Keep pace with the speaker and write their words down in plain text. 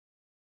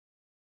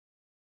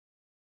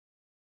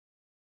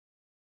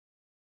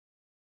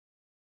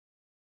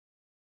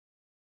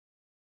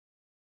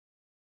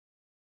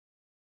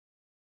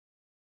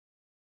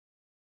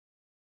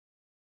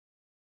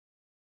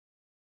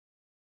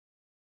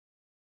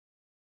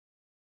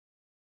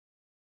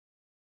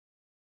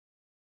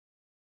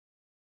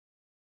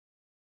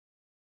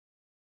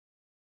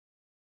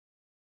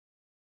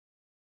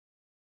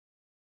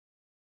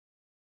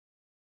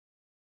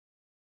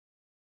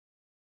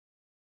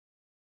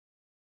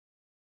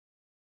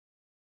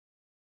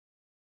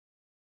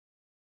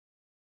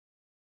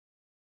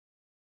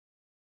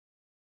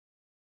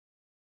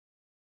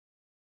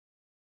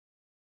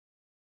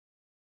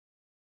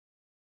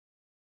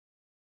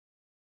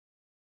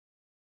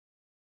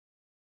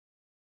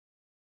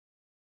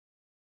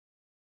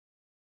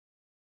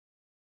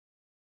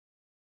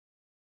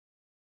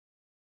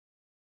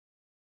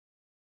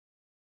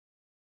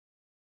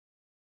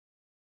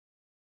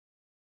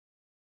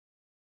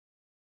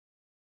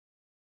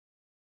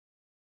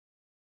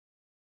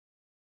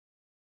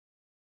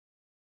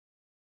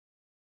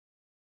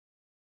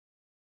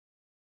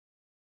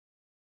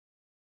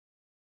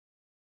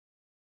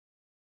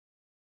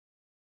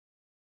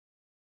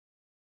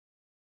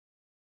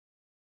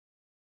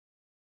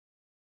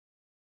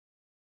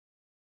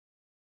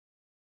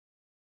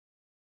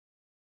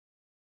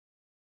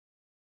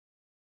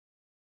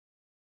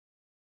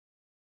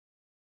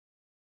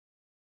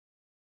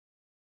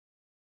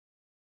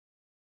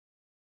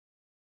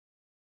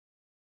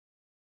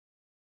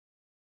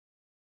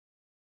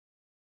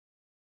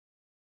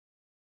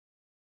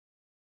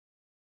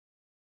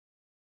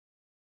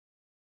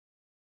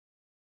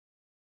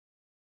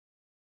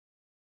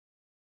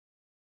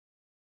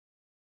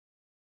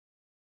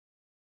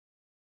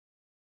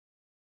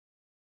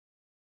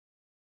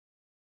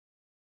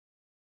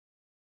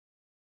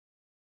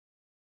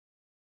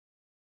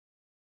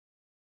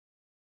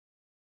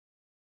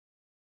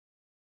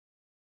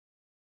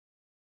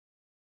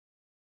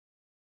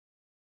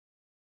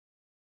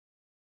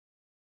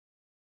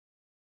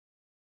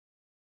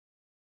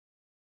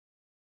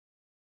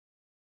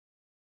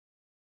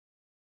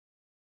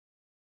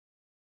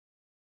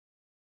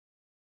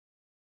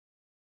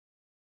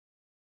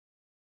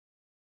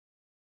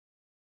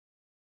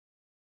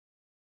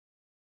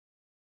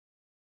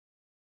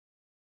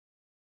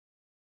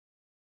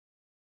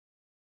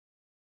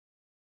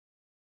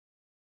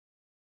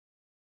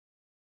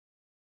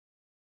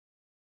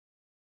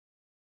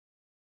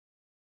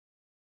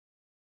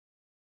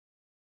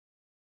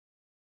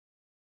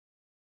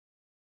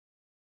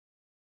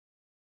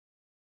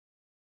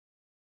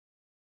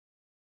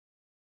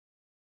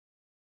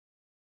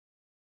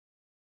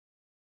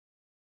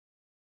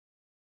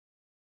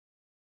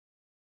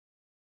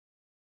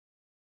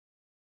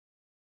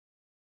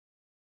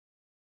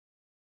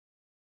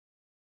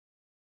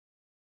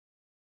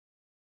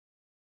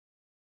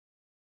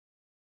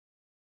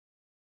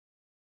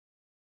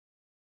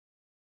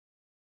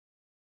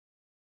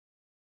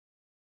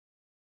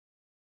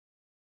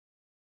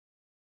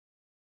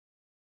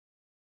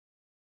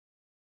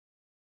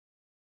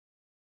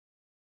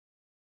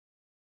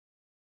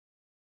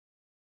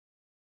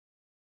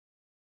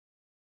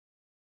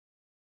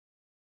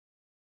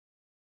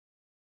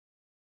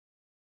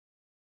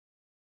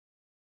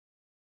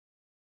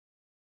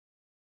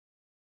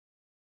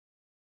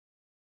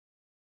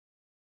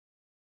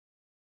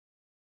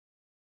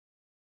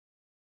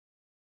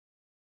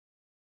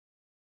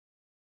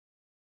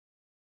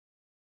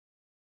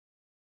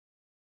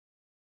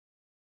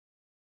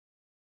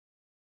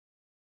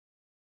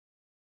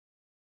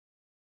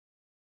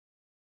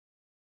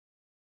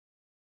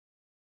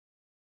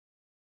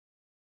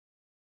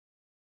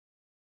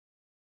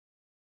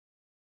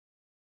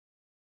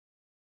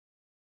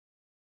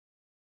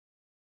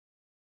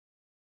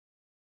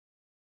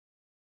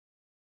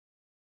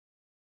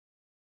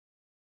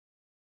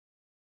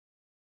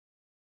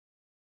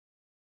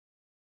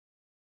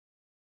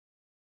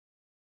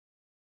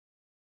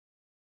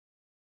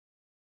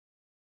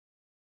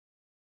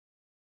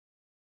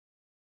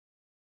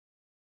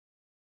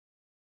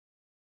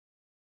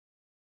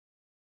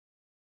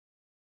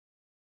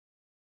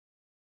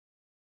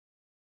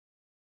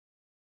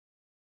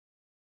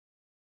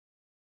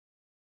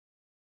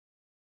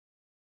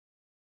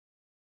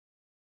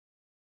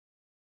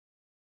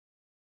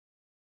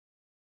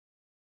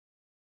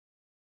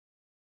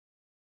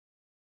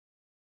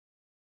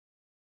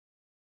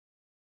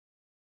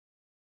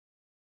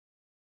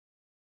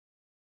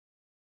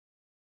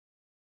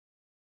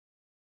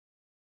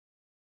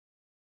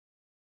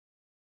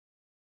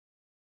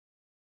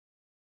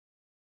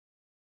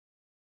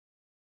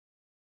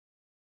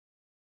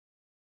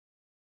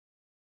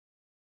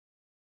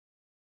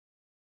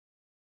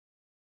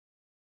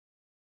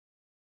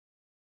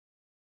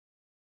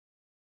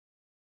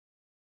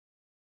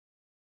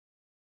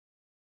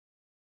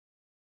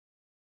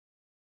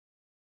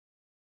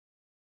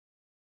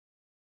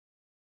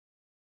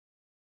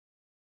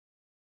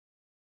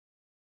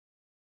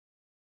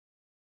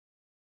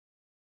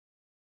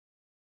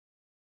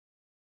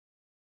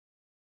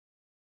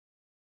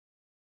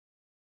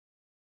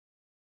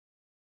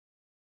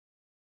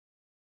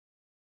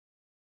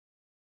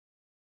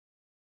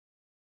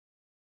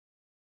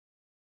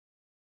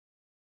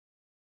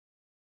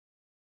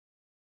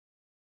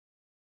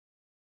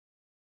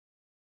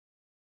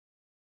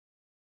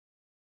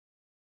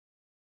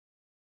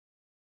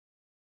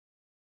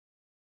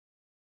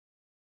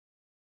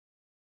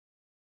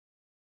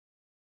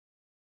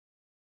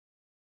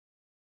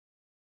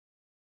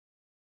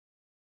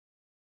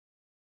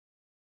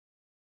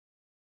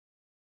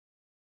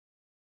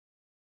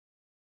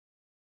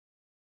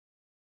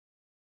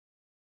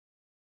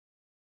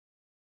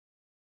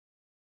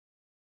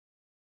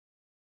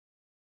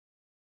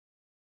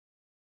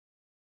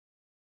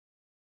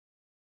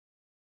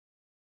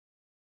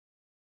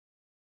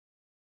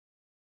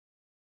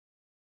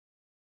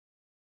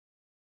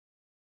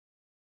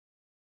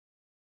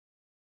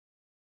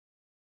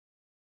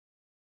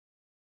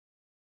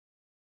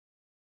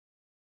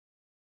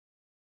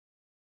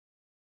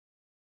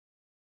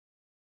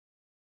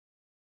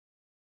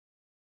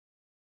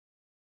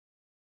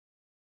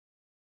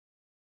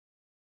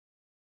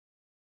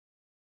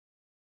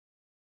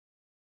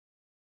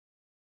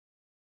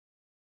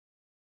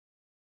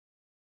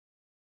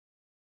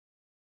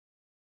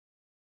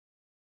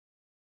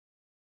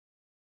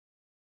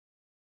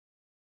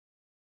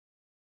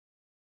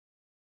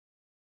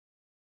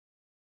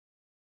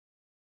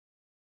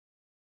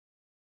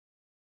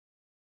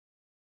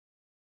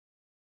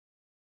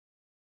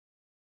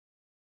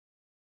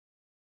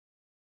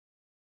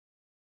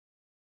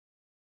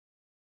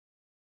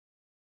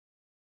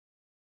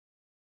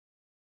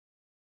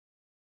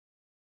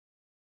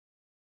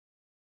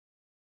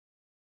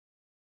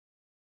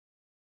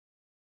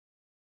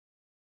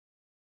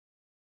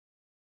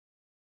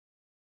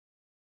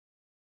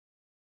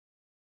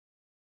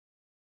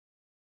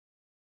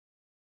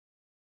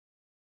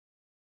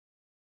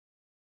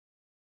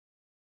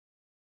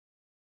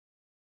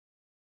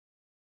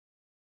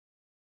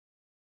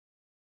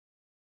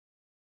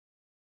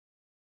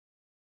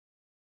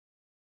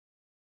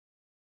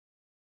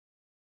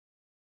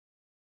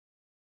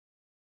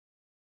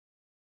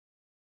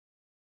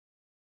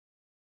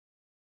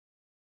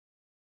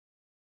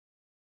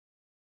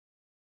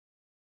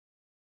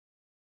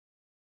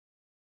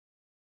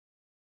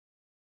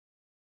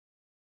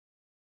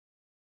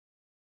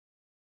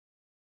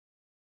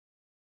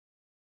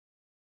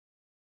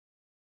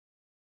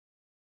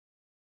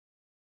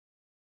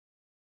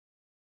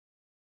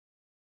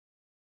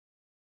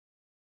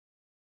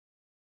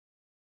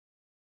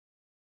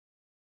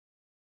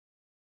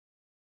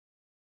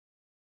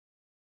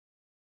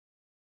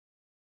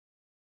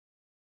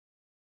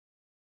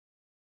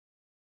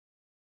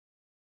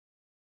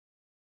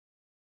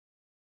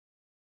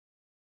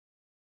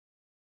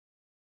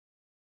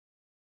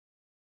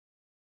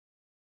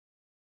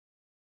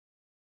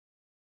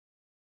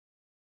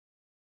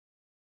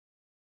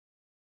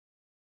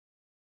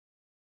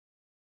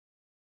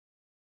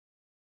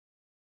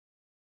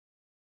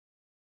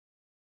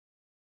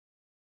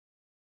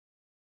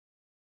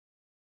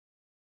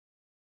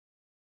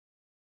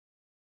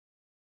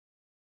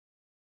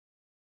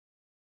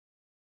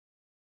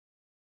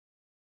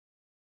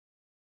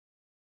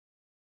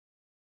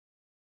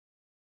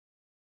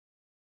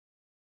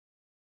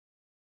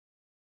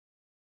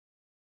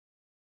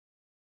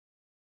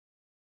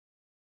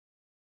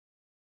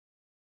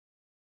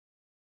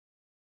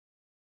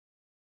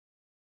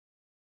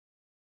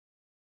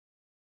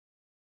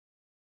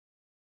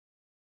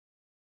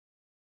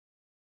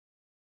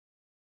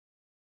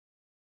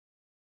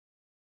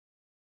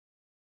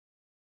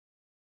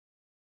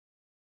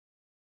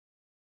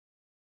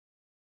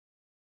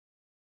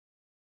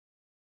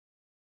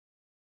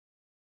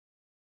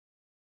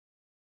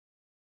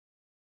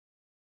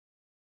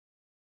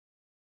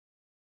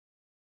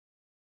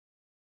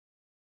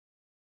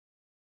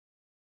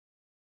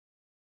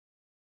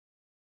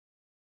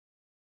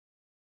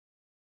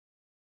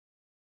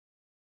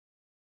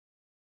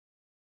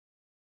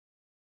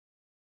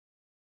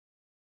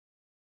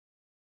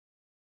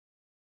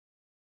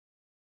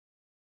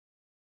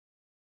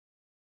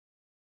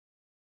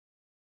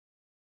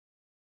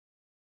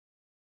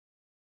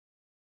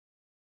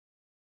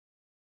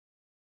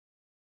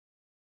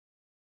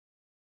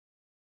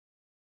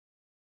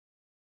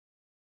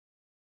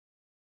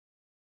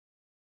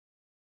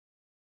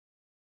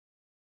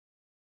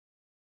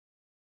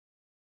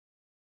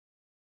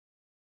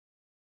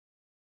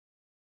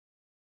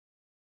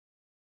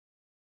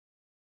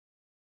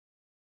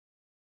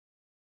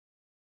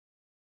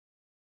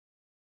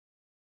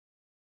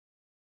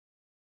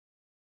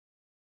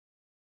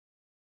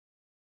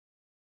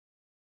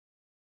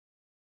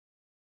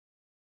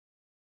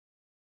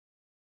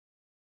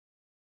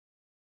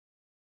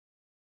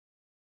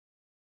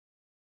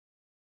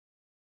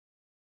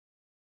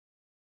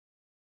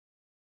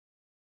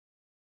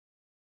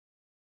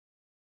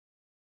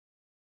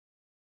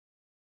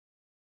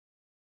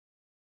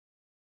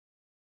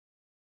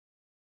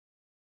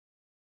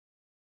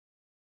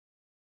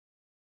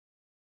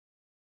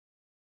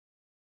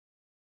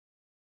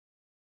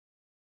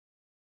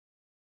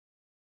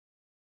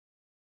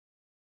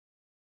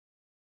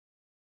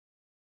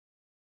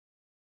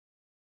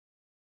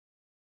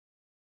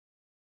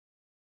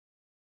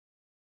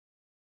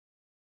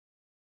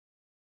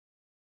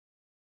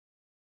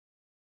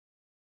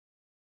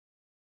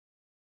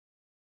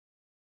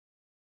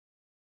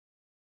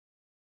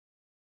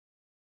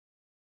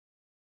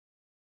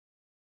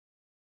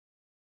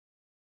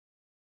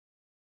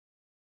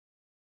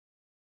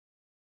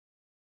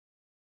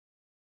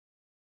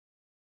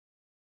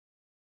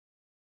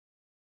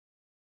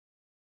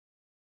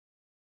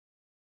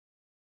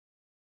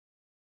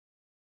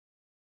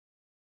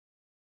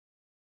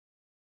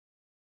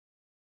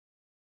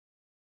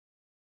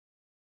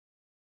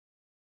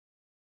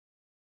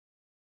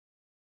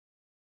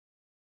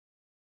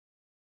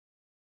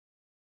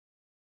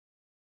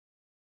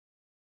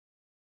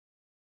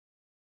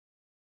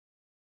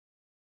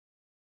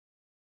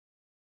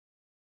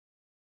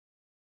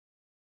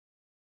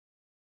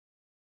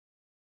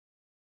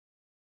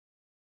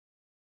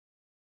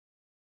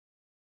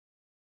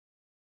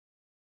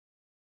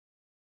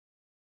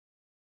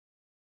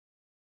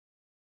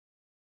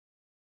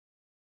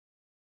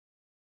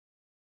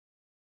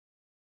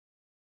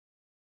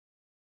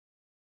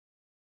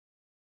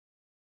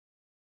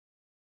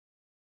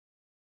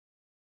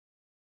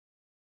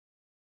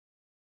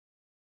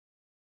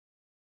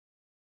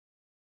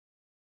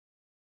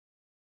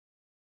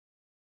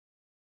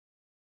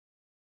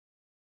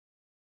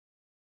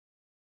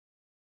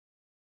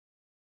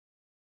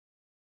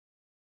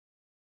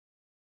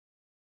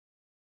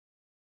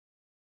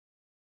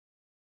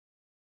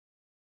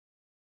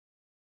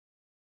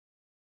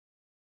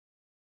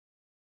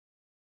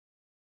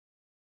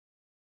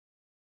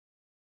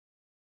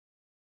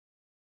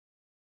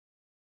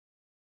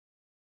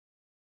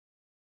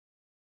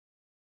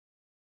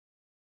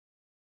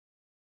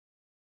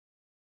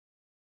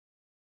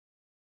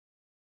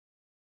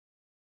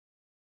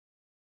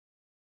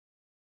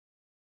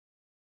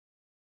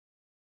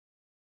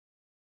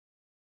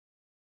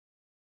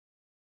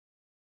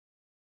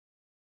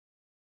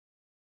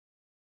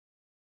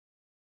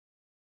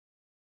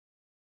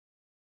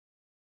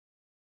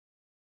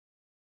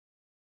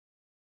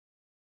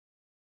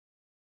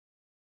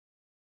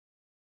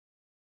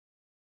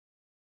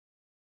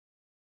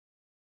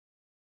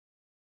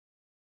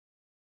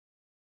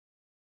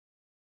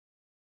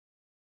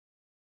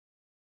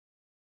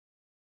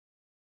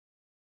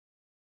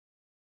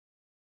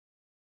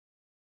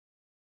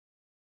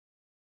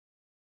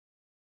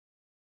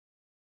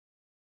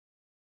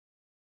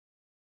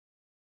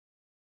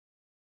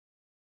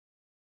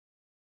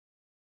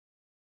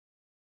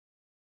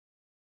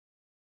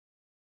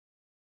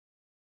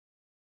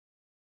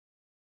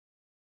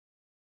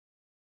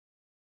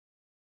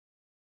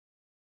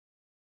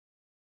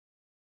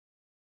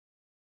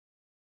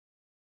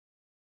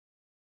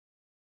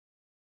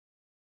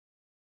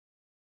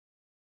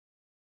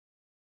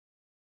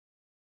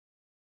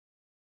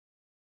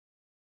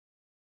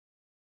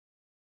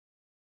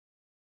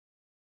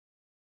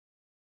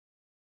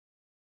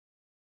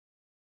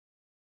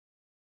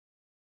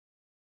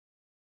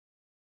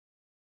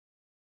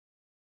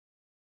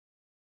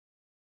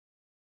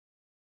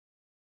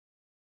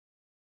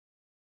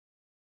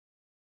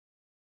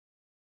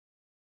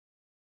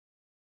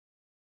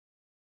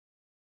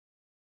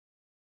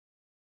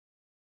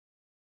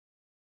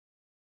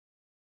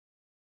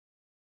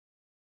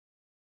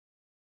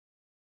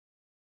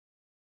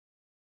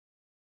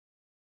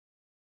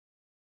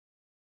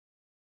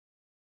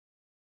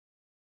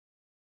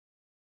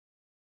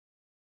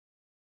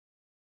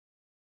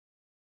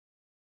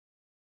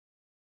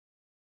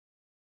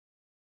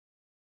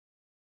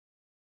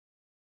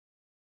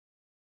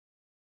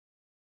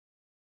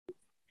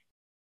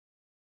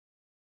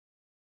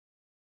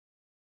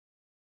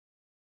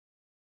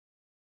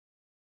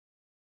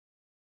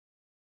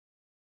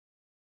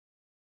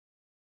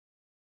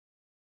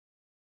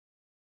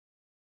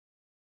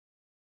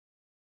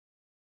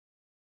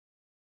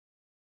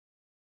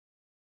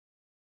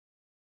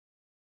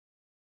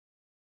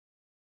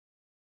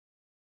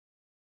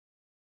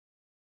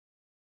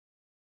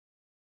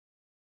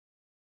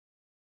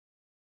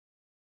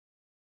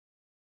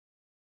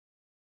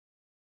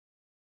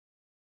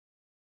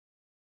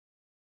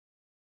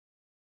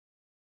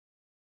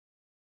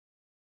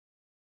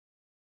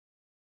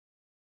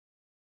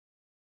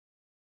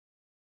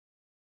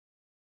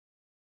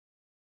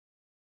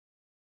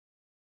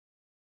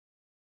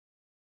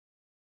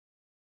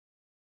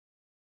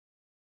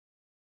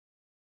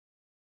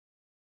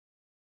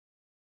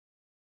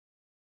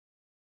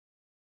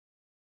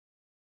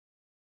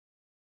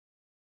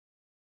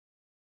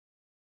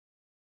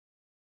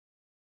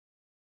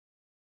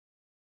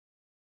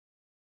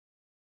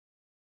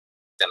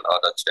in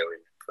order to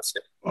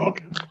proceed.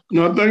 Okay.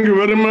 No, thank you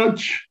very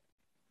much.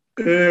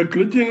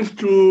 Greetings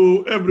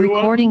to everyone.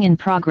 Recording in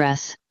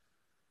progress.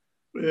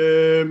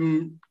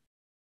 In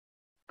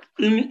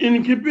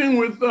keeping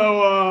with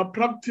our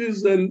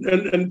practice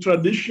and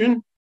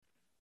tradition,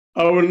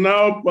 I will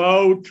now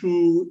bow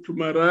to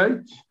my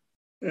right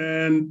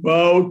and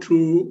bow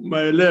to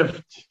my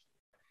left.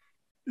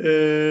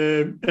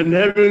 And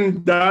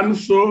having done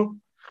so,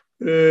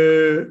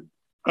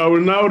 I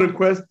will now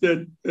request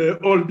that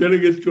all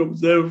delegates to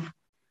observe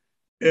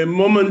a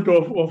moment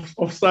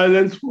of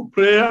silence for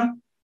prayer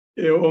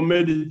or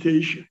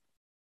meditation.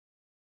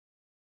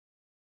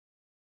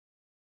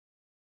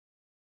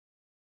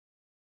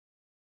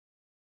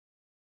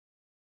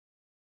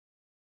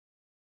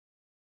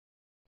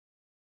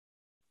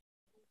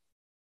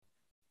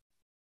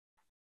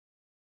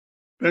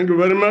 Thank you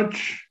very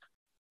much.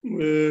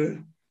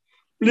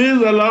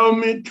 Please allow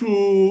me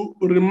to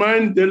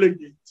remind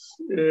delegates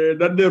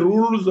that the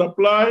rules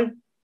apply,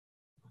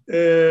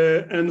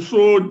 and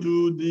so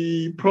do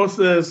the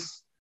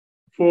process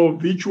for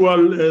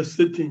virtual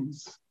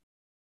sittings.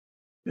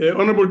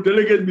 Honorable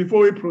delegates,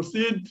 before we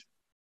proceed,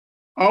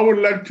 I would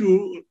like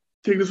to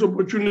take this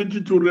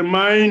opportunity to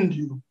remind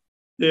you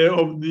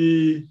of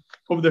the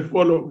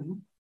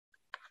following: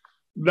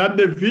 that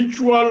the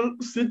virtual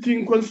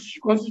sitting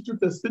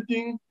constitutes a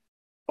sitting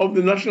of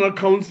the National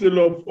Council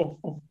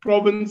of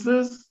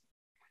Provinces,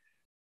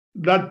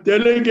 that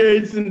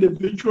delegates in the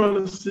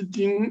virtual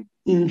sitting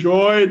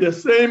enjoy the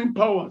same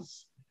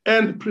powers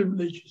and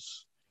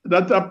privileges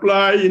that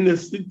apply in a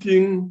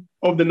sitting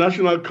of the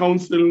National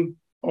Council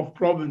of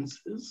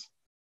Provinces,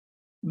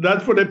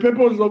 that for the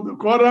purpose of the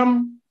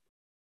quorum,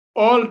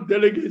 all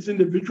delegates in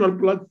the virtual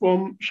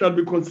platform shall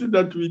be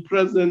considered to be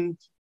present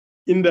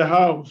in the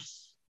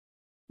House,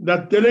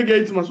 that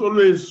delegates must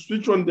always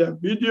switch on their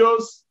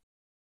videos,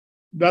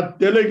 that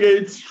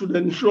delegates should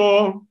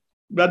ensure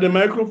that the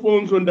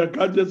microphones on their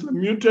gadgets are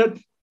muted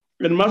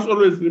and must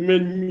always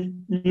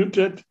remain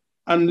muted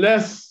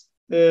unless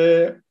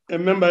a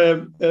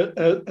member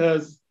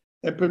has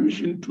a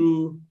permission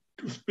to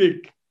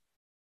speak,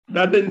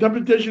 that the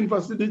interpretation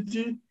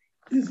facility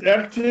is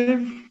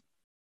active,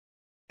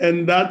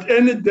 and that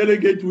any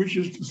delegate who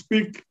wishes to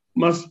speak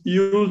must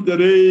use the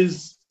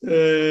raise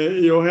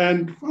your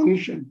hand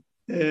function.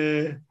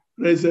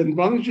 Raise hand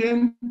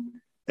function.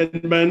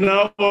 And by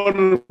now,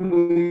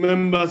 honorable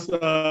members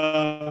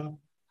are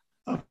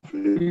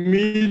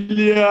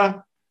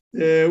familiar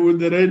with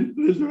the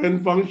raise your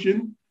hand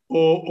function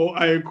or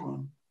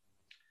icon.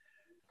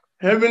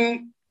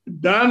 Having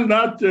done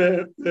that,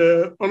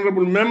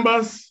 honorable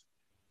members,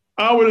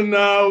 I will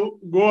now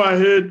go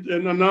ahead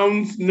and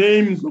announce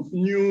names of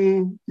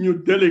new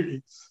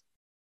delegates.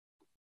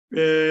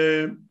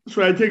 So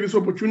I take this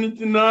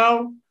opportunity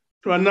now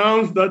to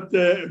announce that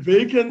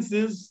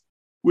vacancies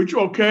which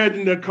occurred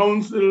in the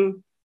council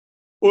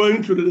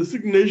owing to the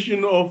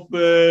resignation of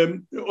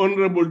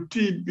Honorable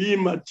T.B.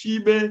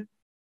 Machibe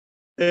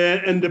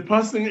and the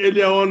passing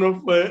earlier on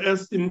of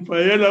S.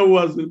 Infaela, who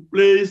was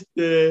replaced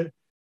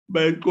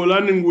by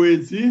Kolani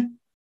Ngwezi,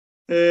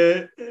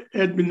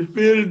 had been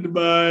filled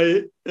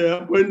by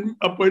appointing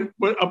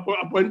or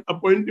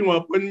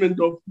appointment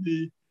of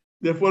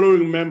the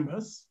following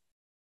members.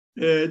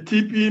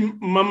 T.P.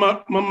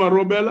 Mama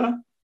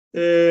Robela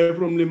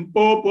from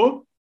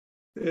Limpopo.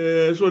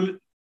 So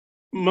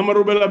Mama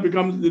Robela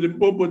becomes the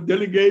Limpopo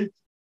delegate,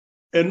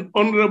 and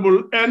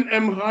Honorable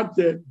N.M.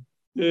 Harted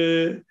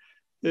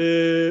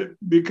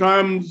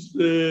becomes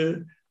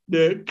the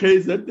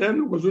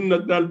KZN,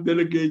 KwaZulu-Natal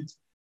delegate,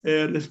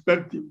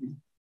 respectively.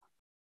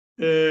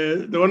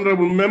 The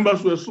honorable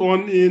members were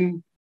sworn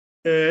in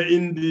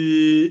the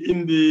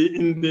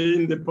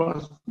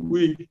past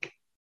week.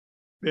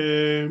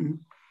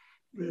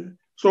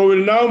 So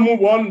we'll now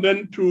move on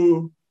then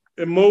to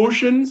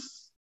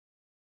motions.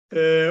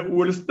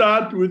 We'll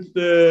start with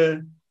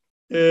the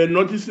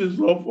notices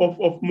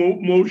of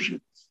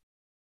motions.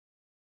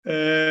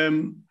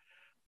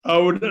 I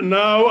would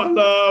now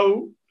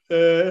allow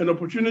an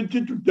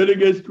opportunity to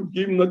delegates to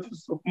give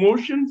notice of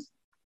motions.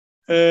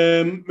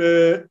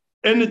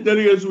 Any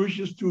delegates who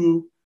wishes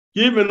to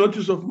give a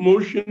notice of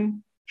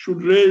motion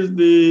should raise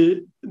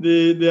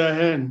their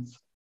hands.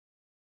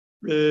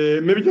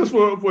 Maybe just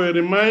for a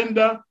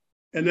reminder,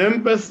 an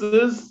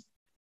emphasis,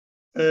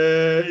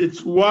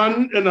 it's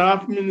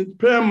 1.5 minutes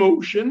per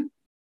motion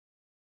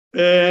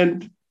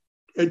and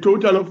a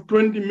total of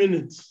 20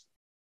 minutes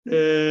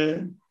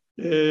for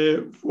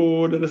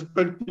the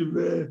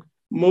respective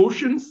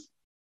motions.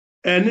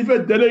 And if a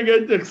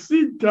delegate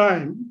exceeds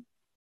time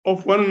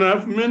of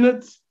 1.5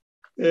 minutes,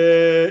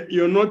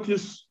 your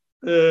notice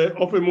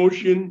of a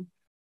motion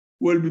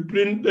will be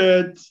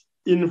printed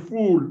in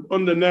full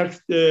on the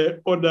next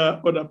order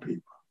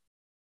paper.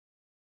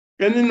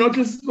 Any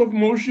notices of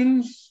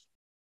motions?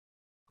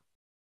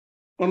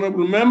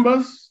 Honorable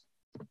members,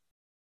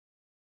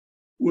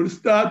 we'll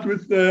start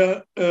with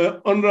the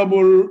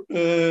Honorable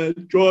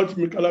George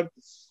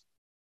Mikalakis.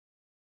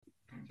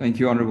 Thank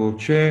you, Honorable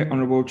Chair.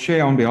 Honorable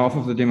Chair, on behalf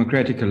of the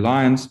Democratic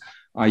Alliance,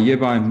 I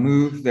hereby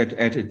move that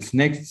at its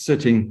next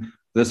sitting,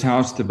 this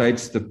House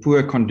debates the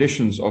poor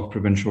conditions of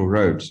provincial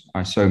roads.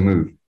 I so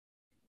move.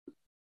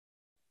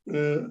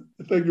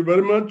 Thank you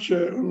very much,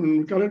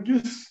 Honorable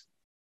Kalakis.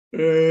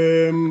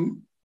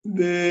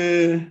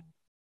 The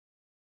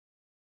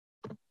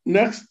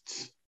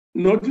next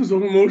notice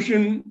of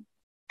motion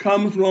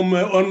comes from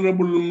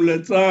Honorable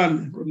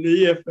Mletsane from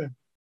the EFF.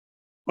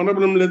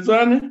 Honorable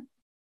Mletsane.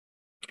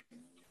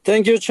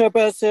 Thank you,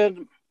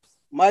 Chairperson.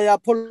 My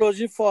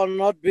apology for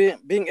not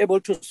being able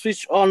to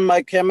switch on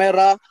my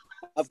camera.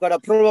 I've got a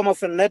problem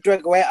of a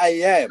network where I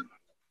am.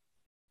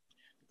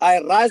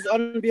 I rise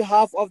on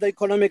behalf of the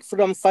economic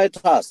freedom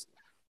fighters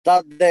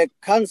that the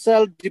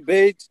council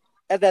debate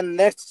at the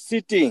next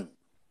sitting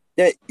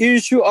the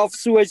issue of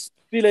sewage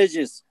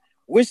spillages,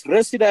 which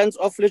residents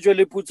of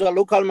Lejweleputswa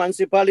local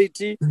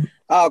municipality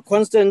are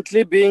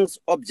constantly being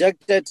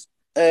objected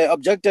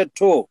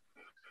to.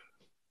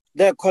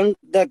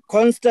 The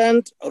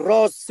constant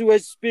raw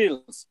sewage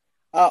spills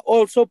are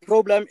also a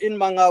problem in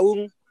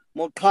Mangaung,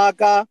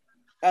 Moqhaka,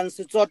 and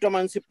Setswato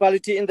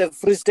municipality in the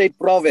Free State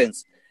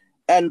province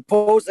and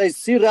pose a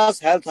serious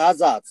health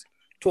hazard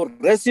to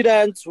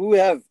residents who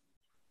have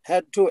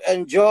had to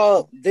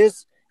endure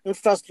these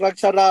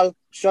infrastructural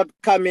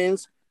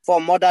shortcomings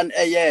for more than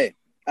a year.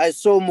 I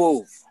so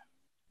move.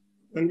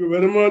 Thank you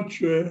very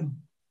much,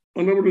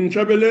 Honorable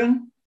Nchabele.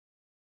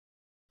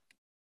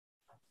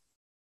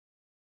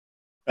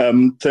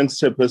 Thanks,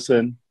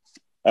 Chairperson.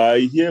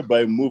 I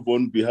hereby move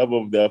on behalf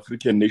of the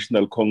African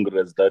National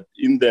Congress that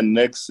in the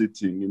next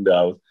sitting in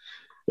the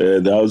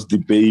House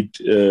debate,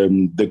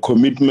 the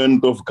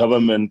commitment of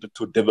government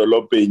to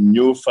develop a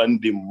new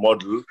funding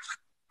model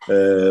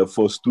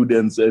for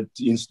students at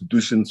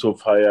institutions of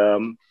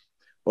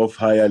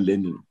higher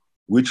learning,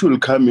 which will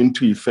come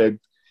into effect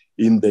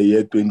in the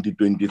year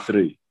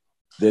 2023.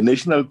 The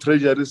National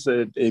Treasury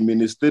said a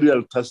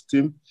ministerial task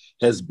team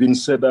has been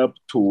set up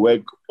to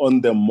work on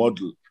the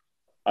model.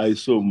 I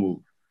so move.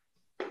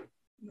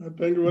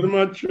 Thank you very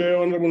much,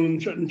 Honorable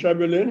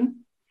Nchabele.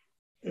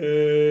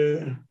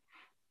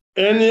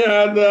 Any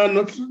other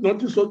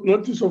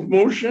notice of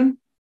motion?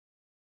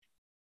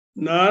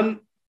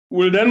 None.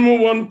 We'll then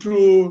move on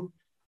to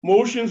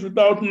motions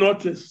without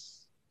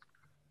notice.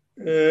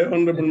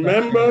 Honorable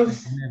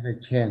members.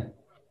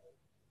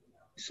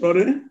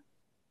 Sorry?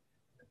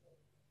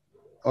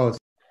 Oh.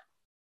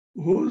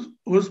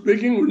 Who's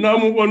speaking? We'll now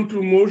move on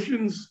to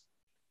motions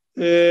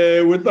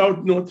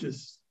without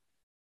notice.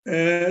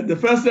 The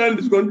first hand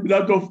is going to be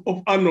that of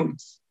Arnold.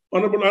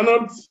 Honorable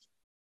Arnold.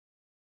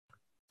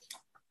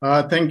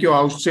 Thank you,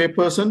 House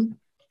Chairperson.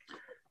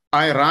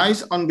 I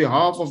rise on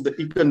behalf of the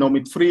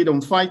economic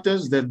freedom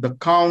fighters that the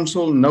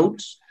Council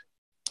notes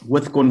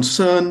with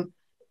concern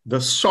the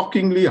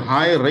shockingly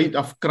high rate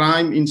of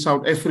crime in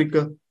South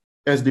Africa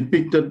as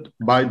depicted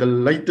by the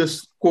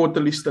latest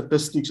quarterly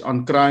statistics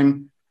on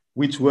crime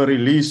which were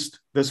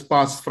released this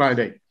past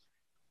Friday.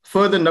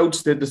 Further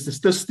notes that the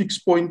statistics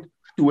point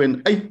to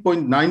an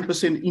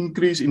 8.9%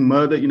 increase in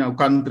murder in our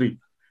country,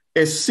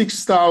 as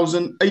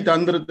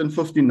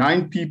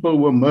 6,859 people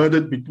were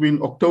murdered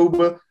between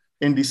October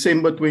and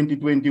December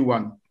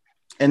 2021.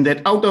 And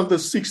that out of the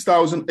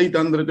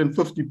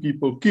 6,850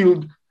 people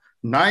killed,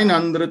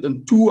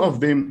 902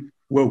 of them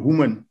were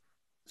women,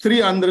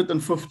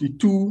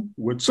 352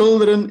 were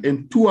children,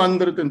 and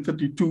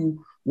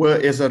 232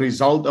 were as a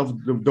result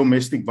of the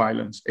domestic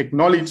violence.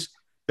 Acknowledge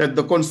that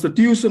the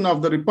Constitution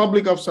of the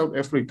Republic of South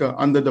Africa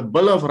under the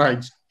Bill of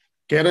Rights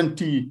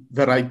guarantee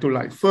the right to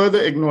life.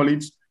 Further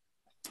acknowledge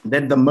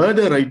that the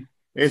murder rate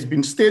has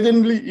been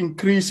steadily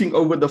increasing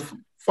over the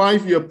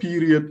 5-year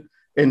period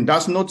and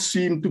does not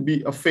seem to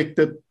be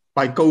affected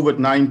by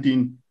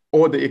COVID-19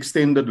 or the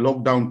extended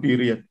lockdown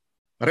period.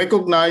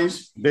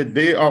 Recognize that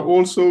there are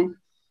also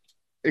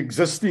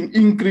existing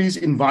increase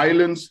in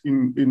violence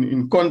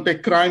in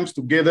contact crimes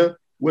together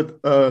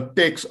with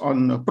tax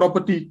on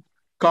property,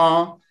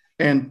 car,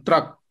 and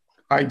truck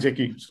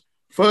hijackings.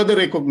 Further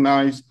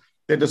recognize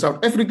that the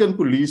South African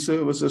Police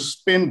Services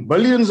spend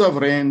billions of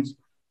rands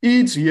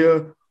each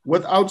year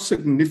without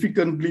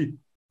significantly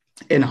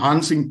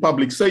enhancing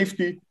public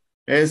safety,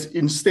 has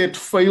instead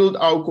failed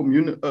our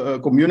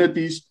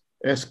communities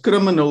as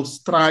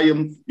criminals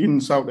triumph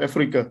in South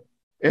Africa,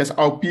 as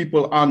our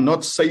people are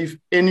not safe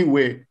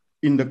anywhere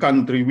in the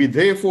country. We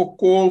therefore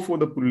call for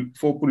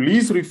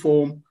police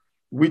reform,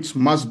 which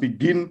must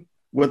begin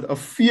with a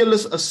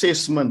fearless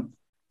assessment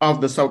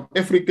of the South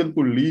African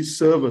Police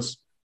Service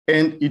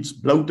and its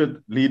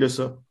bloated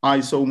leadership. I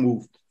so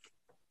moved.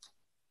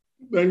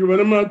 Thank you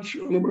very much,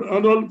 Honorable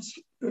Arnold.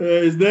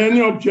 Is there any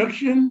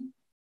objection?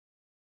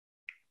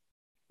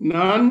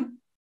 None.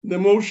 The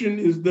motion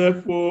is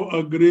therefore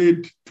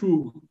agreed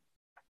to.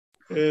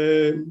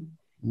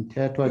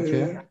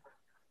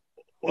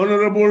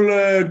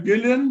 Honorable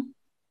Gillian.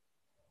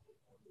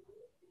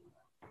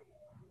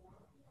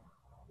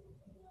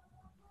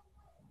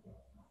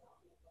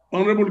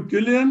 Honorable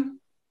Gillian.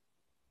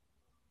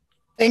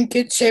 Thank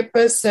you,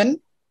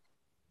 Chairperson.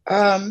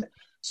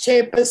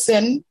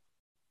 Chairperson,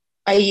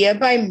 I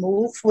hereby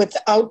move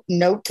without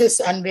notice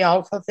on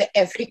behalf of the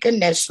African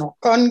National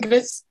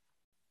Congress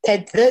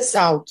that this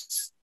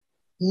House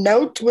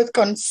note with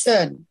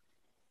concern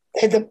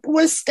that the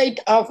poor state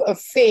of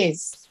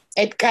affairs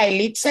at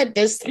Kailitsa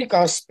District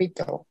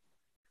Hospital,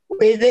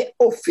 where the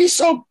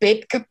official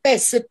bed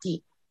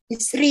capacity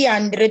is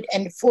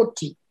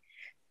 340,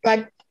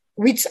 but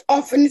which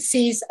often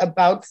sees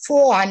about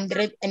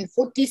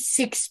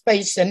 446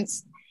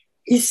 patients,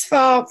 is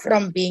far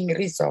from being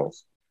resolved.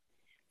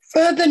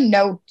 Further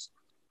note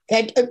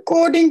that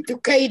according to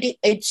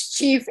KDH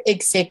Chief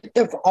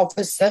Executive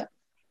Officer,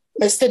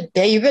 Mr.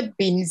 David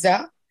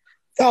Binza,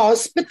 the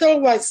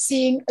hospital was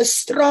seeing a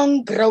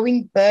strong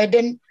growing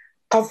burden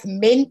of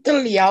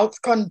mental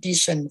health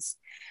conditions,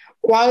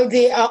 while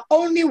there are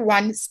only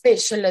one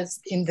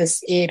specialist in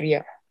this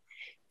area.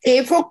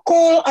 Therefore,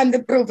 call on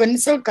the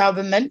provincial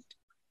government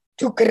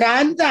to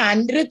grant the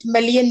 100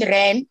 million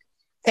rand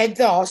that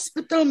the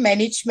hospital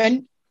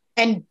management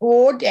and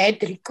board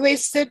had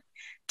requested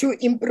to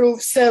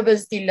improve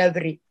service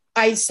delivery.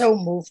 I so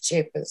move,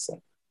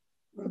 Chairperson.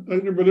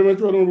 Thank you very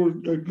much,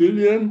 Honorable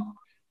Gillian.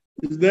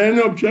 Is there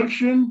any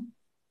objection?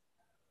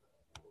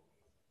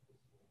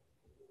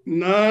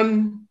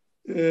 None.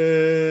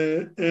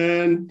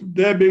 And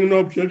there being no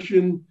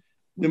objection,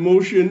 the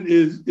motion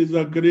is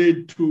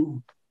agreed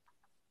to.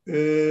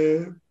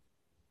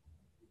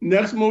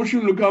 Next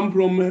motion will come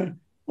from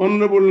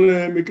Honorable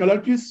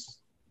Mikalakis.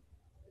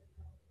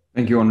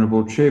 Thank you,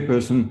 Honorable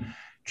Chairperson.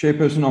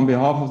 Chairperson, on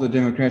behalf of the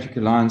Democratic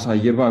Alliance, I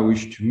hereby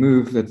wish to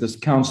move that this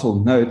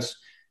council notes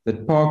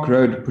that Park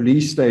Road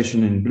Police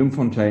Station in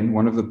Bloemfontein,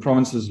 one of the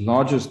province's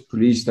largest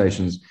police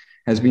stations,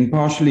 has been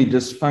partially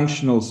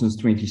dysfunctional since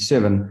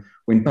 2007,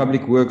 when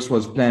Public Works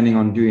was planning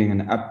on doing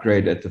an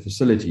upgrade at the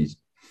facilities.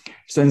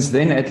 Since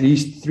then, at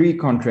least 3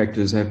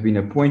 contractors have been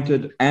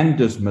appointed and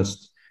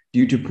dismissed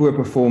due to poor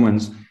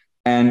performance,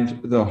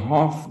 and the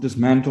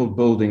half-dismantled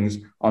buildings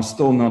are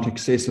still not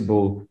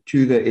accessible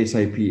to the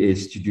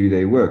SAPS to do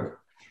their work.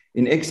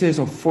 In excess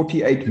of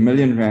 48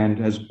 million rand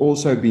has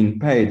also been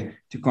paid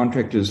to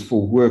contractors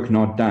for work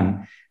not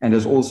done and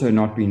has also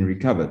not been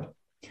recovered.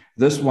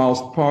 This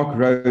whilst Park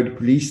Road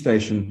Police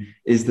Station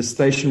is the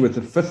station with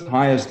the 5th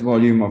highest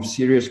volume of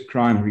serious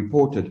crime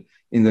reported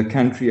in the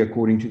country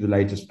according to the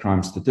latest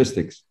crime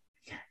statistics.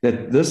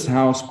 That this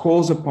House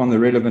calls upon the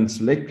relevant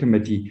select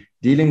committee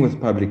dealing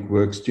with Public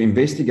Works to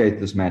investigate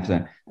this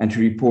matter and to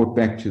report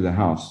back to the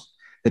House.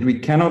 That we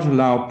cannot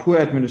allow poor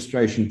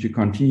administration to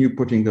continue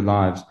putting the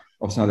lives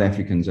of South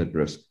Africans at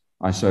risk.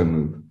 I so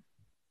move.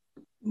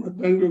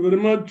 Thank you very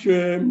much.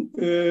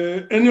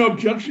 Any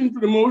objection to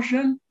the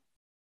motion?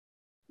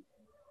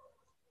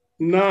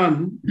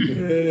 None.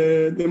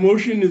 The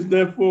motion is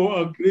therefore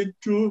agreed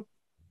to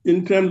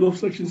in terms of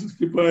Section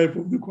 65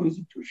 of the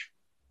Constitution.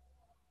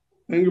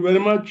 Thank you very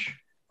much.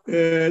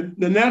 The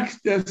next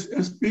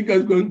speaker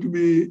is going to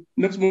be,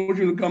 next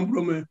motion will come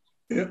from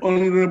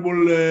Honorable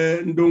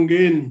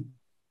Ndongeni.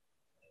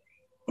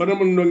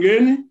 Honorable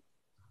Ndongeni.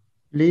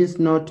 Please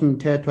note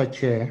Mtetwa,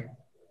 Chair.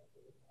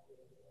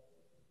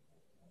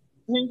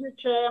 Thank you,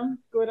 Chair.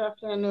 Good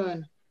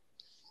afternoon.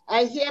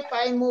 I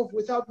hereby move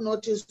without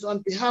notice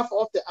on behalf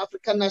of the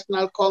African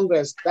National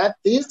Congress that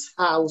this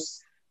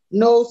House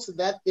knows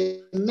that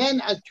the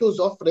man accused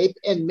of rape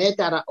and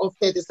murder of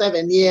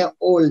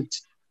 37-year-old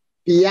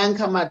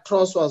Bianca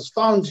Matros was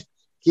found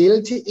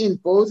guilty in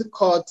both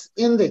courts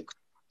in the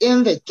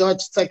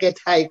George Circuit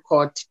High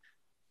Court.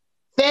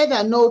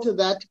 Further note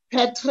that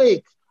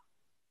Patrick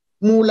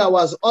Mula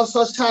was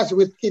also charged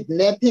with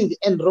kidnapping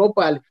and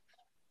robbery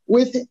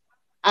with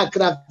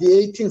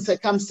aggravating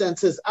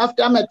circumstances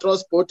after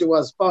Matros' body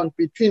was found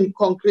between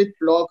concrete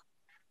blocks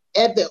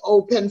at the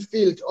open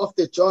field of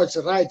the George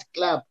Wright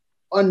Club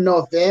on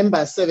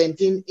November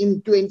 17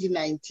 in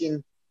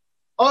 2019.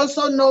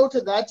 Also note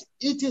that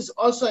it is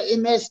also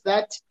emerged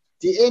that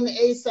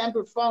DNA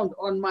sample found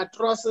on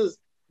Matros'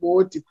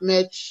 body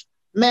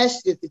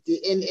matched the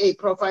DNA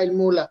profile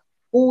Mula,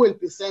 who will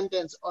be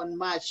sentenced on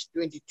March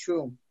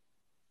 22,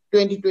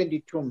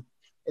 2022.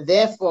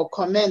 Therefore,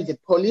 commend the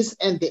police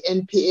and the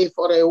NPA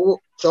for a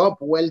job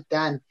well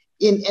done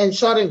in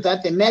ensuring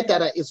that the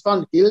murderer is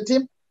found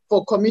guilty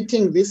for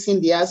committing this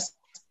heinous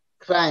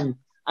crime.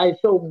 I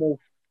so move.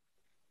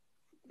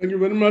 Thank you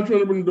very much,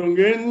 Honorable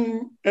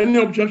Ndongeni. Any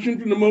objection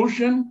to the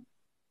motion?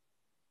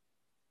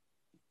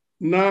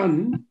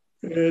 None.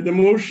 The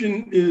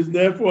motion is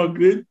therefore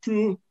agreed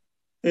to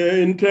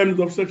in terms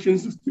of Section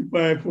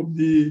 65 of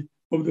the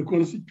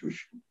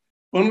Constitution.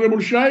 Honorable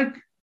Shaik.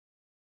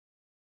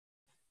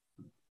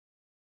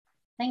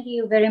 Thank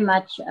you very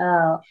much,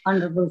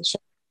 Honorable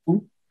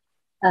Chairman.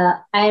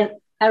 I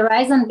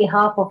rise on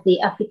behalf of the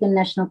African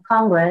National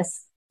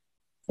Congress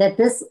that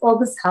this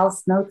August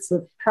House notes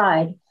with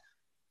pride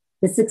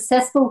the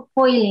successful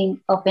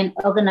foiling of an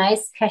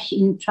organized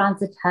cash-in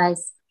transit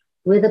heist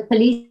where the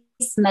police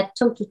met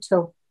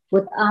toe-to-toe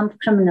with armed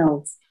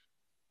criminals,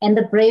 and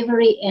the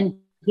bravery and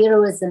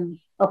heroism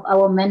of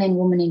our men and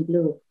women in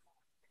blue.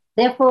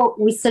 Therefore,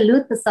 we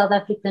salute the South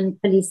African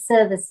Police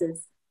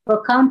Services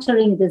for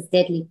countering this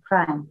deadly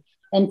crime.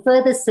 and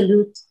further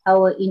salute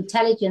our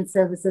intelligence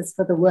services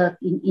for the work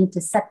in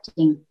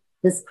intercepting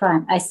this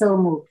crime. I so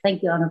move.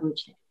 Thank you, Honorable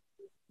Chair.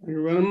 Thank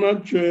you very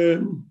much.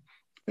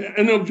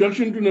 Any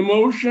objection to the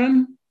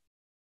motion?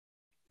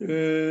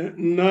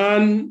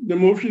 None. The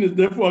motion is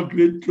therefore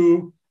agreed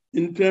to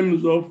in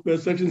terms of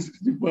Section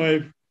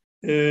 65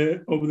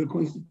 of the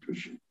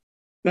Constitution.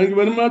 Thank you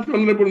very much,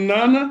 Honorable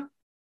Nana.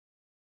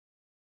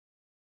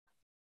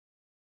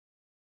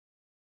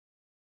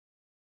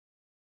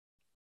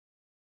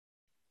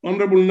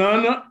 Honorable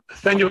Nana.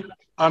 Thank you.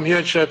 I'm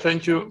here, Chair.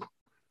 Thank you.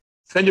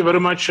 Thank you very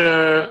much,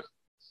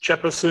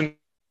 Chairperson.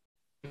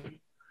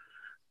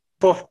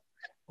 For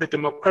the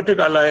Democratic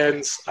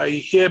Alliance, I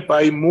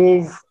hereby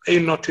move a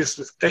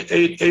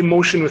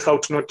motion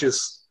without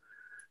notice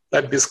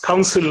that this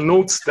council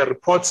notes the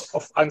reports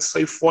of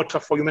unsafe water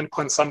for human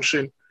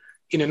consumption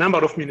in a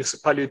number of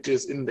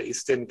municipalities in the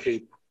Eastern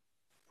Cape.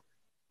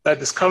 That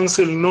this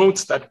council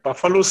notes that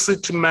Buffalo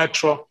City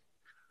Metro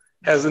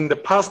has in the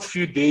past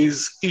few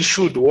days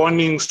issued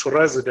warnings to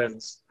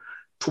residents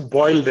to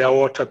boil their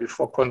water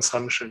before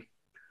consumption.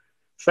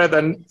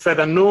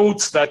 Further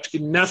notes that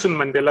in Nelson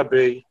Mandela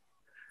Bay,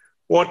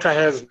 water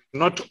has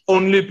not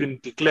only been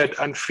declared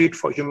unfit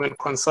for human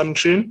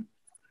consumption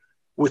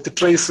with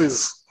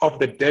traces of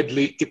the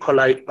deadly E.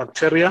 coli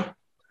bacteria,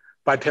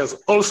 but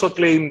has also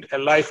claimed a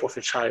life of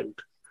a child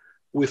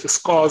with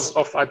scores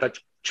of other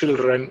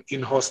children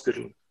in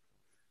hospital.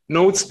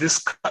 Notes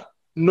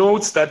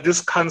that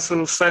this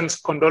council sends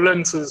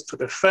condolences to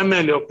the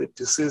family of the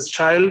deceased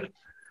child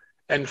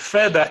and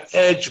further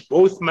urge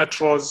both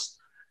metros,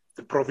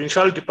 the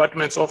provincial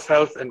departments of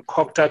health and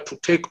COCTA to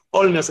take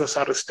all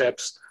necessary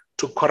steps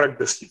to correct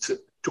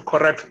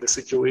the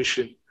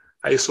situation.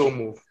 I so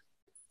move.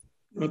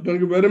 Thank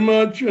you very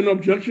much. An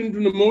objection to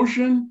the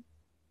motion?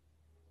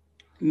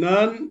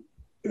 None.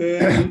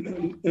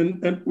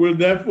 And will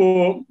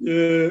therefore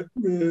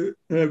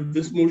have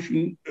this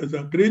motion as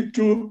agreed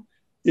to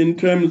in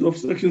terms of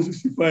Section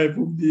 65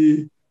 of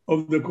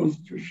the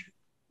Constitution.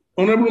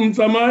 Honorable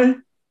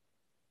Mtsamai.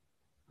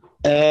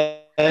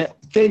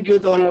 Thank you,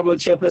 Honorable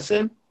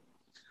Chairperson.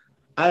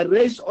 I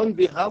raise on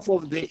behalf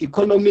of the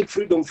economic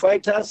freedom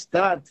fighters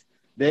that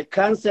the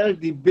council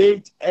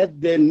debate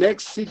at the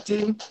next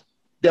sitting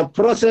the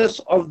process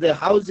of the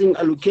housing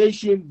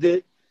allocation,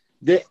 the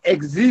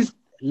exist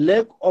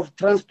lack of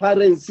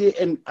transparency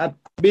and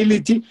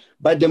ability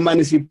by the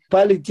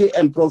municipality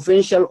and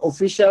provincial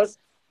officials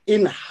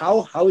in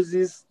how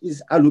houses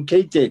is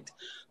allocated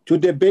to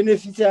the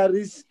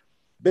beneficiaries.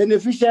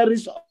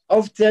 Beneficiaries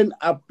often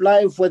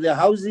apply for the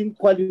housing,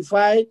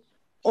 qualify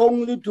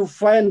only to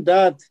find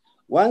that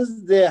once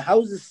the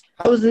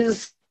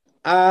houses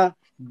are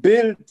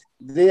built,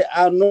 they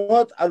are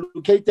not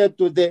allocated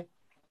to the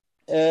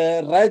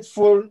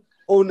rightful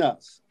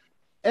owners,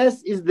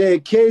 as is the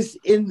case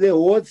in the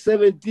Ward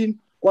 17,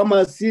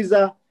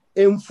 Kwamasiza,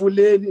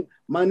 Mfuleni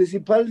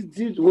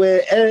municipalities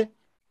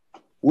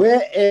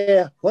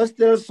where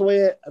hostels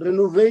were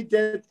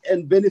renovated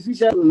and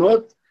beneficiaries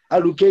not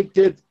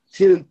allocated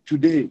till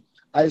today.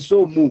 I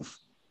so move.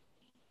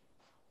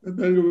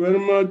 Thank you very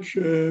much.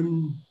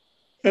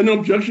 Any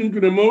objection to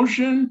the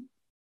motion?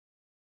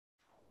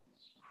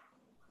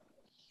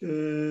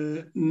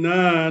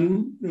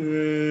 None.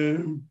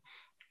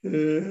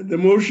 The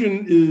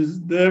motion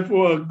is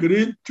therefore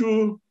agreed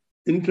to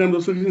in terms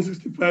of Section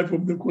 65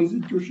 of the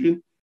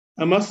Constitution.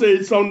 I must say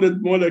it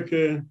sounded more like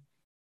a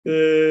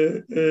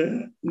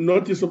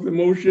notice of the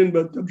motion,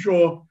 but I'm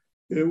sure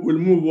we'll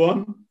move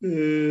on.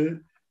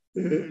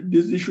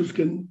 These issues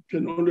can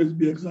always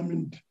be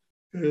examined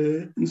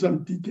in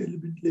some detail a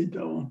bit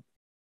later on.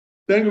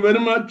 Thank you very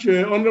much,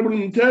 Honorable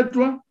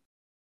Mtetwa.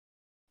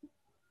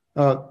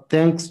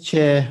 Thanks,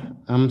 Chair.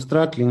 I'm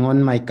struggling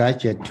on my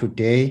gadget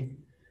today.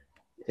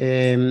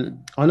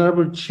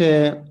 Honorable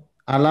Chair,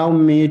 allow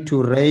me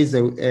to raise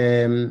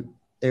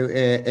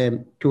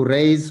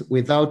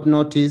without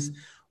notice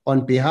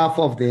on behalf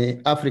of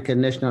the African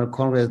National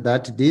Congress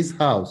that this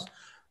House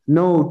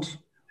note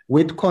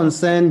with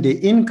concern the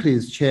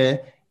increase,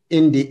 Chair,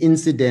 in the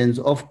incidence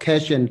of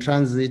cash and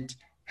transit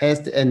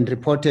has and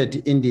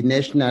reported in the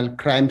national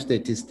crime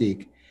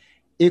statistic.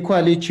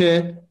 Equally,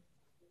 Chair,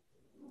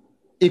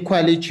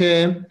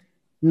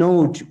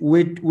 note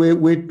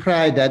with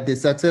pride that the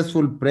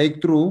successful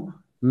breakthrough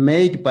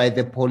made by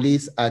the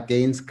police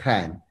against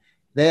crime.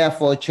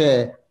 Therefore,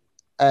 Chair,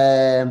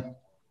 I'm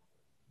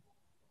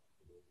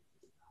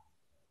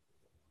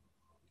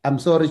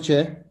sorry,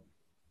 Chair.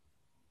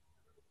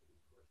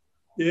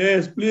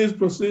 Yes, please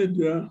proceed.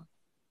 Yeah.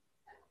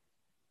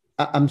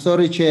 I'm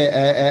sorry, Chair.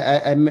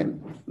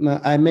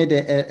 I made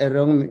a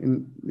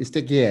wrong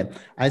mistake here.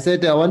 I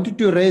said I wanted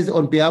to raise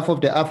on behalf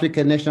of the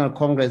African National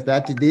Congress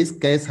that this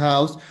guest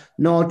house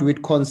note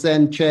with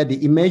concern, Chair,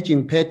 the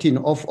emerging pattern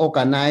of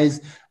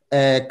organized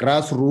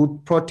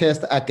grassroots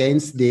protest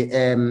against the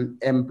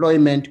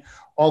employment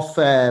of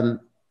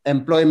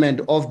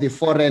the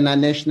foreigner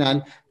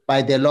national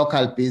by the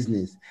local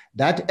business.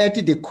 That at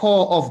the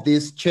core of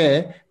this,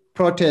 Chair,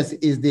 protest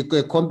is the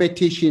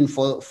competition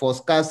for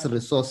scarce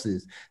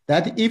resources,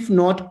 that if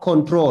not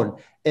controlled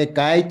and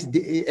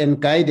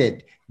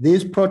guided,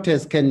 these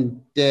protests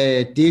can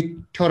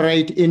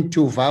deteriorate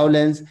into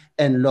violence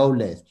and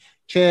lawlessness.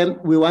 Chair,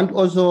 we want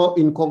also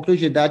in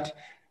conclusion that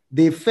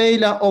the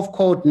failure of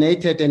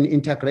coordinated and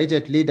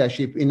integrated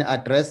leadership in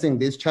addressing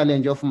this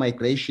challenge of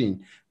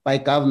migration by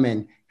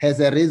government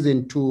has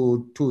arisen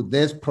to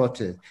this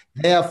protest.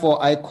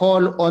 Therefore, I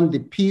call on the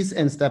Peace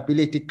and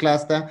Stability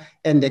Cluster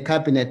and the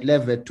cabinet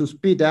level to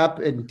speed up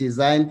and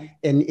design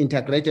an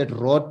integrated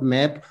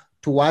roadmap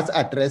towards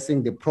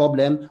addressing the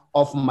problem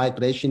of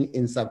migration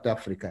in South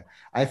Africa.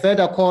 I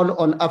further call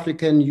on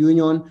African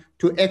Union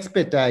to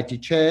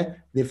expedite,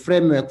 Chair, the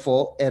framework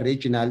for a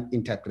regional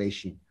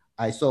integration.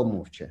 I so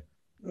move, Chair.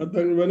 Thank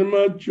you very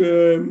much.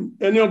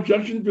 Any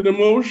objection to the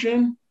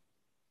motion?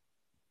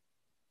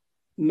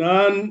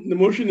 None. The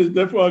motion is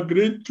therefore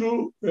agreed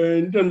to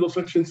in terms of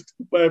Section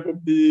 65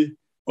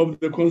 of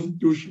the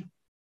Constitution.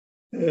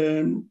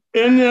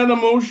 Any other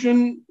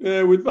motion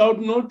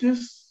without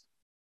notice?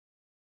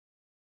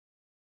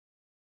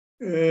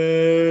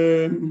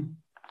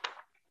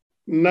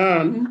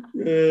 None.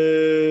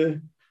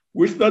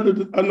 We started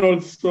with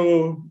Arnold,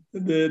 so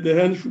the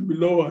hand should be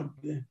lowered,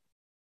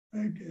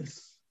 I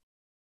guess.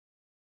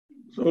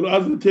 So I'll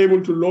ask the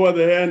table to lower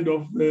the hand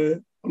of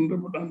the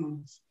Honorable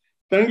Arnold.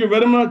 Thank you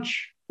very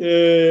much.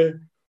 We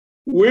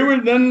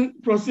will then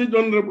proceed,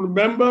 honorable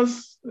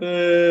members,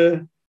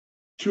 to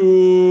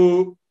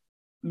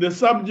the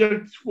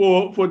subject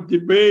for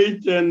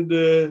debate and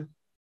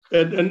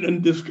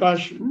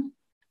discussion.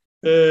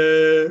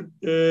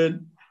 And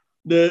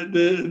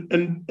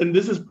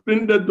this is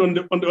printed on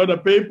the other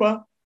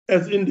paper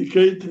as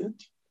indicated.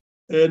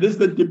 This is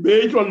the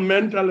debate on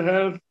mental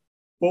health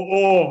for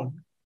all,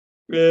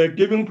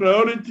 giving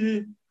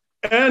priority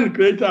and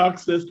greater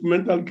access to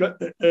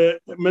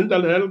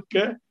mental health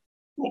care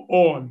for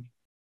all.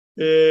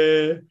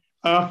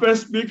 Our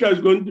first speaker is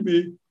going to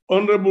be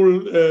Honorable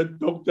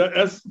Dr.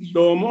 S.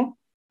 Domo,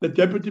 the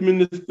Deputy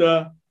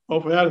Minister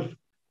of Health,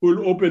 who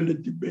will open the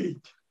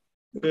debate.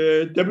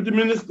 Deputy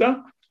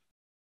Minister.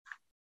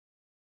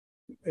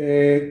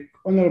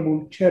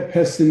 Honorable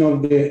Chairperson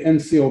of the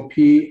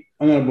NCOP,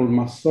 Honorable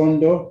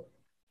Masondo,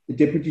 the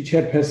Deputy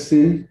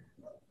Chairperson,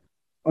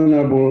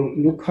 Honorable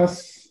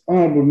Lucas,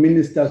 Honorable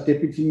Ministers,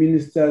 Deputy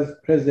Ministers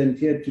present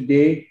here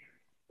today,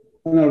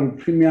 Honorable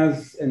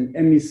Premiers and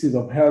MECs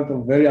of Health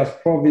of various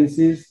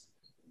provinces,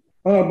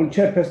 Honorable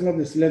Chairperson of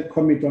the Select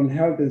Committee on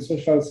Health and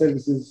Social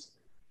Services,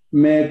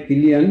 Mayor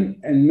Gillian,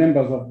 and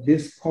members of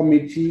this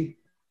committee,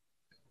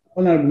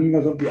 Honorable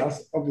members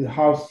of the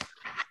House,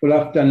 good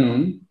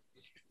afternoon.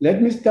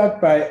 Let me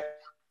start by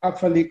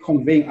actually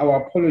conveying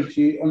our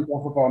apology on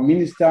behalf of our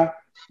Minister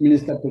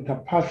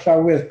Dr. Pasha,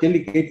 who has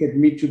delegated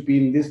me to be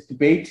in this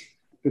debate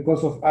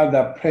because of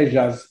other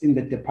pressures in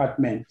the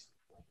department.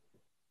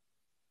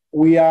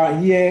 We are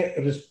here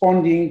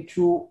responding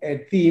to a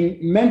theme,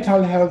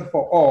 mental health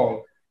for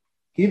all,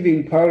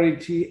 giving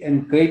priority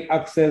and great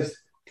access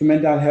to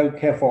mental health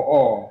care for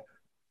all.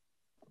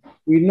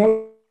 We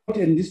know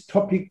in this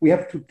topic, we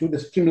have to do the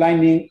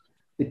streamlining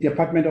the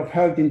Department of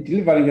Health in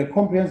delivering a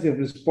comprehensive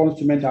response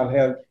to mental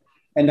health.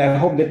 And I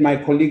hope that my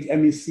colleagues,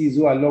 MECs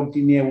who are logged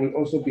in here, will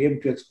also be able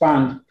to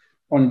expand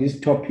on this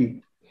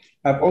topic.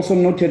 I've also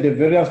noted the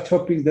various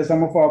topics that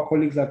some of our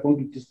colleagues are going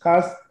to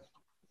discuss: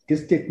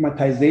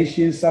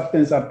 destigmatization,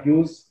 substance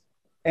abuse,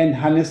 and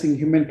harnessing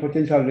human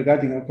potential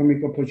regarding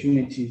economic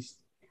opportunities.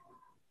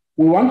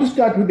 We want to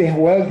start with the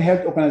World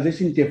Health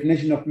Organization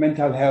definition of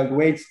mental health,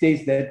 where it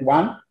states that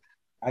one,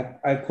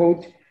 I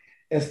quote,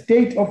 a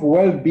state of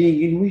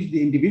well-being in which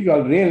the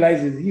individual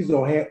realizes his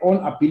or her own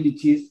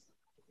abilities,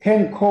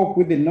 can cope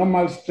with the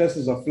normal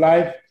stresses of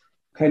life,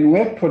 can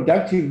work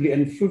productively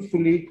and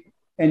fruitfully,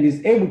 and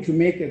is able to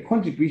make a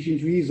contribution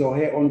to his or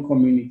her own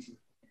community.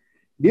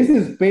 This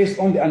is based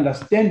on the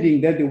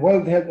understanding that the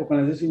World Health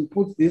Organization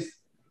puts this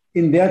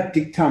in their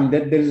dictum,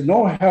 that there is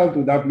no health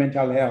without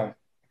mental health.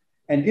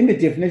 And in the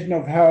definition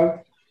of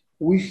health,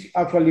 which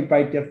actually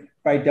by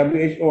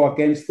WHO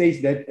again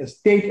states that a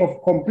state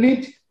of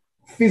complete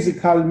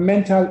physical,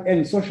 mental,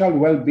 and social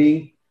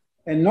well-being,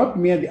 and not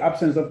mere the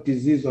absence of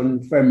disease or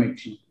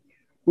infirmity,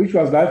 which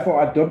was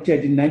therefore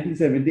adopted in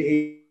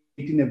 1978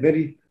 in a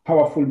very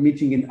powerful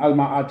meeting in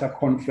Alma-Ata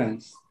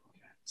Conference.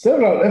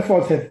 Several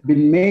efforts have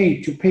been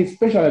made to pay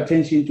special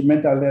attention to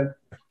mental health.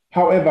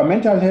 However,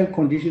 mental health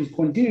conditions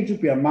continue to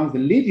be among the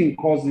leading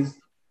causes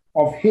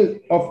of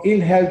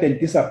ill health and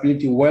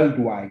disability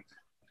worldwide.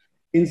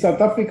 In South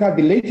Africa,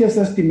 the latest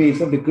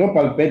estimates of the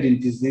global burden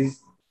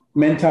disease,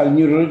 mental,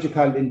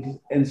 neurological,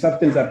 and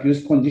substance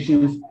abuse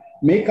conditions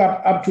make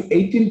up to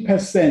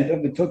 18%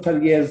 of the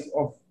total years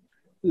of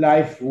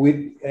life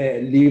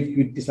lived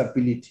with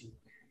disability.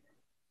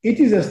 It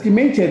is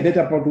estimated that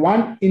about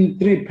 1 in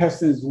 3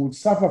 persons would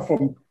suffer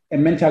from a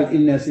mental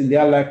illness in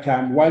their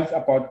lifetime, whilst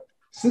about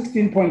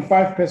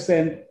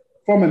 16.5%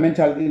 from a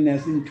mental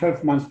illness in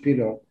 12 months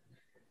period.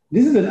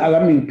 This is an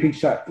alarming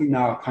picture in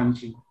our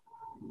country.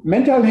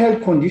 Mental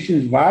health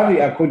conditions vary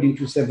according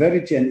to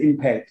severity and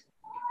impact.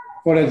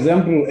 For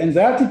example,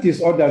 anxiety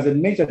disorders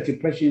and major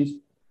depressions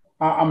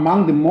are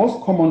among the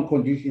most common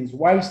conditions,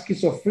 while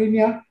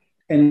schizophrenia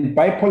and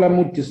bipolar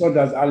mood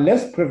disorders are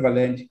less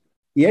prevalent,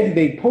 yet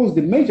they pose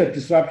the major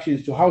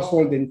disruptions to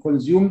household and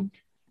consume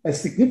a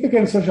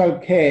significant social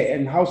care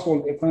and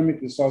household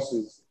economic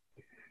resources.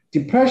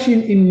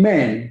 Depression in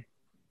men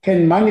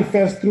can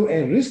manifest through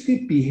a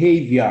risky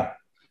behavior,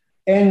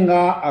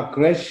 anger,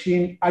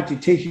 aggression,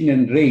 agitation,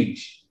 and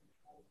rage.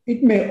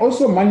 It may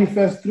also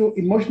manifest through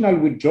emotional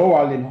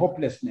withdrawal and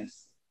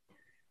hopelessness.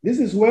 This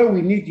is where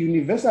we need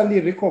universally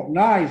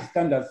recognized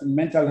standards in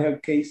mental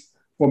health care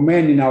for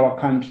men in our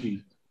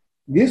country.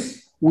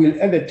 This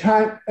will at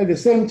the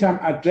same time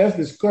address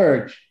the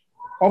scourge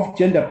of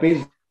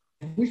gender-based,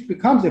 which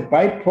becomes a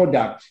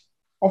byproduct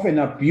of an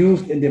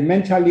abused and a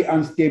mentally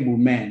unstable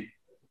man.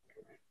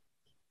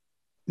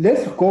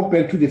 Let's go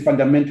back to the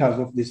fundamentals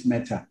of this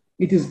matter.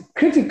 It is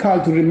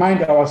critical to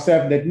remind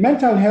ourselves that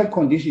mental health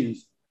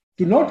conditions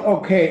do not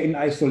occur in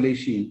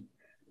isolation.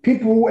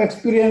 People who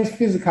experience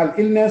physical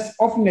illness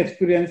often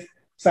experience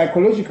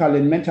psychological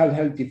and mental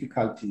health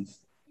difficulties.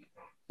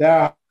 There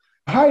are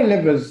high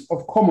levels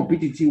of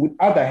comorbidity with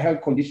other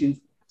health conditions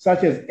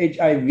such as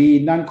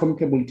HIV,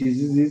 non-communicable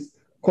diseases,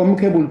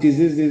 communicable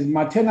diseases,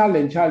 maternal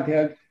and child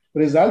health,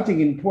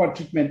 resulting in poor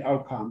treatment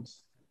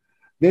outcomes.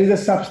 There is a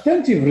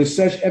substantive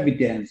research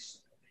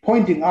evidence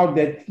pointing out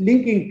that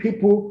linking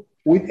people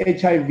with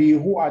HIV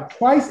who are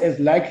twice as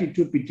likely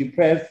to be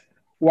depressed,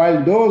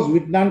 while those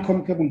with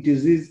non-communicable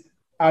disease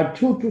are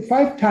 2 to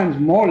 5 times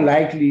more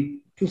likely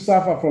to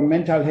suffer from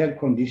mental health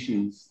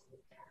conditions.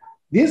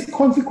 This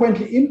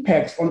consequently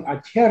impacts on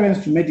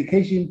adherence to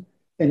medication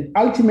and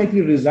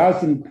ultimately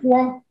results in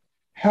poor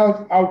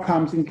health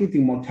outcomes,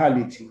 including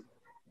mortality.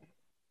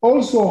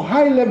 Also,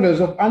 high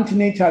levels of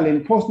antenatal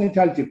and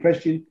postnatal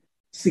depression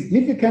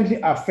significantly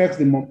affects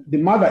the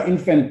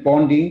mother-infant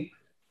bonding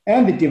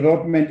and the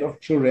development of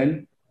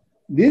children.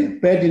 This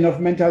burden of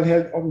mental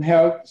health on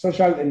health,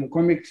 social, and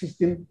economic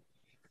system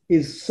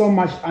is so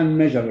much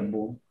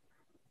unmeasurable.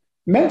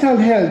 Mental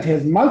health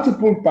has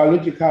multiple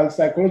biological,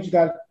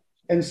 psychological,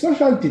 and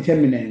social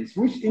determinants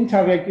which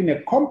interact in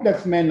a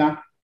complex manner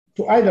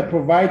to either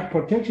provide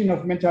protection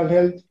of mental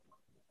health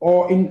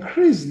or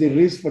increase the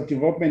risk for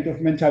development of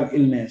mental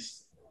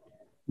illness.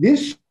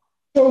 This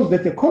shows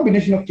that a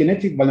combination of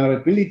genetic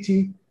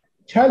vulnerability,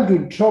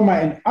 childhood trauma,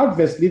 and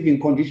adverse living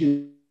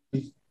conditions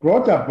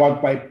brought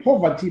about by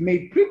poverty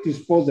may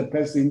predispose a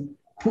person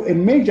to a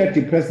major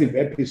depressive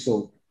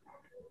episode.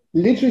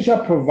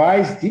 Literature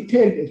provides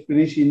detailed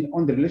explanation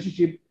on the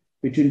relationship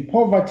between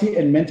poverty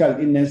and mental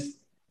illness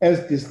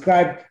as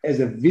described as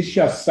a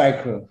vicious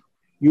cycle.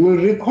 You will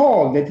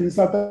recall that in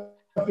South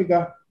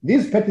Africa,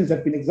 these patterns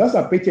have been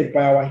exacerbated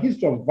by our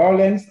history of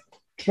violence,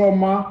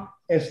 trauma,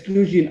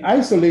 exclusion,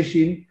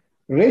 isolation,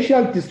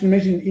 racial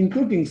discrimination,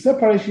 including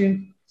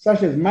separation,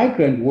 such as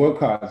migrant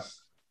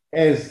workers,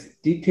 as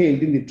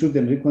detailed in the Truth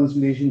and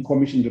Reconciliation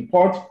Commission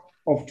report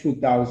of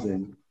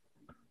 2000.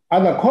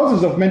 Other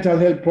causes of mental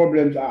health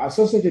problems are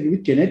associated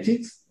with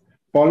genetics,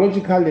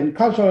 biological, and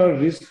cultural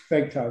risk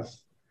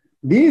factors.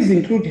 These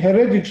include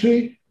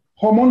hereditary,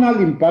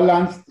 hormonal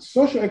imbalance,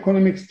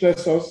 socioeconomic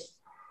stressors,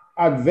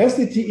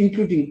 adversity,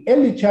 including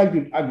early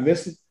childhood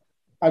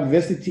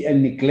adversity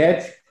and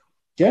neglect,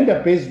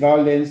 gender-based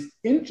violence,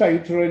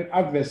 intrauterine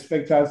adverse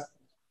factors,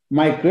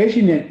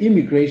 migration and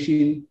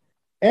immigration,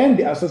 and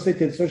the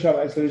associated social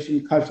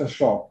isolation culture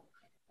shock.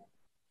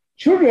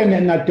 Children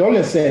and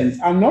adolescents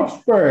are not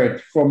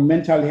spared from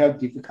mental health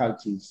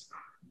difficulties.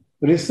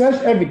 Research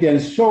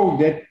evidence shows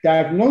that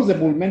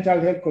diagnosable mental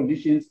health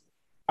conditions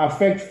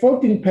affect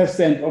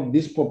 14% of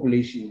this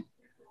population,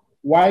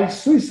 while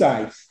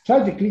suicides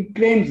tragically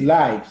claims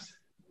lives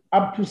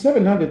up to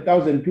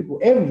 700,000 people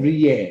every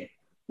year,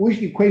 which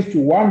equates to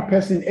one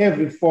person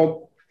every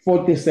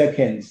 40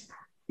 seconds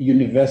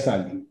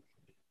universally.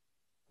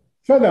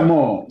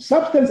 Furthermore,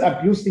 substance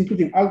abuse,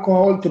 including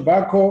alcohol,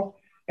 tobacco,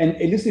 and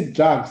illicit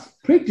drugs,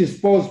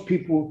 predispose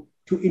people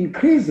to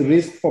increased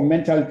risk for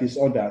mental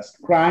disorders,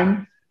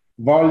 crime,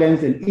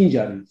 violence, and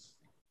injuries.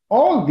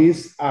 All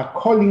these are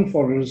calling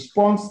for a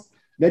response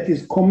that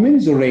is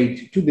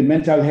commensurate to the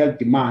mental health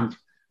demand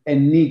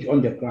and need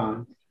on the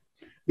ground.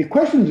 The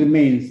question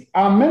remains,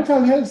 are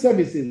mental health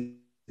services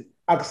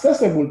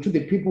accessible to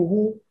the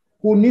people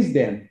who need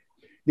them?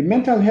 The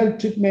mental health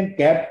treatment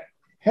gap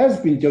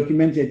has been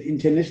documented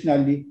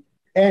internationally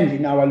and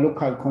in our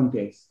local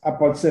context.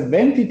 About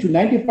 70 to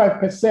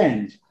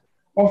 95%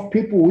 of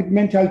people with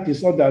mental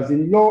disorders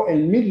in low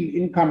and middle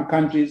income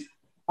countries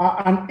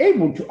are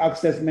unable to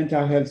access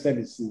mental health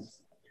services.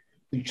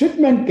 The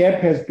treatment gap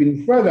has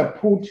been further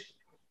put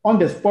on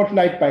the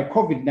spotlight by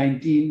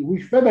COVID-19,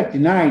 which further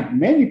denied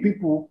many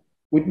people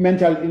with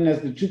mental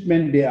illness the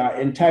treatment they are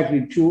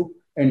entitled to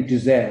and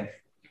deserve,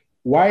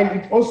 while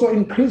it also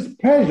increased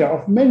pressure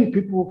of many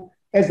people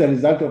as a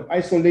result of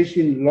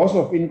isolation, loss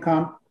of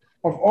income,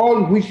 of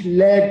all which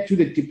led to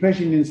the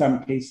depression in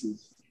some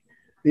cases.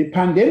 The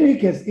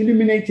pandemic has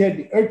illuminated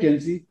the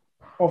urgency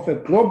of a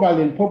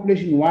global and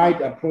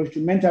population-wide approach to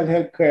mental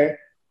health care,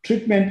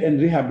 treatment,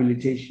 and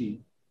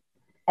rehabilitation.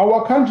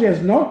 Our country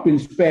has not been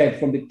spared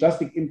from the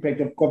drastic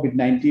impact of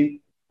COVID-19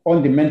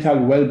 on the mental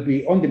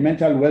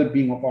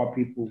well-being of our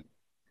people.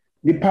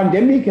 The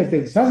pandemic has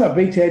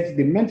exacerbated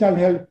the mental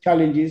health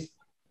challenges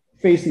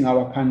facing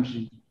our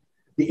country.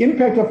 The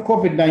impact of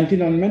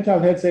COVID-19 on mental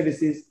health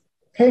services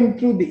came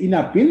through the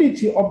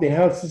inability of the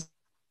health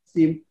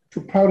system to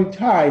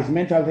prioritize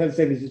mental health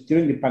services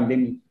during the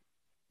pandemic.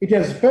 It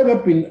has further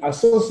been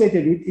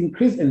associated with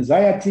increased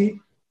anxiety,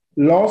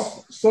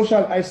 loss,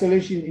 social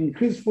isolation,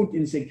 increased food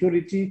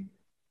insecurity,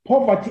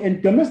 poverty,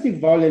 and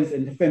domestic violence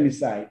and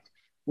femicide,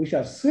 which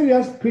are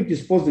serious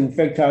predisposing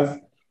factors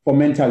for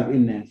mental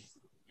illness.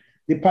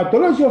 The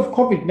pathology of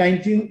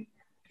COVID-19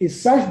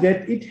 is such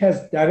that it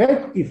has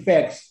direct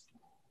effects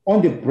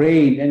on the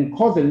brain and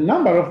causes a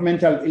number of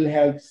mental ill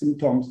health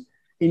symptoms,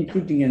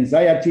 including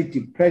anxiety,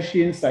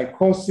 depression,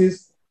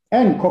 psychosis,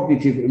 and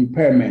cognitive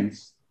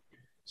impairments.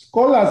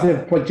 Scholars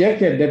have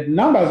projected that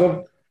numbers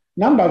of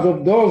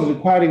those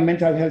requiring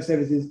mental health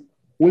services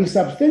will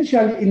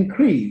substantially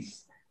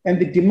increase, and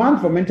the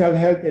demand for mental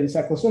health and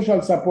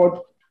psychosocial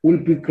support will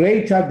be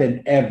greater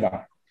than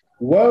ever.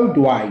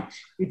 Worldwide,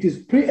 it is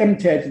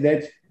preempted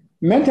that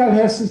mental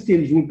health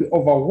systems will be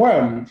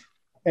overwhelmed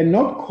and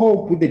not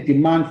cope with the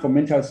demand for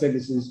mental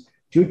services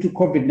due to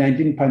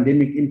COVID-19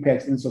 pandemic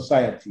impacts in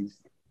societies.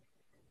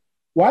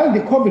 While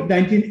the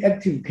COVID-19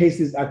 active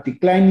cases are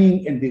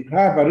declining and the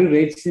recovery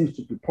rate seems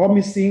to be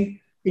promising,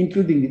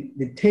 including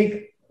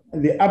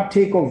the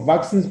uptake of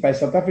vaccines by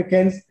South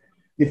Africans,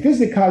 the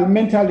physical,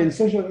 mental, and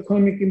social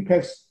economic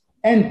impacts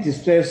and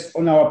distress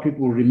on our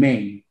people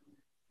remain.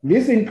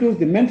 This includes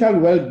the mental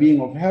well-being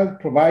of health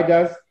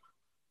providers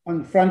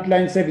and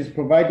frontline service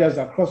providers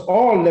across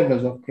all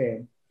levels of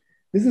care.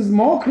 This is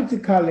more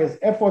critical as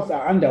efforts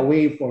are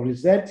underway for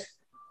reset,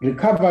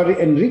 recovery,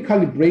 and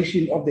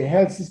recalibration of the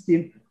health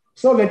system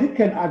so that it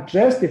can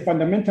address the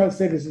fundamental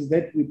services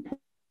that we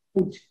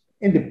put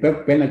in the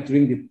back burner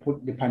during the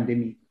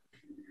pandemic.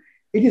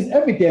 It is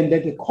evident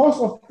that the cost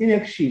of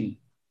inaction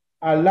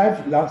are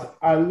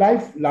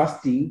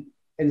life-lasting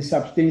and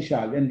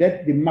substantial, and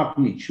that the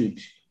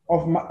magnitude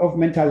of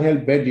mental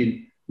health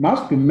burden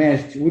must be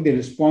matched with the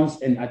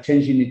response and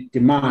attention it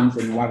demands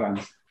and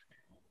warrants.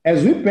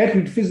 As we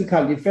battle with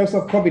physical effects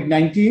of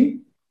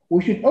COVID-19,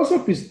 we should also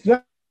be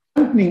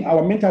strengthening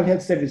our mental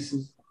health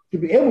services to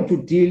be able to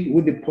deal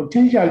with the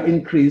potential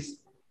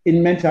increase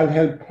in mental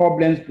health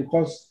problems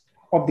because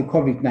of the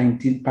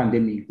COVID-19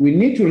 pandemic. We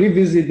need to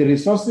revisit the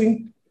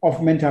resourcing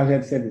of mental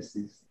health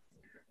services.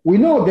 We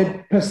know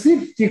that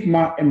perceived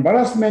stigma,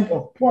 embarrassment,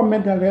 or poor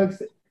mental health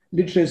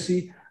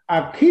literacy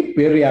are key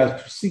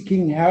barriers to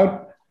seeking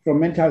help from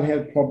mental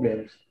health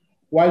problems,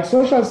 while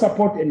social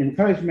support and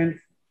encouragement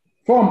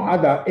from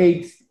other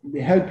aids, the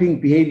helping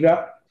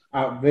behavior,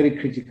 are very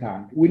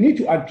critical. We need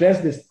to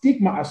address the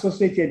stigma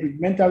associated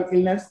with mental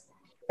illness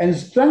and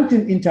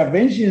strengthen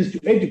interventions to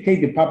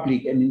educate the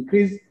public and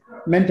increase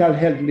mental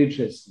health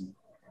literacy.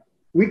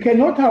 We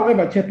cannot,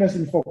 however,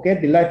 Chairperson,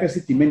 forget the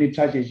life-as-a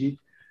tragedy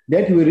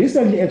that we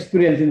recently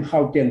experienced in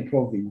Gauteng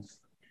province.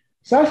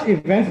 Such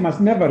events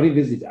must never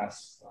revisit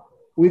us.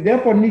 We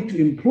therefore need to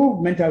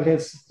improve mental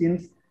health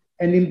systems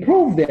and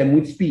improve them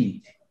with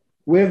speed.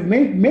 We have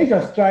made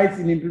major strides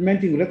in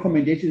implementing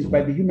recommendations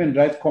by the Human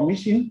Rights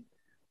Commission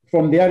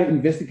from their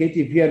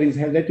investigative hearings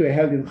that were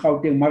held in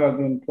Gauteng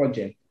Marathon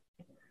Project.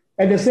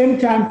 At the same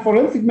time,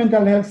 forensic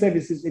mental health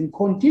services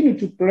continue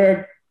to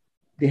plague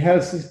the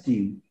health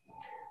system.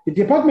 The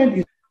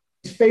department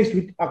is faced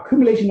with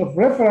accumulation of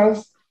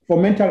referrals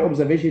for mental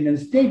observation and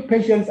state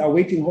patients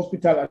awaiting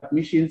hospital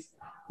admissions,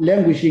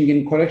 languishing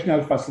in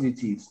correctional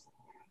facilities.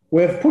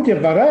 We have put a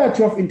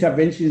variety of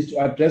interventions to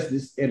address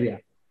this area,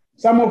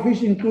 some of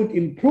which include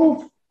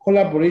improved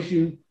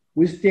collaboration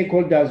with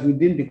stakeholders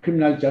within the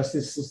criminal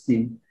justice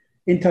system.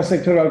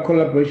 Intersectoral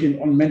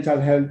collaboration on mental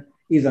health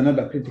is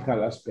another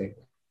critical aspect.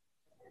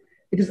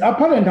 It is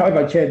apparent,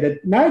 however, Chair,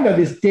 that neither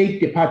the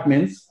state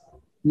departments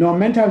nor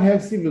mental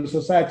health civil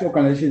society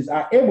organizations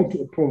are able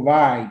to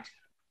provide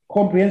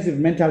comprehensive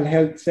mental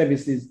health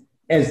services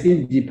as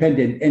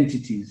independent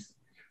entities.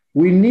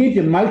 We need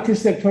a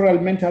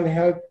multi-sectoral mental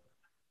health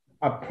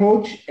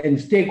approach and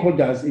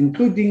stakeholders,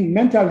 including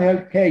mental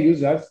health care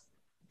users,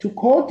 to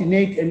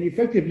coordinate and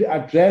effectively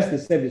address the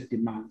service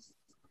demands.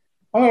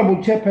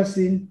 Honorable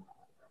Chairperson,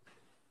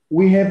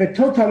 we have a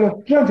total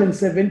of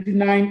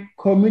 379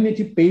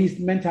 community-based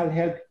mental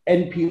health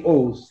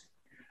NPOs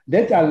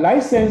that are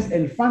licensed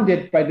and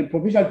funded by the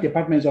provincial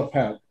departments of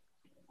health.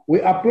 We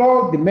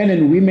applaud the men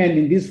and women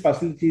in these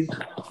facilities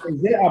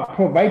as they are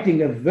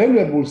providing a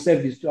valuable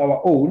service to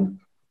our own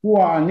who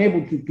are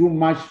unable to do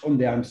much on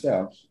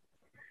themselves.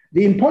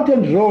 The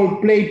important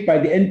role played by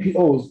the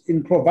NPOs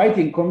in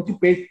providing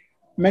community-based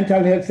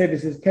mental health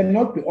services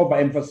cannot be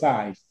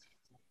overemphasized.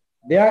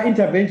 Their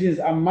interventions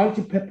are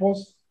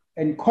multi-purpose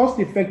and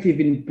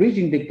cost-effective in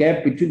bridging the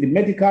gap between the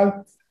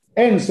medical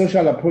and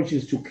social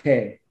approaches to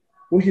care,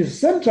 which is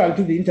central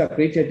to the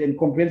integrated and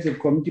comprehensive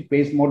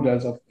community-based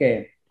models of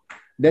care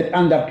that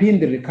underpin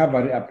the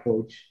recovery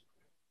approach.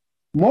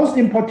 Most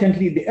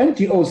importantly, the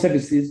NGO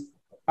services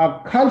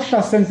are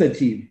culture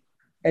sensitive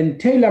and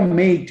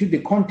tailor-made to the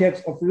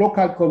context of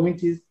local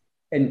communities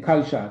and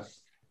cultures.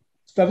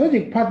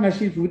 Strategic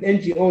partnerships with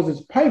NGOs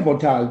is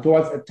pivotal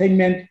towards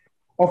attainment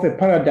of a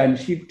paradigm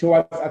shift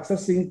towards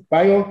accessing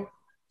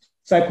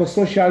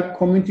biopsychosocial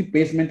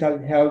community-based mental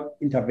health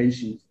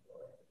interventions.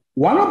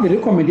 One of the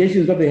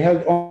recommendations of the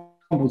health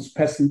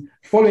ombudsperson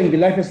following the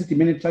Life City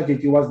Mini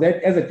tragedy was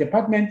that as a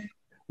department,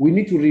 we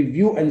need to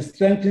review and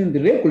strengthen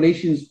the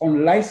regulations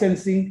on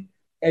licensing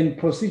and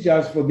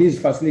procedures for these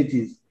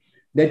facilities,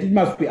 that it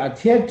must be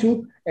adhered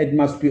to and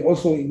must be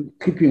also in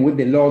keeping with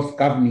the laws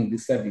governing the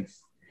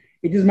service.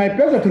 It is my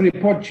pleasure to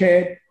report,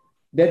 Chair,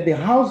 that this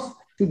house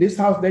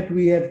that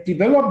we have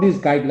developed these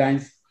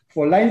guidelines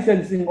for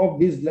licensing of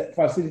these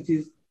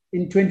facilities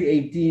in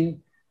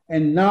 2018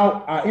 and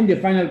now are in the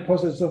final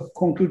process of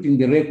concluding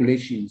the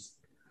regulations.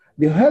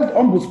 The health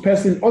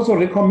ombudsperson also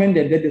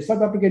recommended that the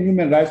South African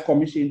Human Rights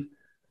Commission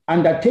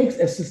undertakes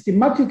a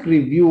systematic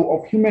review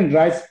of human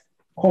rights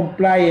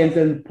compliance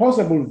and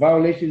possible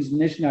violations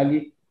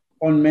nationally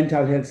on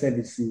mental health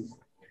services.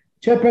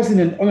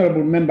 Chairperson and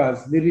honorable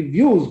members, the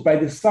reviews by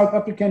the South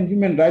African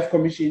Human Rights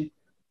Commission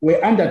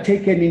were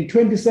undertaken in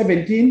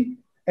 2017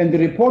 and the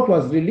report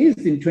was released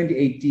in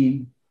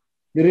 2018.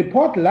 The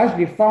report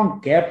largely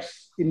found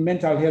gaps in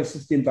mental health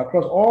systems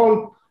across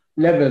all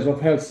levels of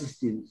health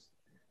systems.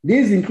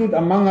 These include,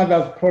 among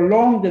others,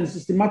 prolonged and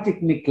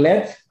systematic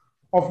neglect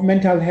of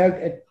mental health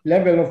at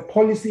level of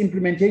policy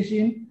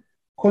implementation,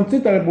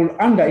 considerable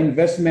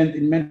underinvestment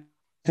in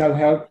mental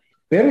health,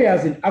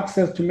 barriers in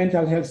access to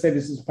mental health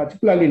services,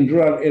 particularly in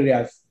rural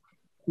areas,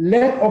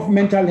 lack of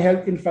mental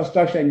health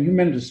infrastructure and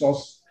human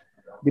resource,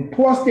 the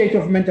poor state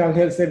of mental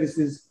health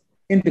services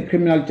in the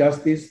criminal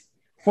justice,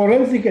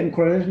 forensic and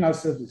correctional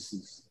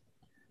services.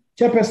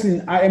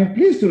 Chairperson, I am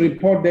pleased to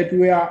report that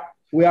we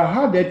are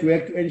hard at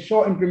work to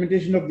ensure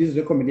implementation of these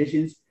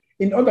recommendations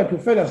in order to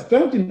further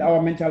strengthen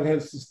our mental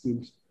health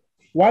systems.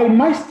 While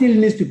much still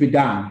needs to be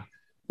done,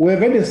 we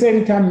have at the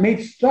same time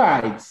made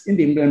strides in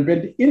the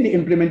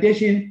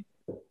implementation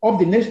of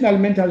the National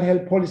Mental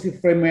Health Policy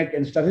Framework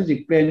and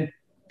Strategic Plan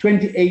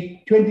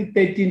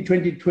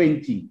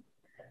 2013-2020.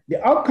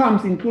 The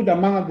outcomes include,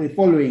 among the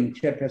following,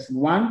 Chairperson.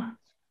 1,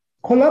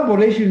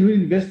 collaboration with the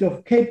University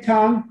of Cape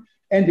Town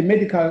and the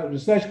Medical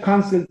Research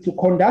Council to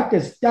conduct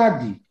a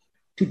study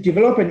to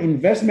develop an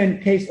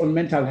investment case on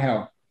mental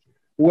health.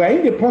 We are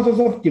in the process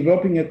of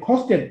developing a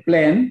costed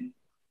plan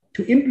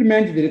to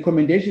implement the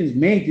recommendations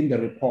made in the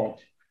report.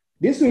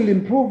 This will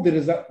improve the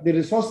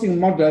resourcing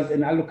models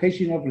and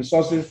allocation of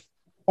resources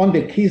on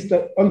the key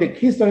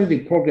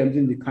strategic programs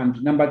in the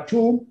country. Number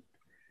 2,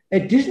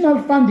 additional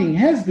funding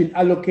has been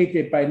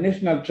allocated by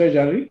National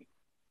Treasury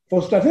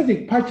for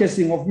strategic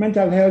purchasing of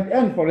mental health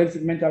and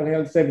forensic mental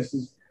health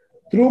services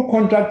through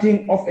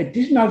contracting of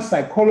additional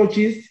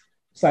psychologists,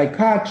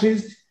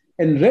 psychiatrists,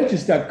 and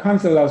registered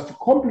counselors to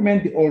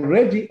complement the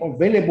already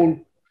available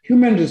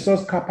human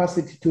resource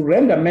capacity to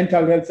render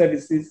mental health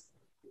services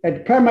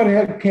at primary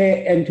health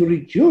care and to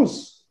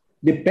reduce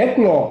the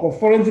backlog of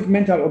forensic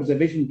mental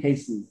observation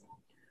cases.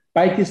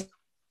 By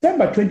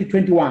December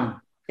 2021,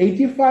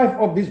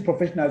 85 of these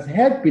professionals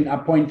had been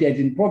appointed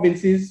in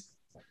provinces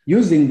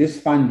using this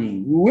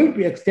funding. We will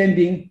be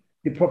extending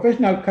the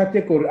professional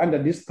category under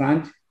this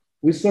grant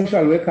with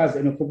social workers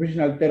and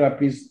occupational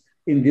therapists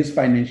in this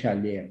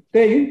financial year.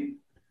 3,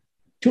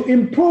 to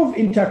improve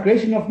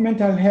integration of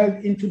mental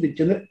health into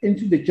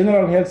the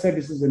general health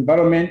services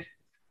environment,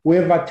 we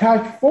have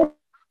attached 40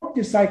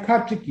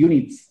 psychiatric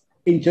units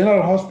in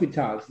general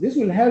hospitals. This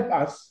will help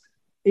us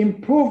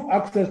improve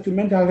access to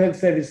mental health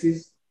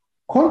services,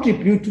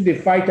 contribute to the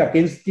fight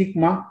against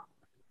stigma,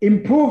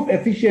 improve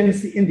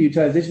efficiency in the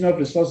utilization of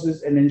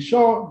resources, and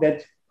ensure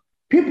that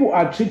people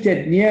are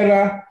treated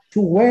nearer to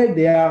where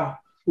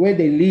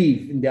they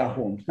live in their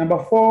homes.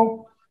 Number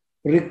 4,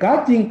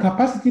 regarding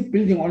capacity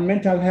building on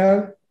mental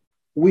health,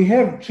 we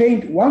have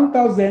trained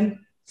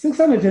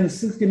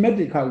 1,660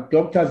 medical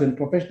doctors and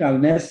professional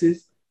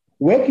nurses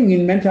working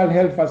in mental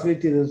health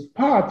facilities as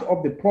part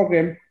of the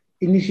program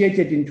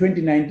initiated in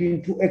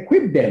 2019 to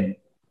equip them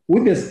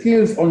with the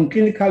skills on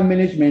clinical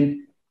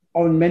management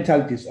on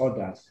mental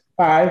disorders.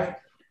 5,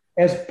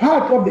 as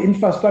part of the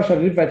infrastructure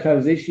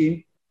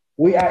revitalization,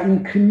 we are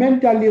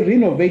incrementally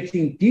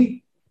renovating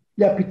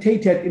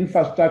dilapidated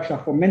infrastructure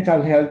for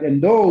mental health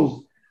and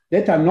those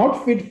that are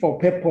not fit for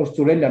purpose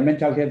to render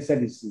mental health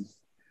services.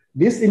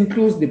 This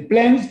includes the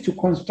plans to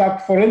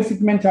construct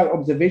forensic mental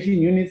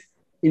observation units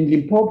in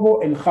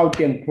Limpopo and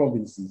Gauteng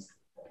provinces.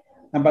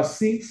 Number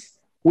 6,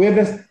 we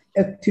have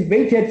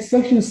activated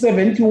Section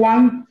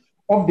 71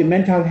 of the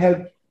Mental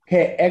Health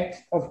Care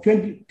Act of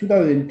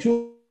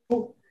 2002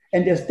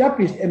 and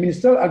established a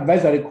Ministerial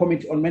Advisory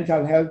Committee on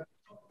Mental Health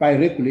by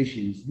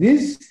regulations.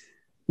 This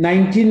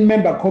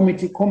 19-member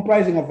committee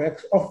comprising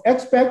of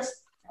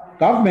experts,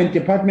 government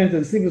departments,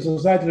 and civil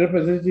society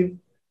representatives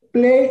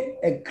play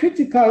a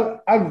critical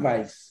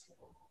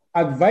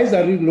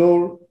advisory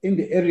role in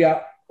the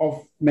area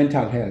of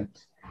mental health.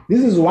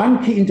 This is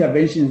one key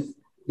intervention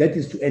that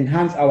is to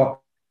enhance our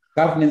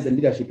governance and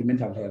leadership in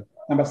mental health.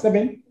 Number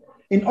 7,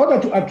 in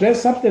order to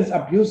address substance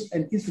abuse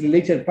and its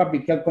related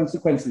public health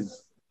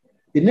consequences,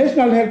 the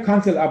National Health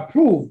Council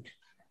approved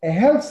a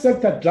health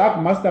sector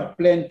drug master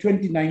plan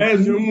 2019.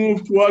 As you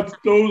move towards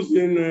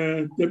closing,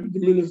 Deputy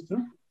Minister.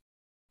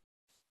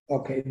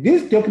 Okay,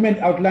 this document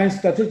outlines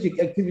strategic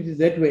activities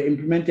that were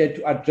implemented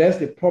to address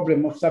the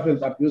problem of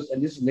substance abuse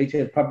and its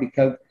related public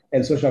health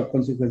and social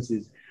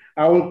consequences.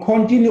 I will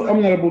continue,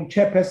 Honorable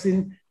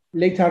Chairperson,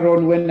 later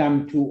on when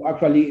I'm to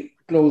actually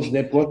close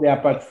that, because there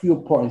are but few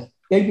points.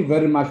 Thank you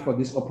very much for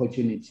this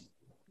opportunity.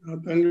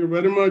 Thank you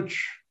very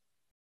much.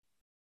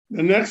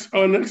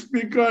 Our next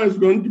speaker is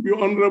going to be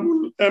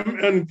Honorable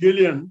M.N.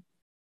 Gillian.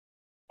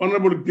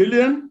 Honorable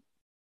Gillian.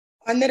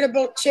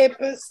 Honorable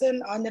Chairperson,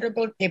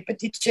 Honorable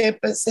Deputy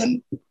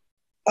Chairperson,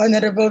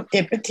 Honorable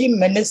Deputy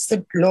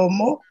Minister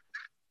Blomo,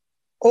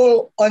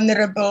 all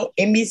Honorable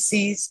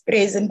MECs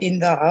present in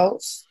the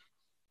House,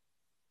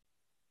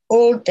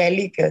 all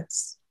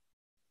delegates,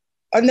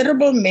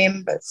 Honorable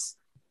members.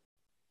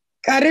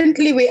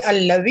 Currently, we are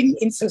living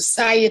in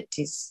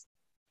societies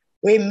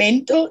where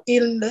mental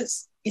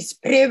illness is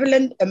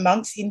prevalent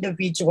amongst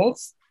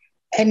individuals,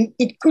 and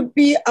it could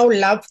be our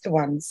loved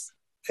ones,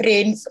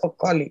 friends, or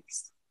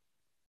colleagues.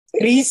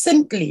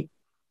 Recently,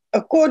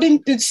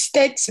 according to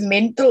stats,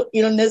 mental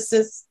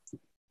illnesses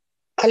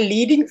are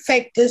leading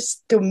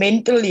factors to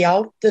mental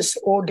health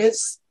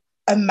disorders,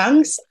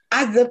 amongst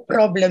other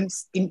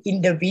problems in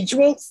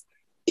individuals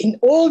in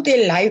all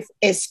their life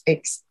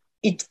aspects.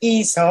 It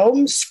is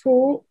home,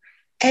 school,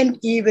 and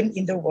even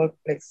in the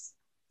workplace.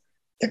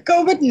 The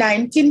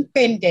COVID-19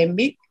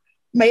 pandemic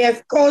may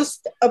have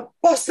caused a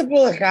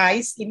possible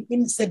rise in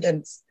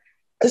incidents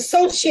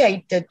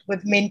associated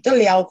with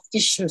mental health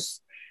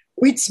issues,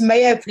 which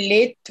may have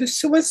led to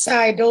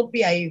suicidal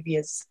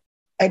behaviors,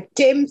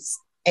 attempts,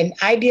 and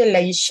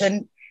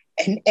ideation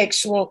and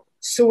actual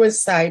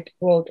suicide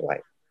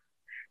worldwide.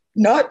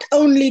 Not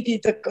only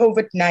did the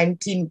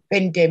COVID-19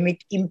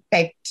 pandemic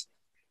impact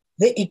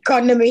the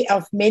economy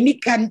of many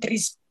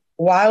countries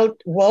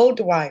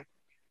worldwide,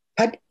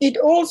 but it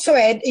also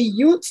had a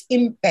huge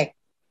impact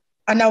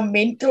on our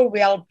mental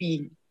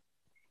well-being.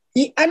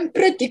 The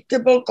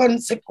unpredictable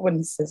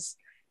consequences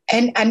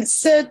and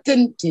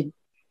uncertainty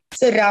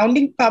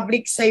surrounding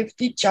public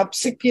safety, job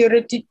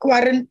security,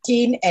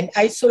 quarantine and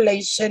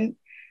isolation,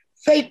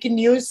 fake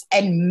news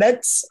and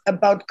myths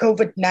about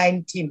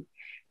COVID-19,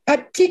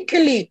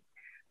 particularly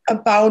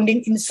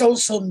abounding in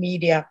social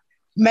media,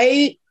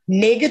 may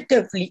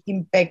negatively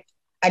impact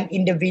an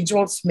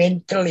individual's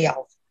mental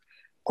health,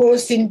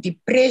 causing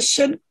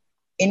depression,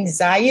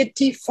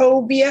 anxiety,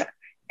 phobia,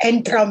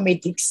 and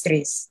traumatic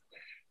stress.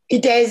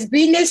 It has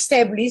been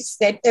established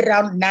that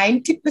around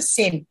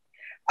 90%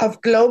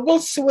 of global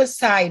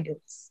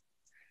suicides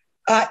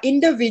are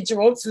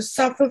individuals who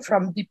suffer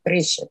from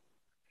depression.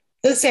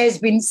 This has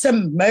been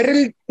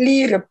summarily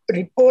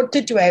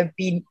reported to have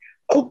been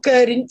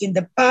occurring in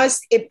the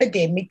past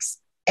epidemics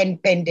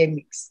and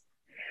pandemics.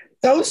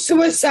 Though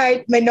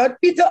suicide may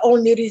not be the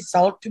only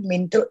result to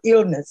mental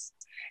illness,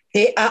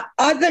 there are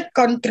other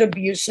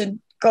contributing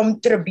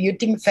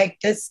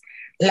factors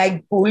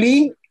like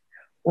bullying,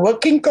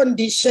 working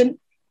condition,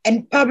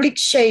 and public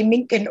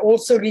shaming can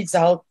also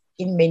result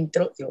in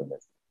mental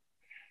illness.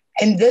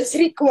 And this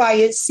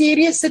requires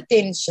serious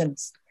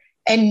attentions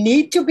and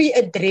need to be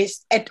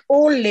addressed at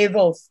all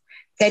levels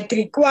that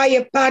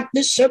require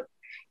partnership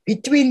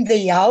between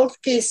the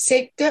healthcare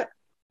sector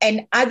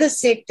and other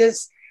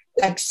sectors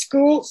like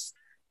schools,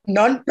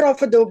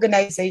 non-profit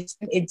organizations,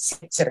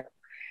 etc.,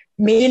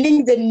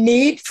 meaning the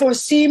need for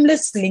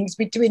seamless links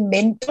between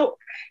mental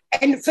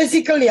and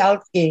physical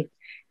health care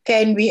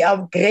can be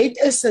of great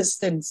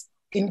assistance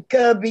in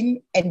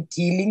curbing and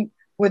dealing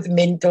with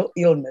mental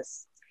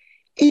illness.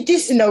 It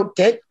is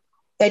noted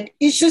that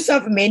issues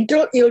of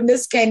mental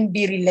illness can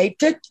be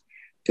related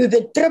to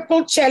the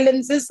triple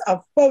challenges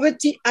of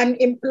poverty,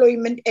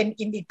 unemployment, and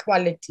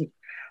inequality,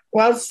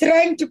 whilst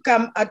trying to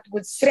come up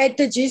with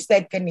strategies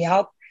that can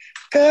help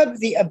curb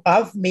the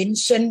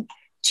above-mentioned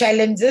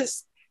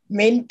challenges.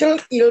 Mental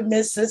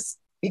illnesses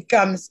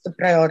becomes a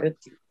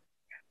priority.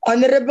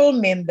 Honorable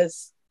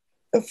members,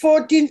 the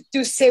 14th to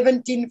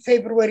 17th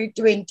February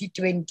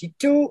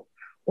 2022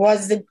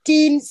 was the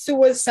Teen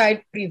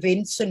Suicide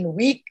Prevention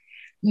Week,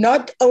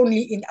 not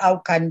only in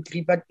our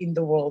country, but in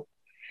the world.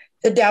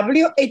 The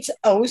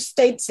WHO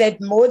states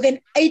that more than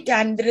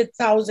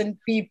 800,000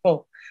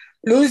 people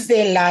lose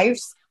their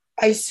lives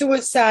by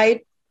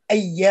suicide a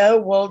year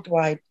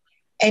worldwide,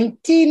 and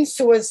teen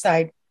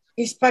suicide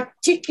is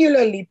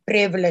particularly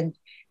prevalent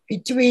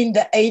between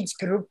the age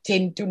group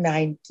 10 to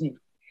 19.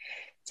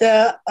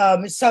 The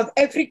South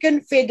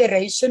African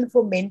Federation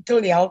for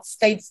Mental Health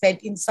states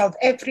that in South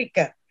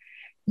Africa,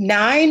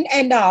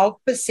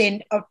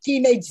 9.5% of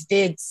teenage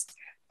deaths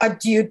are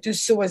due to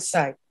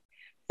suicide.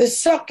 The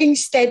shocking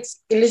stats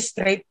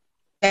illustrate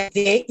that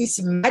there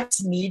is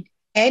much need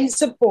and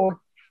support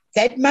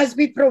that must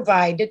be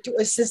provided to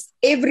assist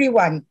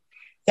everyone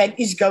that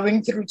is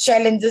going through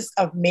challenges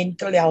of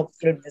mental health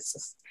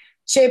illnesses.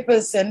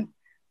 Chairperson,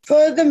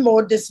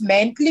 furthermore,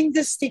 dismantling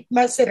the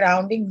stigma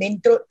surrounding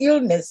mental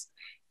illness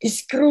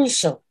is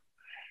crucial,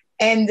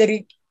 and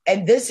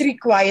this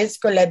requires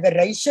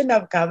collaboration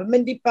of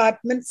government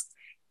departments,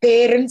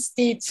 parents,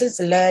 teachers,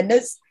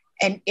 learners,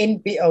 and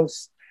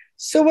NPOs.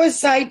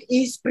 Suicide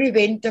is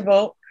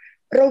preventable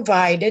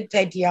provided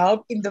that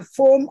help in the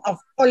form of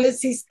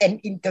policies and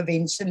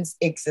interventions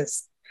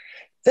exist.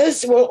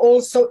 This will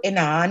also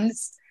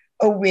enhance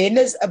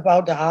awareness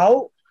about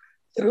how,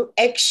 through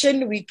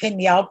action, we can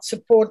help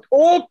support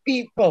all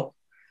people,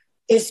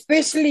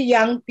 especially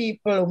young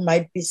people who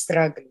might be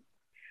struggling.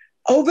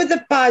 Over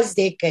the past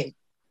decade,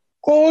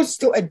 calls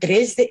to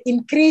address the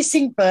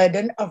increasing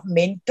burden of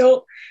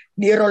mental,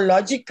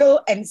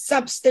 neurological, and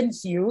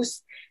substance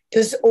use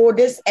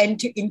disorders and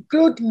to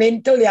include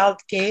mental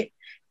health care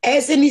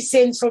as an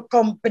essential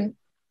component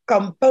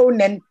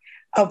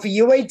of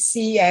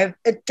UHC have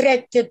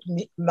attracted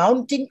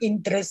mounting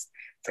interest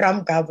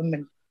from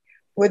government.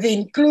 With the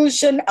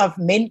inclusion of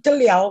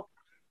mental health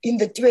in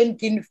the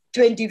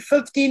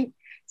 2015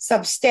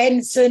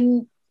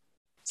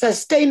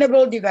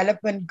 Sustainable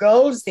Development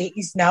Goals, there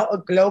is now a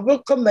global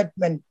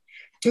commitment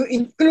to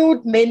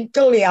include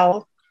mental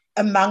health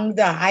among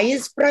the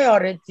highest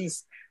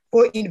priorities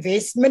for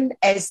investment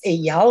as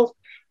a health,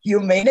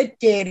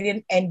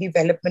 humanitarian, and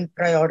development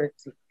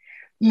priority.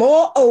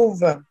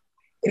 Moreover,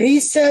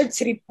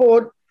 research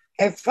reports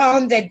have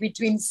found that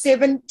between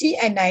 70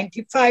 and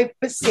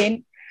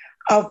 95%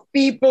 of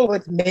people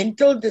with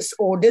mental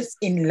disorders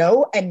in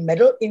low and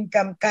middle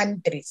income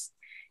countries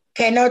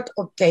cannot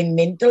obtain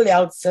mental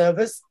health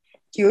service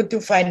due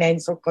to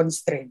financial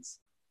constraints.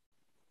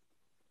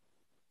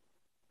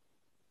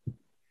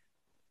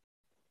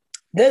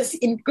 This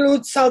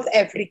includes South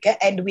Africa,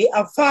 and we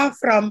are far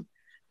from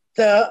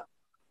the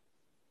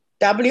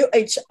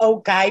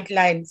WHO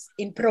guidelines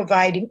in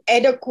providing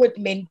adequate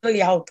mental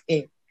health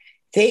care.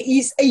 There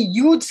is a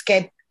huge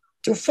gap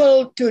to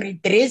fill to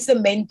redress the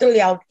mental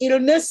health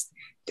illness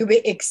to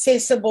be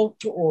accessible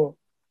to all.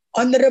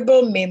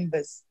 Honorable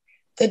members,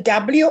 the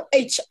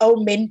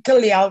WHO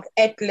Mental Health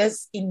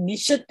Atlas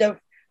Initiative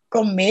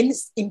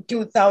commenced in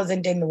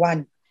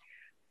 2001.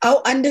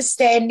 Our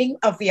understanding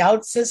of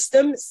health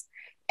systems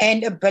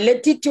and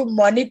ability to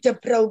monitor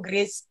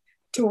progress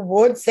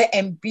towards the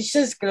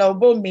ambitious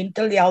global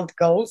mental health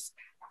goals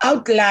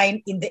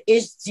outlined in the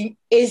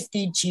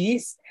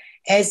SDGs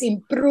has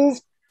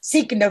improved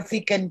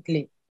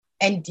significantly,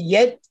 and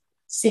yet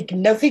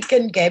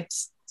significant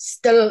gaps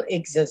still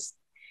exist.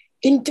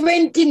 In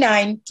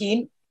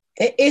 2019,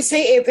 the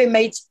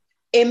SAFMH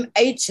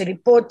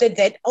reported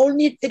that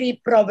only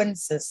 3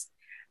 provinces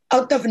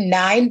out of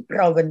 9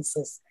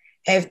 provinces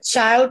have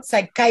child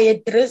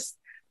psychiatrists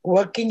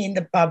working in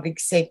the public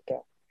sector.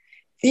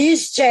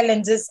 These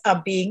challenges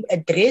are being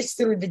addressed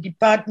through the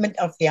Department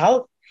of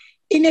Health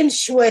in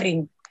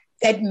ensuring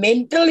that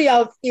mental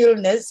health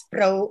illness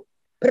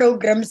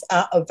programs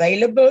are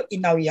available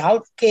in our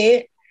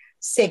healthcare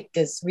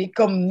sectors. We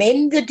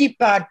commend the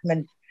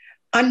department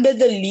under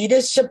the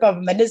leadership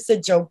of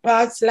Minister Joe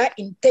Pasla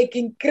in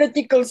taking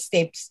critical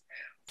steps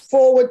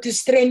forward to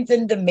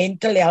strengthen the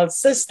mental health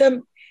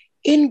system,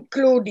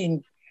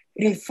 including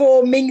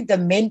reforming the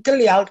Mental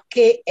Health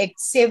Care Act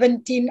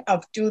 17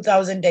 of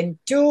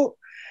 2002,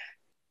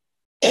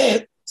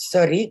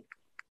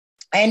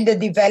 and the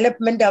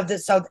development of the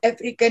South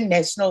African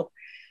National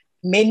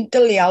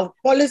Mental Health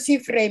Policy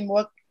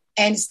Framework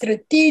and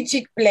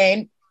Strategic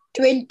Plan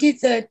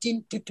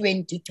 2013 to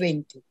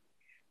 2020.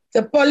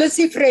 The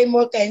policy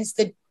framework and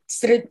the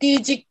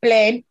strategic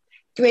plan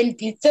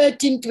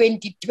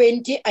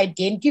 2013-2020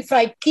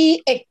 identify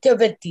key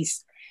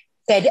activities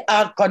that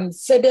are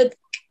considered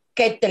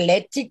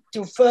catalytic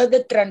to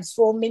further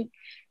transforming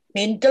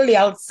mental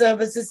health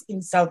services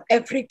in South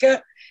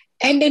Africa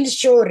and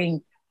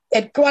ensuring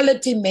that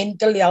quality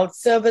mental health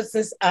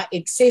services are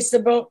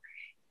accessible,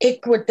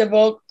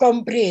 equitable,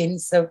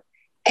 comprehensive,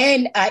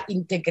 and are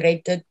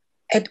integrated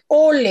at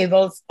all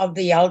levels of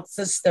the health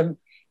system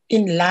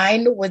in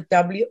line with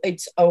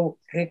WHO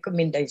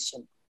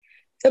recommendation.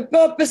 The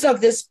purpose of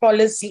this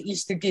policy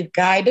is to give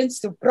guidance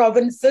to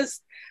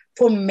provinces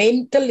for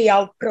mental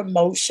health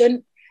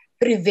promotion,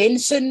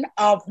 prevention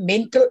of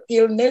mental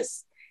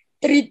illness,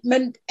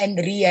 treatment, and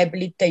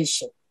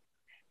rehabilitation.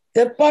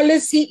 The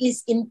policy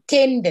is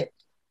intended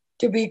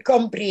to be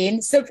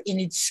comprehensive in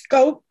its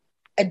scope,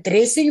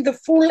 addressing the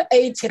full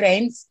age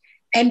range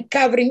and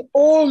covering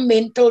all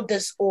mental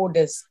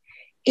disorders,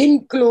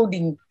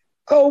 including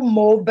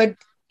comorbid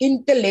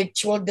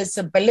intellectual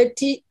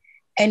disability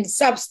and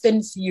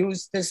substance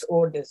use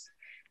disorders.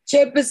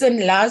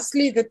 Chairperson,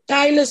 lastly, the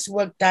tireless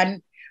work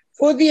done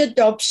for the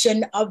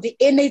adoption of the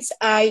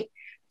NHI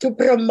to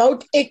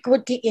promote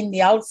equity in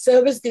health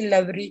service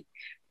delivery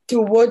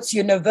towards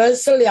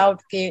universal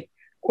health care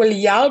will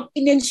help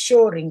in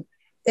ensuring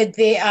that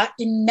there are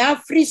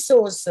enough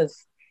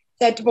resources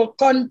that will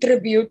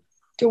contribute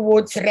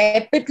towards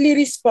rapidly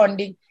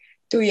responding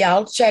to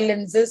health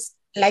challenges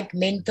like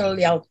mental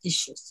health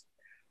issues.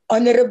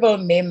 Honorable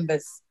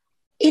members,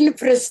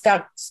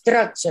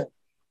 infrastructure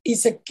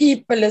is a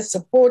key pillar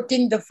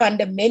supporting the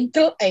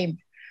fundamental aim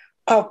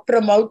of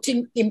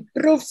promoting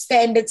improved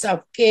standards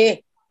of care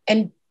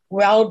and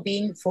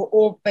well-being for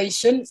all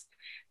patients,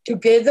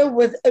 together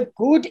with a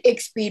good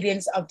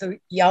experience of the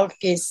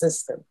healthcare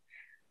system.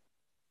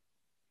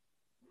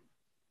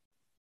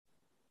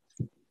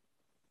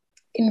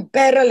 In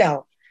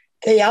parallel,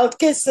 the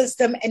healthcare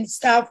system and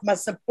staff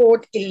must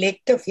support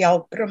elective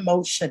health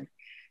promotion,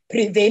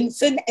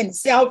 prevention, and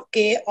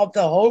self-care of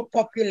the whole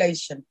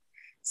population.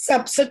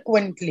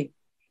 Subsequently,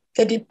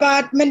 the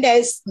department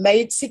has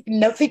made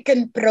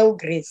significant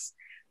progress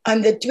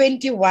on the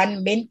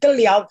 21 mental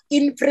health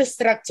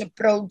infrastructure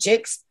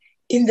projects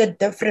in the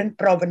different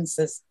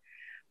provinces.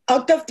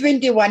 Out of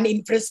 21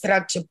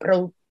 infrastructure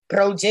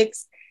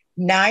projects,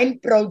 9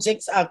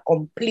 projects are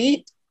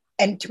complete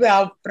and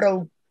 12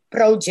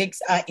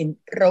 projects are in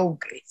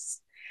progress.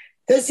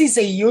 This is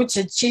a huge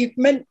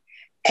achievement,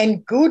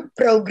 and good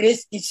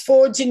progress is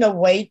forging a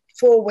way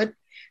forward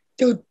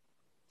to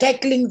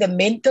tackling the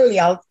mental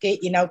health care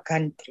in our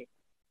country.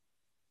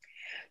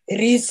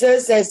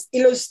 Research has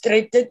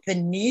illustrated the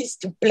need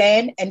to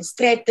plan and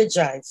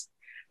strategize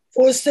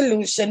for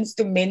solutions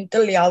to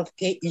mental health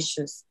care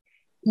issues.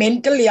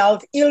 Mental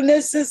health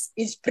illnesses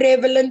is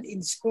prevalent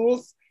in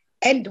schools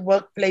and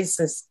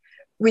workplaces,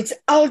 which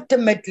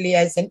ultimately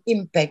has an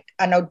impact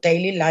on our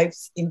daily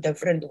lives in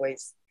different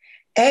ways.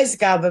 As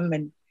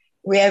government,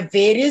 we have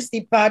various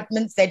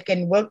departments that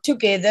can work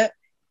together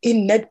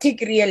in knitting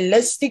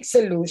realistic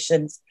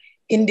solutions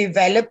in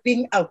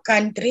developing our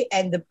country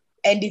and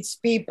its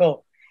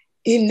people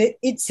in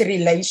its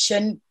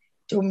relation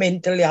to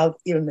mental health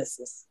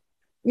illnesses.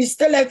 We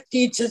still have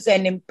teachers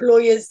and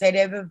employers that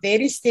have a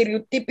very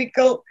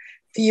stereotypical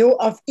view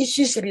of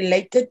issues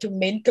related to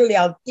mental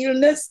health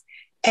illness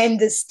and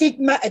the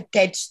stigma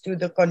attached to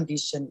the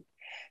condition.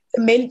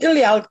 The Mental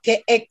Health Care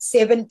Act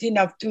 17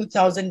 of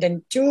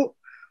 2002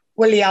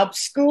 will help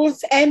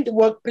schools and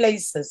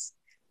workplaces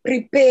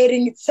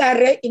preparing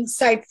thorough,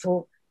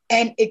 insightful,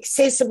 and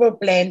accessible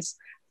plans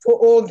for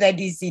all that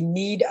is in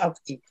need of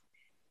it.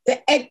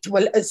 The Act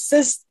will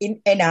assist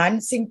in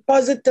enhancing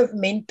positive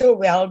mental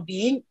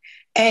well-being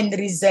and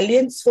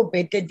resilience for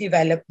better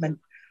development.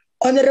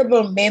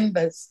 Honorable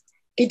members,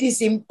 it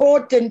is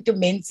important to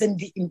mention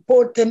the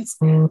importance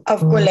of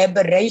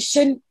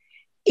collaboration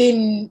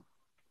in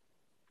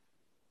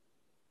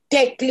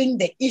tackling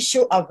the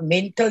issue of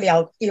mental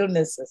health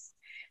illnesses.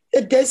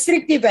 The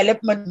district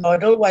development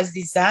model was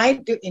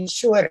designed to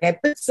ensure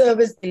rapid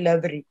service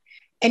delivery,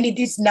 and it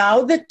is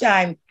now the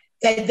time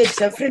that the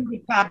different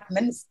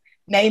departments,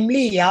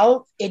 namely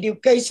health,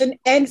 education,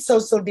 and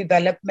social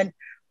development,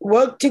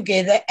 work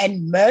together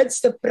and merge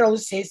the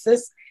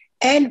processes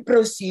and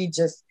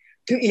procedures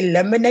to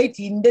eliminate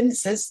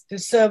hindrances to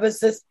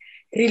services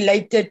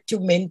related to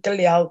mental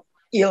health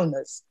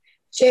illness.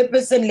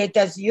 Chairperson, let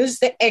us use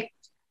the Act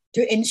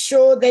to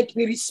ensure that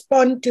we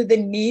respond to the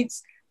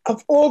needs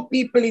of all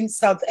people in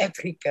South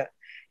Africa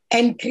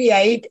and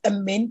create a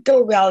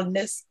mental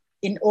wellness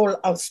in all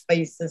our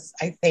spaces.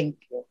 I thank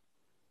you.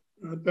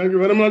 Thank you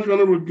very much,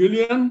 Honorable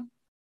Gillian.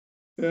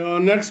 Our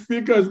next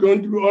speaker is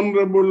going to be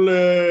Honorable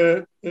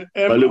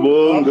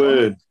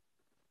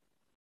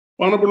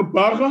Honorable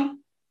Baga.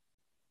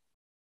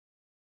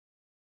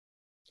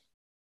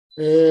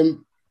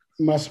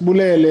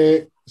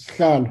 Masbulele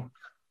Slalo.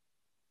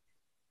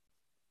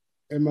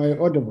 Am I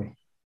audible?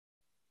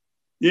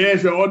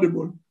 Yes, you're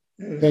audible.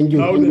 Thank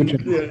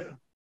you.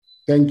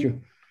 Thank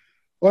you.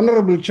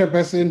 Honorable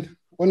Chairperson,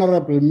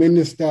 Honorable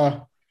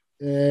Minister,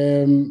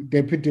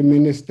 Deputy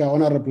Minister,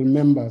 Honorable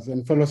members,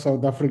 and fellow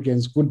South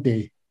Africans, good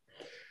day.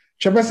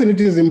 Chairperson,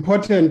 it is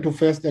important to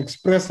first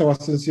express our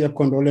sincere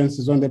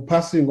condolences on the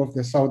passing of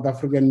the South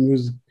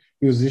African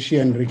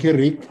musician Ricky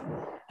Rick,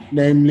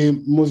 namely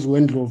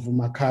Muzwendlovu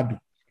Makhado.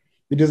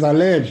 It is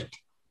alleged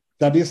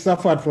that he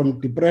suffered from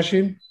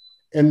depression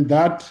and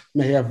that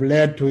may have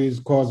led to his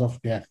cause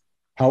of death.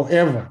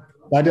 However,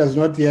 that has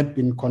not yet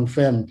been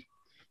confirmed.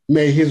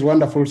 May his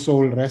wonderful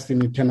soul rest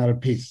in eternal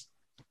peace.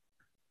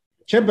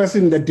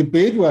 Chairperson, the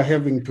debate we are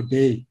having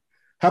today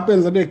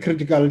happens at a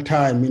critical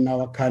time in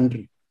our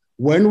country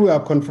when we are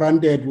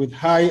confronted with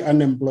high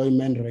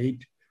unemployment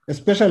rate,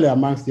 especially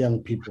amongst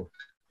young people.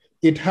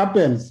 It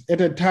happens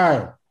at a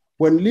time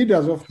when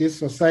leaders of this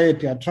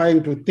society are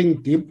trying to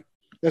think deep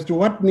as to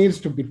what needs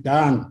to be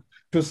done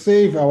to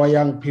save our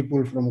young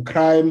people from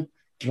crime,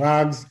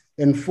 drugs,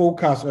 and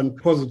focus on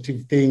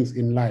positive things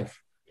in life.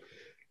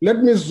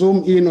 Let me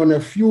zoom in on a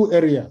few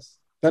areas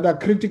that are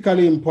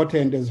critically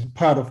important as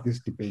part of this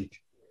debate.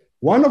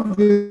 One of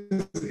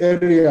these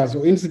areas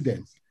or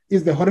incidents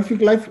is the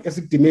horrific life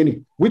epidemic,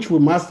 which we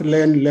must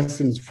learn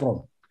lessons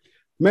from.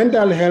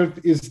 Mental health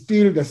is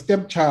still the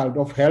stepchild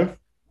of health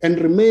and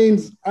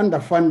remains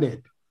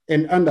underfunded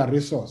and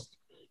under-resourced.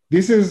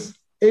 This is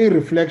a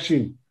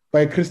reflection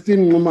by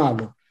Christine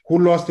Ngumalo, who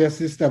lost her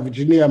sister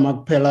Virginia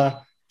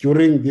Makpela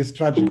during this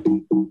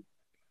tragedy.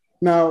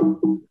 Now,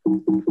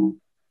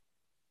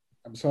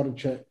 I'm sorry,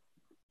 Chair.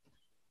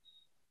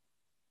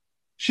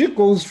 She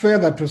goes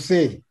further to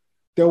say,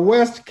 the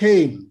worst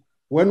came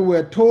when we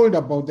were told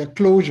about the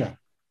closure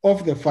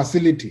of the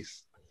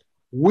facilities.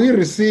 We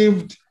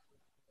received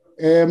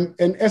an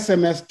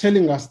SMS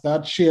telling us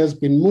that she has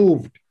been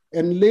moved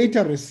and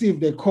later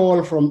received a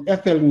call from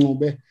Ethel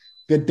Ngube,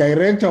 the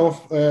director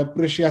of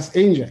Precious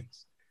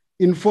Angels,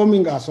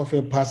 informing us of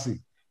a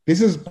passing.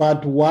 This is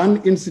but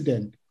one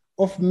incident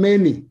of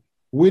many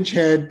which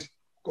had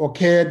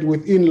occurred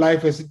within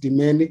Life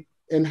Esidimeni,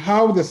 and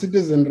how the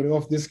citizenry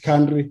of this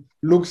country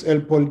looks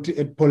at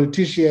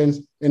politicians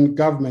and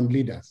government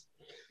leaders.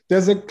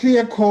 There's a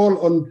clear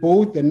call on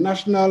both the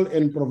national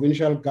and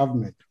provincial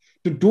government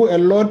to do a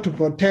lot to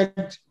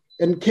protect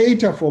and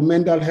cater for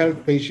mental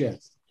health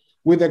patients.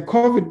 With the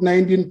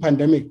COVID-19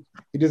 pandemic,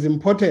 it is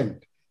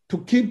important to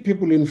keep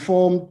people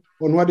informed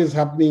on what is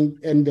happening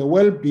and the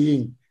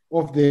well-being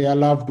of their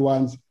loved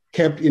ones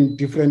kept in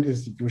different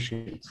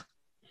institutions.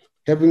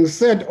 Having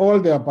said all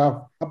the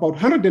above, about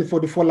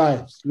 144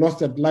 lives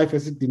lost at Life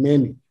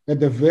Esidimeni, at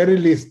the very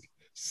least,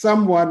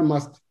 someone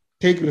must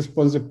take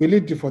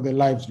responsibility for the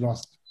lives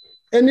lost.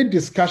 Any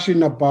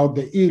discussion about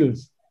the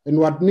ills and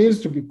what needs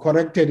to be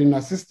corrected in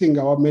assisting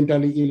our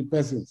mentally ill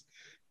persons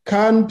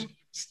can't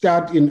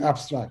start in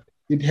abstract.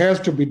 It has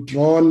to be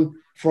drawn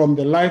from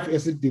the Life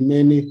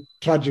Esidimeni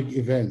tragic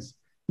events.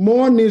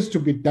 More needs to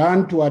be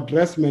done to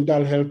address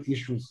mental health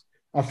issues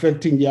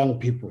affecting young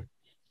people.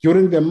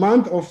 During the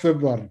month of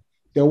February,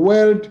 the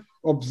world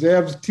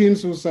observes Teen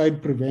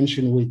Suicide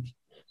Prevention Week.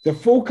 The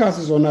focus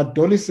is on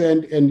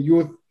adolescent and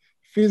youth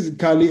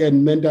physically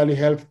and mentally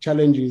health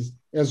challenges,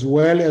 as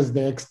well as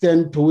the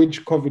extent to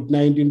which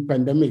COVID-19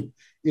 pandemic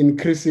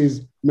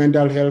increases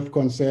mental health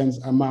concerns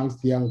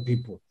amongst young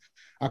people.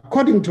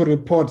 According to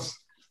reports,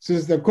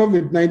 since the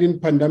COVID-19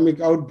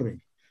 pandemic outbreak,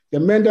 the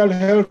mental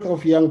health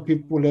of young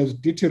people has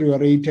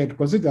deteriorated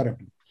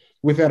considerably,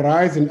 with a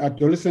rise in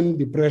adolescent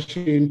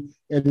depression,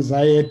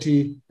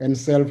 anxiety, and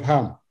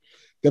self-harm.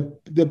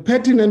 The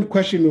pertinent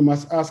question we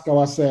must ask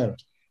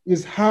ourselves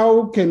is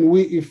how can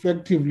we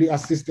effectively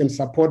assist and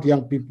support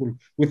young people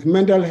with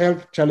mental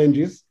health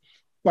challenges,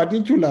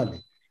 particularly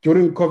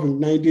during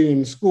COVID-19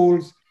 in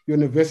schools,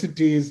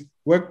 universities,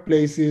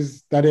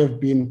 workplaces that have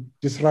been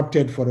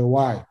disrupted for a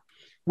while.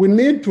 We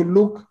need to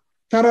look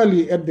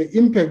thoroughly at the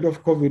impact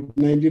of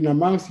COVID-19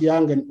 amongst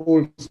young and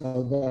old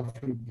South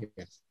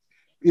Africans.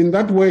 In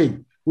that way,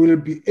 we'll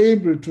be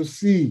able to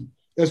see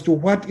as to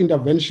what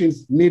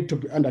interventions need to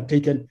be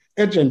undertaken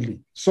urgently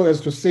so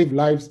as to save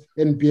lives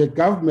and be a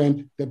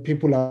government that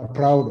people are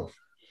proud of.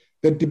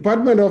 The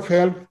Department of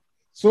Health,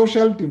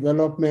 Social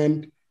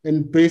Development,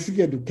 and Basic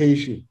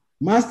Education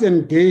must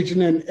engage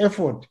in an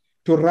effort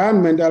to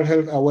run mental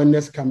health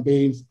awareness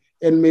campaigns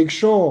and make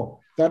sure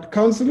that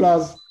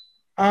counselors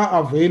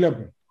are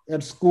available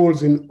at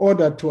schools in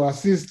order to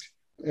assist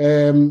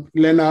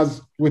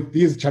learners with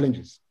these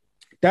challenges.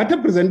 Data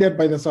presented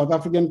by the South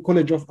African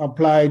College of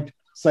Applied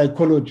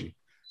Psychology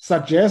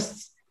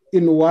suggests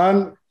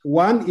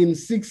one in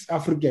 6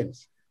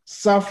 Africans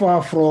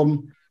suffer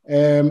from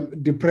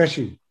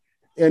depression.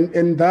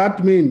 And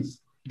that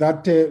means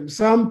that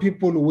some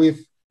people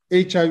with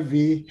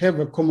HIV have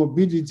a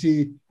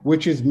comorbidity,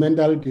 which is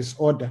mental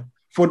disorder.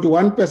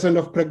 41%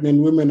 of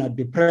pregnant women are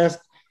depressed.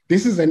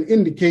 This is an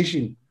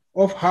indication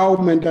of how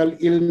mental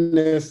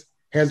illness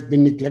has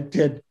been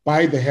neglected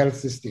by the health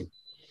system.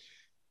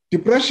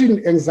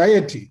 Depression,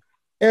 anxiety,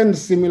 and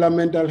similar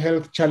mental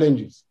health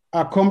challenges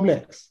are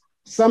complex.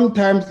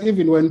 Sometimes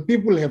even when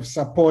people have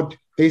support,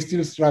 they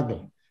still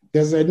struggle.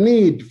 There's a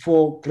need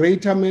for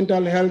greater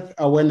mental health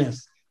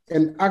awareness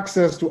and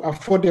access to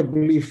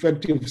affordable,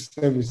 effective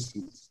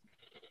services.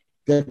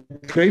 The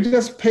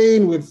greatest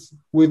pain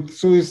with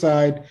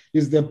suicide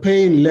is the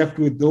pain left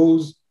with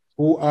those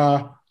who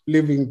are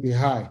leaving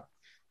behind.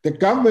 The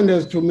government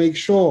has to make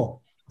sure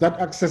that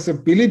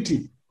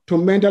accessibility to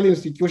mental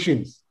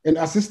institutions and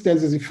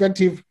assistance is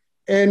effective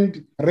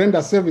and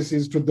render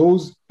services to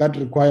those that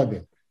require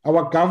them.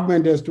 Our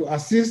government has to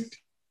assist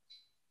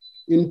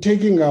in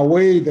taking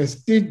away the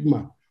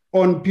stigma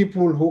on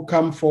people who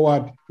come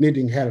forward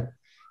needing help.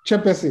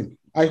 Chairperson,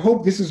 I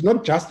hope this is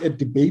not just a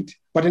debate,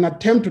 but an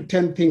attempt to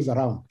turn things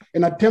around,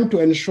 an attempt to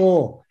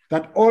ensure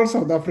that all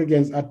South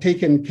Africans are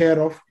taken care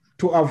of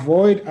to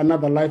avoid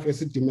another Life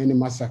Esidimeni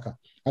massacre.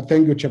 I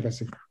thank you,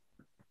 Chairperson.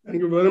 Thank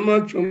you very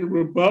much,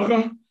 Honorable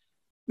Baga.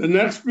 The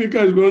next speaker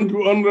is going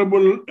to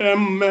Honorable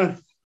M.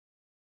 Meth.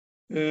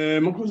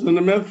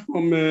 Meth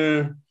from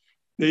the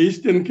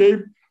Eastern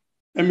Cape,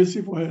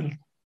 MEC for Health.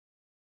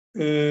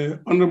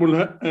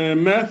 Honorable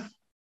Meth.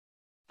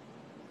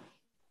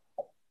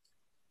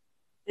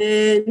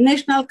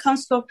 National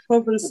Council of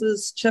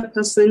Provinces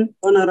Chairperson,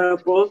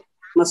 Honorable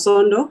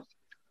Masondo,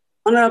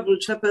 Honorable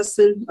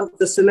Chairperson of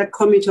the Select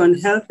Committee on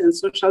Health and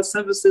Social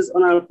Services,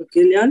 Honorable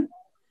Gillian,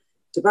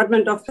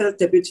 Department of Health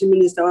Deputy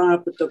Minister,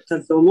 Honorable Dr.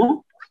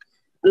 Thomo.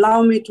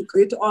 Allow me to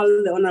greet all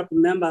the honorable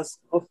members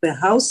of the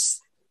House,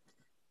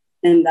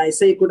 and I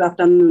say good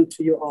afternoon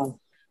to you all.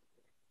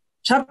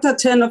 Chapter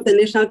 10 of the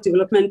National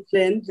Development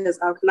Plan has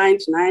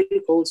outlined 9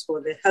 goals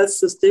for the health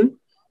system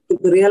to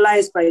be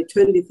realized by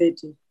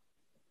 2030.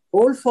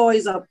 Goal 4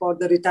 is about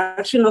the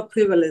reduction of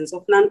prevalence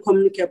of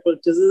non-communicable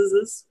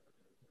diseases,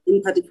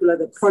 in particular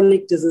the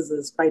chronic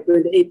diseases, by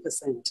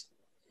 28%.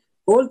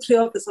 Goal 3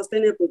 of the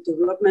Sustainable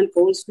Development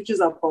Goals, which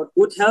is about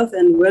good health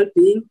and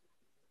well-being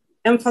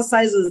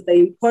emphasizes the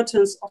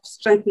importance of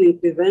strengthening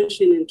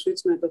prevention and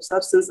treatment of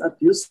substance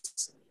abuse,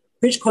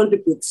 which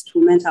contributes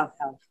to mental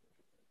health.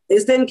 The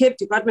Eastern Cape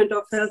Department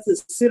of Health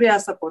is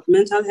serious about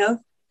mental health.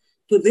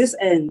 To this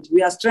end,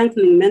 we are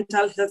strengthening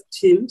mental health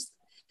teams,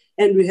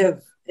 and we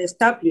have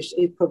established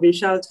a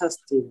provincial task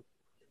team.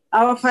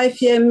 Our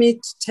 5-year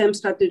mid-term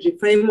strategy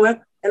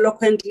framework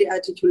eloquently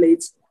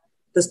articulates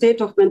the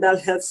state of mental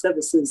health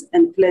services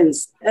and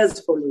plans as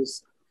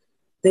follows.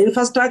 The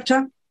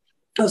infrastructure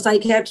of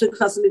psychiatric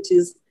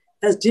facilities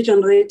has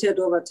degenerated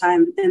over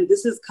time, and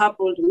this is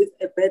coupled with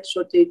a bed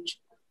shortage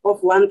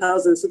of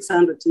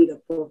 1,600 in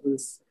the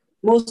province.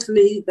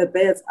 Mostly the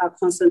beds are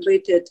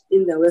concentrated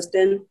in the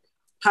western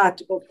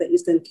part of the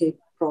Eastern Cape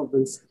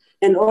province.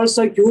 And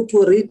also due to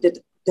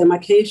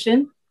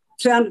redemarcation,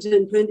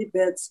 320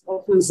 beds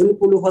of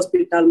Mzimkulu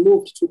Hospital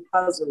moved to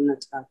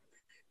KwaZulu-Natal.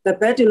 The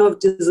burden of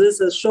disease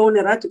has shown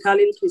a radical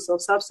increase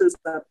of substance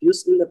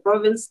abuse in the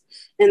province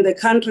and the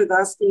country,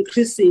 thus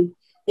increasing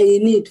a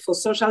need for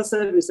social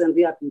service and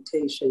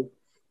rehabilitation.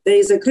 There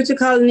is a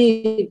critical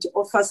need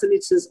of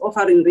facilities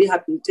offering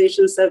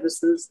rehabilitation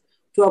services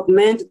to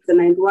augment the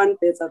 91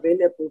 beds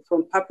available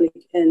from public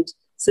and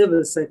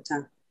civil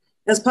sector.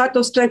 As part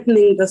of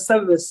strengthening the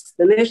service,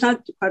 the National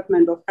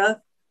Department of Health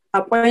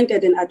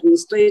appointed an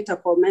administrator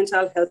for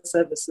mental health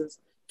services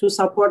to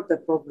support the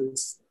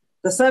province.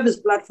 The service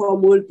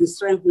platform will be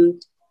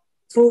strengthened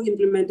through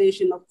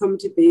implementation of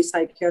community-based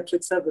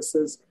psychiatric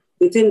services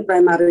within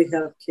primary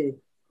health care,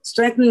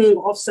 strengthening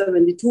of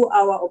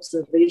 72-hour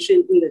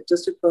observation in the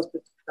district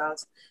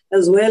hospitals,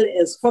 as well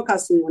as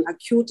focusing on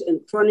acute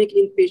and chronic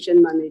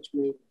inpatient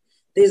management.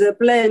 There is a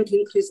plan to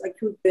increase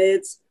acute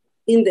beds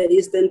in the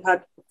eastern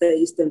part of the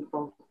Eastern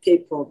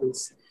Cape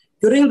province.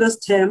 During this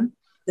term,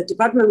 the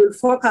department will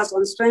focus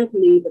on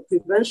strengthening the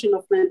prevention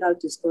of mental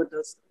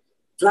disorders,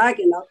 drug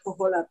and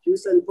alcohol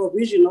abuse, and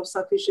provision of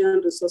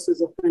sufficient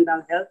resources of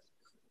mental health.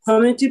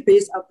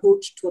 Community-based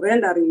approach to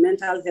rendering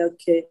mental health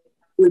care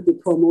will be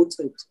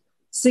promoted,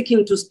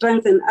 seeking to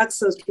strengthen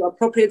access to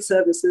appropriate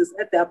services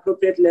at the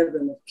appropriate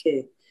level of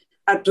care.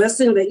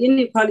 Addressing the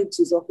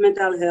inequalities of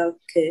mental health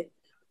care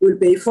will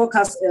be a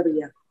focus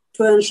area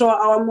to ensure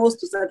our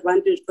most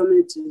disadvantaged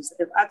communities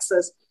have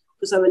access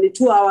to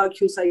 72-hour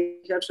acute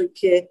psychiatric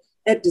care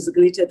at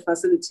designated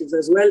facilities,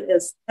 as well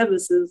as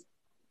services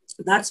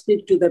that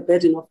speak to the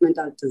burden of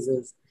mental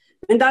disease.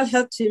 Mental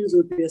health teams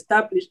will be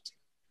established.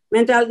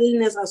 Mental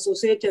illness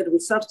associated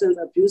with substance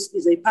abuse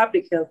is a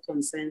public health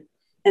concern,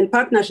 and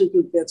partnerships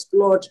will be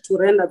explored to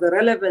render the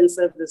relevant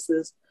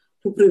services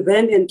to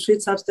prevent and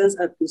treat substance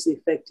abuse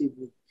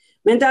effectively.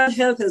 Mental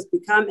health has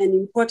become an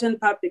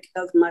important public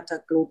health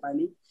matter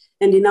globally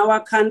and in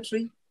our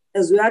country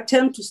as we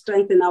attempt to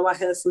strengthen our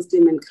health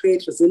system and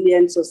create a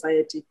resilient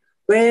society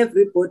where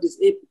everybody is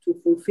able to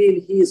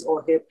fulfill his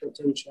or her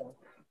potential.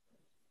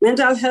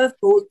 Mental health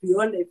goes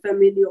beyond a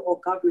family or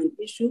government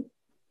issue.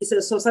 It's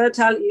a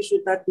societal issue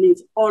that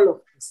needs all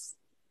of us.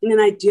 In an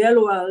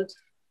ideal world,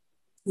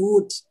 we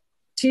would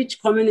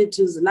teach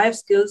communities life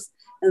skills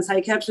and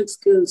psychiatric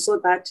skills so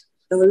that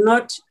they will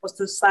not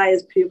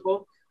ostracize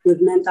people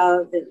with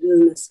mental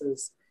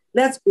illnesses.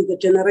 Let's be the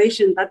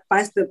generation that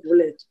bites the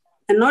bullet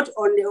and not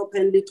only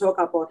openly talk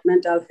about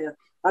mental health,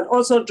 but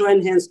also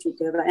join hands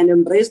together and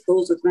embrace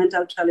those with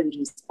mental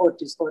challenges or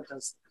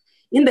disorders.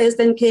 In the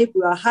Eastern Cape,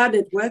 we are hard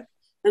at work,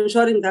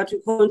 ensuring that we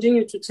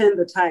continue to turn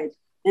the tide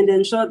and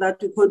ensure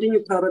that we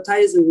continue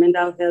prioritizing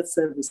mental health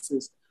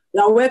services. We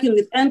are working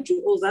with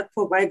NGOs that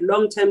provide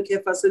long-term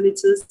care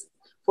facilities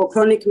for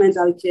chronic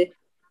mental care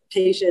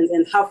patients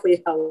and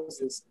halfway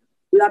houses.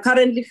 We are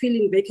currently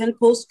filling vacant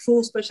posts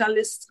through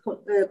specialists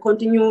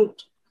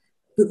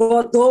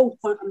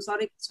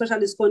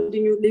specialists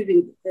continue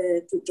leaving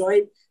to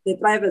join the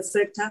private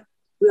sector.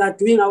 We are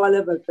doing our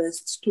level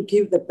best to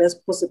give the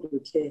best possible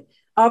care.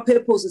 Our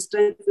purpose is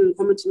strengthening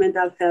community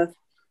mental health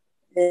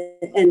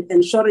and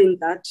ensuring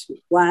that,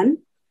 one,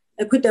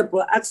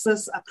 equitable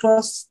access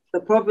across the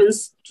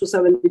province to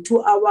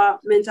 72-hour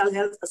mental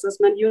health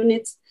assessment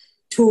units,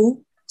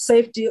 two,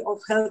 safety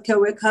of healthcare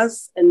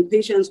workers and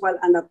patients while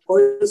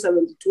undergoing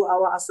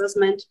 72-hour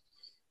assessment,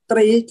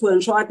 three, to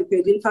ensure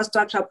adequate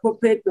infrastructure,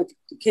 appropriate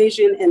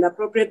medication, and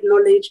appropriate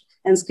knowledge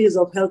and skills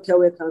of healthcare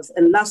workers,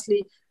 and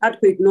lastly,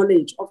 adequate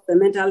knowledge of the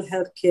mental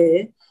health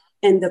care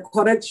and the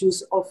correct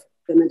use of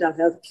the Mental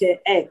Health Care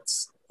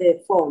Act's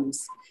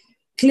forms.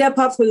 Clear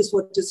pathways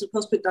for district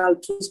hospital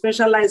to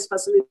specialized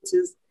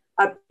facilities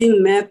are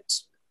being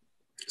mapped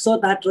so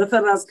that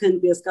referrals can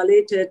be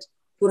escalated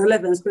to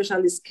relevant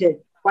specialist care,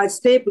 while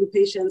stable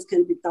patients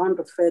can be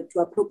down-referred to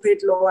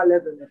appropriate lower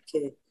level of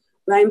care.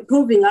 We are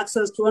improving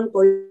access to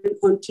ongoing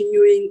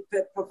continuing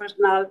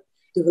professional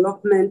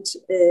development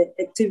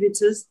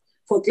activities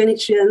for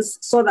clinicians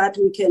so that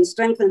we can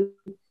strengthen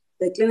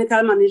the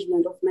clinical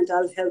management of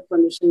mental health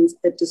conditions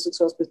at district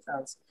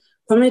hospitals.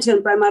 Community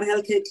and primary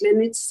healthcare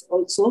clinics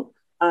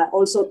are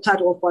also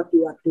part of what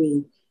we are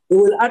doing. We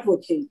will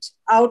advocate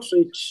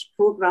outreach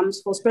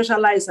programs for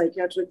specialized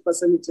psychiatric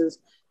facilities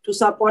to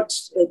support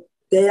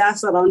their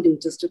surrounding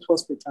district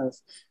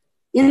hospitals.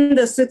 In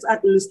the sixth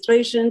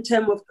administration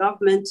term of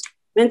government,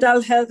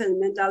 mental health and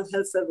mental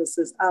health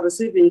services are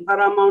receiving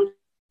paramount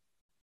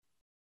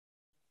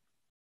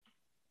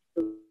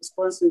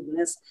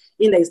responsiveness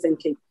in the Eastern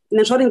Cape. In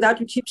ensuring that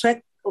we keep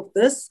track of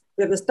this,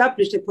 we have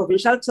established a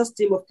provincial trust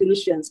team of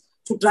clinicians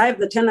to drive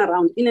the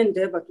turnaround in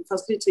endeavor to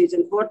facilitate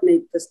and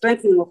coordinate the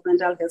strengthening of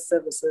mental health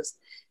services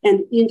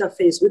and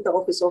interface with the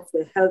Office of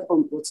the Health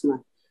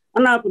Ombudsman.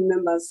 Honorable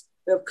members,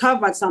 we have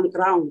covered some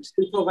ground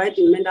in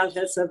providing mental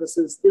health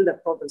services in the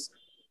province,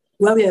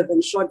 where we have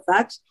ensured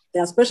that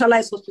there are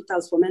specialized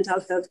hospitals for mental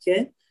health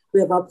care. We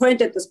have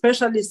appointed a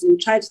specialist in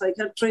child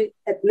psychiatry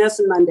at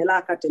Nelson Mandela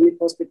Academic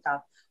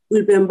Hospital.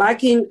 We'll be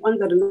embarking on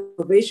the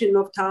renovation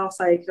of Tower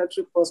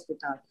Psychiatric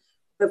Hospital.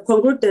 We have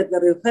concluded the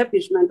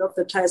refurbishment of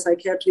the child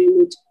psychiatry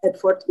unit at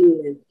Fort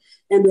England,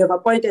 and we have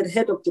appointed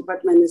head of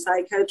department in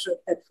psychiatry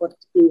at Fort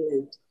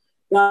England.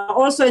 We are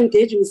also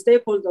engaging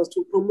stakeholders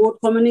to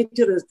promote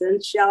community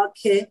residential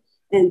care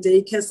and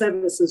daycare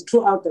services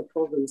throughout the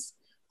province.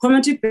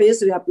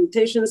 Community-based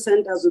rehabilitation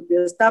centers will be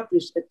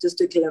established at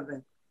district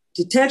level.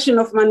 Detection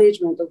of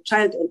management of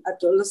child and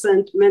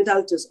adolescent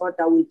mental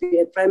disorder will be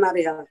a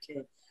primary health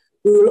care.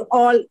 We will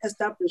all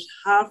establish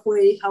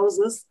halfway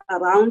houses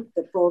around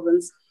the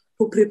province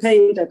to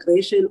prepare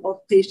integration of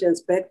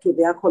patients back to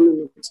their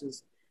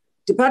communities.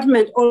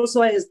 Department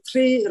also has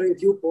 3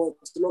 review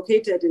boards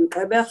located in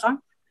Gqeberha,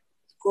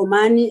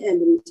 Komani,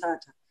 and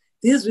Mthatha.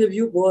 These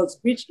review boards,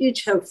 which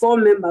each have 4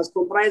 members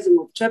comprising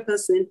of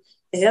chairperson,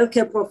 a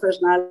healthcare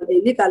professional,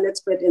 a legal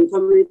expert, and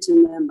community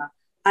member,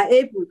 are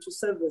able to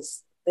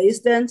service the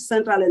eastern,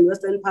 central, and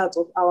western parts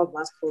of our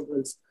vast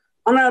province.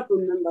 Honorable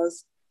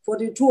members,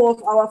 42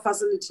 of our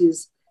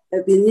facilities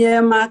have been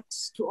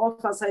earmarked to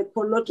offer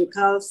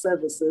psychological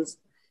services.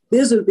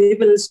 These will be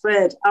evenly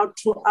spread out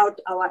throughout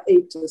our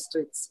 8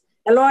 districts.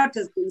 A lot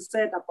has been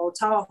said about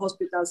our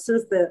hospital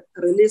since the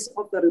release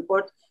of the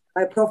report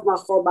by Prof.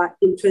 Makgoba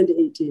in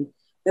 2018.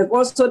 We have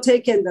also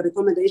taken the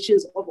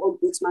recommendations of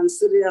Ombudsman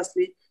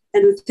seriously,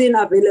 and within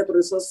available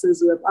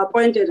resources, we have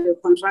appointed a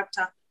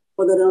contractor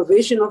for the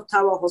renovation of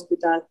Tower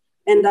Hospital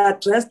and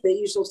addressed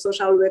the issue of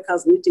social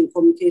workers needing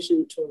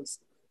communication tools.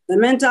 The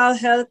Mental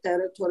Health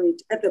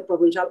Directorate at the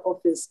provincial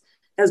office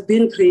has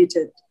been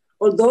created.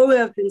 Although we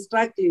have been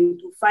struggling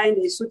to find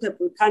a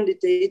suitable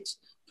candidate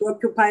to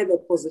occupy the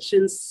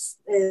positions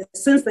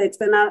since the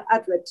external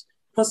advert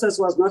process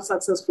was not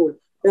successful,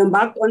 we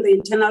embarked on the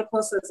internal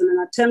process in an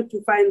attempt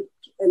to find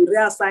and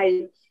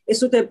reassign a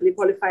suitably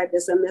qualified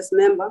SMS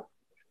member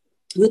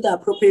with the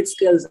appropriate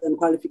skills and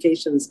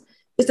qualifications.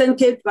 Eastern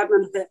Cape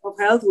Department of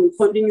Health will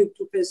continue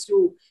to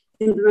pursue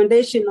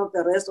implementation of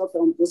the rest of the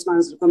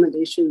Ombudsman's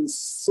recommendations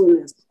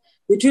soonest.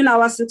 Between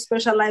our 6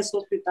 specialized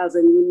hospitals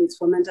and units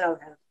for mental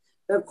health,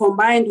 we have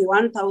combined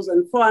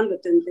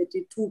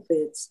 1,432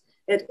 beds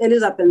at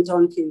Elizabeth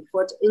Tonkin,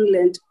 Fort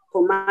England,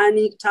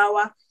 Komani,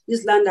 Tower,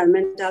 East London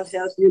Mental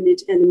Health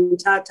Unit, and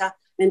Mthatha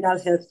Mental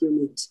Health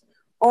Unit.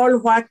 All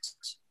what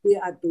we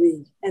are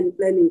doing and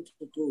planning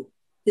to do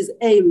is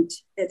aimed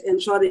at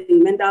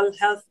ensuring mental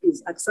health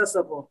is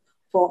accessible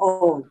for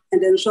all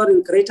and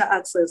ensuring greater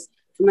access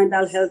to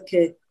mental health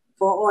care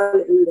for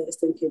all in the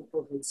Eastern Cape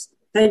province.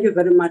 Thank you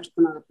very much,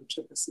 Honorable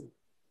Chairperson.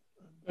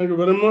 Thank you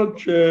very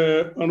much,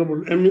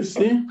 Honorable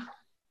MEC.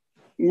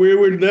 We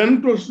will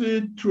then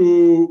proceed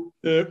to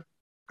the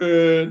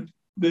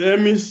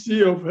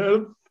MEC of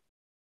Health,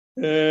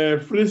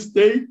 Free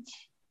State,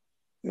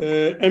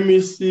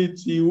 MEC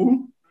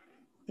TU.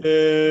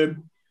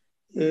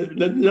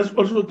 Let me just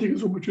also take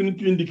this opportunity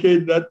to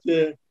indicate that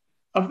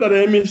after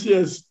the MEC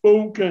has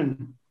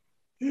spoken,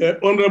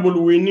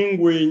 Honorable Winnie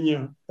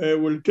Ngwenya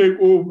will take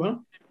over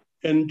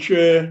and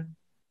chair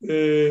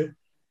or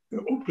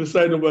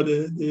preside over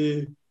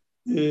the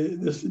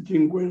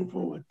sitting going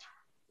forward.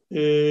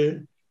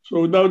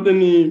 So without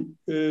any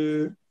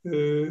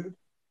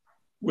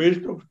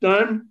waste of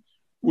time,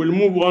 we'll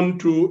move on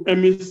to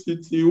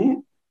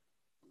MECTU.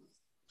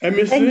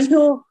 MEC? Thank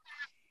you.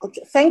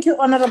 Okay. Thank you,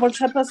 Honorable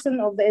Chairperson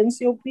of the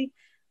NCOP,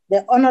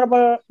 the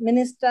Honorable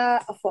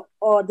Minister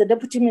or the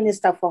Deputy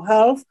Minister for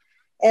Health,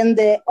 and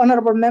the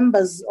honorable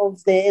members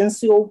of the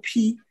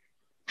NCOP.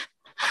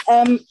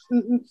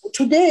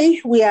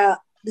 Today, we are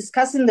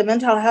discussing the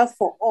mental health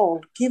for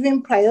all,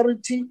 giving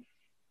priority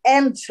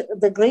and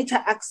the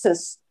greater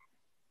access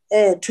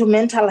to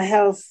mental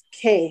health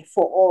care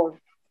for all.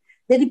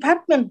 The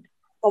Department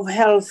of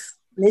Health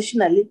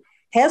nationally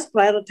has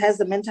prioritized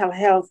the mental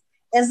health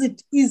as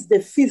it is the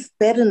 5th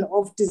burden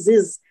of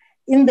disease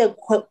in the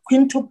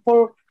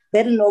quintuple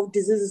burden of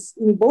diseases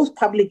in both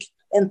public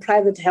and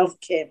private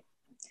healthcare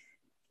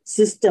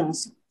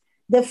systems.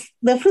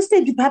 The Free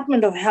State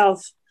Department of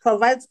Health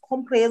provides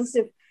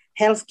comprehensive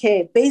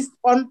healthcare based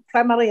on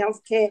primary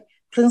healthcare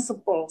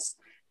principles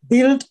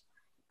built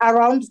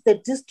around the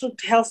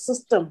district health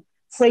system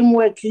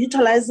framework,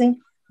 utilizing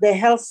the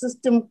health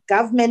system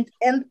government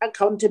and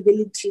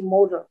accountability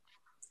model.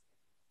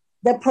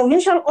 The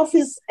provincial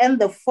office and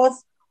the 4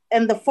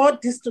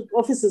 district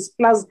offices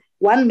plus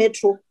 1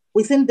 metro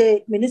within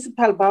the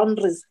municipal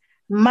boundaries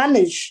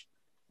manage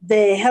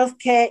the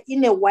healthcare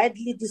in a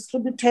widely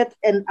distributed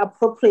and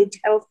appropriate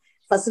health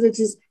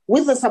facilities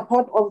with the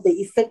support of the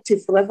effective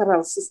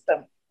referral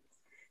system.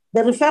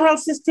 The referral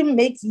system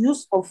makes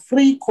use of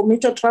free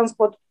commuter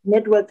transport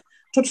network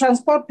to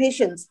transport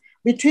patients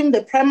between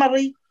the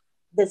primary,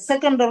 the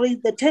secondary,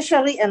 the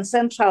tertiary, and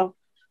central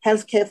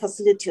healthcare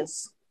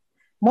facilities.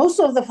 Most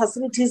of the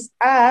facilities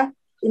are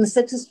in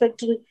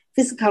satisfactory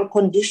physical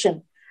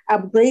condition,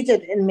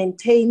 upgraded and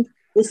maintained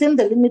within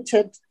the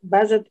limited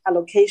budget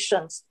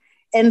allocations,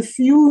 and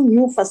few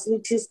new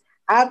facilities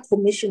are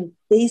commissioned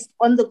based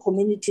on the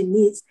community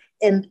needs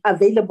and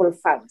available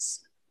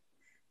funds.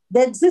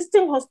 The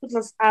existing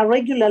hospitals are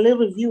regularly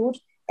reviewed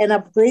and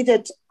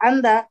upgraded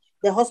under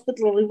the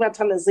hospital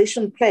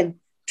revitalization plan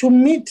to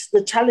meet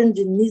the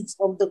challenging needs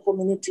of the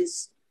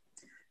communities.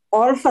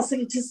 All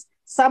facilities,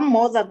 some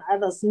more than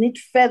others, need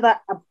further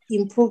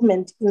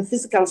improvement in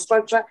physical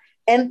structure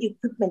and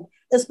equipment,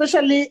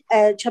 especially,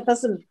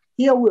 Chairperson,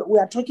 here we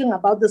are talking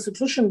about the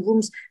seclusion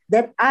rooms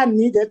that are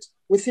needed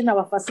within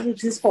our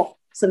facilities for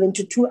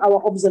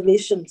 72-hour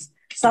observations.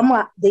 Some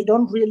they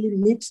don't really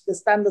meet the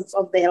standards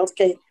of the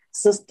healthcare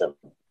system.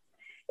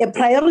 A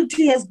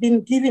priority has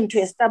been given to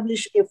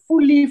establish a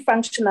fully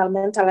functional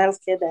mental health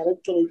care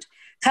directorate.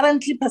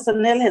 Currently,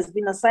 personnel has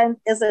been assigned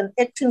as an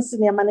acting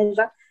senior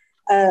manager,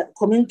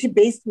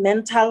 community-based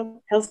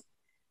mental health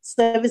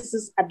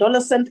services,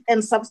 adolescent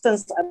and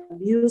substance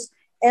abuse,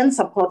 and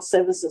support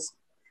services.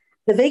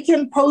 The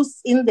vacant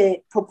posts in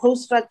the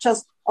proposed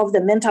structures of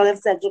the mental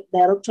health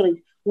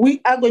directorate,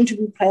 we are going to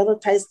be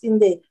prioritized in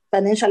the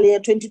financial year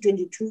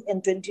 2022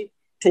 and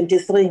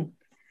 2023.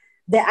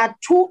 There are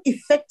 2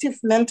 effective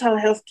mental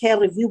health care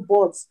review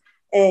boards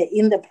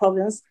in the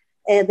province.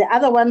 The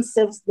other one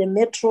serves the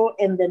metro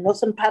and the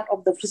northern part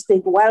of the Free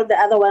State, while the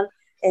other one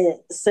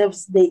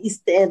serves the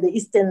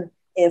eastern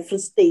Free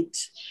State.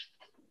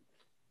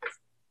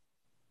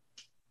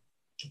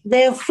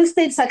 The Free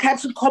State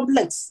Psychiatric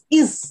Complex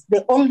is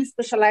the only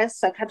specialized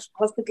psychiatric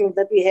hospital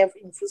that we have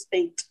in Free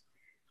State,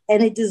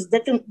 and it is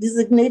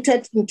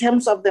designated in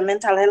terms of the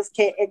Mental Health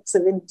Care Act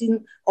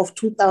 17 of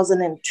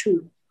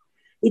 2002.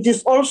 It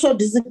is also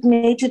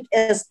designated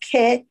as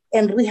care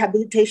and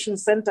rehabilitation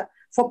center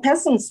for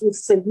persons with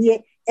severe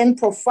and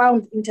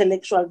profound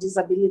intellectual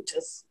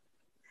disabilities.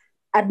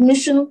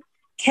 Admission,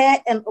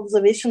 care, and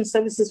observation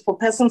services for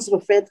persons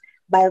referred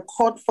by a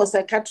court for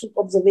psychiatric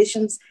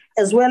observations,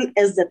 as well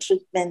as the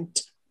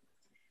treatment.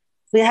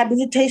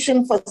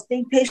 Rehabilitation for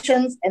state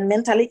patients and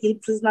mentally ill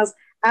prisoners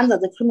under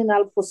the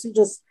Criminal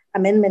Procedures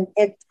Amendment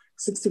Act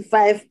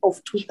 65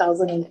 of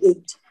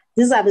 2008.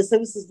 These are the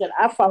services that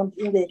are found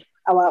in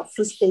our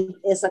Free State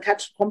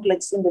psychiatric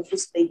complex in the Free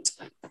State.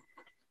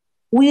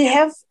 We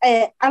have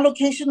an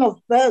allocation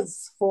of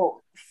beds for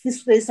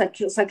Free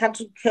State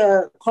psychiatric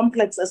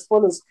complex as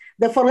follows.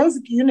 The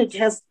forensic unit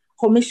has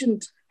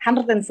commissioned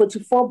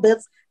 144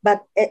 beds,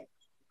 but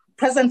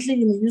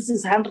presently in use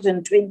is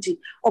 120.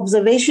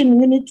 Observation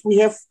unit, we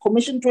have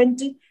commissioned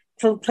 20,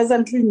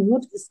 presently in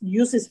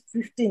use is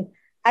 15.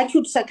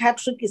 Acute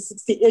psychiatric is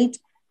 68,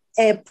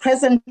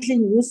 presently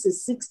in use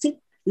is 60.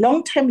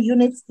 Long-term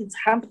units is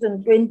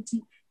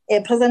 120,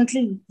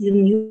 presently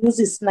in use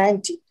is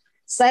 90.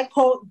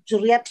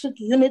 Psychogeriatric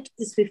unit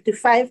is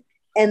 55,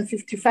 and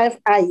 55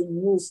 are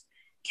in use.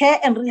 Care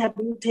and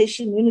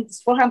rehabilitation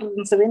units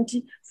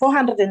 470,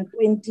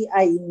 420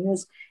 are in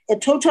use. A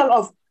total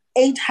of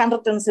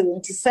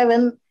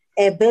 877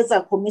 beds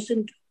are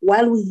commissioned,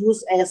 while we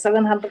use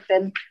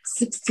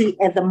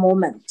 760 at the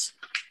moment.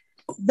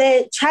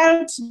 The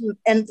child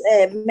and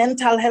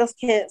mental health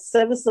care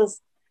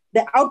services,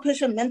 the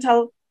outpatient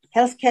mental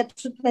health care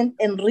treatment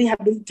and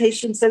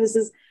rehabilitation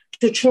services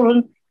to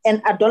children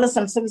and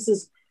adolescent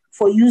services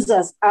for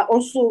users are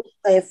also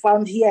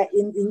found here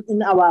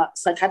in our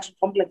psychiatric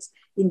complex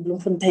in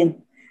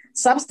Bloemfontein.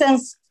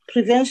 Substance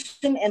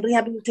prevention and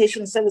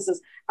rehabilitation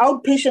services,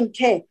 outpatient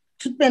care,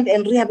 treatment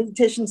and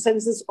rehabilitation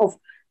services of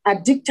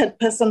addicted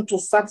persons to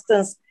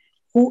substance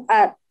who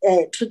are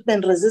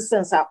treatment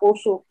resistant are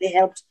also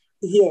helped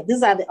here.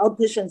 These are the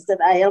outpatients that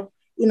are helped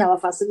in our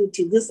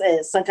facility, this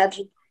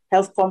psychiatric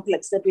health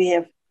complex that we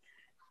have.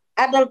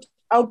 Adult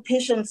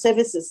outpatient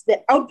services,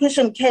 the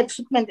outpatient care,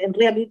 treatment and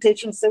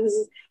rehabilitation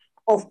services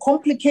of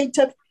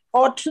complicated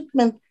or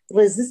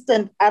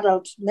treatment-resistant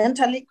adult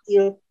mentally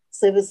ill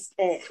service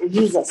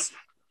users.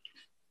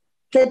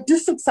 The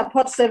district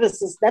support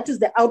services, that is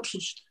the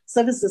outreach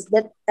services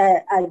that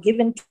are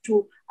given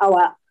to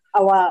our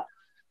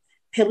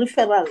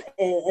peripheral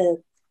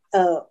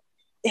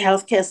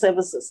healthcare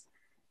services.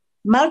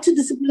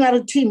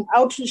 Multidisciplinary team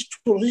outreach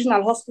to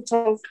regional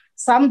hospitals,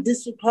 some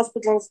district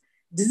hospitals,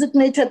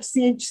 designated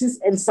CHCs,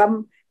 and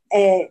some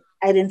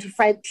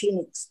identified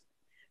clinics.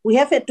 We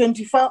have a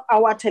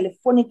 24-hour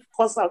telephonic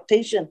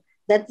consultation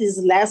that is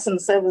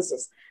licensed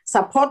services,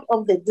 support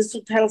of the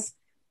district health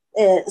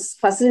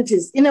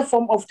facilities in a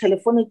form of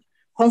telephonic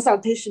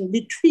consultation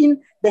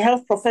between the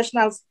health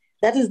professionals,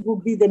 that is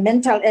would be the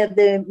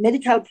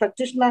medical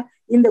practitioner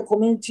in the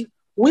community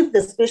with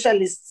the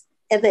specialists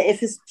at the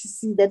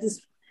FSPC, that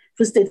is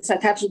Free State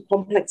Psychiatric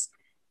Complex.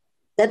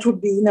 that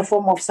would be in the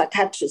form of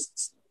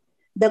psychiatrists.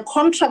 The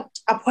contract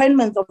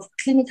appointment of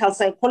clinical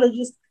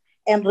psychologists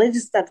and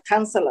registered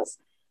counselors.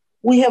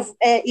 We have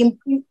in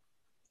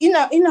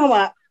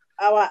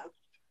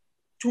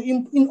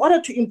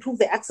order to improve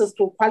the access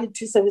to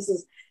quality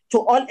services to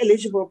all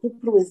eligible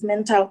people with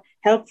mental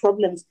health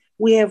problems,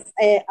 we have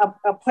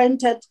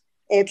appointed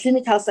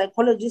clinical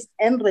psychologists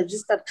and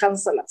registered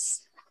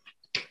counselors.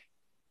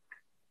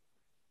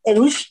 And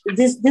which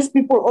these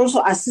people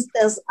also assist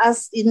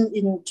us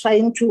in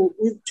trying to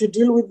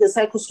deal with the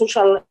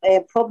psychosocial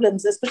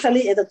problems,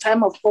 especially at the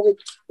time of COVID,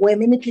 where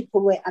many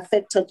people were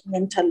affected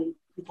mentally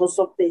because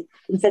of the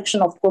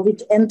infection of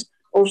COVID and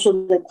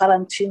also the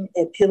quarantine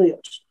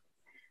period.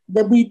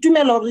 The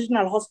Boitumelo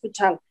Regional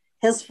Hospital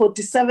has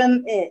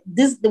 47,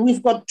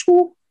 we've got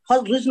 2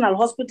 regional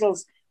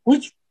hospitals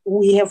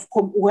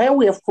where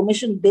we have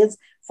commissioned beds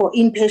for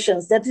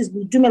inpatients. That is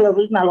Boitumelo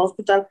Regional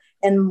Hospital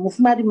and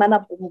Mufumari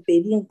Manapo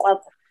Mupedi in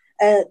Kwakwa.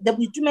 The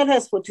Boitumelo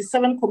has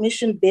 47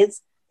 commissioned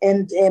beds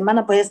and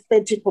Manapo has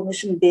 30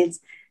 commissioned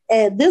beds.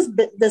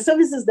 The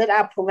services that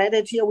are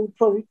provided here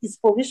is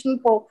provision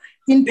for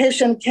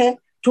inpatient care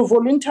to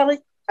voluntary,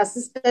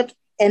 assisted,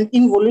 and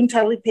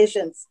involuntary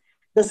patients.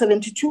 The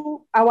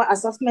 72-hour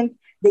assessment,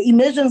 the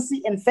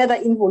emergency and further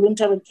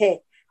involuntary care,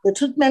 the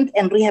treatment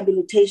and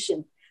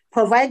rehabilitation,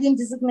 providing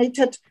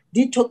designated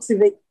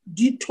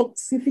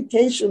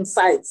detoxification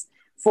sites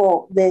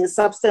for the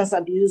substance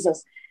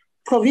abusers,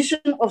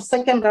 provision of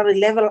secondary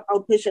level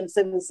outpatient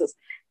services,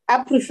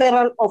 a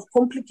referral of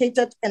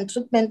complicated and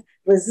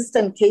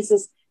treatment-resistant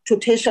cases to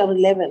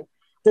tertiary level,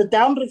 the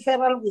down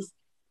referral with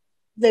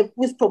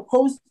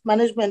proposed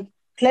management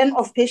plan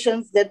of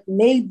patients that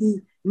may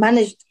be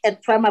managed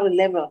at primary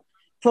level,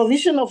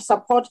 provision of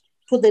support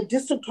to the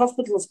district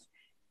hospitals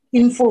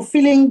in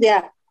fulfilling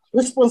their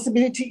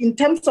responsibility in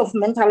terms of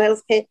mental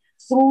health care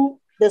through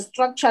the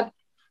structured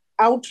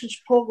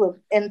outreach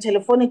program and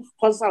telephonic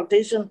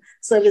consultation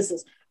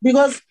services.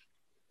 Because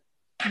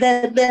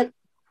there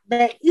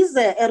is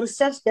a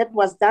research that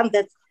was done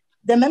that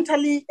the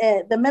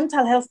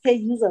mental health care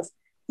users,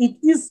 it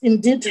is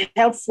indeed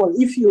helpful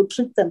if you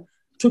treat them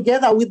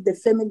together with the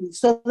family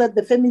so that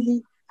the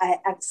family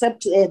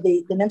accept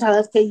the mental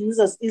health care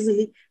users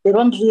easily. They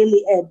don't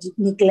really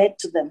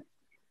neglect them.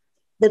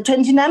 The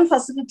 29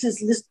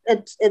 facilities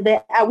listed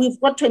there, we've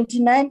got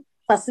 29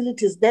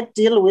 facilities that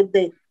deal with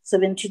the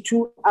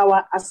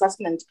 72-hour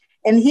assessment.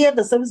 And here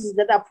the services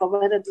that are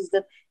provided is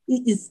that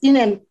it is in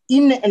an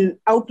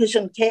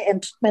outpatient care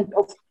and treatment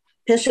of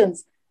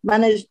patients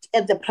managed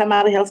at the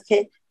primary health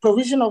care,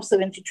 provision of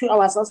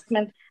 72-hour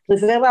assessment,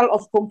 referral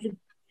of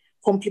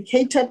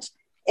complicated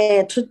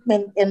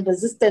treatment and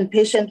resistant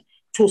patient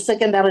to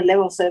secondary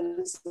level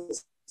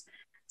services,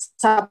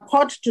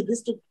 support to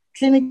district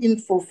clinic in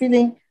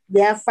fulfilling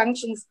their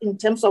functions in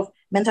terms of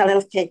mental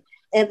health care,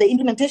 and the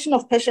implementation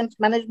of patient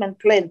management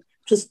plan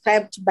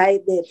prescribed by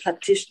the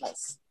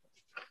practitioners.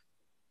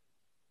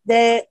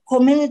 The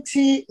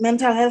community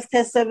mental health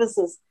care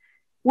services,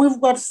 we've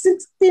got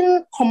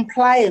 16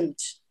 compliant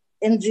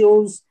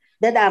NGOs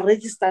that are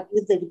registered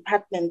with the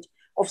Department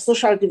of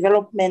Social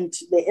Development,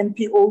 the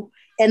NPO,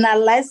 and are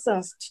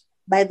licensed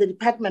by the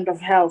Department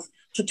of Health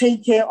to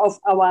take care of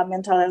our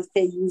mental health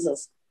care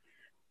users.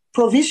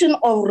 Provision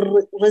of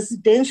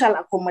residential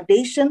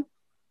accommodation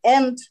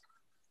and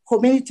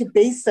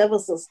community-based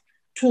services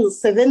to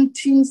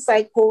 17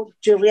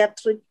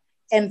 psychogeriatric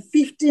and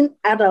 15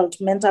 adult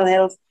mental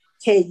health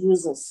care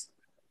users.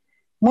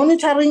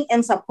 Monitoring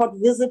and support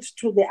visits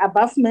to the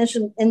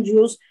above-mentioned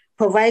NGOs,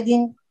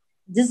 providing,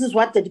 this is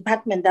what the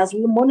department does,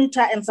 we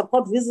monitor and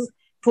support visits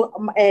to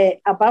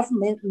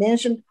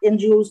above-mentioned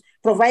NGOs,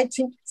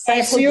 providing...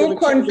 As you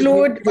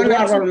conclude,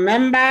 Honorable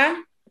Member,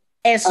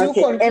 as you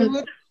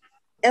conclude...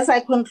 As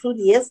I conclude,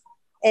 yes,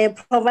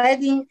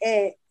 providing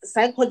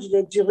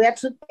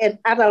psychogeriatric and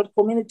adult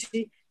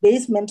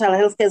community-based mental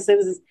health care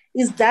services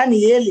is done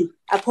yearly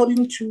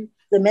according to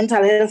the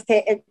Mental Health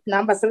Care Act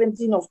number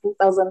 17 of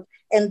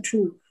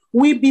 2002.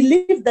 We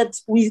believe that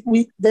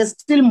there's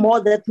still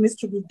more that needs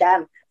to be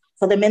done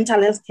for the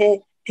mental health care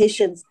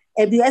patients.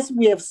 And as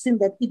we have seen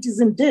that it is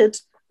indeed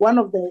one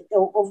of the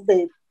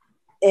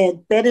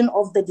burden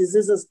of the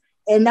diseases.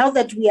 And now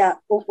that we are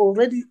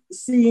already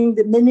seeing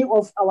many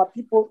of our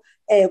people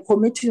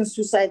committing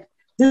suicide,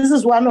 this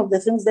is one of the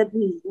things that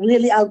we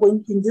really are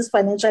going in this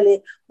financial year,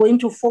 going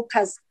to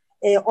focus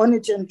on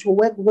it and to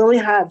work very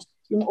hard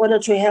in order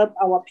to help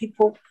our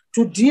people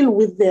to deal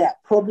with their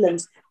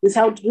problems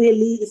without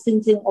really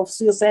thinking of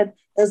suicide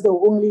as the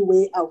only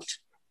way out.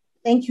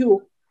 Thank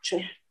you,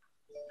 Chair.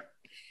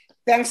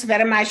 Thanks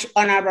very much,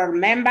 Honorable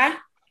Member.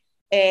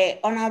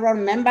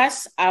 Honorable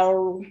members,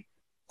 I'll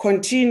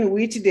continue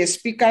with the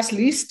speakers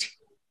list.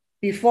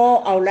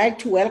 Before, I would like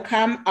to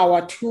welcome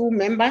our 2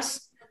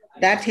 members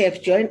that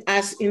have joined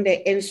us in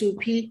the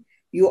NCOP.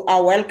 You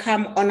are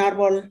welcome,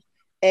 Honorable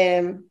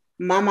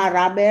Mama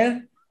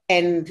Rabel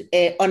and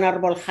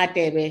Honorable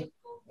Khatebe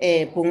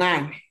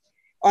Pungane.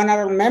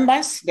 Honorable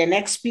members, the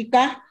next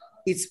speaker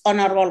is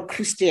Honorable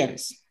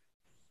Christians.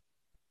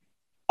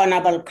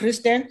 Honorable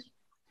Christian.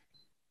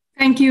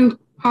 Thank you,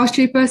 House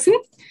Chairperson,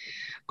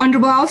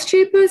 Honourable House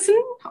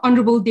Chairperson,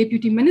 Honourable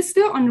Deputy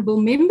Minister,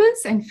 Honourable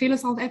Members and fellow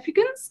South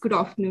Africans, good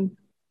afternoon.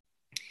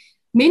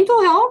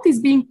 Mental health is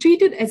being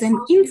treated as an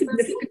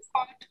insignificant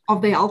part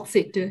of the health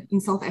sector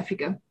in South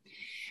Africa.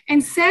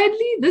 And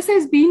sadly, this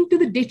has been to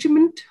the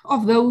detriment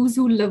of those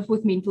who live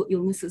with mental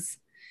illnesses.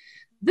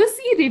 This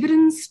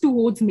irreverence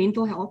towards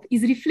mental health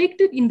is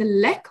reflected in the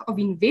lack of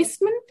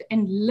investment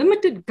and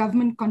limited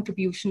government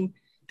contribution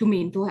to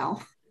mental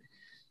health.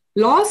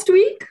 Last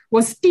week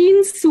was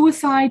Teen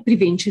Suicide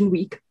Prevention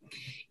Week,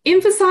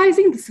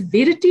 emphasizing the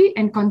severity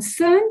and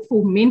concern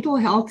for mental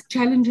health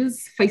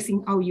challenges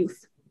facing our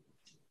youth.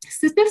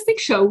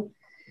 Statistics show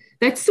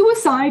that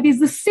suicide is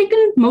the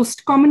second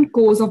most common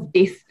cause of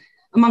death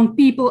among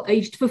people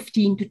aged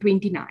 15 to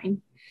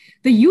 29.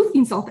 The youth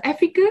in South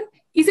Africa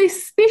is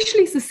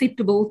especially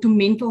susceptible to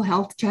mental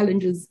health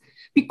challenges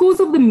because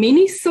of the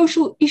many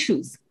social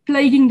issues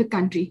plaguing the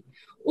country,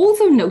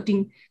 also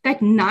noting that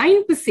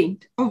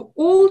 9% of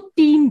all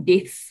teen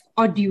deaths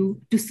are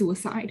due to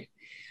suicide.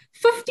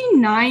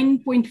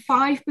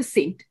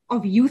 59.5%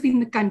 of youth in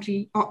the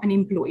country are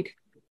unemployed.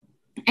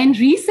 And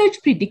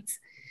research predicts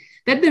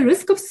that the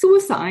risk of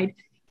suicide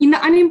in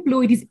the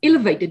unemployed is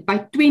elevated by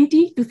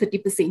 20 to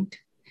 30%.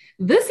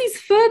 This is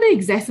further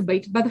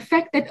exacerbated by the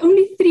fact that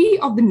only 3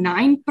 of the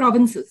 9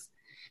 provinces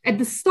at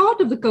the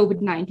start of the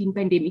COVID-19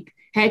 pandemic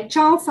had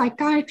child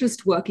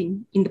psychiatrists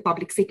working in the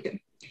public sector.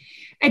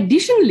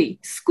 Additionally,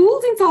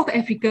 schools in South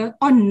Africa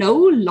are no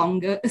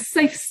longer a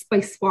safe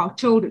space for our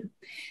children,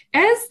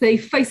 as they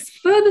face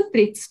further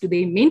threats to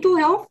their mental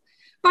health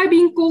by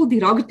being called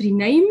derogatory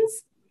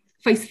names,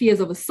 face fears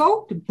of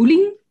assault,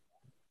 bullying,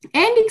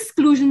 and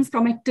exclusions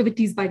from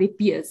activities by their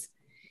peers.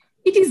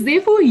 It is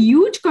therefore a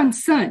huge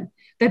concern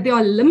that there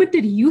are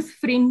limited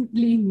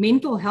youth-friendly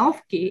mental health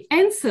care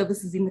and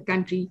services in the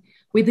country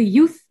where the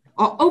youth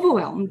are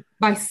overwhelmed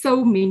by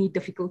so many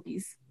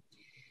difficulties.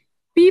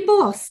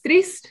 People are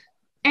stressed,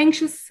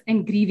 anxious,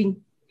 and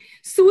grieving.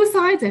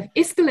 Suicides have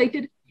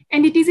escalated,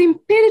 and it is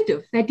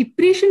imperative that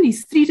depression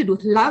is treated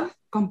with love,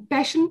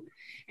 compassion,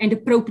 and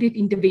appropriate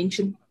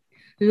intervention.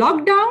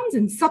 Lockdowns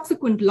and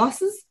subsequent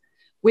losses,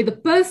 whether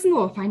personal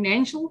or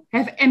financial,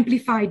 have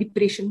amplified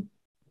depression.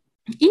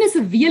 In a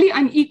severely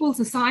unequal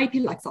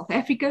society like South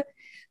Africa,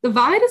 the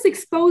virus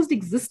exposed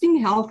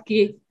existing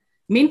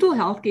mental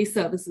health care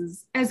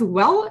services, as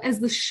well as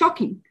the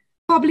shocking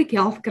public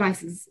health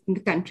crisis in the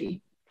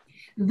country.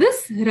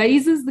 This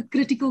raises the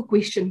critical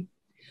question: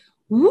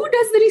 who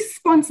does the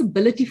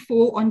responsibility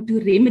fall on to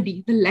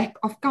remedy the lack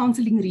of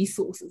counseling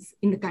resources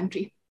in the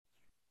country?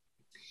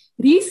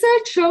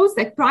 Research shows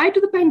that prior to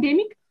the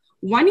pandemic,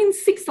 1 in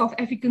 6 South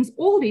Africans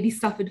already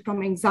suffered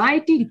from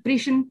anxiety,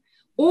 depression,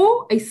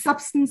 or a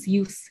substance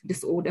use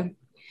disorder,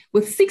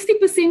 with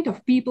 60%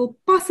 of people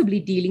possibly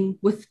dealing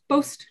with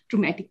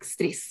post-traumatic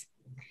stress.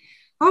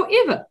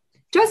 However,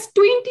 just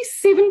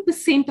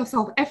 27% of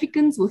South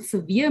Africans with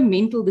severe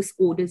mental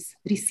disorders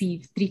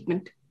receive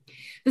treatment.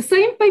 The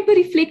same paper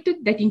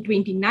reflected that in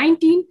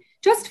 2019,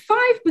 just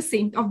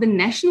 5% of the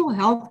national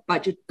health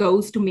budget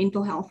goes to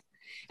mental health,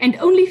 and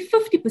only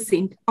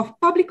 50% of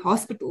public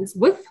hospitals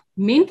with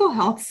mental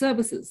health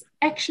services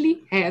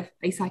actually have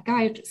a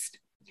psychiatrist.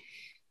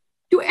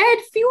 To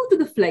add fuel to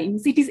the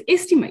flames, it is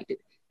estimated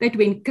that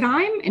when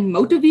crime and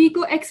motor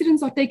vehicle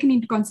accidents are taken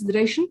into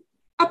consideration,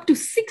 up to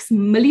 6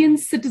 million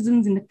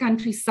citizens in the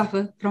country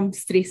suffer from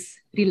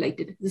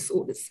stress-related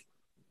disorders.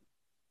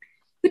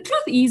 The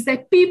truth is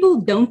that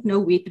people don't know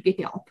where to get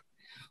help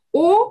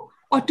or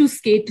are too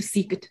scared to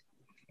seek it.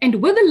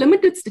 And with the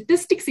limited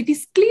statistics, it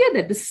is clear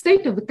that the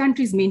state of the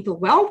country's mental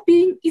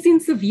well-being is in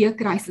severe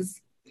crisis.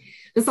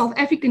 The South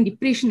African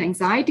Depression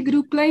Anxiety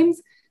Group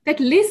claims that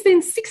less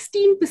than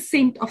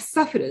 16% of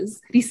sufferers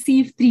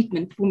receive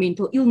treatment for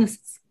mental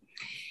illnesses.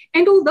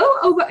 And although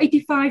over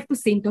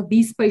 85% of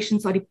these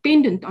patients are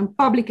dependent on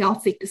public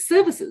health sector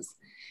services,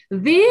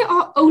 there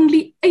are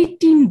only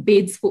 18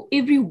 beds for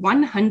every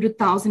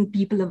 100,000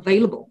 people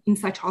available in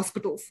such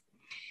hospitals.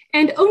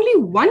 And only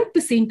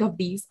 1% of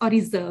these are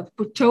reserved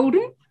for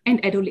children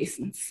and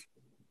adolescents.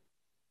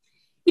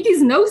 It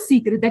is no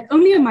secret that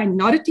only a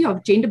minority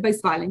of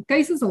gender-based violent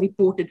cases are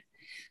reported.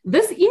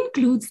 This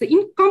includes the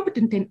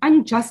incompetent and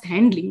unjust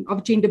handling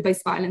of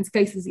gender-based violence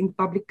cases in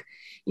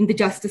the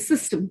justice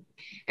system,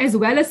 as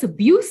well as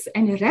abuse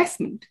and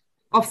harassment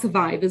of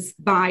survivors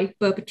by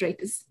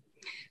perpetrators.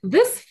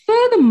 This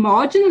further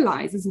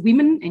marginalizes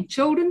women and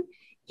children,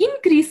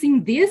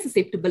 increasing their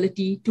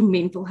susceptibility to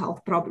mental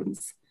health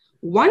problems,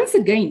 once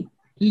again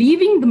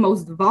leaving the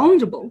most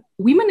vulnerable,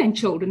 women and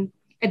children,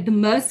 at the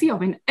mercy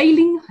of an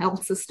ailing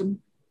health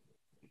system.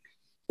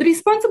 The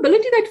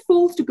responsibility that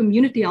falls to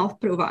community health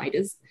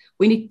providers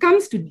when it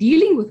comes to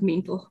dealing with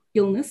mental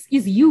illness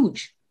is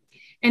huge,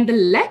 and the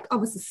lack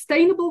of a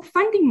sustainable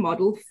funding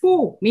model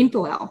for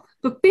mental health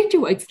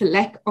perpetuates the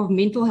lack of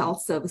mental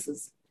health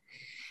services,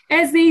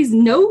 as there is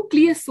no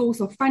clear source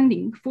of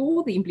funding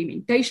for the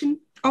implementation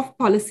of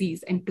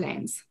policies and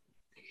plans.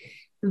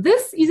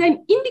 This is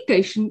an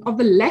indication of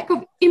the lack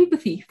of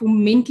empathy for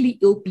mentally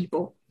ill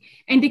people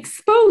and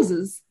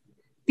exposes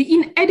the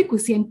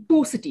inadequacy and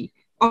paucity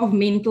of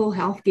mental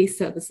health care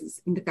services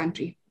in the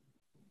country.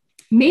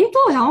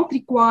 Mental health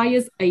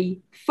requires a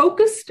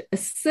focused,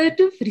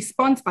 assertive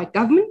response by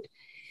government,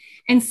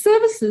 and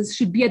services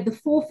should be at the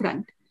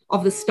forefront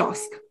of this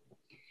task.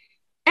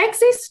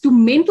 Access to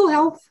mental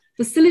health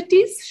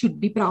facilities should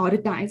be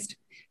prioritized.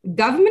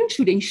 Government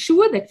should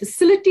ensure that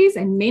facilities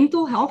and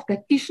mental health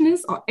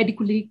practitioners are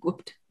adequately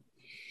equipped.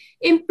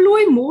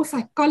 Employ more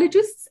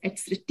psychologists at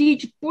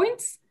strategic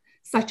points,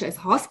 such as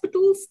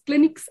hospitals,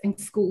 clinics, and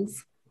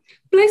schools.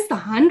 Place the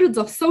hundreds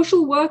of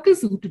social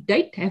workers who to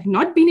date have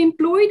not been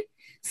employed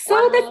so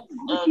that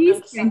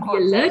communities can be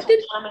alerted,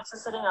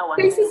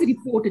 cases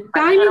reported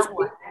timely,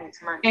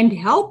 and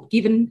help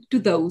given to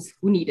those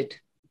who need it.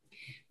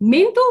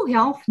 Mental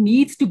health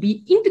needs to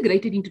be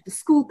integrated into the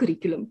school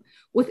curriculum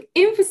with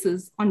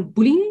emphasis on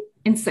bullying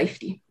and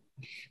safety.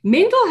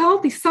 Mental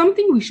health is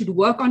something we should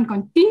work on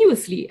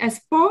continuously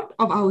as part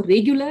of our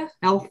regular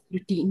health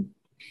routine.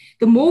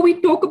 The more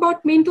we talk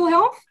about mental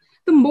health,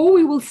 the more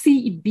we will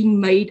see it being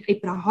made a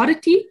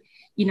priority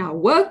in our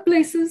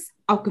workplaces,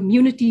 our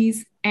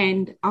communities,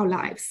 and our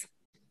lives.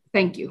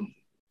 Thank you.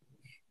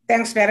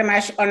 Thanks very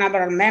much,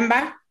 Honorable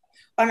Member.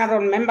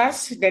 Honorable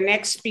members, the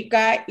next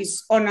speaker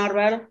is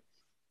Honorable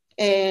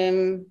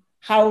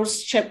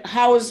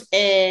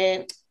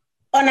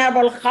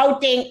Honorable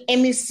Gauteng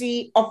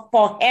MEC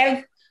for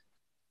Health,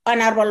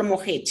 Honorable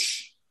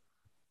Mokheti.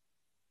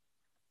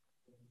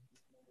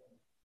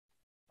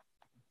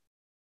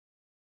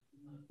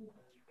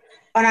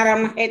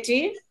 Honorable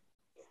Mokheti.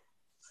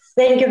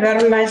 Thank you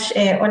very much,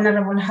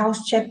 Honorable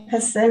House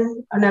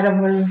Chairperson,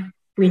 Honorable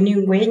Winnie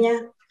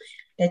Ngwenya,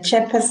 the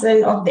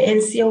Chairperson of the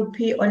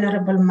NCOP,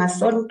 Honorable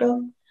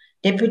Masondo,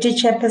 Deputy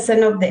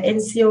Chairperson of the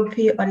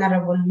NCOP,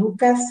 Honorable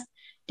Lucas,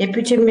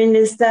 Deputy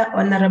Minister,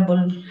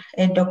 Honorable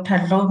Dr.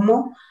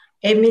 Lomo,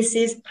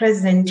 MECs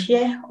present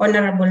here,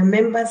 honorable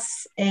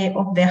members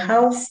of the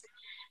House,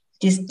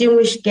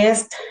 distinguished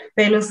guests,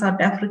 fellow South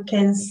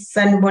Africans,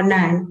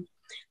 Sanibonani.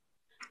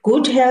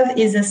 Good health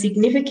is a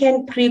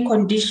significant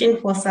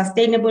precondition for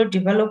sustainable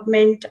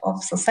development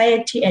of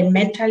society, and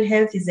mental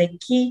health is a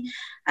key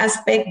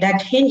aspect that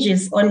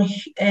hinges on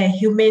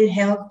human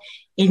health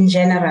in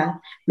general.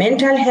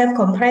 Mental health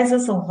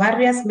comprises of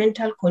various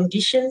mental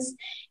conditions.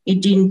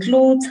 It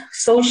includes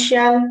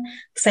social,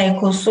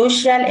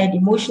 psychosocial, and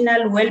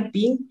emotional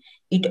well-being.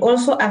 It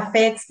also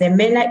affects the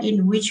manner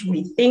in which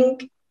we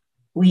think,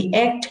 we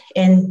act,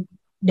 and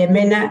the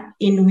manner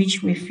in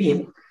which we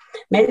feel.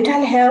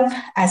 Mental health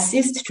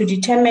assists to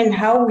determine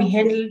how we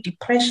handle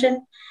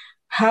depression,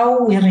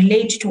 how we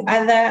relate to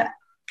other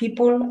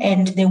people,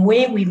 and the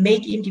way we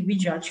make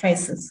individual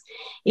choices.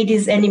 It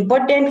is an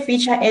important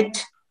feature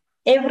at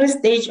every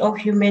stage of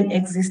human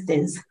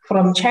existence,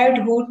 from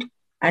childhood,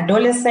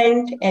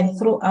 adolescent, and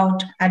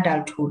throughout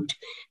adulthood.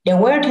 The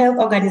World Health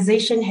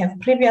Organization have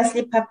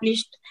previously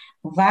published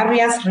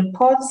various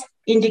reports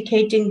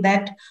indicating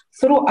that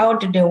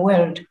throughout the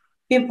world,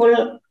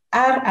 people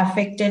are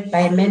affected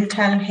by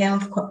mental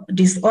health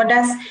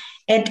disorders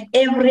at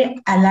a very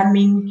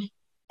alarming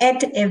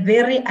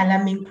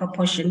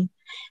proportion.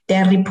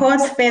 The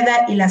reports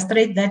further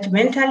illustrate that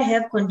mental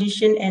health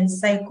condition and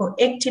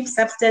psychoactive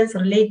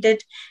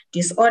substance-related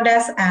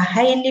disorders are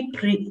highly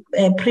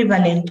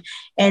prevalent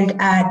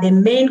and are the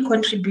main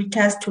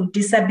contributors to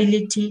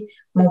disability,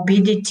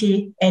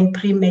 morbidity, and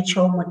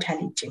premature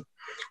mortality.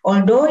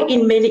 Although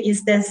in many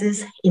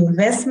instances,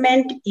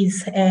 investment in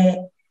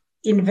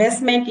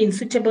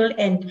suitable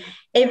and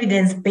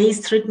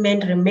evidence-based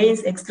treatment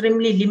remains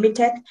extremely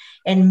limited,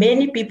 and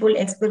many people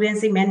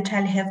experiencing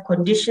mental health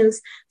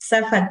conditions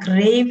suffer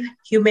grave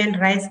human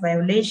rights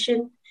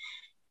violation,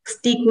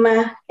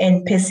 stigma,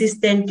 and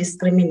persistent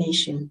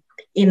discrimination.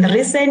 In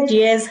recent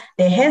years,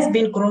 there has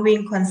been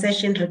growing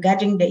concern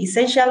regarding the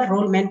essential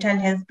role mental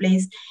health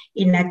plays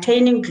in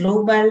attaining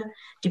global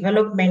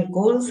development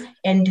goals,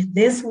 and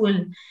this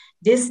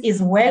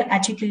is well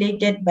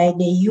articulated by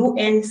the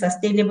UN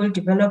Sustainable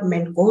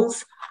Development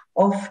Goals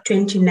of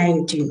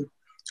 2019.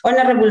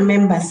 Honorable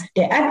members,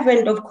 the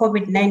advent of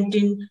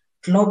COVID-19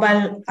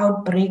 global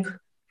outbreak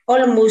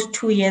almost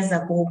 2 years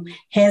ago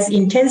has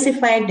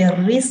intensified the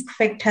risk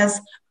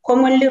factors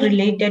commonly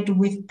related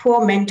with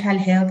poor mental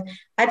health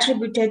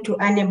attributed to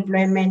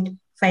unemployment,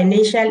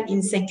 financial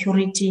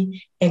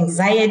insecurity,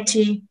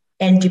 anxiety,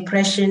 and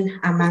depression,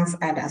 amongst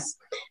others.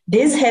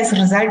 This has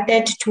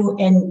resulted to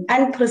an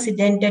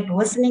unprecedented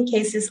worsening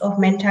cases of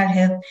mental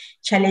health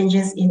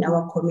challenges in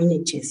our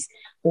communities.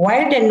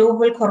 While the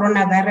novel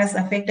coronavirus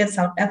affected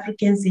South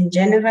Africans in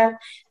general,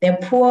 the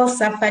poor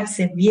suffered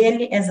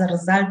severely as a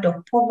result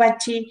of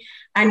poverty,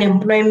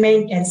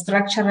 unemployment, and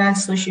structural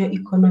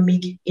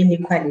socio-economic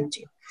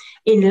inequality.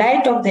 In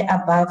light of the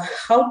above,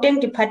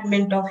 Gauteng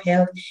Department of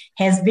Health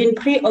has been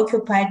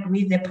preoccupied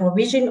with the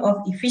provision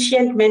of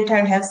efficient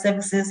mental health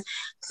services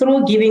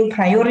through giving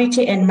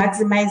priority and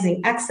maximizing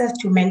access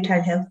to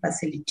mental health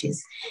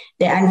facilities.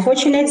 The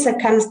unfortunate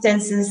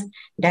circumstances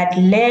that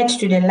led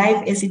to the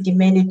Life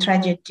Esidimeni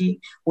tragedy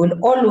will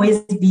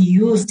always be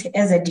used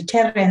as a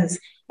deterrence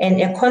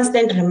and a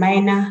constant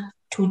reminder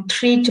to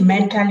treat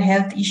mental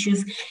health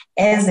issues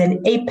as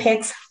an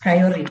apex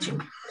priority.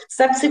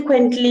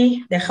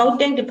 Subsequently, the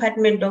Gauteng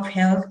Department of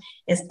Health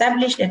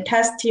established a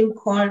task team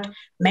called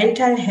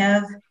Mental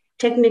Health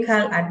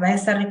Technical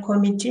Advisory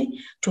Committee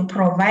to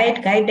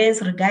provide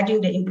guidance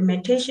regarding the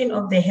implementation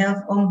of the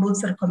Health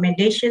Ombuds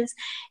recommendations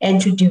and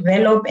to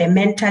develop a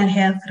mental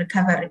health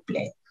recovery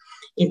plan.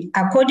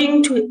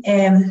 According to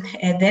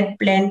that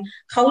plan,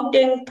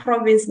 Gauteng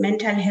Province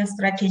Mental Health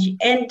Strategy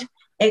and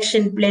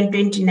Action Plan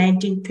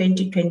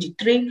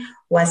 2019-2023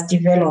 was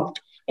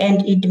developed,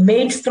 and it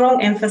made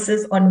strong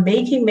emphasis on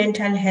making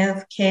mental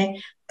health care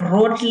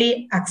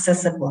broadly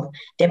accessible.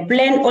 The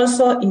plan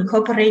also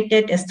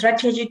incorporated a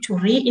strategy to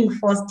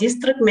reinforce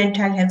district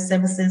mental health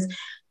services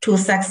to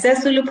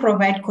successfully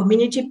provide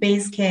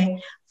community-based care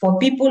for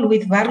people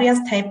with various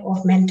types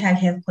of mental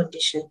health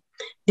conditions.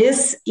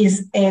 This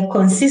is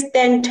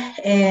consistent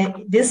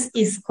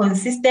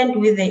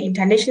with the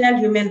international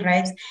human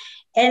rights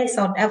and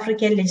South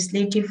African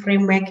legislative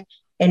framework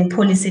and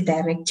policy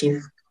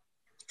directive.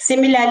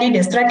 Similarly,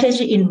 the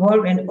strategy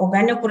involved an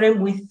organogram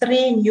with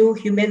 3 new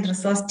human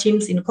resource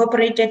teams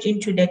incorporated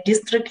into the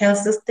district health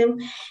system.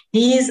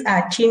 These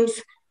are teams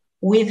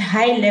with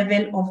high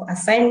level of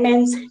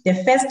assignments. The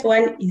first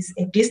one is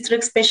a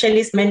district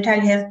specialist mental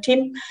health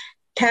team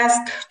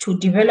tasked to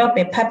develop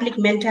a public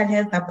mental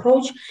health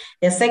approach.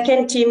 The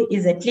second team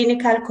is a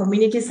clinical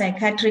community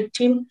psychiatric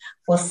team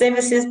for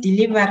services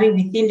delivery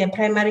within the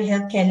primary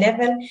healthcare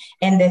level.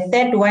 And the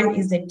third one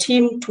is a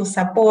team to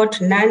support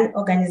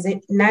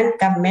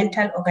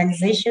non-governmental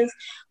organizations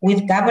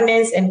with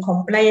governance and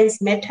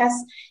compliance matters,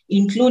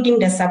 including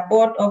the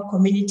support of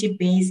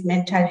community-based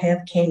mental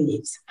health care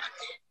needs.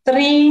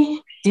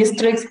 3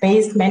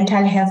 district-based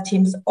mental health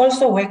teams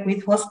also work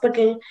with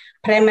hospital,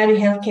 primary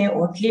healthcare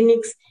or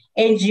clinics,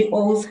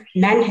 NGOs,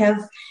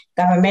 non-health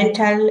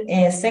governmental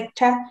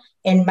sector,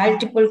 and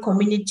multiple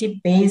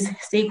community-based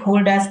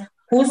stakeholders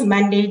whose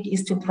mandate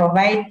is to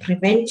provide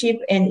preventive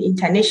and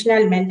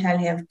international mental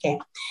health care.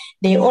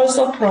 They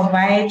also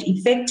provide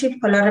effective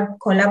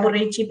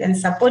collaborative and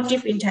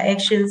supportive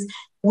interactions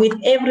with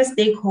every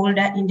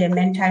stakeholder in the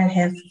mental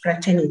health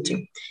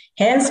fraternity.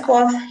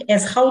 Henceforth,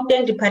 as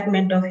Gauteng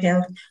Department of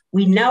Health,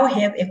 we now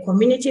have a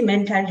community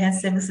mental health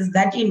services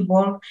that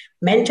involve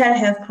mental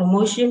health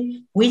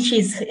promotion, which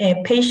is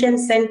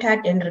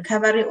patient-centered and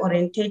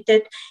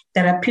recovery-oriented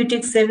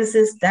therapeutic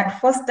services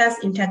that fosters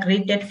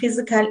integrated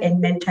physical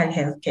and mental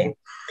health care.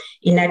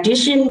 In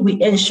addition, we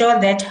ensure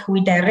that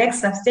we direct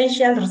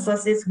substantial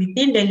resources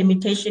within the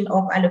limitation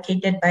of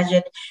allocated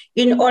budget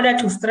in order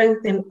to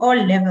strengthen all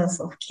levels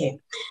of care.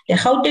 The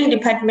Gauteng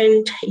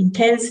Department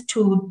intends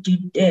to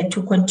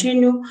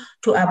continue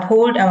to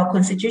uphold our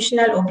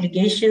constitutional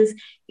obligations,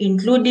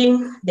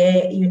 including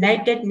the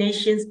United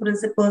Nations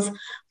principles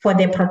for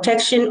the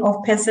protection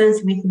of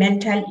persons with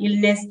mental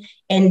illness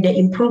and the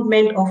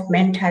improvement of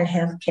mental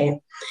health care.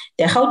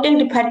 The Gauteng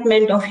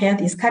Department of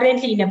Health is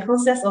currently in a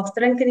process of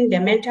strengthening the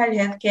Mental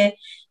Health Care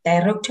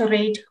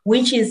Directorate,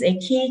 which is a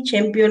key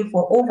champion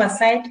for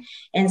oversight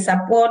and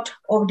support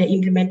of the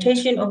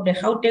implementation of the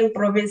Gauteng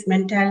Province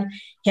Mental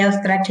Health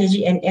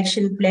Strategy and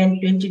Action Plan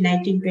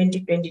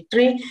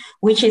 2019-2023,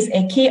 which is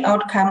a key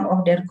outcome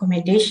of the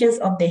recommendations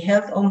of the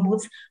Health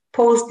Ombuds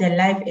post the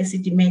Life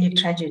Esidimeni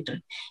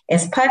tragedy.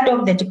 As part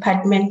of the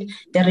department,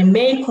 we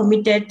remain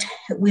committed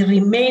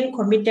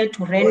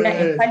to render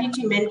a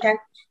quality mental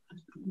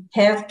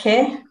health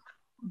care.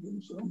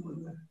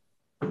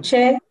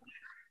 Chair,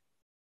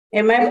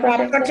 am I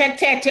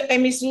protected?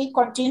 MEC,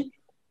 continue.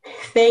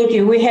 Thank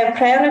you. We have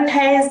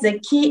prioritized the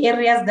key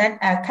areas that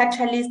are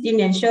catalysts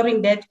in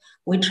ensuring that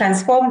we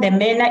transform the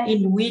manner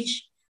in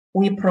which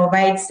we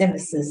provide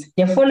services.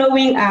 The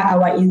following are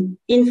our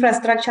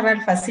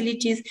infrastructural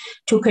facilities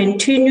to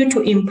continue to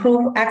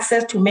improve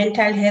access to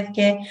mental health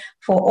care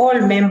for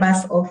all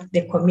members of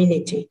the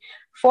community.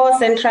 4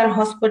 central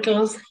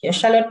hospitals,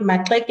 Charlotte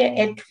Matleke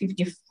at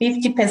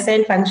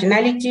 50%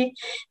 functionality,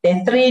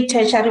 the 3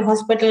 tertiary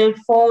hospitals,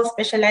 4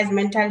 specialized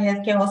mental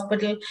health care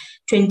hospitals,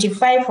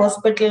 25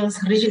 hospitals,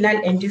 regional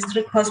and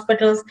district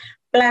hospitals,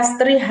 plus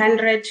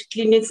 300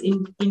 clinics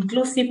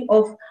inclusive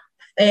of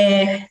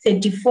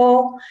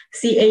 34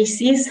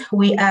 CACs.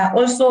 We are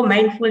also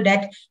mindful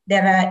that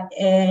there are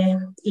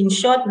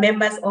insured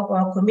members of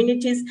our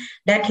communities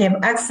that have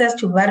access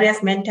to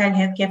various mental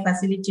health care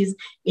facilities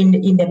in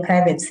the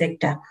private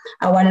sector.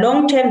 Our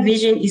long-term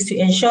vision is to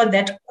ensure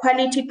that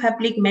quality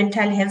public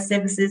mental health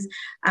services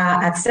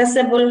are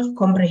accessible,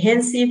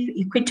 comprehensive,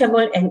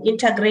 equitable, and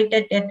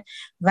integrated at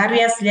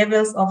various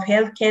levels of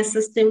healthcare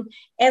system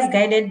as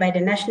guided by the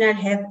National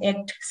Health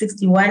Act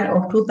 61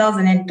 of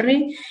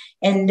 2003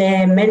 and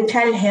the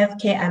Mental Health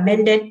Care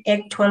Amended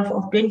Act 12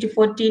 of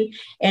 2014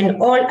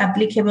 and all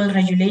applicable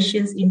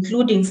regulations,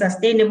 including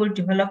Sustainable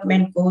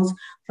Development Goals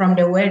from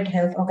the World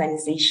Health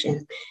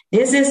Organization.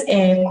 This is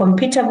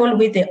compatible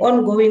with the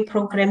ongoing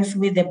programs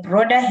with the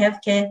broader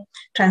healthcare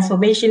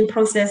transformation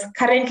process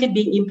currently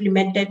being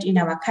implemented in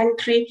our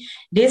country.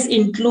 This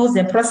includes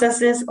the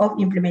processes of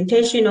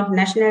implementation of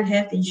national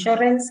health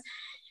insurance,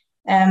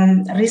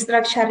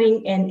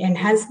 restructuring and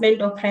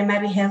enhancement of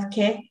primary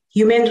healthcare,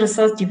 human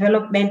resource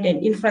development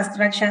and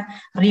infrastructure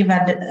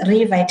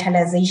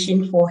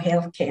revitalization for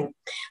healthcare.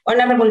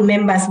 Honorable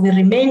members, we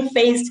remain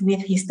faced with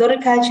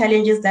historical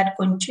challenges that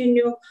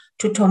continue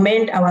to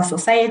torment our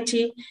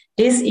society.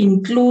 This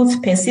includes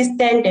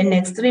persistent and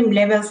extreme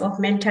levels of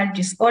mental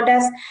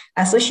disorders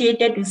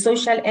associated with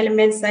social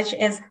elements such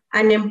as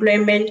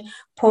unemployment,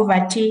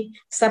 poverty,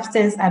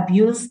 substance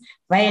abuse,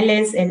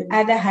 violence, and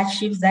other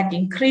hardships that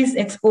increase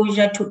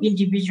exposure to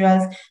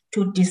individuals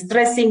to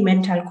distressing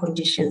mental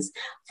conditions.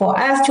 For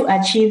us to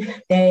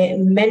achieve the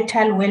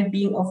mental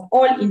well-being of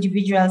all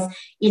individuals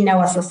in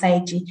our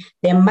society,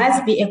 there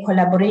must be a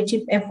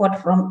collaborative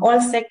effort from all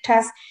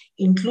sectors,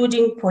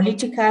 including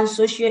political,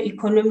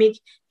 socio-economic,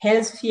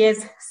 health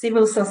spheres,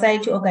 civil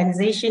society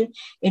organizations,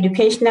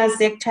 educational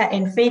sector,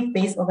 and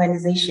faith-based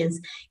organizations,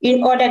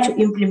 in order to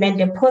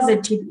implement a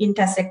positive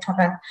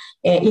intersectoral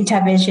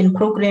intervention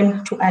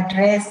program to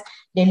address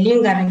the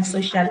lingering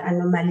social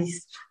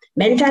anomalies.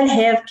 Mental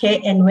health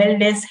care and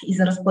wellness is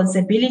a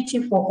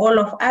responsibility for all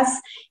of us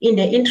in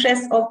the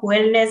interest of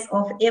wellness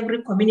of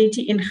every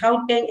community in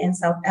Gauteng and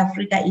South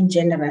Africa in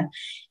general.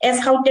 As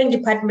Gauteng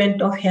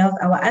Department of Health,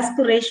 our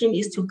aspiration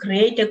is to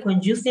create a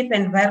conducive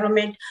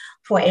environment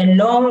for a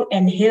long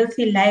and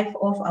healthy life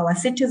of our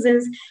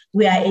citizens.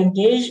 We are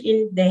engaged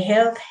in the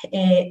health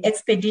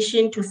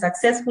expedition to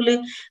successfully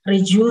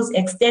reduce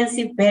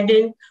extensive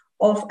burden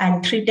of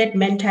untreated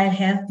mental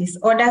health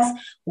disorders.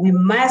 We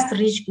must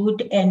reach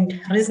good and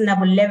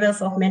reasonable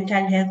levels of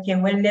mental health care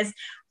wellness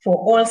for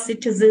all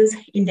citizens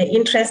in the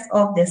interest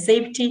of the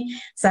safety,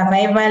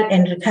 survival,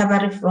 and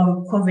recovery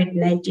from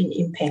COVID-19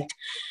 impact.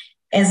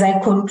 As I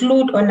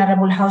conclude,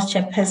 Honorable House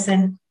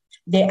Chairperson,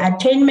 the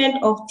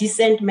attainment of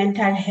decent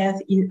mental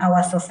health in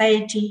our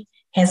society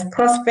has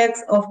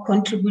prospects of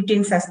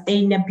contributing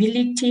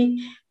sustainability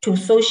to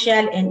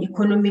social and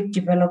economic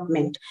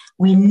development.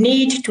 We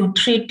need to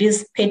treat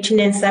this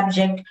pertinent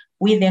subject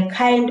with the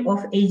kind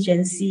of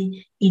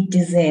agency it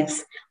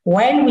deserves.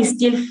 While we're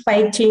still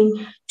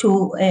fighting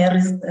to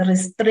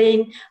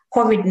restrain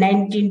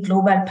COVID-19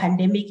 global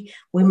pandemic,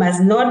 we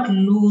must not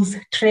lose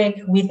track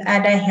with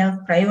other health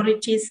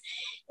priorities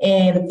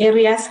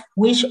areas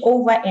which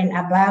over and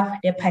above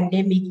the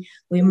pandemic,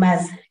 we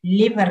must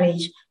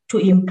leverage to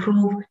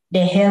improve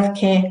the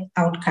healthcare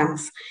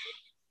outcomes.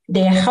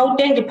 The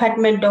Gauteng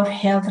Department of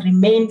Health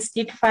remains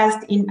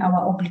steadfast in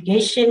our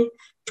obligation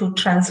to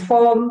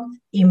transform,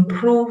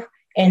 improve,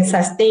 and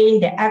sustain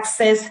the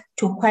access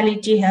to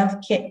quality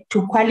healthcare,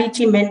 to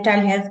quality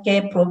mental health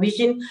care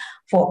provision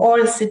for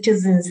all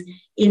citizens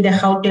in the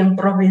Gauteng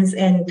province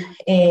and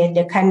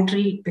the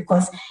country,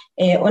 because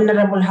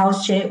Honorable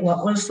House Chair, we're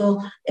also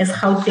as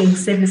Gauteng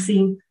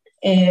servicing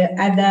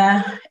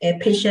other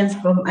patients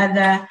from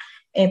other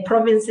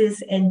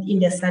provinces and in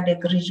the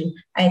SADC region.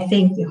 I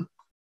thank you.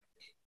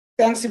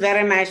 Thanks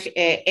very much,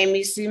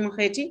 MEC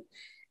Mukherjee.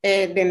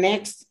 The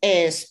next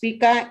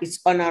speaker is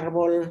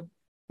Honorable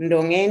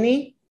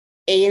Ndongeni,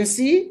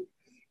 ANC.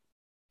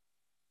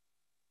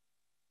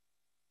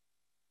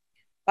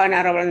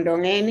 Honorable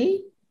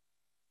Ndongeni.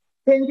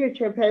 Thank you,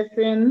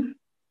 Chairperson.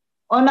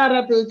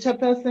 Honorable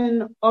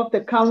Chairperson of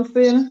the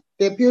Council,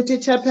 Deputy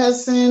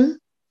Chairperson,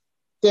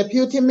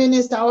 Deputy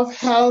Minister of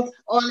Health,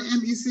 all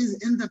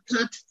MECs in the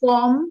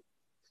platform,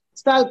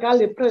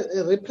 SALGA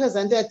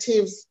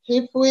representatives,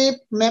 Chief Whip,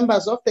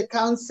 members of the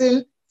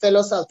Council,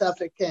 fellow South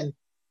African,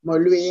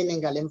 molweni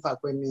ngalemva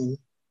kwenini.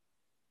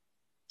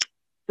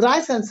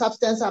 Drugs and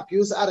substance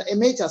abuse are a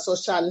major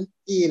social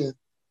ill,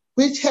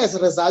 which has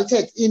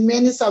resulted in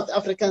many South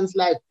Africans'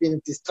 lives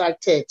being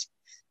distracted.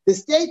 The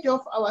state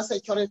of our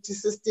security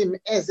system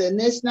as a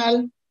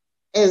nation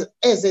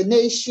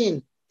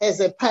has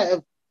a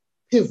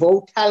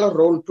pivotal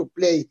role to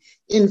play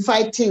in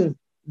fighting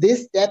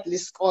this deadly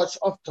scourge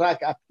of drug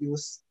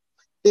abuse.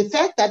 The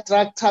fact that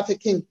drug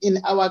trafficking in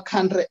our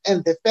country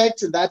and the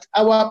fact that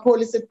our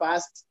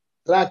policy-based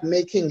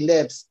drug-making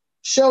labs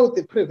show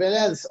the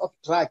prevalence of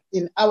drug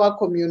in our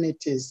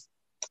communities.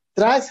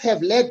 Drugs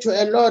have led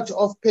to a lot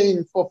of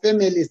pain for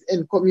families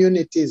and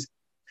communities.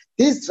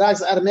 These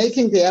drugs are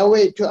making their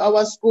way to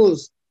our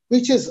schools,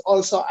 which is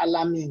also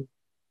alarming.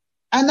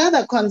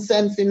 Another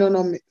concern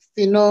phenomenon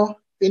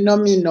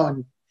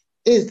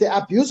is the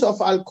abuse of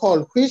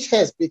alcohol, which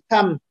has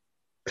become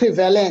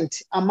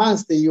prevalent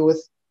amongst the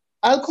youth.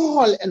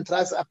 Alcohol and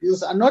drugs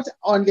abuse are not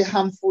only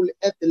harmful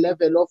at the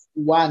level of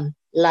one's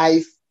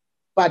life,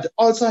 but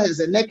also has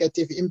a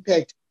negative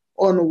impact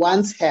on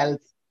one's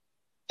health.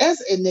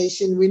 As a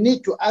nation, we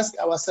need to ask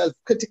ourselves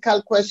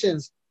critical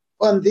questions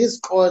on this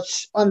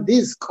scourge,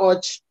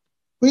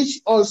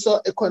 which also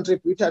a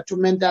contributor to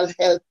mental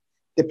health,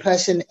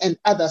 depression, and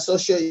other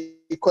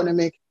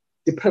socio-economic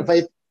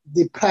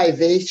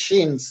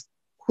deprivations,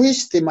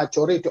 which the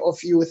majority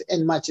of youth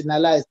and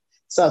marginalized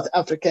South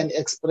African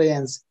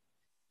experience.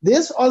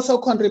 This also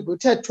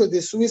contributed to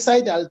the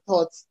suicidal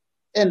thoughts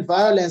and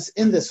violence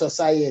in the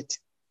society.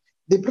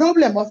 The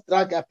problem of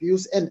drug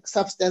abuse and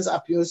substance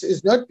abuse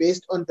is not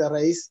based on the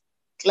race,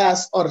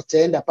 class, or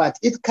gender, but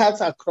it cuts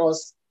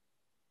across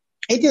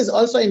It is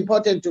also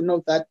important to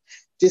note that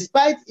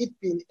despite it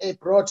being a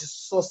broad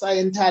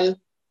societal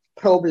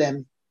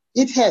problem,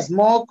 it has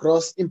more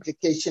gross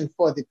implication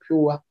for the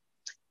poor.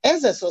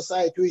 As a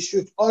society, we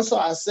should also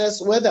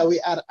assess whether we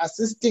are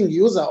assisting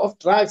users of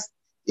drugs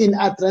in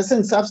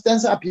addressing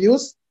substance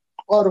abuse,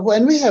 or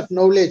when we have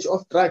knowledge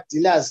of drug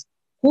dealers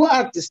who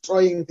are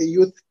destroying the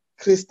youth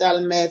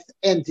crystal meth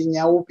and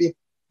nyaupi,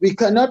 we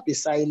cannot be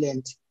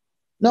silent.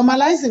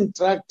 Normalizing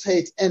drug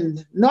trade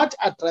and not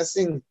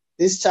addressing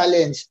this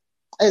challenge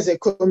as a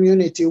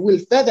community will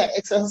further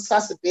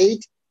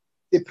exacerbate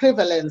the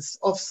prevalence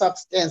of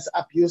substance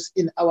abuse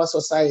in our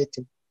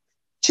society.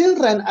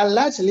 Children are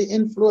largely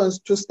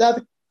influenced to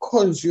start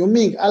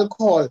consuming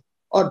alcohol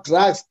or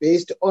drugs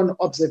based on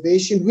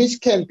observation,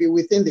 which can be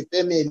within the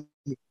family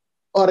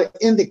or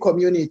in the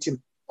community,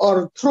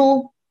 or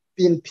through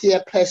being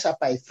peer pressure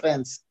by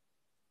friends.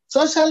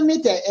 Social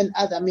media and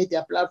other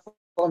media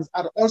platforms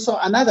are also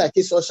another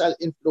key social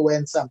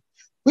influencer,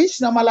 which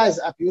normalize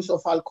abuse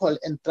of alcohol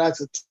and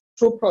drugs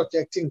through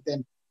projecting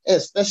them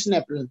as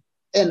fashionable,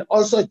 and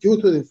also due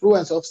to the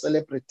influence of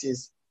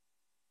celebrities.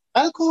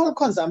 Alcohol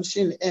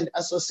consumption and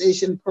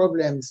association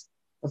problems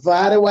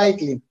vary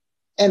widely,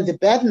 and the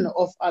burden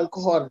of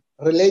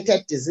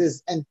alcohol-related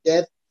disease and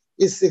death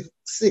is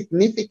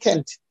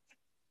significant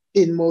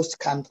in most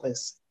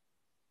countries.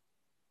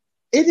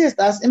 It is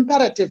thus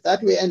imperative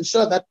that we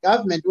ensure that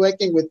government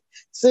working with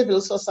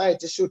civil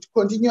society should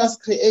continuously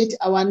create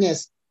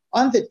awareness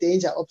on the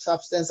danger of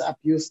substance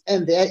abuse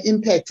and their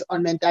impact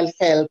on mental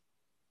health.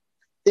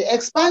 The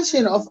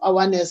expansion of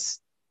awareness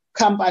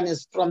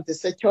campaigns from the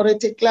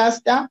security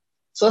cluster,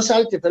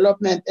 social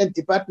development, and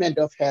Department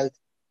of Health,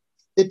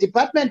 the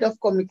Department of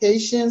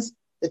Communications,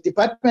 the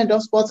Department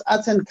of Sports,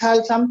 Arts and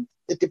Culture,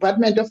 the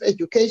Department of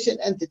Education,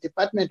 and the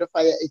Department of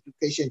Higher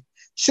Education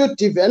should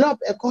develop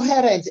a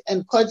coherent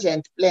and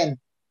cogent plan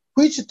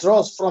which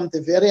draws from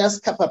the various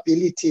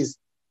capabilities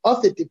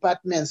of the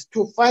departments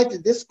to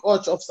fight this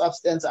scourge of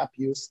substance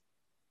abuse.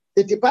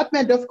 The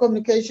Department of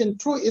Communication,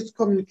 through its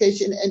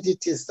communication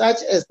entities such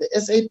as the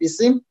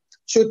SABC,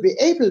 should be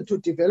able to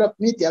develop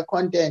media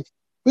content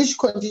which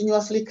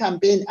continuously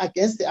campaign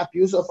against the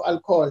abuse of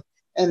alcohol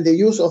and the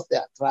use of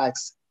their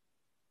drugs.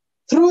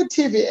 Through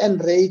TV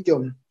and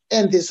radio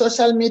and the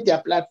social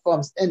media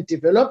platforms and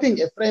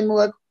developing a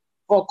framework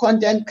for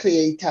content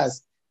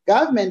creators,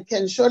 government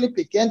can surely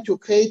begin to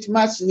create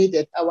much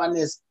needed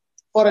awareness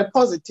for a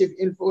positive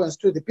influence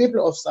to the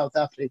people of South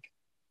Africa.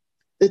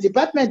 The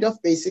Department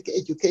of Basic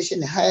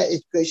Education and Higher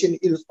Education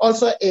is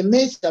also a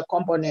major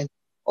component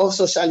of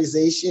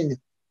socialization,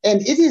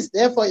 and it is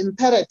therefore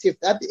imperative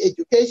that the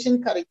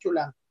education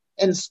curriculum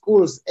and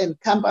schools and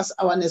campus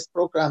awareness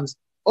programs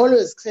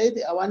always create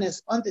the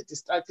awareness on the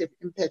destructive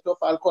impact of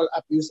alcohol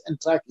abuse and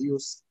drug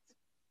use.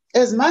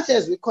 As much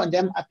as we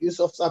condemn abuse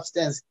of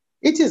substance,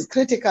 it is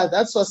critical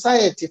that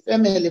society,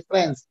 family,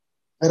 friends,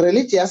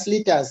 religious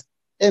leaders,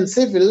 and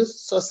civil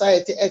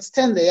society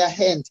extend their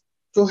hand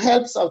to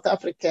help South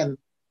Africans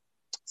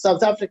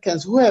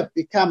who have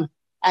become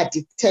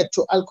addicted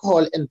to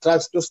alcohol and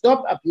drugs to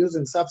stop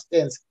abusing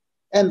substance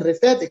and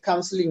refer the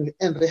counseling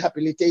and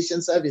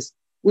rehabilitation service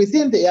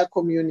within their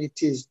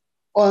communities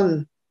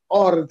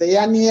or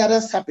their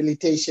nearest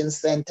rehabilitation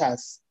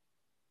centers.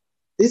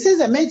 This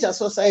is a major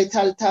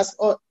societal task,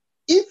 or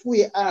if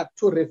we are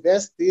to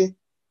reverse the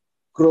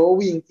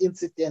growing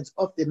incidence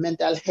of the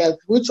mental health,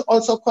 which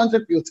also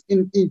contributes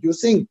in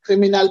inducing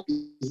criminal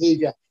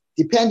behavior,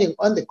 depending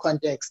on the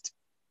context.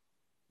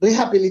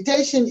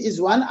 Rehabilitation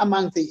is one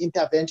among the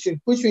interventions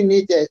which we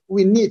need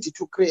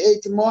to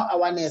create more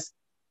awareness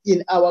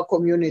in our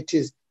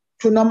communities,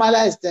 to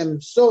normalize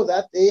them so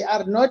that they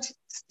are not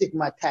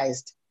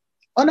stigmatized.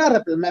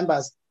 Honorable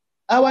members,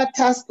 our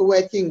task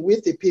working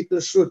with the people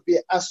should be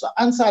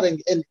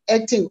answering and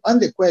acting on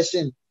the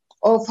question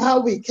of how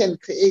we can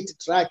create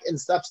drug and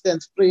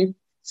substance-free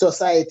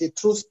society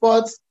through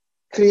sports,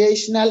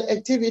 recreational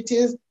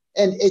activities,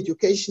 and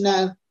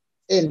educational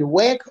and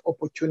work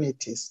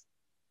opportunities.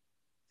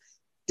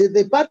 The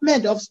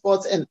Department of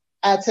Sports and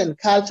Arts and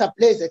Culture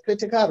plays a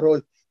critical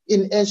role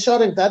in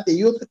ensuring that the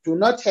youth do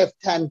not have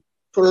time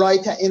to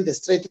loiter in the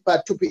street,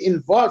 but to be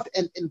involved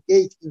and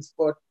engaged in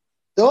sport.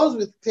 Those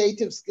with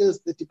creative skills,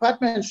 the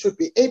department should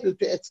be able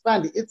to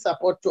expand its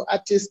support to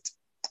artists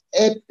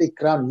at the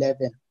ground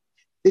level.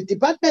 The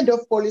Department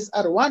of Police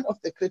are one of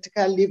the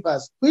critical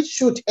levers which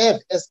should have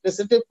a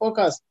specific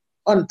focus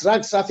on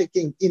drug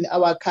trafficking in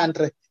our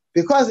country,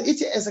 because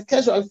it is a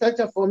casual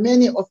factor for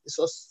many of the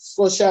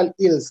social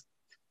ills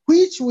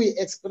which we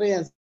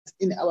experience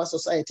in our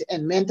society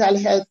and mental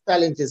health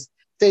challenges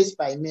faced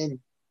by many.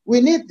 We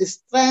need to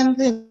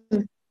strengthen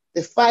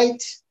the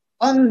fight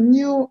on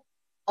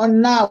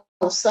now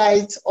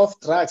sides of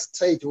drugs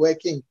trade,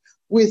 working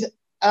with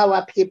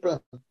our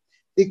people.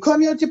 The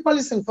Community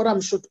Policing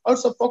Forum should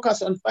also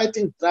focus on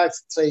fighting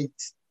drugs trade.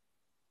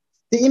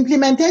 The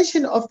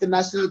implementation of the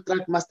National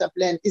Drug Master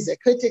Plan is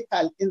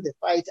critical in the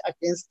fight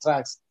against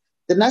drugs.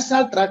 The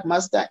National Drug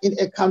Master in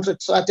a country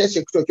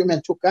strategic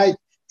document to guide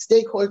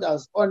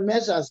stakeholders on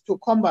measures to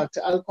combat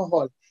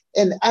alcohol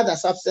and other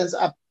substance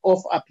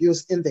of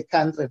abuse in the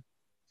country.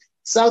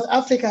 South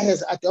Africa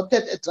has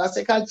adopted a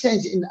drastic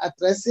change in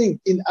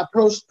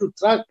approach to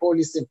drug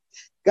policy.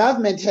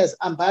 Government has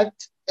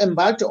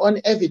embarked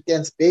on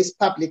evidence-based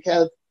public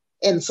health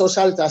and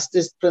social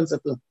justice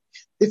principles.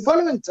 The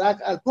following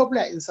drugs are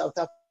popular in South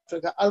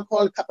Africa: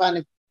 alcohol,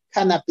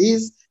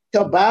 cannabis,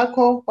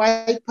 tobacco,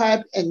 white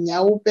pipe, and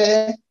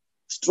nyaupe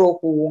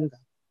stroke wunga.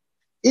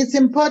 It's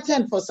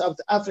important for South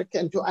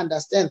Africans to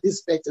understand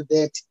this fact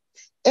that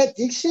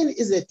addiction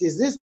is a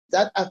disease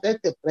that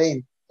affects the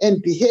brain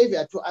and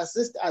behavior to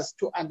assist us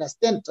to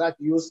understand drug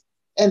use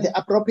and the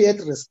appropriate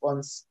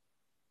response.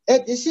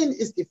 Addiction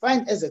is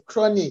defined as a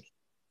chronic,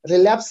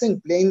 relapsing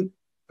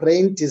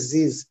brain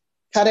disease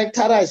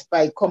characterized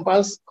by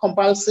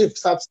compulsive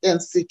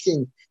substance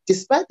seeking.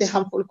 Despite the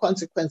harmful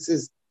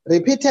consequences,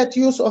 repeated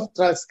use of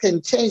drugs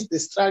can change the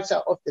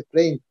structure of the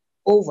brain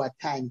over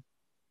time,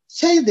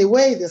 change the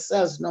way the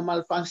cells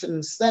normal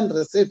function, send,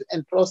 receive,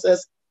 and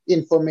process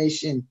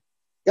information.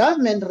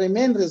 Government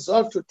remain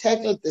resolved to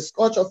tackle the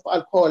scourge of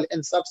alcohol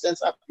and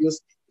substance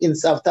abuse in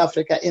South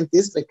Africa. In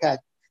this regard,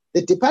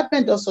 the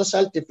Department of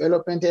Social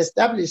Development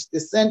established the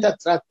Center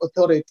Drug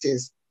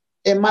Authorities,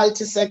 a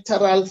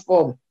multi-sectoral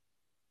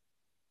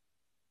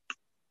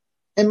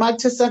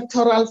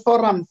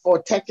forum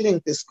for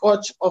tackling the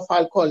scourge of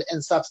alcohol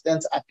and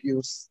substance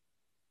abuse.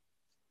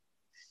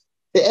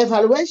 The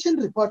evaluation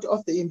report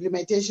of the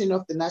implementation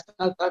of the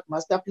National Drug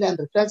Master Plan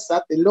reflects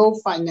that the low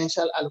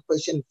financial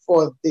allocation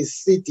for the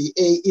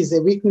CDA is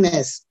a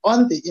weakness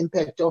on the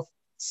impact of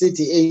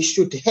CDA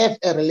should have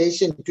a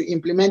relation to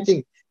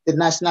implementing the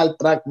National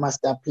Drug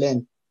Master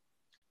Plan.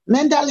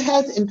 Mental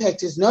health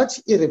impact is not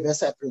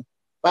irreversible,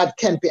 but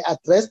can be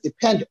addressed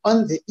depending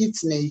on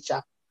its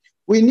nature.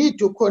 We need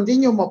to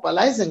continue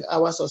mobilizing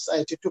our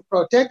society to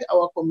protect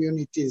our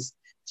communities,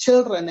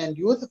 children and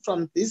youth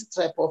from this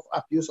type of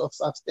abuse of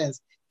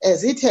substance,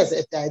 as it has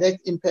a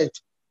direct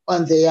impact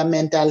on their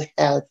mental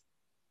health.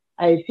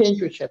 I thank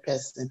you,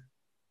 Chairperson.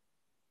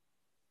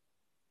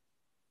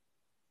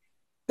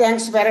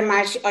 Thanks very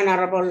much,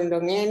 Honorable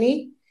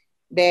Ndongeni.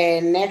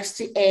 The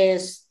next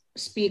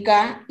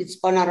speaker is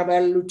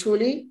Honorable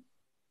Lutuli,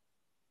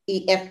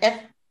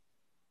 EFF.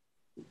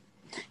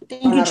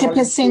 Thank you,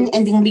 Chairperson,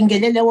 and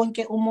ngibingelele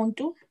wonke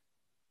umuntu.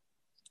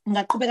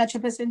 Ngaqhubeka,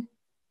 Chairperson?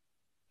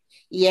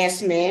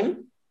 Yes,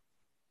 ma'am.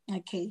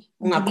 Okay.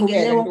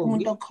 Ngibingelele wonke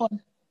umuntu okhona.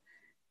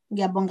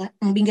 Ngiyabonga.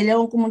 Ngibingelele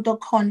wonke umuntu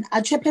okhona.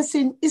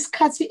 Chairperson,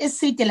 isikhathi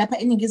eside lapha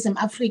eNingizimu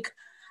Afrika,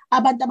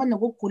 abantu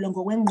abanokugula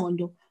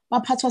ngokwengqondo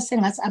baphathwa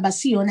sengathi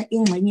abasiyona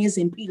ingxenye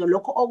yezempilo,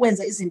 lokho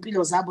okwenza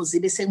izimpilo zabo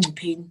zibe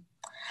sengcupheni.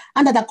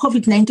 Under the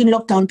COVID-19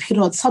 lockdown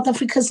period, South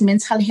Africa's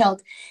mental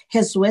health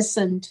has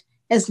worsened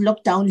as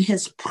lockdown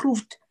has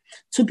proved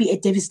to be a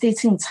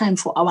devastating time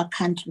for our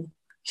country.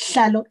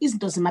 Hlalo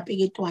izinto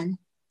zemapeketwane.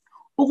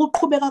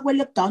 Ukuqhubeka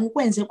kwe-lockdown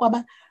kwenze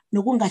kwaba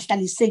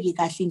nokungahlaliseki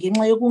kahle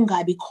ngenxa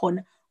yokungabi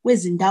khona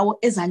kwezindawo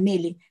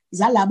ezanele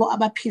zalabo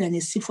abaphila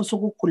nesifo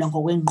sokugula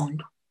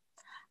ngokwengqondo.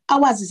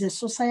 Ours is a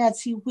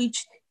society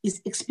which is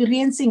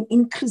experiencing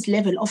increased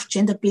level of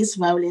gender-based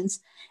violence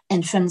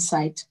and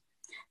femicide.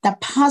 The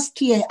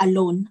past year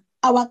alone,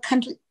 our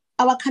country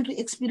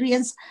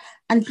experienced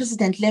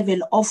unprecedented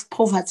level of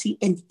poverty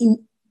and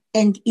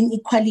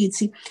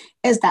inequality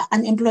as the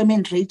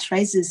unemployment rate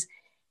rises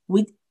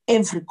with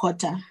every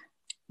quarter.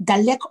 The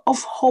lack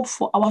of hope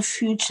for our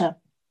future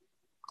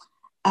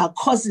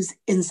causes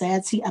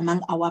anxiety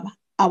among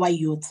our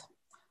youth.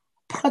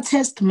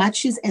 Protest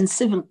marches and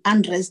civil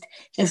unrest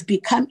have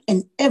become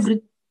an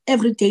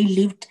everyday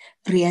lived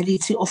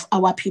reality of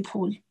our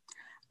people.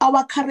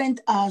 Our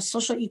current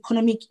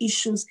socio-economic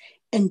issues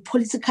and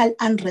political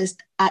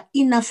unrest are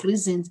enough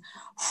reasons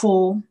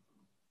for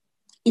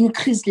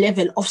increased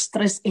level of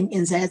stress and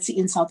anxiety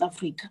in South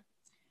Africa.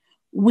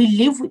 We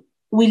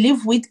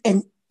live with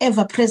an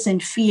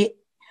ever-present fear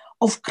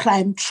of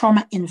crime,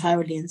 trauma, and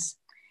violence.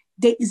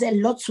 There is a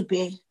lot to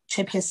bear,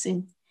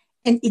 Chairperson,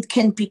 and it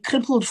can be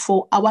crippled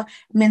for our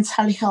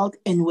mental health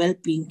and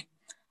well-being.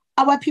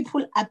 Our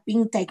people are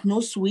being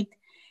diagnosed with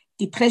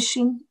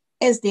depression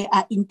as they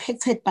are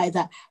impacted by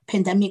the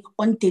pandemic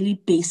on a daily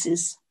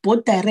basis,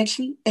 both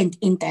directly and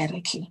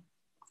indirectly.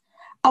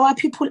 Our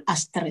people are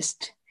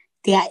stressed.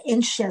 They are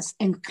anxious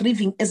and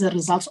grieving as a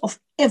result of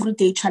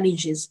everyday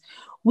challenges,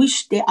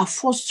 which they are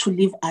forced to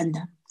live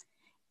under.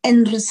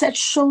 And research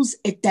shows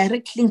a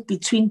direct link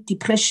between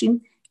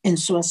depression and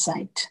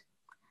suicide.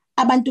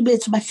 Abantu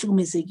bethu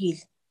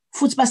bahlukumezekile,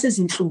 futhi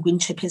basezinhlungwini,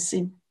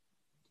 Chairperson.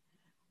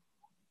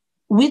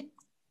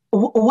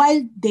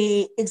 While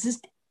there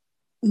exist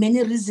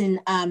many reasons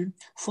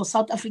for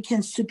South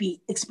Africans to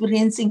be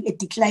experiencing a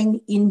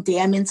decline in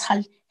their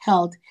mental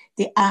health,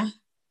 there are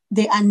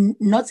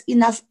not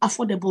enough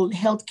affordable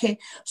healthcare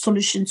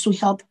solutions to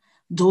help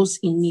those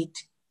in need.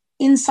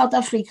 In South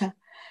Africa,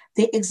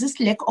 there exists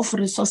lack of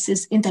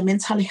resources in the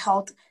mental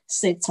health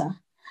sector.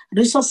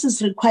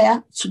 Resources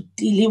required to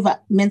deliver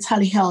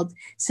mental health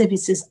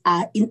services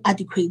are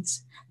inadequate,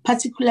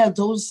 particularly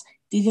those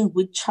dealing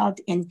with child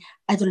and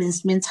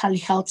adolescent mental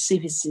health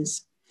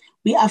services.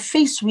 We are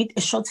faced with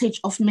a shortage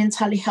of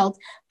mental health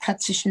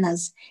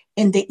practitioners,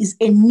 and there is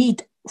a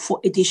need for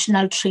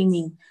additional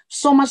training,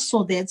 so much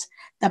so that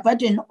the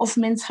burden of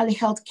mental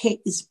health care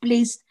is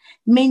placed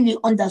mainly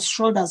on the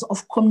shoulders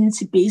of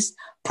community-based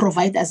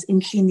providers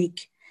in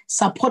clinic.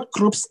 Support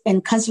groups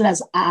and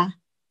counselors are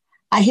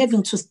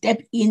having to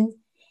step in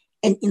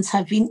and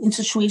intervene in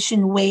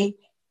situations where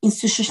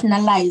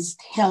institutionalized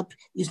help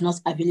is not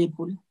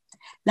available.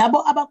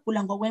 Labo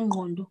abagula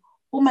ngokwengqondo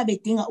uma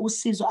bedinga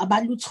usizo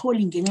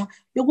abalutholi ngenxa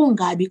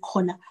yokungabi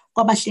khona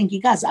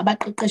kwabahlengikazi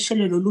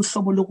abaqeqeshelwe lolu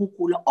hlobo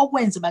lokugula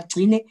okwenza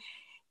bagcine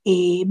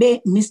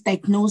be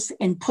misdiagnosed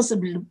and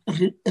possible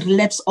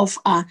relapse of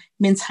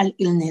mental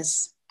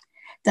illness.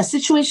 The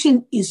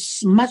situation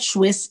is much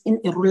worse in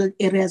rural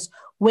areas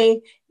where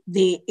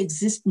there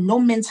exist no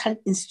mental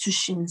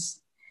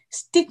institutions.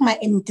 Stigma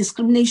and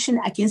discrimination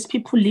against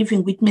people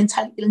living with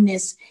mental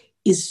illness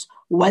is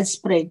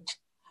widespread,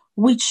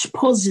 which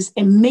poses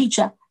a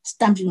major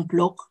stumbling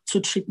block to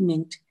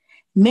treatment.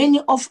 Many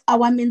of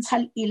our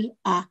mental ill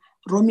are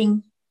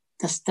roaming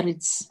the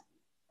streets.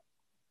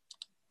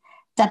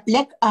 The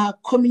Black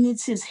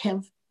communities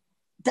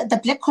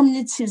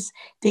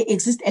there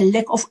exists a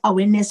lack of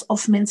awareness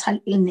of mental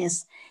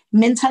illness.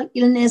 Mental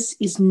illness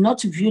is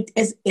not viewed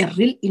as a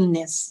real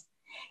illness,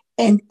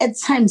 and at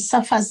times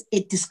suffers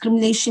a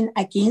discrimination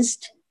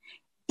against,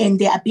 and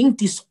they are being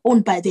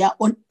disowned by their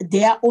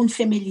own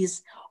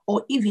families,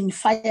 or even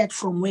fired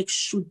from work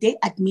should they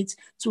admit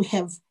to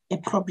have a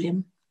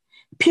problem.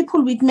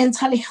 People with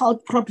mental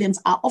health problems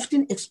are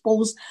often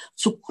exposed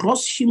to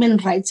gross human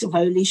rights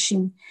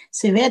violation,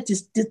 severe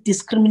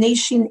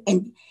discrimination,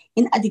 and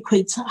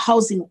inadequate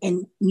housing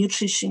and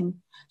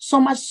nutrition. So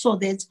much so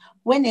that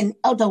when an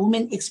elder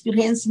woman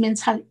experiences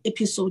mental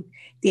episode,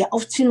 they are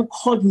often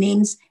called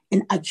names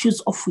and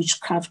accused of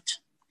witchcraft.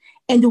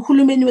 And the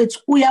hulumeni wethu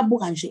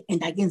uyabuka nje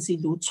and akenzi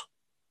lutho.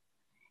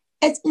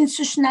 At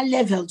institutional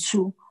level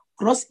too,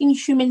 gross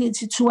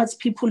inhumanity towards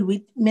people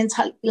with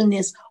mental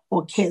illness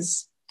or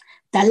cares.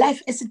 The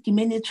Life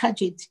Esidimeni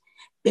tragedy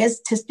bears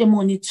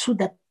testimony to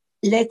the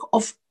lack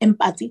of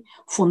empathy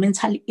for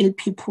mentally ill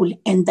people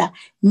and the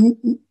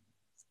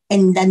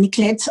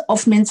neglect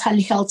of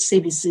mental health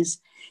services.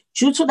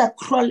 Due to the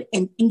cruel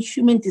and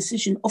inhuman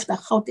decision of the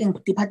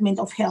Gauteng Department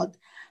of Health,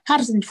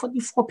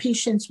 144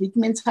 patients with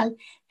mental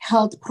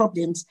health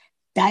problems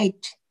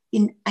died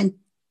in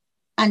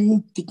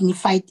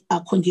undignified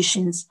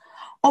conditions.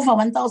 Over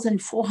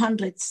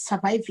 1,400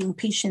 surviving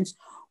patients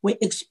were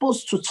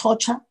exposed to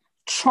torture,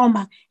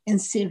 trauma, and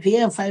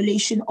severe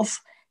violation of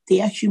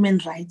their human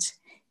rights.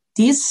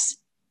 This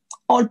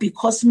all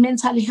because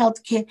mental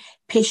health care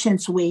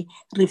patients were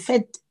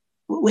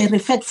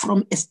referred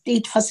from a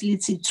state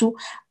facility to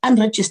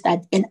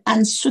unregistered and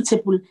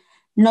unsuitable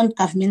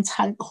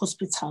non-governmental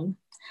hospital.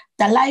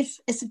 The Life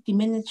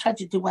Esidimeni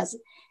tragedy was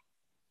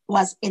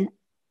an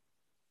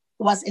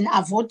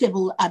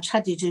avoidable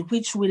tragedy,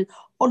 which will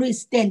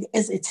always stand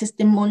as a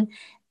testimony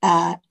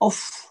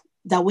of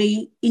the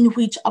way in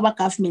which our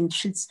government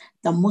treats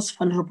the most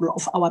vulnerable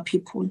of our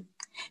people.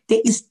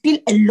 There is still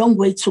a long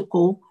way to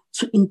go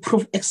to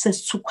improve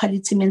access to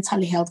quality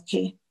mental health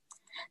care.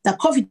 The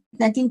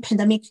COVID-19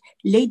 pandemic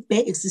laid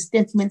bare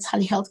existing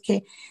mental health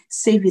care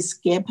service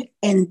gap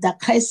and the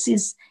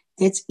crisis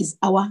that is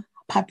our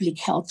public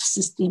health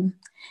system.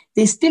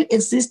 There still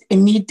exists a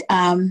need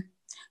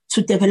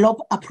to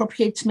develop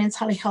appropriate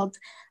mental health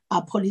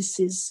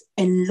policies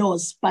and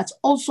laws, but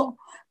also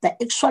the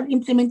actual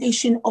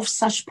implementation of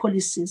such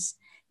policies.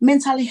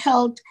 Mental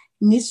health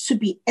needs to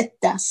be at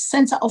the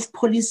center of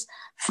policy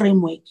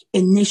framework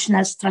and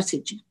national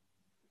strategy.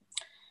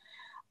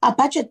 Our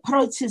budget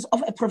priorities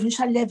of a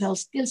provincial level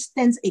still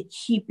stands a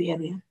key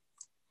barrier.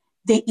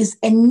 There is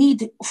a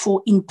need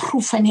for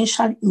improved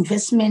financial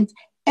investment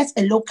at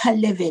a local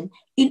level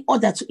in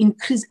order to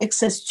increase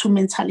access to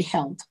mental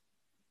health.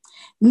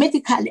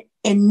 Medical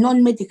and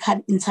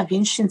non-medical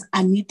interventions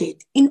are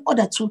needed in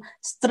order to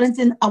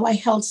strengthen our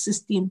health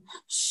system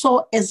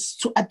so as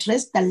to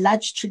address the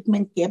large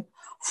treatment gap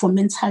for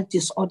mental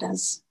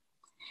disorders.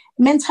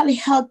 Mental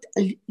health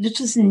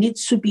literacy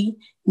needs to be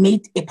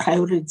made a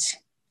priority.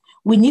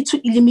 We need to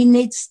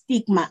eliminate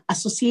stigma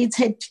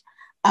associated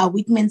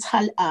with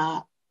mental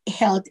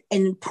health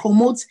and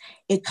promote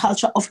a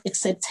culture of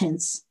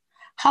acceptance.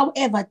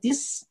 However,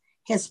 this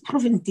has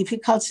proven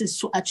difficulties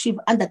to achieve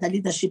under the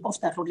leadership of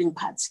the ruling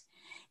party,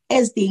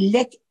 as there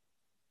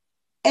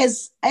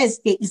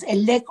is a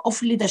lack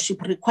of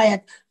leadership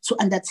required to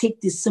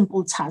undertake this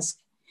simple task.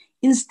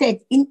 Instead,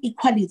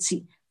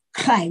 inequality,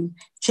 crime,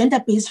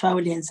 gender-based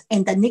violence,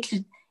 and the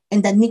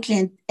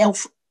neglect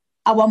of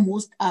our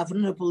most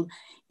vulnerable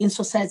in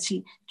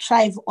society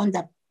thrive on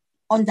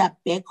the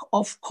back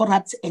of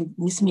corrupt and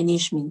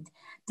mismanagement.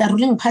 The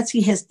ruling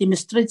party has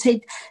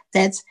demonstrated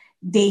that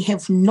they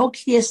have no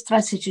clear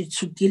strategy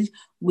to deal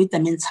with the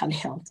mental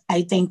health.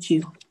 I thank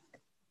you.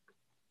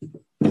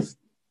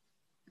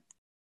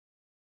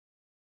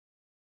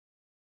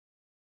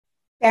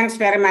 Thanks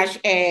very much,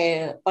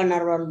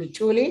 Honorable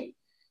Bichuli.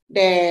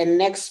 The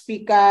next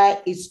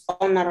speaker is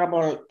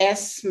Honorable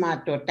S.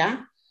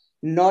 Matota.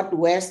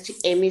 Northwest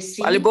MEC.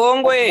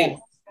 Palibongwe.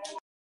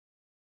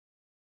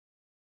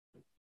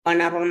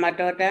 Honorable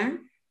Madoda.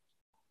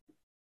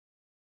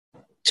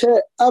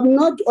 Chair, I'm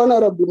not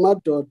Honorable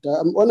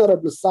Madoda, I'm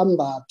Honorable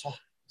Sambata.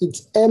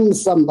 It's M.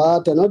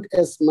 Sambata, not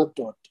S.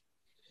 Madoda.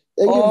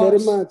 Thank you very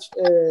much,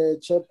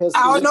 Chairperson.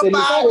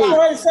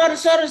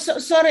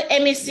 Sorry,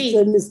 MEC. It's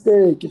a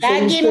mistake. It's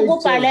a mistake.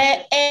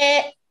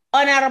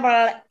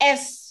 Honorable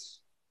S.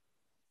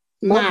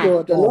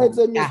 Madoda. No, it's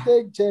a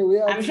mistake,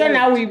 Chair. I'm sure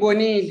now we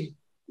bonili.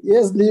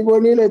 Yes, we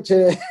bonili,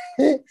 Chair.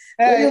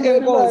 Thank you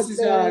very much,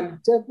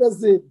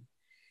 Chairperson.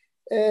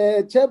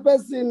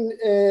 Chairperson,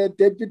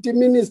 Deputy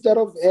Minister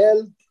of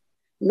Health,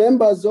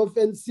 members of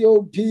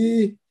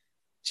NCOP,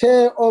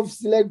 Chair of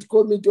Select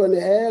Committee on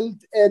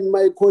Health, and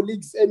my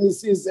colleagues,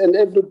 MECs, and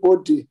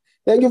everybody.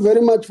 Thank you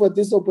very much for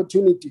this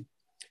opportunity.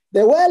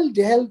 The World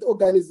Health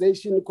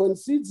Organization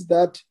concedes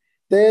that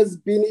there has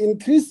been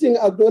increasing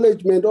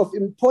acknowledgement of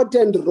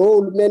important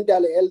role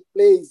mental health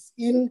plays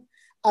in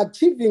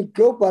achieving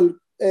global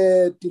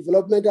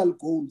developmental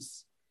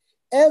goals,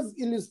 as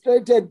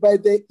illustrated by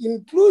the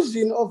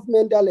inclusion of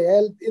mental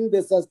health in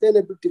the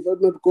Sustainable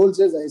Development Goals,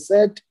 as I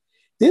said.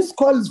 This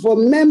calls for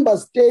member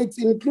states,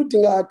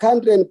 including our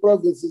country and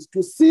provinces,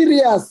 to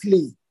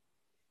seriously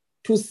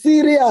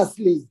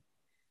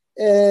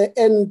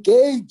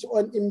engage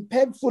on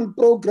impactful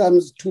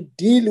programs to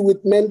deal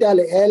with mental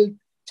health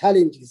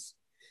challenges.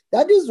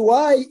 That is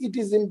why it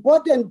is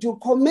important to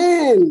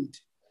commend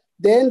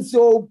the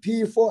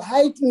NCOP for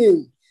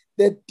heightening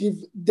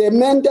the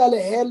mental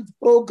health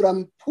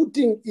program,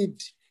 putting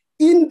it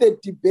in the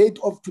debate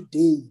of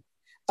today.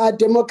 A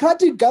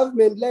democratic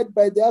government led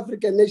by the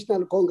African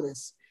National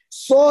Congress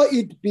saw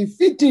it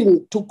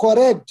befitting to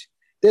correct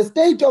the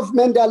state of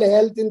mental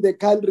health in the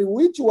country,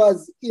 which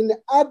was in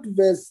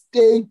adverse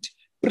state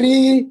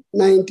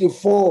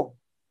pre-94.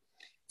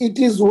 It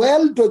is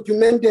well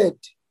documented,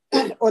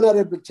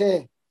 Honorable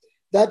Chair,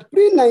 that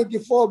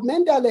pre-94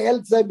 mental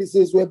health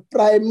services were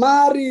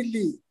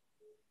primarily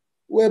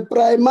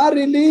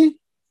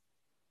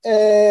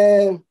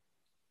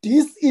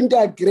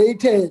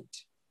disintegrated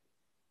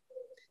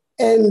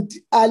and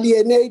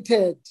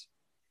alienated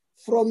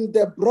from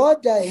the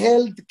broader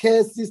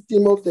healthcare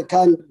system of the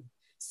country.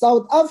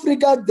 South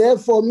Africa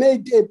therefore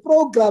made a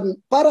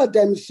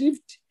paradigm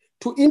shift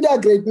to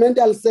integrate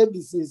mental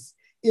services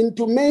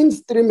into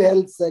mainstream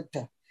health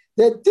sector.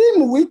 The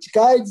theme which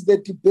guides the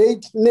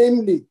debate,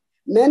 namely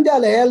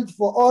mental health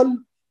for all,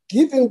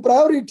 giving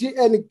priority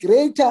and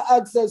greater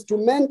access to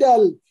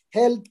mental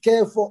health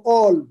care for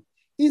all,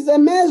 is a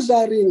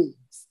measuring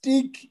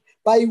stick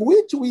by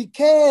which we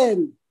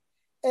can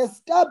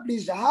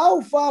establish how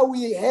far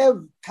we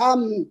have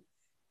come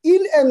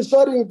in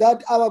ensuring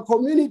that our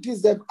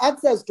communities have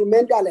access to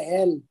mental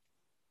health.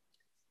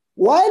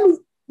 While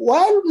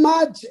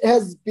much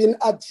has been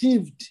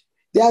achieved,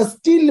 there are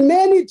still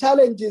many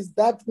challenges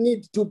that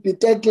need to be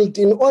tackled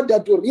in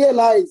order to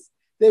realize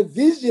the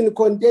vision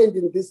contained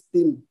in this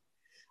theme.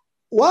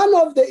 One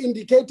of the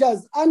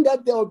indicators under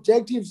the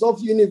objectives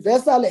of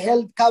universal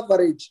health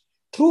coverage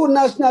through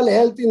National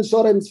Health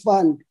Insurance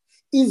Fund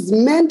is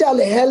mental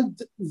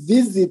health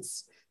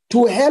visits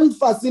to health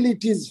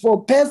facilities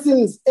for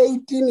persons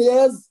 18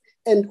 years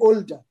and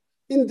older.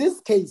 In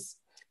this case,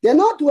 the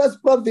Northwest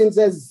Province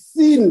has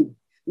seen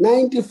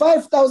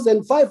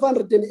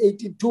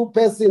 95,582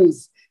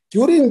 persons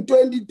during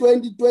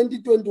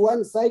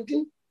 2020-2021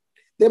 cycle.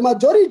 The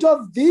majority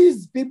of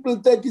these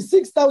people,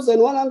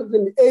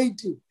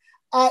 36,180,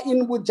 are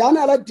in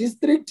Bujanala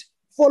district,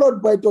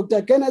 followed by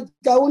Dr. Kenneth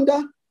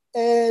Kaunda,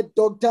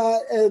 Dr.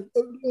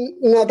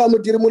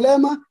 Nakamudiri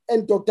Mulema,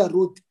 and Dr.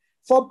 Ruth.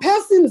 For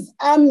persons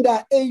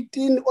under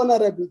 18,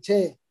 Honorable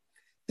Chair,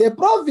 the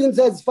province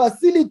has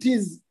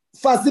facilities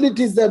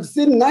have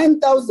seen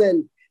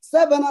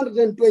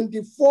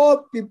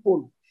 9,724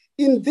 people.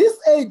 In this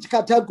age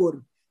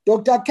category,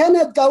 Dr.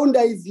 Kenneth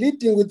Kaunda is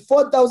leading with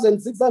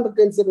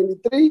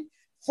 4,673,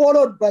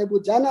 followed by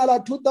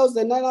Bujanala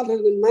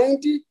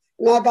 2,990,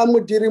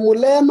 Nakamudiri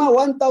Mulema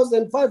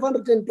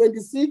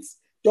 1,526,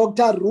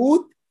 Dr.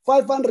 Ruth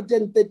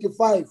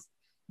 535.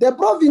 The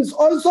province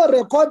also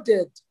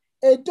recorded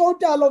a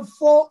total of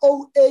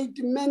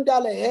 408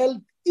 mental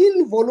health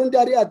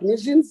involuntary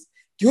admissions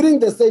during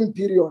the same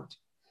period.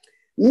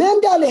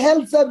 Mental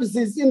health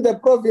services in the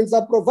province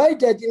are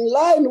provided in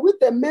line with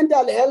the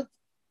Mental Health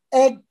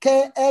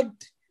Care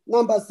Act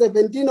number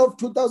 17 of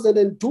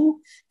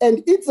 2002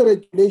 and its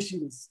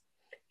regulations,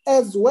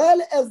 as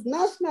well as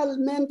National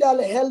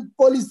Mental Health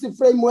Policy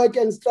Framework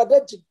and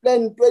Strategic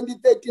Plan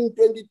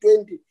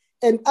 2013-2020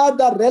 and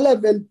other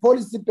relevant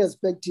policy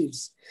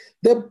perspectives.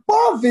 The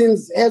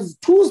province has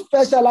 2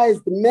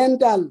 specialized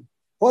mental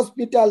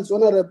hospitals,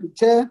 Honorable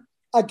Chair,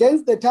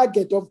 against the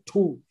target of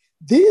 2.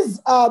 These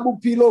are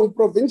Bupilong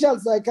Provincial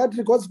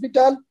Psychiatric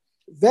Hospital,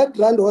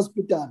 Veteran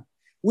Hospital.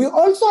 We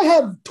also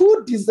have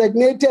 2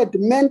 designated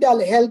mental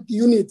health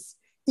units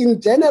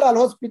in general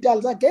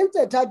hospitals against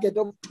a target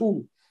of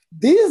 2.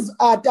 These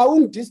are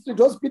Taung District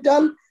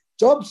Hospital,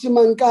 Job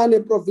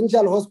Shimankane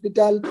Provincial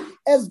Hospital,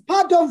 as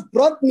part of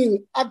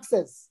broadening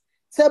access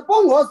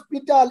Tsepong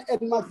Hospital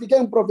and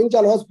Mafikeng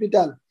Provincial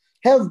Hospital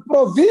have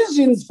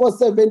provisions for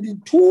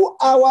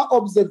 72-hour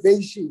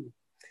observation.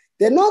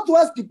 The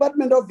Northwest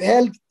Department of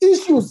Health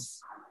issues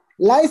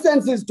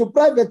licenses to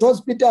private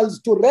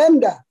hospitals to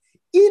render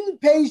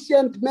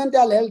inpatient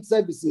mental health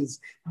services.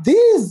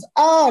 These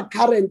are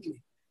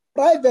currently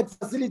private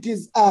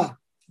facilities are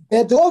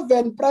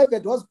Beethoven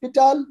Private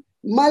Hospital,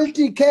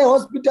 Multi-Care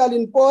Hospital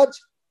in Port,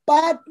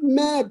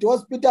 PatMed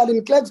Hospital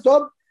in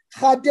Klerksdorp,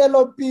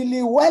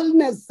 Gatelopili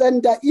Wellness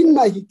Center in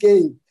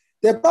Mahikeng.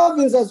 The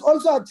province has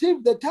also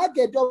achieved the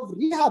target of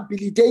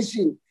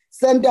rehabilitation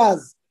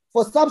centers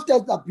for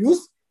substance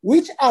abuse,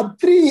 which are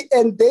 3,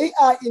 and they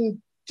are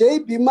in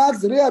JB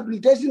Marks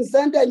Rehabilitation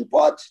Center in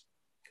Port,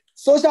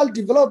 Social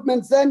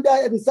Development Center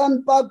and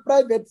Sun Park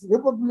Private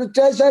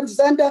Rehabilitation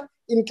Center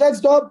in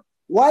Klerksdorp,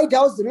 White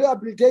House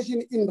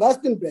Rehabilitation in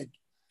Rustenburg.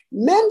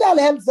 Mental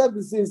health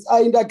services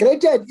are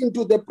integrated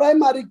into the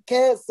primary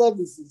care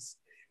services.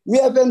 We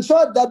have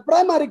ensured that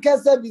primary care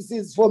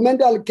services for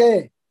mental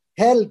care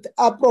health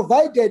are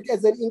provided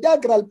as an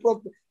integral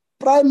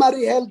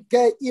primary health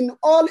care in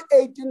all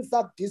 18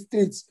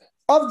 sub-districts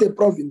of the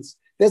province.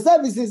 The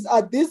services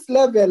at this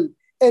level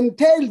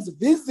entails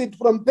visit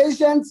from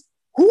patients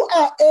who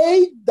are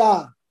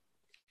either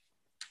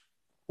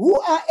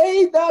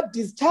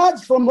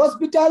discharged from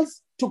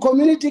hospitals to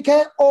community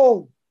care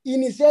or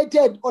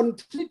initiated on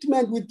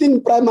treatment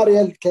within primary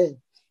health care.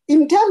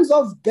 In terms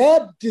of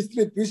bed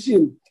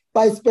distribution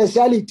by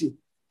specialty,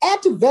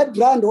 at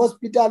Vedrand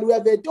Hospital, we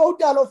have a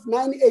total of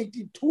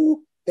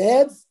 982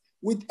 beds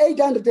with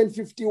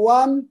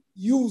 851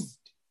 used.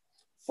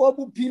 For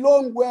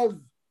Bupilong, we have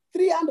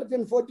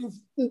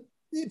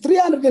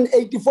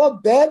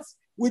 384 beds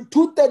with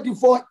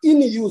 234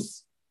 in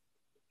use.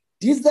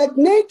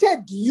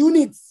 Designated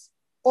units,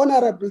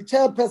 Honorable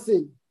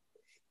Chairperson,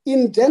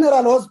 in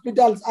general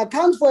hospitals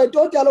account for a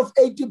total of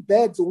 80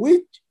 beds,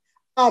 which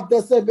at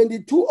the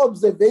 72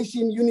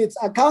 observation units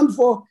account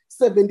for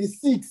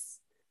 76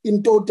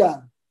 in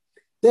total.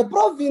 The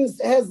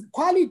province has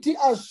quality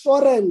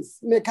assurance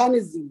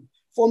mechanism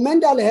for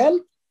mental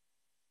health.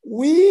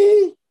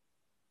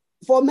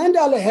 For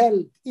mental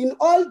health in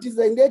all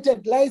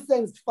designated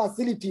licensed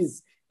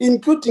facilities,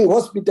 including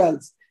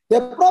hospitals.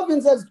 The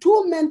province has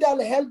 2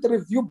 mental health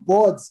review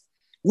boards,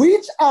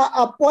 which are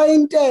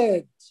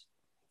appointed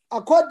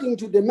according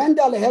to the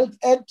Mental Health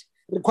Act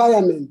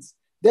requirements.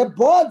 The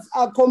boards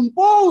are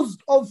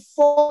composed of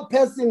 4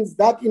 persons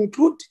that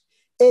include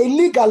a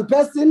legal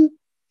person,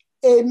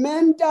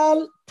 2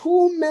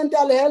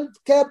 mental health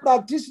care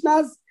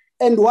practitioners,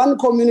 and 1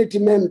 community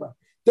member.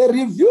 The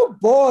review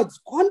boards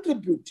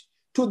contribute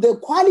to the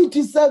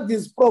quality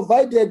service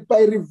provided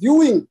by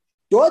reviewing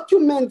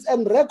documents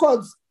and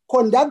records,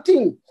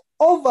 conducting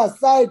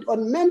oversight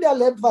on mental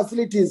health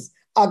facilities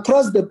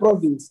across the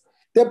province.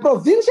 The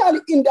Provincial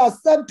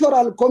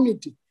Intersectoral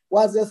Committee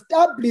was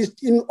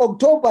established in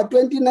October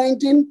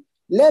 2019,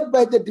 led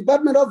by the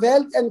Department of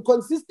Health and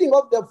consisting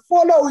of the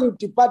following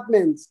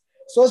departments: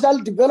 Social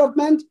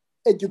Development,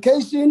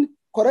 Education,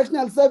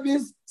 Correctional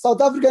Service,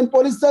 South African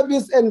Police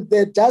Service, and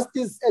the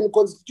Justice and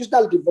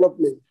Constitutional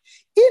Development.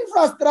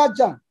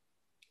 Infrastructure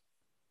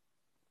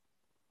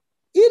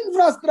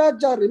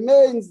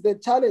remains the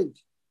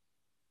challenge.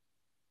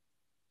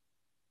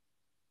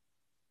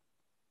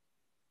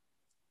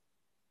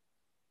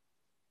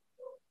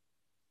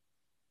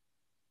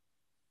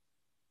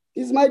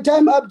 Is my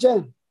time up,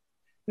 Jen?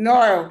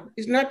 No,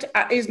 it's not.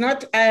 It's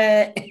not.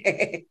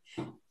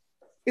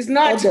 It's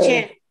not.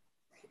 Okay.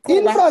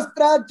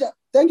 Infrastructure.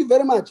 Thank you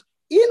very much.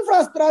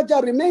 Infrastructure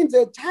remains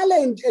a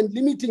challenge and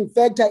limiting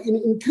factor in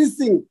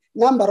increasing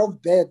number of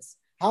beds.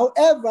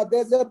 However,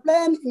 there's a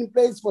plan in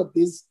place for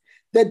this.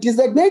 The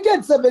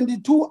designated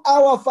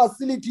 72-hour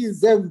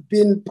facilities have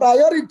been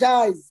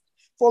prioritized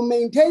for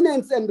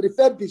maintenance and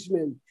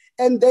refurbishment,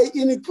 and they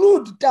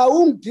include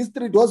Taung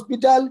District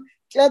Hospital,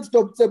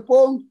 Klerksdorp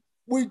Tsepong,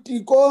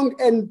 Buitikong,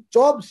 and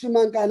Job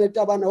Shimankane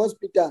Tabana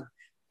Hospital.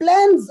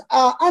 Plans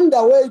are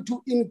underway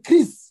to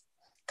increase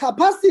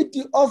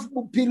capacity of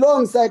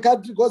Bupilong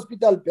Psychiatric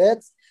Hospital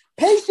beds.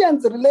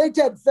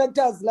 Patient-related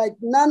factors like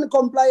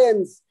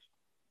non-compliance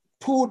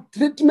to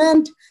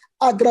treatment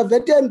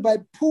aggravated by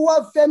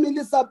poor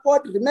family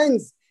support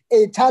remains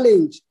a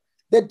challenge.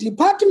 The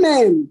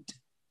department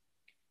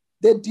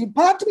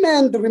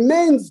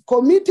remains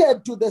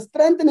committed to the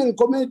strengthening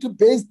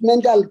community-based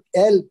mental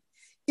health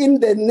in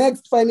the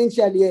next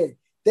financial year.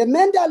 The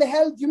mental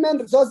health human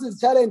resources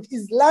challenge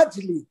is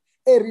largely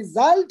a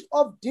result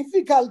of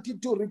difficulty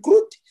to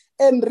recruit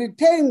and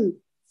retain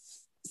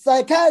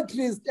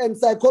psychiatrists and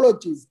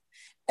psychologists,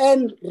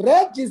 and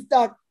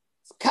registered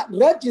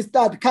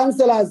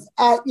counselors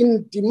are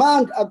in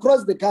demand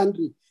across the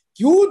country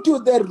due to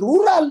the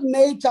rural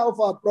nature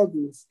of our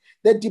province.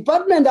 The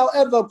department,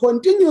 however,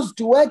 continues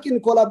to work in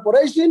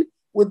collaboration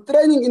with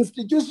training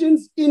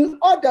institutions in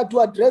order to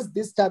address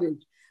this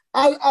challenge.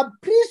 I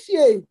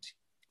appreciate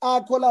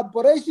our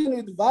collaboration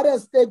with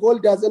various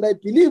stakeholders, and I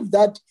believe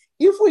that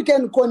if we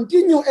can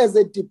continue as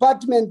a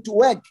department to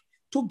work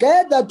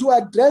together to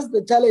address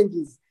the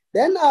challenges,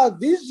 then our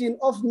vision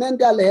of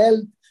mental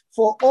health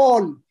for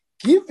all,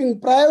 giving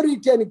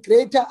priority and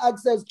greater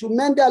access to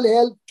mental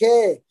health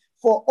care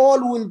for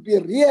all will be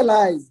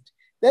realized.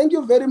 Thank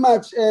you very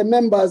much,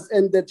 members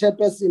and the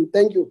chairperson.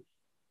 Thank you.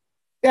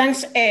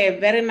 Thanks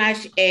very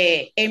much,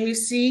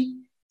 MEC.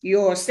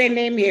 Your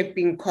surname has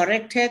been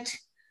corrected.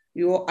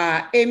 You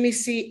are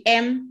MEC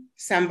M.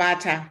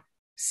 Sambata.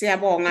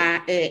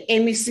 Siabonga,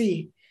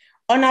 MEC.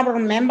 Honorable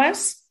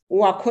members,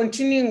 we are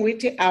continuing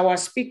with our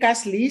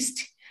speakers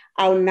list.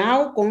 I'm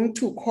now going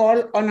to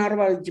call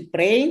Honorable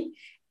Jibrain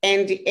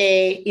and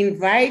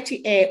invite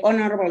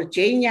Honorable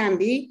Jay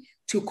Nyambi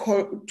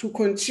to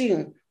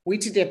continue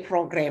with the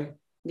program.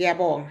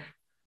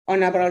 Honorable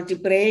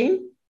Jibrain.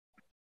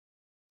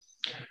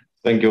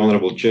 Thank you,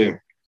 Honorable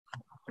Chair.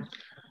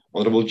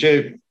 Honorable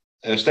Chair,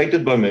 as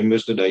stated by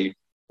members today,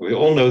 we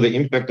all know the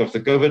impact of the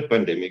COVID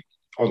pandemic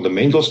on the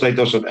mental state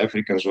of South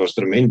Africans was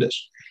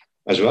tremendous,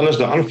 as well as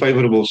the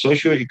unfavorable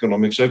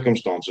socio-economic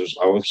circumstances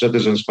our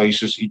citizens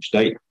face each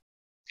day.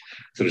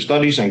 Through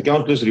studies and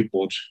countless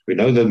reports, we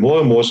know that more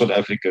and more South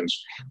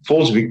Africans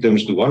fall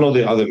victims to one or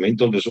the other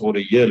mental disorder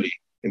yearly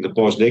in the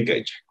past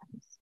decades.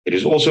 It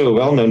is also a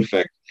well-known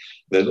fact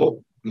that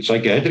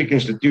psychiatric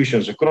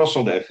institutions across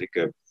South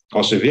Africa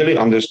are severely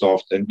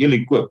understaffed and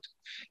ill-equipped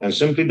and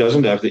simply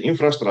doesn't have the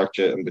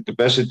infrastructure and the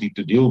capacity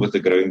to deal with the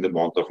growing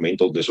demand of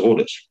mental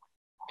disorders.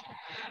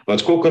 Wat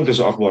skokkend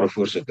is, agbare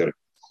voorsitter,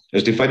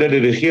 is die feit dat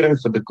die regering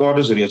vir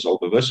dekades reeds al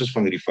bewus is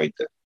van hierdie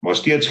feite, maar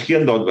steeds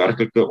geen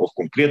daadwerklike of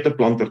konkrete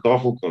plan ter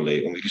tafel kan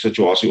lê om hierdie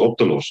situasie op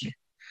te los nie.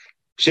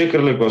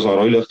 Sekerlik was daar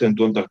rooi ligte in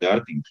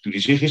 2013 toe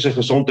die psigiese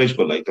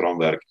gesondheidsbeleid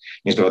raamwerk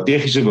en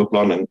strategiese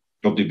beplanning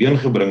op die been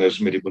gebring is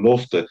met die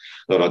belofte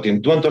dat daar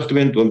teen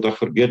 2022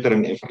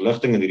 verbetering en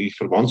verligting in hierdie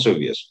verband sou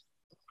wees.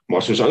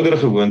 Maar soos oudere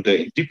gewoonte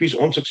en tipies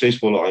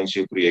onsuksesvolle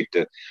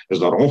ANC-projekte is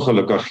daar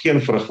ongelukkig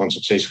geen vrug van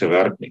sukses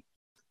gewerk nie.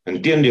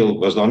 Inteendeel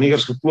was daar nie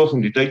eers gepoog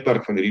om die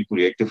tydperk van hierdie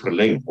projekte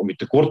verleng om die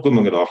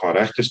tekortkominge daarvan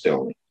reg te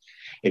stel nie.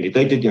 En die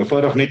tyd het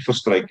eenvoudig net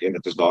verstryk en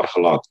dit is daar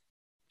gelaat.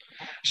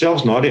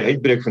 Selfs na die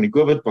uitbreek van die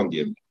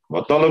COVID-pandemie,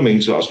 wat talle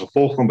mense as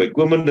gevolg van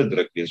bykomende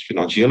druk weens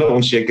finansiële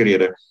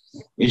onsekerhede,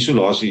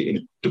 isolasie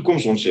en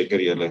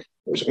toekomsonsekerhede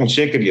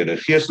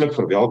geestelik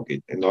verwelk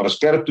het en daar 'n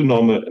skerp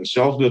toename in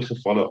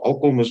selfdoodgevalle,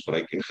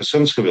 alkoholmisbruik en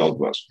gesinsgeweld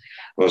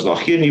was daar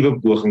geen nuwe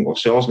poging of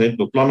selfs net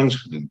beplannings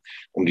gedoen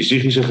om die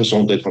psigiese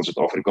gesondheid van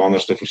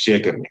Suid-Afrikaners te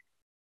verseker nie.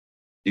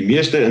 Die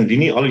meeste, indien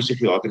nie al die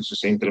psigiatriese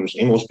sentrums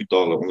en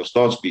hospitale onder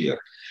staatsbeheer,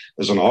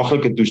 is in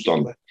haaglike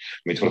toestande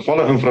met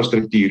vervalle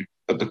infrastruktuur,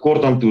 'n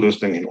tekort aan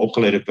toerusting en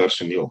opgeleide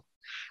personeel.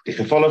 Die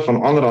gevalle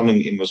van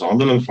aanranding en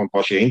mishandeling van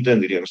pasiënte in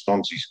hierdie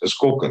instansies is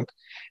skokkend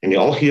en die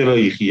algehele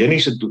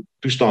higiëniese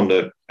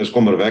toestande is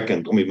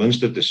kommerwekkend om die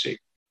minste te sê.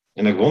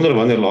 En ek wonder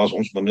wanneer laas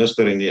ons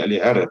minister en die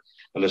LER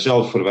hulle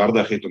self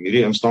verwerdig het om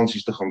hierdie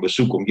instansies te gaan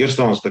besoek om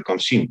eerstens te kan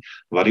sien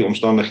wat die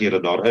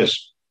omstandighede daar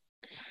is.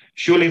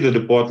 Surely the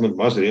department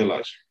must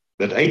realize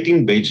that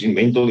 18 beds in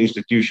mental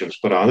institutions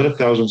per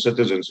 100,000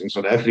 citizens in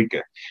South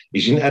Africa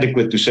is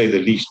inadequate to say the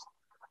least,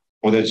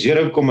 or that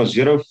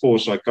 0.04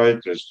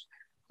 psychiatrists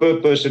per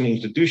person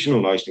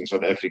institutionalized in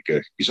South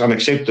Africa is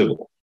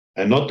unacceptable,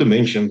 and not to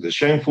mention the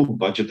shameful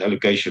budget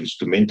allocations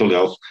to mental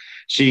health,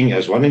 seeing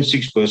as 1 in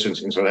 6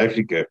 persons in South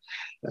Africa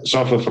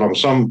suffer from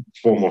some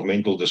form of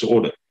mental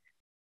disorder.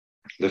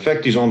 The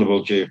fact is,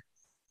 Honourable Chair,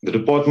 the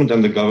department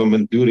and the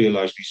government do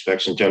realize these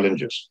facts and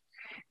challenges.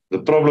 The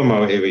problem,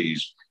 however,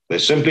 is they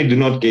simply do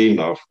not care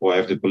enough or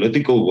have the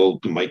political will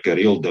to make a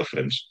real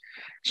difference.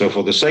 So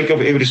for the sake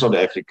of every South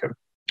African,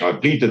 I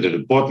plead that the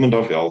Department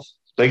of Health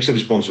takes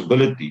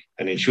responsibility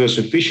and ensures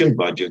sufficient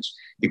budgets,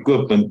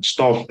 equipment,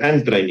 staff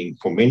and training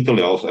for mental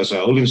health as a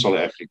whole in South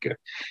Africa.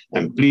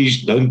 And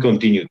please don't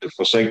continue to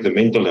forsake the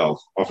mental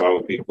health of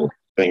our people.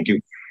 Thank you.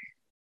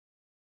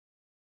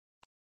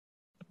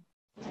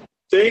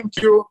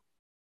 Thank you.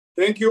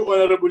 Thank you,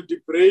 Honorable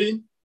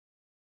Jibrain.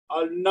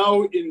 I'll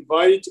now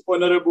invite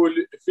Honorable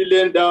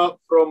Philander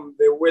from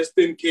the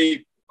Western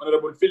Cape.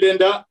 Honorable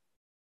Philander.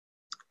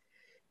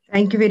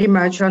 Thank you very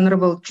much,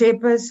 Honorable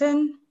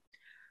Chairperson.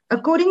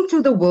 According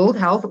to the World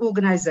Health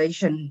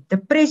Organization,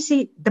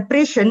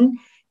 depression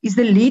is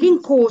the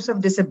leading cause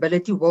of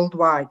disability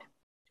worldwide.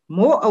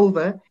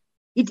 Moreover,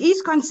 it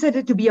is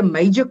considered to be a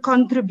major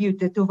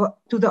contributor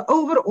to the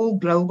overall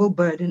global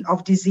burden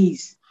of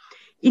disease,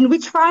 in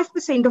which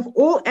 5% of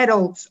all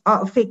adults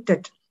are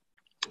affected,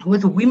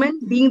 with women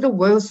being the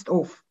worst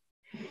off.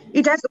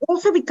 It has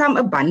also become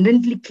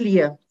abundantly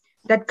clear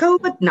that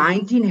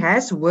COVID-19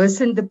 has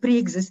worsened the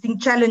pre-existing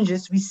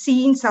challenges we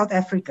see in South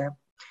Africa.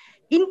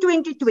 In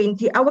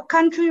 2020, our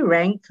country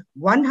ranked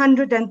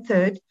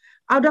 103rd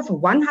out of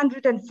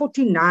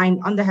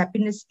 149 on the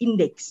Happiness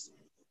Index,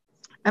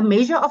 a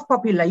measure of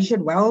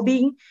population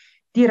well-being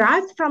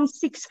derived from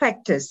 6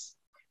 factors: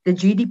 the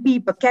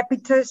GDP per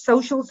capita,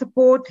 social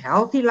support,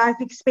 healthy life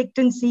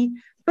expectancy,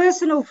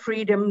 personal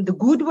freedom, the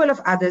goodwill of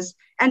others,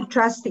 and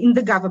trust in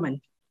the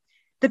government.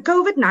 The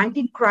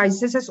COVID-19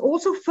 crisis has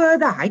also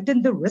further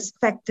heightened the risk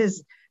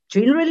factors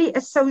generally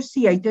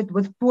associated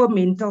with poor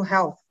mental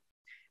health.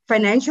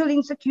 financial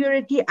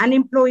insecurity,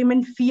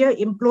 unemployment, fear,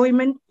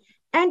 employment,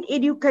 and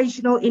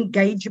educational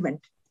engagement,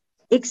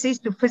 access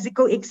to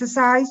physical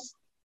exercise,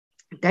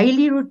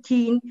 daily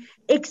routine,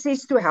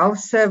 access to health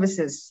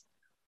services.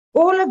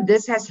 All of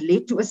this has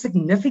led to a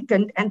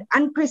significant and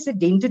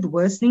unprecedented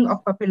worsening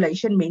of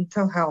population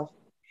mental health.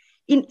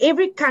 In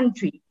every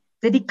country,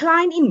 the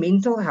decline in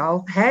mental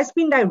health has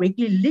been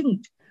directly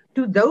linked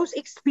to those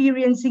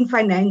experiencing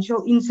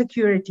financial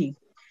insecurity,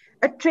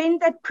 a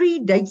trend that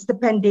predates the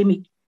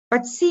pandemic,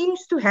 but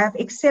seems to have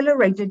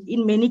accelerated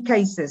in many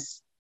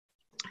cases.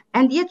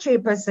 And dear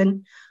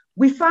Chairperson,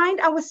 we find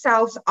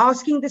ourselves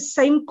asking the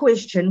same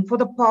question for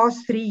the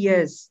past 3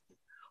 years.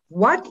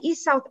 What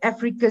is South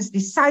Africa's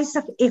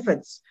decisive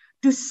efforts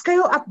to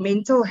scale up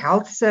mental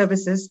health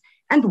services,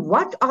 and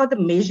what are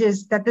the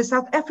measures that the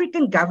South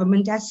African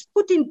government has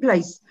put in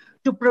place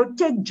to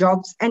protect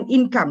jobs and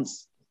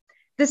incomes?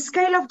 The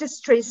scale of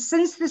distress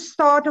since the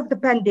start of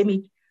the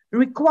pandemic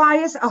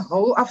requires a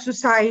whole of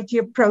society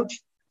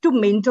approach to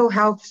mental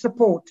health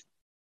support.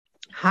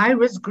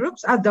 High-risk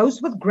groups are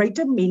those with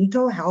greater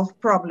mental health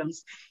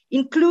problems,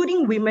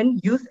 including women,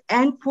 youth,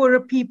 and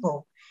poorer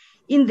people.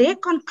 In their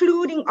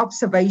concluding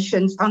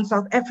observations on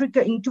South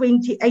Africa in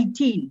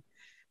 2018,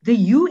 the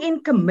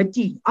UN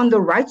Committee on the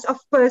Rights of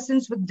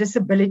Persons with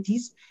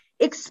Disabilities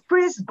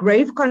expressed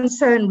grave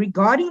concern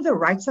regarding the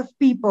rights of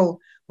people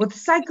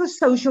with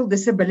psychosocial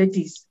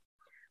disabilities.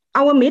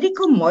 Our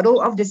medical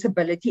model of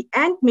disability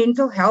and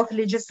mental health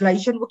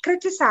legislation were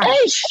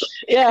criticized.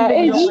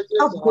 The needs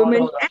of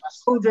women and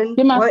children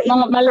were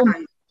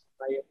emphasized.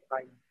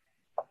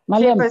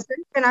 Chairperson,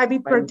 can I be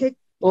protected?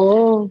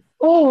 Oh.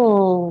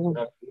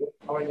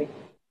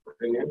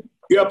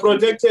 You are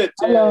protected.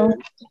 Hello.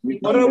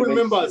 Honorable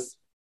members.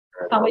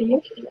 How are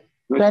you?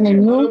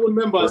 Honorable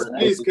members,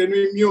 please, can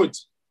we mute?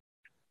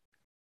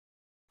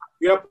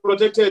 You are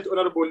protected,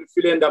 Honorable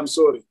Philand, I'm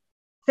sorry.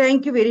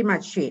 Thank you very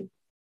much, Chair.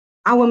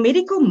 Our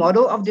medical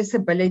model of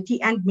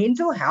disability and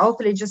mental health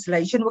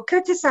legislation were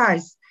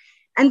criticized,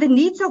 and the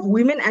needs of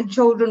women and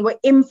children were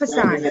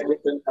emphasized.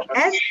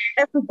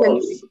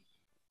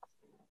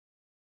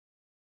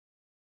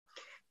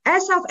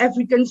 As South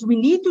Africans, we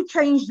need to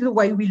change the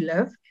way we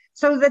live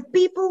so that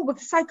people with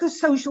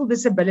psychosocial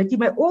disability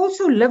may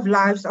also live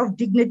lives of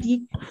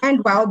dignity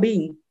and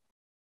well-being.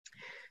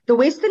 The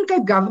Western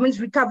Cape Government's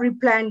recovery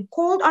plan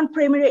called on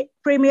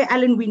Premier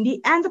Alan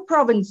Winde and the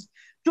province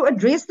to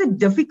address the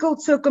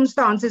difficult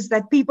circumstances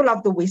that people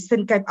of the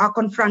Western Cape are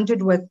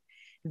confronted with.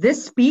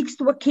 This speaks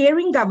to a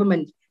caring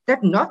government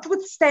that,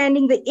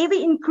 notwithstanding the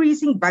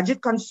ever-increasing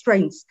budget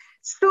constraints,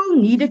 still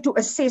needed to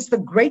assess the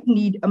great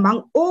need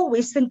among all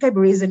Western Cape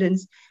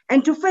residents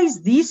and to face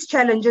these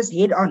challenges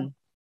head-on.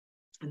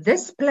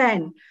 This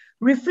plan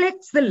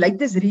reflects the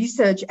latest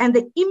research and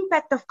the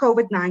impact of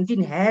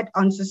COVID-19 had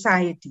on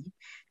society.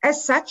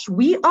 As such,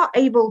 we are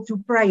able to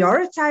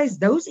prioritize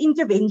those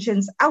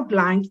interventions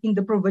outlined in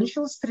the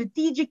provincial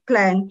strategic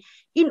plan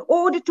in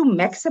order to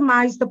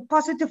maximize the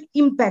positive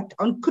impact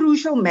on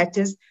crucial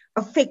matters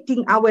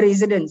affecting our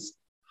residents.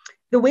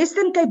 The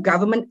Western Cape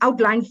Government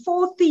outlined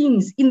 4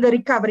 themes in the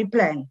recovery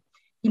plan.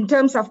 In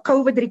terms of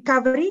COVID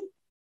recovery,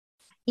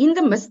 in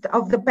the midst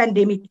of the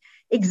pandemic,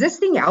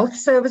 existing health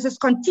services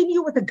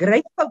continue with a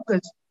great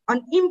focus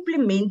on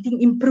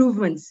implementing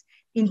improvements.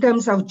 In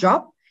terms of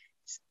jobs,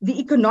 the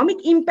economic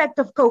impact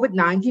of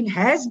COVID-19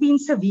 has been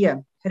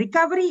severe.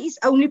 Recovery is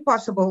only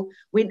possible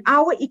when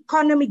our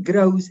economy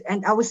grows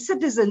and our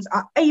citizens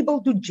are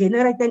able to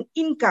generate an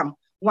income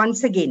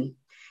once again.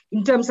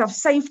 In terms of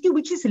safety,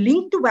 which is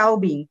linked to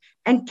well-being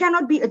and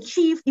cannot be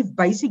achieved if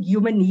basic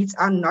human needs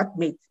are not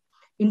met.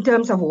 In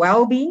terms of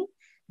well-being,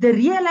 the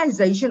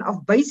realization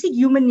of basic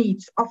human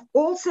needs of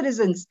all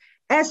citizens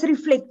as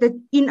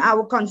reflected in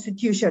our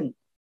Constitution.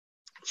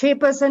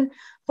 Chairperson,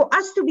 for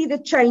us to be the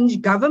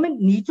change,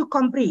 government needs to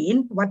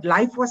comprehend what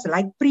life was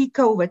like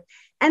pre-COVID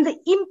and the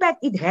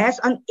impact it has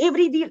on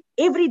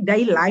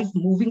everyday life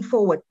moving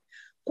forward.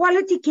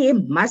 Quality care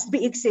must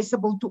be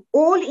accessible to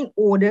all in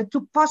order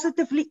to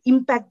positively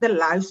impact the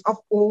lives of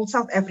all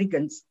South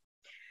Africans.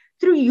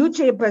 Through you,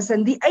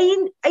 Chairperson, the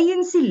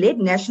ANC-led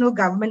national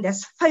government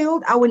has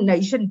failed our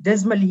nation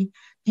dismally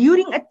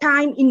during a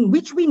time in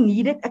which we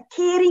needed a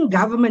caring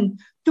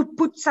government to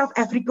put South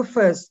Africa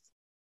first.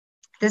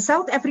 The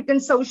South African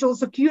Social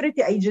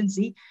Security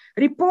Agency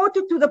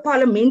reported to the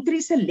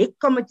Parliamentary Select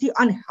Committee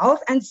on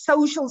Health and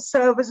Social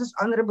Services,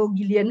 Honourable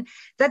Gillian,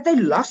 that they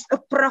lost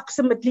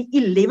approximately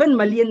 11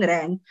 million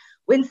rand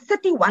when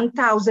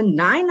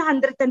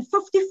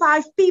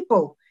 31,955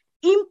 people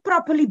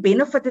improperly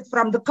benefited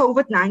from the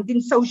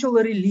COVID-19 social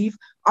relief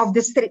of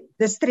the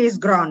stress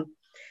grant.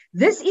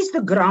 This is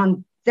the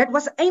grant that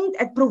was aimed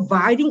at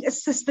providing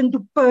assistance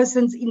to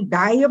persons in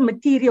dire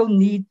material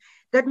need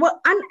that were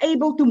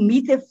unable to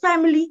meet their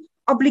family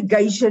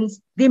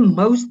obligations, their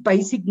most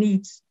basic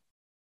needs.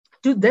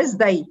 To this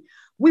day,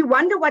 we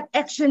wonder what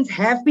actions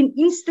have been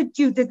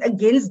instituted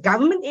against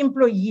government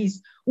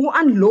employees who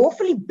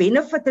unlawfully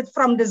benefited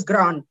from this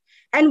grant,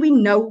 and we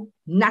know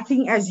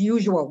nothing as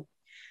usual.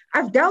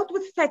 I've dealt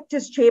with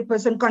factors,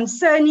 Chairperson,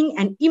 concerning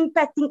and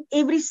impacting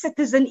every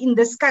citizen in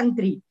this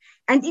country.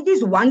 And it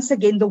is once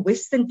again the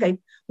Western Cape,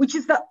 which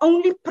is the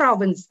only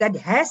province that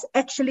has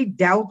actually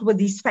dealt with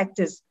these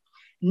factors.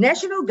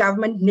 National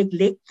government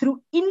neglect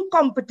through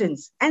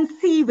incompetence and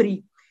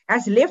thievery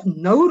has left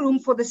no room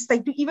for the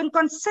state to even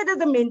consider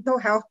the mental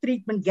health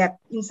treatment gap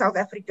in South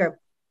Africa.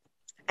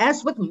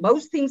 As with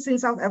most things in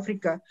South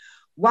Africa,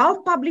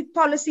 while public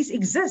policies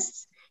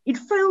exist, it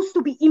fails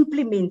to be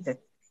implemented.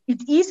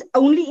 It is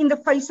only in the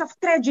face of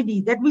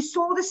tragedy that we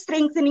saw the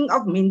strengthening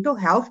of mental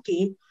health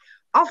care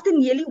after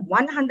nearly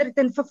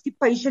 150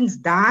 patients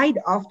died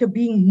after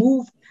being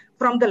moved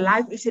from the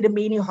Life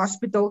Esidimeni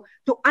Hospital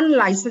to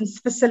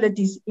unlicensed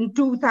facilities in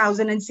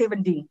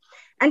 2017.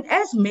 And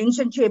as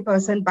mentioned,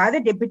 Chairperson, by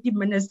the Deputy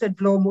Minister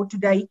Dlomo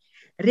today,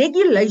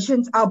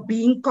 regulations are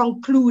being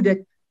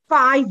concluded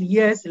 5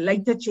 years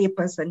later,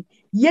 Chairperson.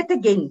 Yet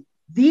again,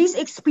 these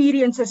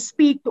experiences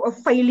speak to a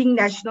failing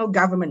national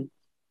government.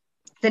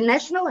 The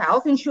National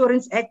Health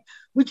Insurance Act,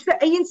 which the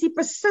ANC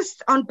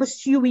persists on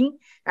pursuing,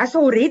 has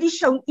already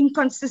shown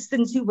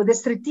inconsistency with the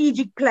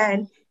strategic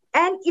plan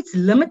and its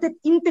limited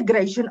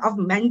integration of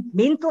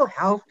mental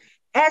health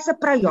as a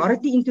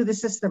priority into the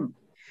system.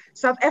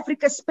 South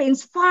Africa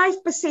spends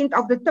 5%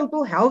 of the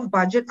total health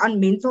budget on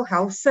mental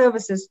health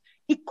services,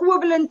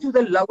 equivalent to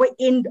the lower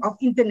end of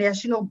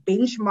international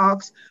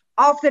benchmarks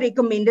of the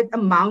recommended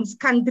amounts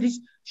countries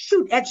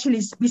should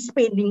actually be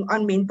spending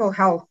on mental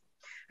health.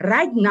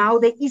 Right now,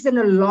 there is an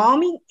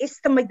alarming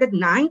estimated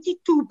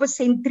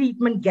 92%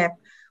 treatment gap,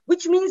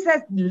 which means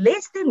that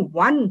less than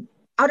 1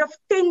 out of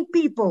 10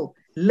 people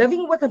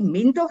living with a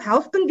mental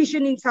health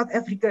condition in South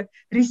Africa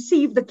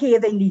receive the care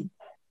they need.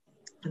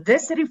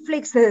 This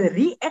reflects the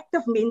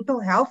reactive mental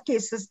health care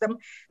system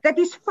that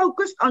is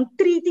focused on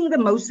treating the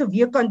most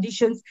severe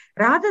conditions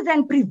rather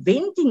than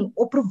preventing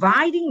or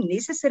providing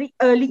necessary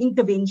early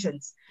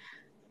interventions.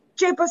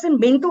 Chairperson,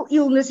 mental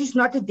illness is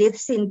not a death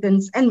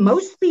sentence, and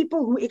most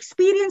people who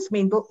experience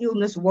mental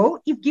illness will,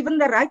 if given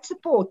the right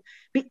support,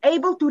 be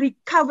able to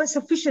recover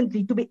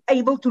sufficiently to be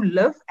able to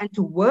live and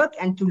to work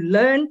and to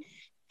learn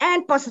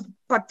and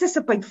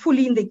participate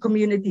fully in their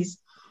communities.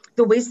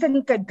 The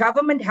Western Cape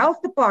Government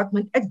Health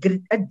Department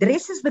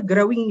addresses the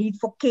growing need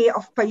for care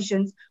of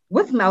patients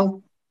with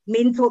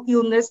mental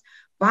illness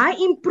by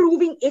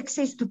improving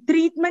access to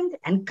treatment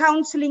and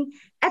counseling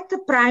at the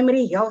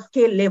primary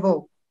healthcare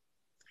level.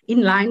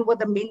 In line with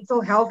the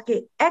Mental Health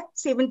Care Act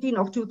 17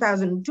 of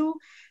 2002,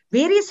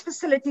 various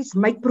facilities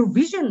make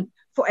provision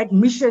for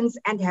admissions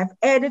and have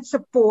added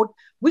support,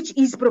 which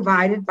is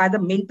provided by the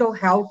Mental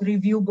Health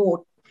Review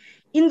Board.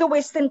 In the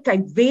Western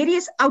Cape,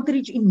 various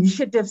outreach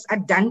initiatives are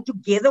done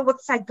together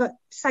with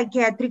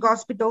psychiatric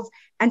hospitals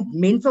and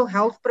mental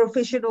health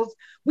professionals,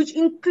 which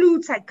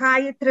include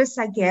psychiatrists,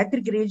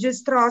 psychiatric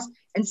registrars,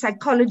 and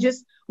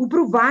psychologists who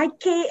provide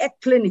care at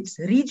clinics,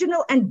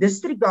 regional and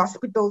district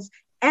hospitals,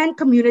 and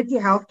community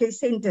healthcare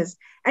centers.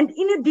 And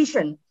in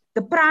addition,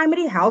 the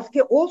primary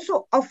healthcare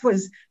also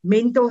offers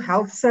mental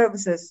health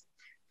services.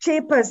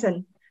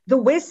 Chairperson, the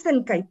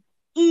Western Cape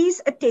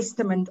is a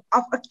testament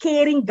of a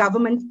caring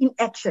government in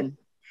action.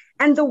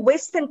 And the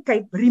Western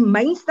Cape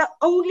remains the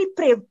only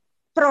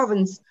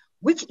province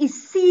which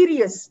is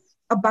serious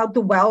about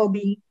the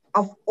well-being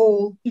of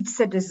all its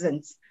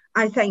citizens.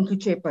 I thank you,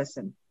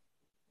 Chairperson.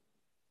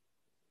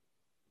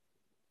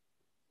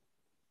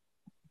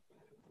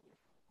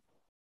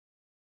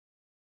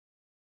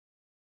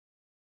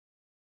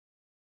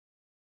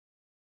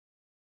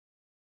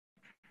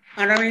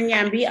 Honorable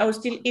Nyambi, are you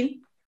still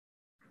in?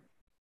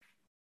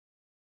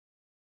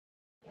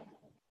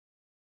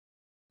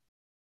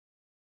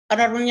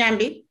 Honorable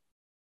Nyambi?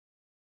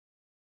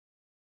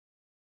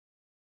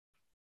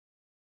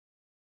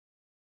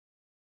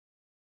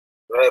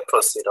 May I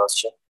proceed,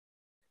 Chair?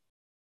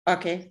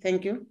 Okay,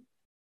 thank you.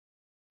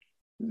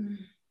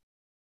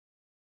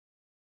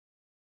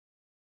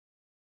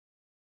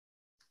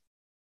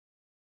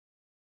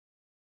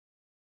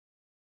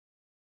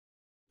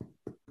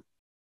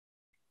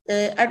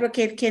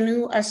 Advocate, can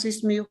you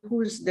assist me?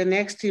 Who's the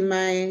next in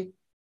my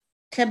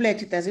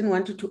tablet? It doesn't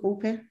want to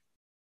open.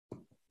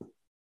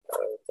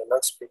 The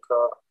next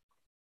speaker,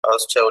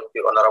 House Chair, would be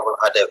Honorable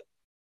Adel.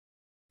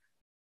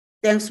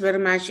 Thanks very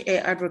much,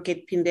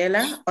 Advocate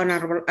Pindela.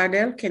 Honorable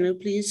Adel, can you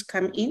please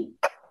come in?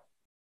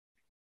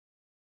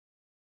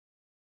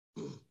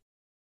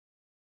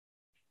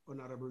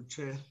 Honorable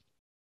Chair.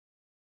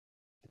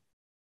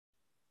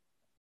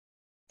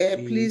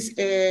 Please.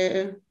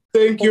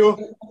 Thank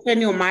you.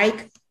 Open your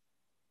mic.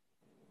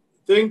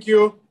 Thank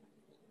you.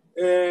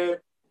 The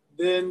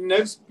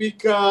next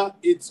speaker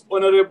is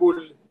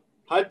Honorable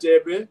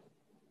Hadebe.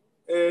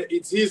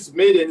 It's his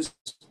maiden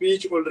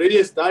speech, already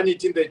has done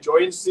it in the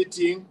joint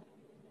sitting.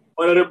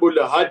 Honorable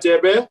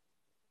Hadebe.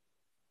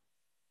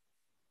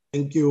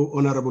 Thank you,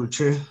 Honorable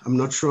Chair. I'm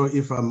not sure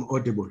if I'm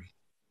audible.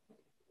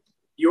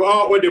 You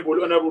are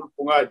audible, Honorable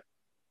Pungad.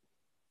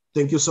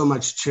 Thank you so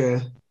much,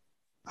 Chair.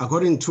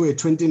 According to a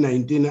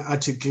 2019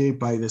 article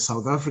by the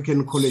South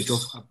African College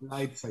of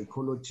Applied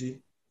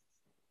Psychology,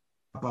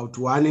 about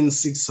 1 in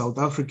 6 South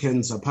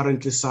Africans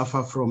apparently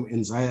suffer from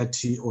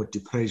anxiety or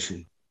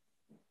depression.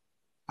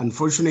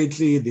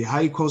 Unfortunately, the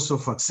high cost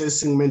of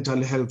accessing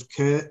mental health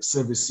care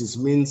services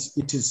means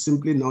it is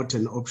simply not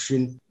an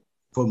option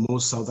for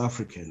most South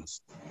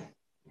Africans.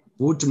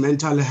 Good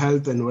mental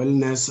health and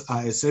wellness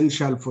are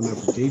essential for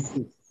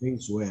navigating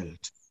today's world.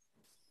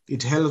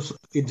 It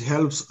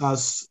helps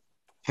us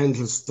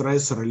handle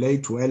stress,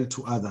 relate well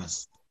to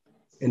others,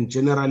 and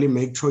generally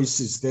make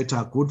choices that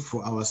are good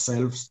for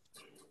ourselves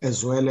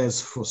as well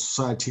as for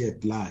society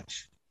at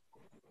large.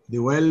 The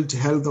World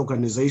Health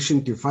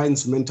Organization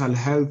defines mental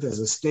health as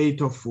a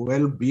state of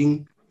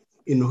well-being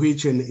in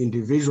which an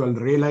individual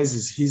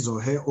realizes his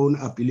or her own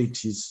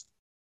abilities,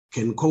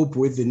 can cope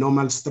with the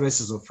normal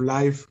stresses of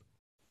life,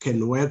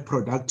 can work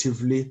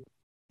productively,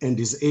 and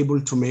is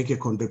able to make a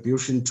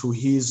contribution to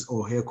his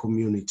or her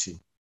community.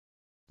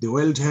 The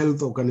World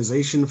Health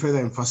Organization further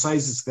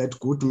emphasizes that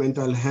good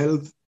mental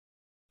health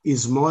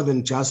is more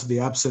than just the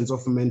absence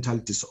of mental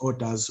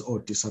disorders or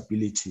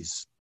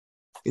disabilities.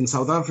 In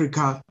South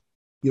Africa,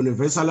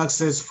 universal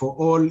access for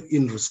all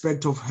in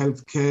respect of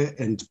healthcare,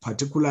 and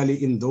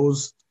particularly in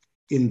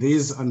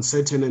these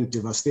uncertain and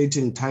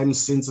devastating times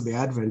since the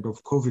advent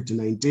of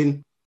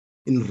COVID-19,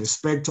 in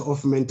respect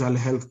of mental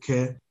health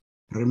care,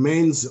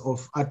 remains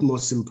of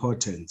utmost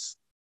importance.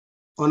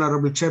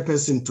 Honorable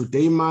Chairperson,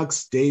 today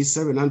marks day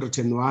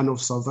 701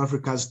 of South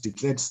Africa's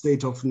declared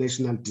state of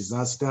national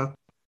disaster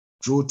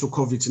due to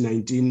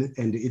COVID-19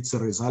 and its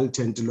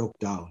resultant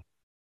lockdown.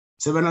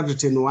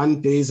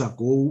 701 days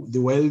ago,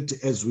 the world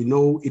as we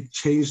know it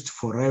changed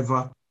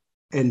forever,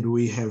 and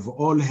we have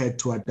all had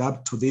to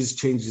adapt to these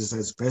changes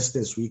as best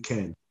as we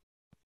can.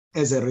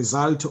 As a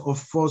result of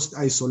forced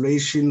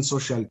isolation,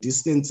 social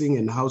distancing,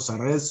 and house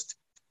arrest,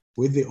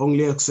 with the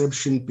only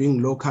exception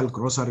being local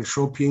grocery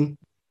shopping,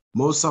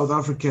 most South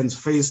Africans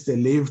faced a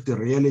lived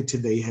reality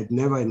they had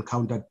never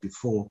encountered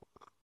before.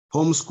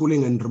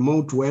 Homeschooling and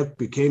remote work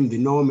became the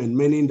norm, and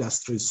many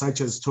industries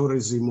such as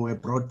tourism were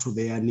brought to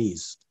their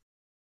knees.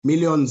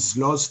 Millions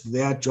lost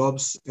their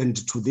jobs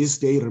and to this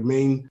day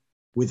remain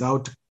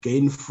without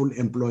gainful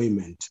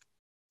employment.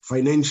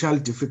 Financial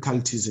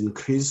difficulties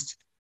increased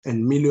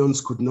and millions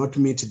could not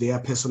meet their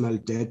personal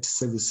debt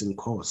servicing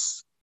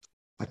costs.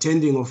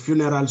 Attending of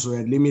funerals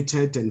were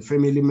limited and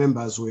family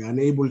members were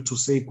unable to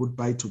say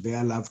goodbye to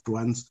their loved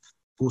ones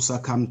who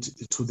succumbed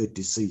to the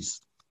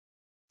disease.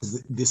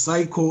 The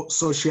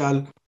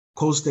psychosocial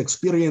cost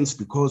experience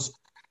because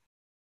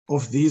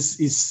of this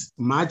is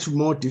much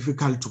more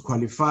difficult to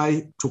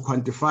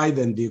quantify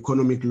than the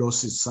economic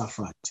losses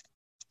suffered.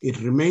 It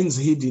remains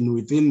hidden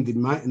within the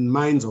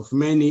minds of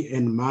many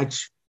and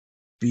much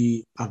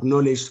be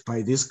acknowledged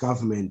by this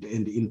government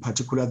and in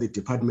particular the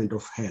Department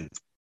of Health.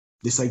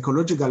 The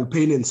psychological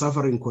pain and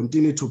suffering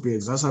continue to be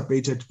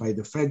exacerbated by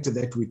the fact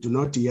that we do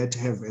not yet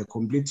have a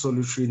complete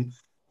solution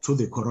to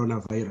the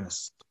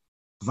coronavirus.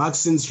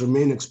 Vaccines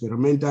remain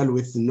experimental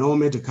with no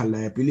medical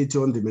liability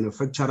on the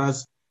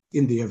manufacturers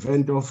in the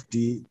event of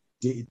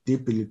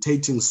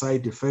debilitating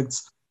side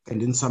effects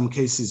and in some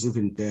cases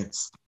even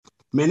deaths.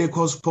 Many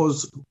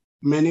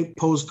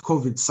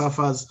post-COVID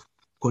sufferers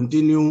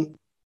continue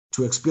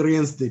to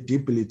experience the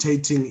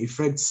debilitating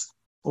effects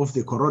of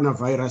the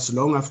coronavirus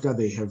long after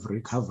they have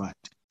recovered.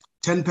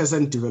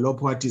 10%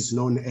 develop what is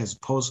known as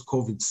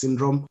post-COVID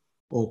syndrome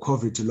or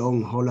COVID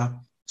long hauler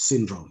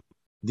syndrome.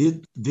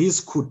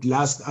 This could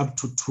last up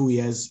to 2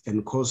 years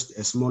and cost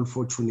a small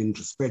fortune in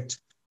respect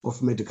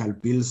of medical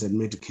bills and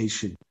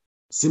medication.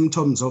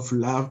 Symptoms of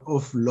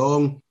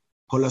long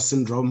hauler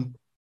syndrome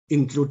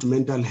include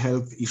mental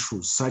health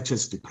issues such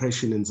as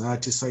depression,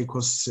 anxiety,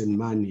 psychosis, and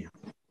mania.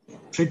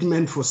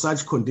 Treatment for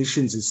such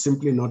conditions is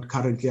simply not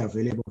currently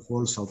available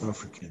for all South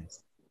Africans.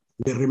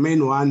 We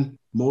remain one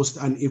most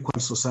unequal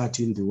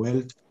society in the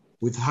world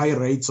with high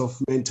rates of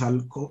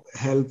mental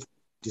health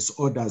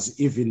disorders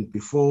even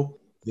before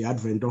the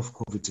advent of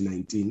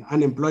COVID-19.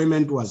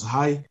 Unemployment was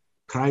high,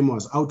 crime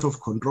was out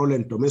of control,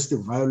 and domestic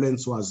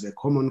violence was a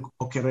common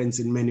occurrence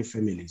in many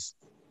families.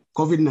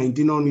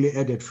 COVID-19 only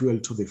added fuel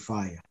to the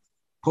fire.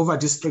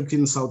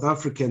 Poverty-stricken South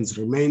Africans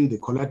remain the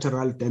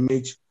collateral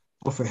damage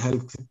of a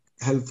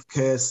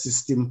healthcare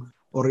system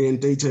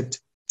orientated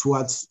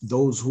towards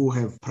those who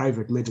have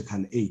private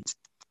medical aid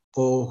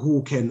or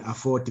who can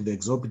afford the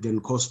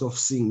exorbitant cost of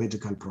seeing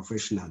medical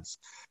professionals.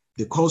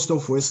 The cost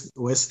of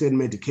Western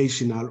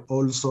medication are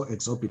also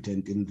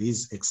exorbitant in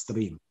the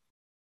extreme.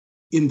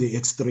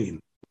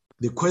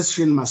 The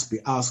question must be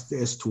asked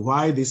as to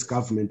why this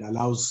government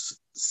allows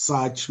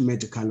such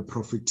medical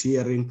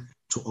profiteering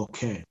to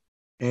occur.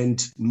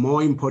 And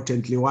more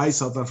importantly, why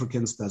South Africa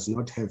does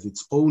not have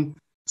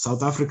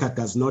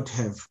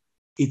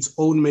its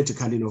own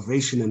medical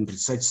innovation and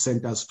research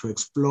centers to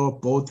explore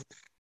both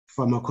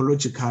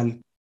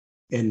pharmacological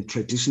and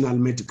traditional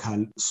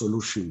medical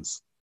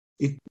solutions.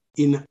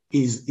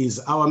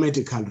 Is our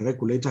medical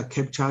regulator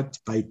captured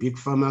by big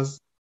pharmas?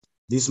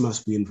 This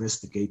must be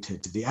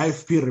investigated. The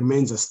IFP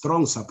remains a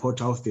strong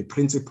supporter of the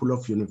principle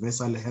of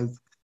universal health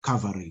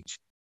coverage.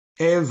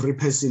 Every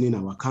person in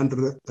our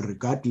country,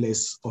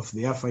 regardless of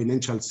their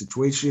financial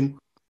situation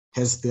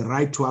has the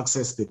right to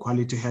access the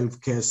quality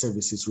healthcare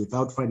services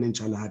without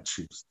financial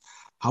hardships.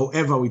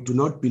 However, we do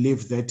not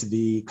believe that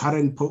the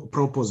current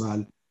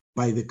proposal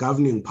by the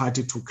governing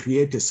party to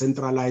create a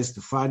centralized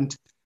fund,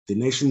 the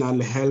National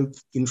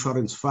Health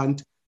Insurance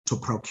Fund, to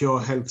procure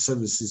health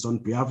services on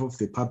behalf of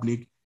the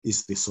public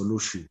is the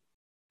solution.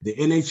 The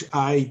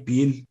NHI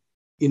bill,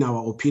 in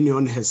our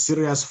opinion, has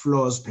serious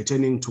flaws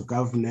pertaining to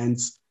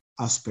governance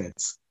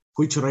aspects,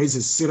 which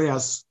raises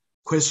serious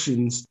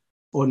questions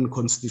on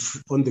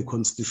the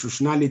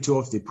constitutionality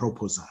of the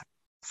proposal.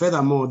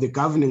 Furthermore, the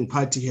governing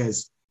party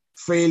has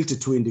failed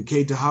to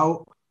indicate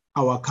how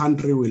our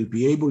country will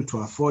be able to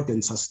afford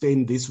and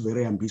sustain this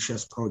very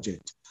ambitious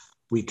project.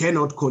 We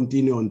cannot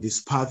continue on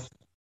this path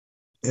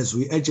as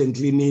we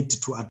urgently need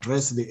to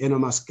address the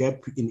enormous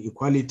gap in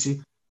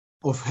equality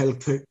of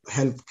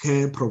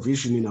healthcare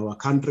provision in our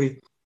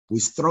country. We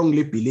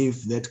strongly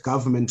believe that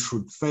government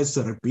should first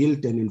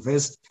rebuild and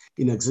invest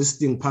in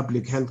existing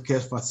public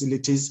healthcare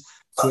facilities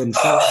to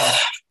ensure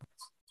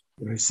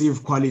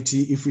receive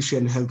quality,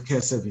 efficient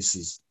healthcare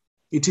services.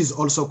 It is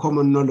also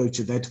common knowledge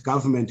that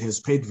government has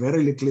paid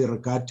very little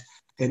regard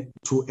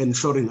to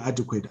ensuring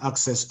adequate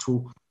access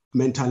to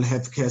mental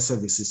health care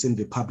services in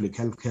the public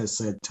healthcare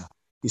sector,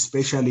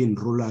 especially in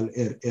rural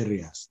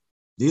areas.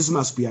 This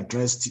must be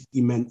addressed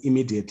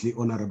immediately,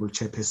 Honorable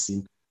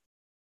Chairperson.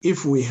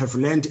 If we have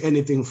learned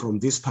anything from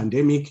this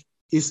pandemic,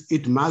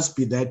 it must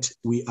be that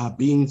we are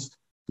beings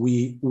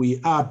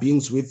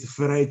with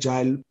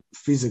fragile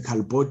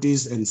physical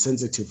bodies and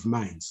sensitive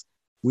minds.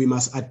 We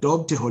must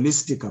adopt a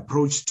holistic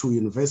approach to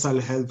universal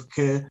health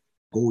care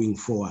going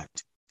forward,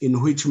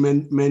 in which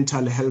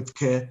mental health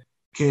care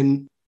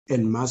can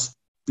and must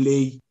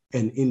play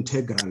an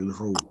integral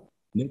role.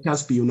 Let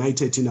us be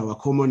united in our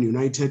common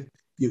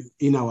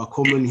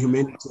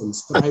humanity and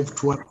strive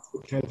towards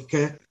health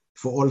care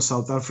for all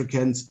South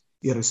Africans,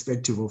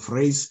 irrespective of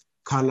race,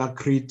 color,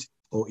 creed,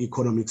 or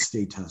economic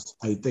status.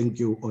 I thank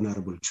you,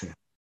 Honorable Chair.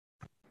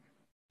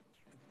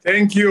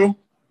 Thank you.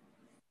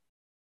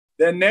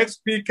 The next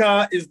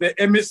speaker is the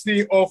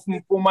MEC of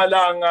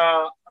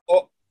Mpumalanga,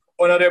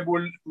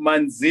 Honorable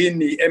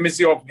Manzini,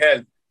 MEC of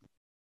Health.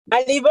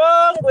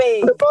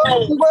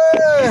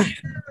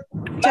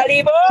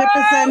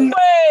 Chairperson,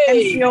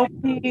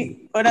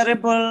 NCOP,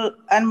 Honorable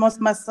Anmos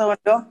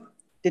Masondo,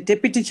 the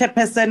Deputy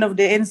Chairperson of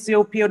the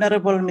NCOP,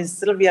 Honorable Ms.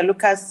 Sylvia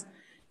Lucas,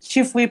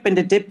 Chief Whip and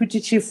the Deputy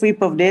Chief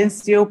Whip of the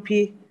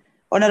NCOP,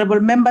 Honorable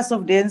members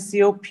of the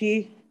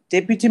NCOP,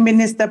 Deputy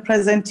Minister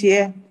present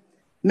here,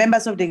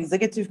 members of the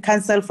Executive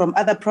Council from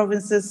other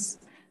provinces,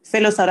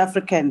 fellow South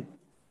African.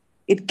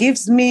 It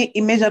gives me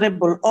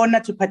immeasurable honor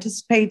to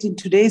participate in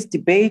today's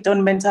debate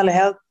on mental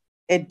health,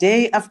 a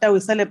day after we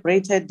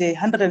celebrated the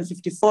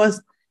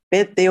 154th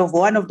birthday of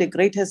one of the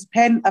greatest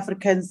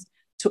Pan-Africans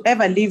to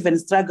ever live and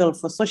struggle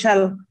for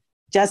social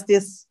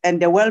justice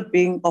and the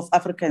well-being of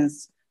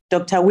Africans,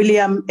 Dr.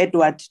 William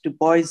Edward Du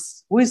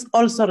Bois, who is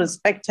also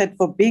respected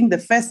for being the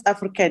first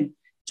African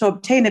to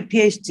obtain a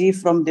PhD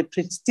from the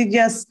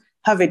prestigious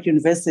Harvard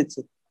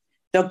University.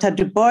 Dr.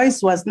 Du Bois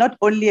was not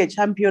only a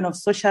champion of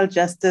social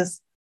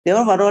justice, the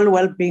overall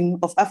well-being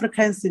of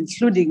Africans,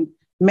 including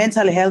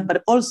mental health,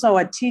 but also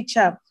a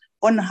teacher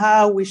on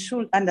how we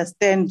should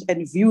understand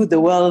and view the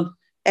world.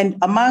 And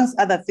amongst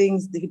other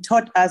things, he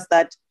taught us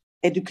that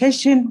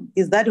education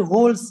is that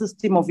whole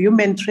system of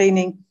human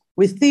training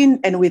within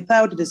and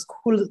without the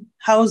school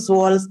house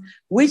walls,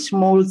 which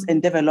molds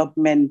and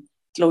development,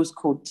 close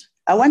quote.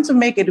 I want to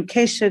make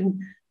education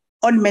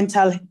on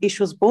mental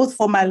issues, both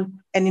formal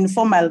and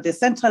informal, the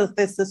central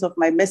thesis of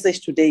my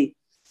message today.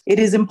 It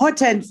is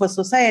important for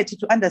society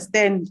to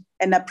understand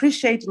and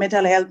appreciate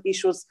mental health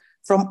issues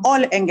from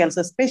all angles,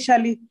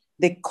 especially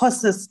the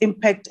causes,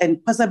 impact,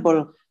 and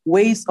possible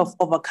ways of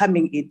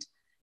overcoming it.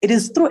 It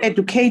is through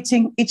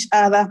educating each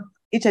other,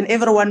 each and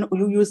everyone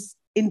who use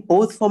in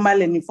both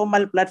formal and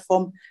informal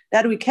platform,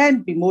 that we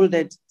can be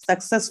molded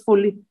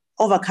successfully,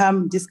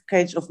 overcome this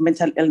scourge of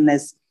mental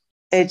illness.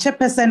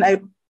 Chairperson,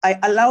 I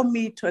allow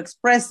me to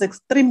express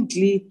extreme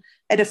glee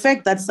at the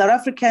fact that South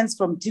Africans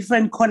from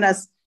different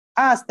corners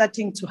are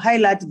starting to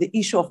highlight the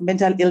issue of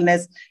mental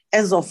illness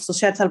as a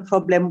societal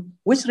problem,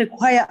 which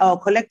require our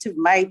collective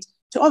might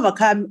to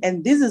overcome.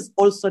 And this is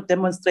also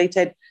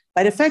demonstrated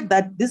by the fact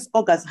that this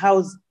August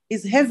House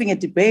is having a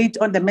debate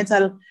on the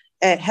mental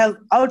health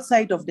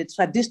outside of the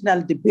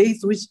traditional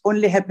debates, which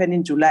only happen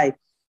in July,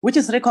 which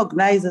is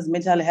recognized as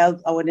Mental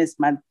Health Awareness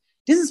Month.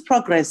 This is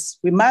progress.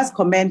 We must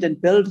commend and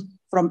build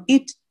from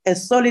it a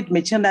solid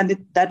machinery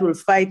that will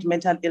fight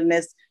mental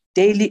illness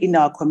daily in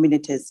our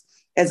communities.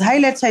 As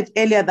highlighted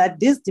earlier, that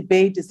this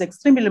debate is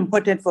extremely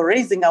important for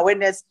raising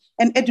awareness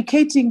and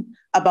educating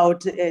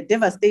about the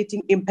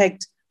devastating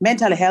impact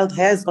mental health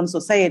has on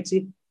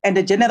society and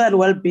the general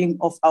well-being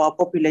of our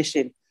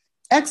population.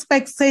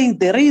 Experts saying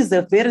there is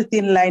a very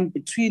thin line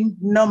between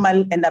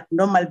normal and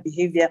abnormal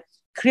behavior,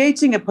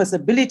 creating a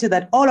possibility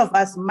that all of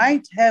us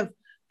might have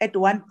at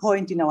one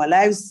point in our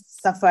lives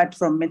suffered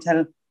from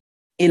mental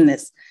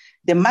illness.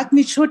 The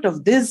magnitude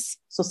of this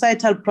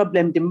societal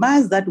problem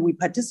demands that we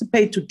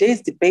participate in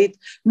today's debate,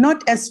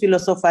 not as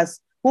philosophers,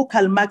 who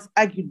Karl Marx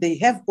argued they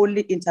have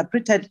only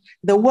interpreted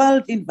the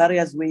world in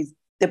various ways.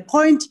 The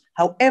point,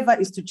 however,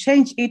 is to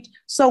change it,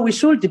 so we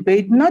should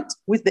debate not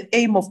with the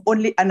aim of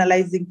only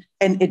analyzing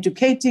and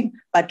educating,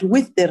 but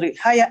with the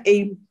higher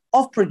aim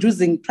of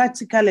producing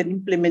practical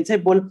and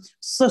implementable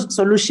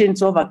solutions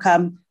to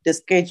overcome the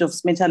scourge of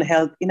mental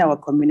health in our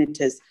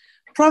communities.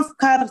 Prof.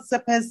 Karl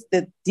Seppes,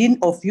 the Dean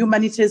of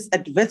Humanities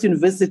at Wits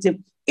University,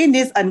 in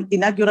his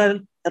inaugural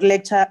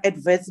lecture at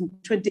Wits in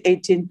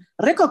 2018,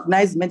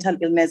 recognized mental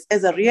illness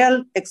as a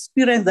real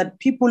experience that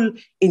people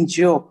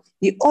endure.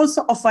 He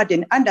also offered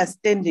an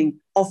understanding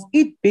of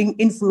it being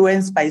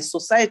influenced by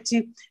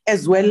society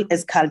as well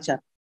as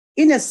culture.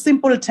 In a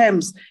simple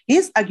terms,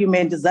 his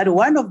argument is that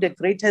one of the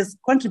greatest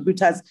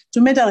contributors to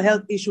mental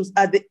health issues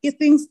are the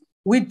things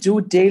we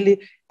do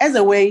daily as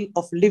a way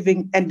of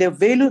living and the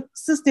value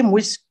system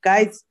which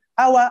guides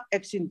our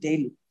action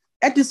daily.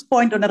 At this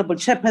point, Honorable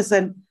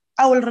Chairperson,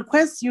 I will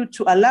request you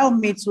to allow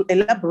me to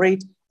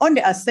elaborate on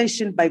the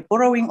assertion by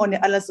borrowing on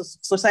the Atlas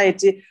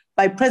Society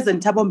by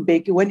President Thabo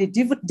Mbeki when he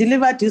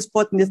delivered his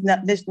fourth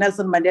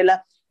Nelson Mandela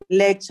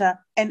lecture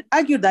and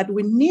argued that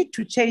we need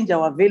to change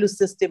our value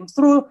system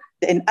through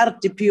the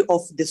NRDP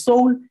of the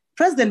soul.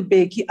 President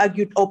Mbeki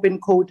argued, open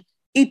quote,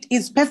 "It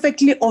is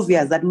perfectly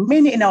obvious that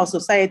many in our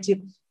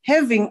society,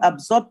 having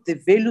absorbed the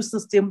value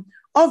system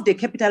of the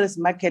capitalist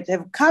market,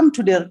 have come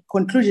to the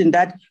conclusion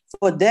that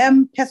for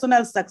them,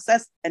 personal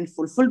success and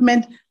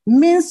fulfillment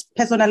means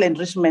personal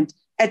enrichment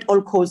at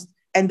all costs,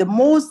 and the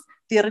most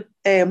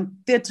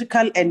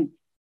theatrical and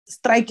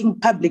striking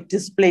public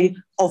display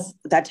of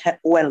that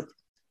wealth."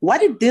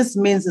 What this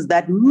means is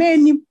that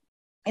many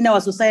in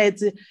our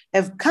society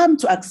have come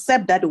to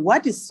accept that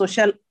what is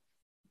social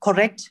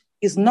correct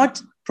is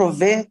not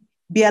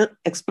proverbial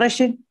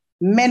expression,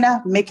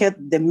 manner maketh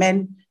the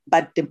man,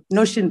 but the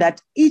notion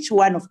that each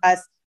one of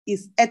us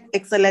is at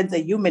excellence a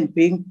human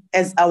being,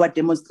 as our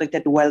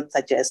demonstrated wealth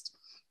suggests.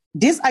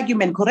 This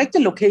argument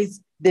correctly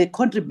locates the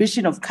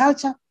contribution of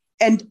culture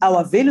and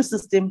our value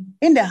system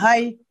in the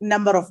high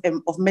number of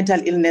mental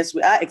illness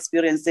we are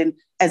experiencing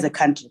as a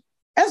country.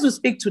 As we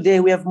speak today,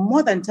 we have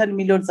more than 10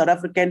 million South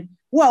Africans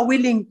who are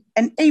willing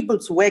and able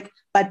to work,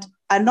 but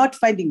are not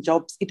finding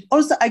jobs. It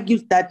also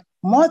argues that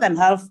more than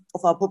half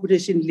of our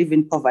population live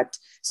in poverty.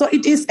 So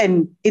it is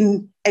an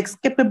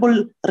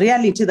inescapable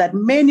reality that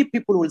many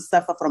people will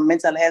suffer from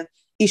mental health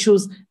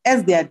issues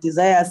as their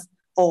desires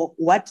or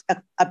what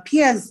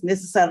appears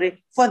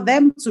necessary for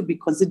them to be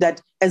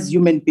considered as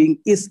human beings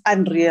is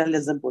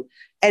unrealizable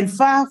and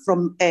far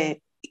from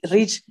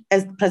reach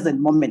at the present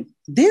moment.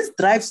 This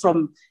drives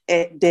from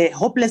the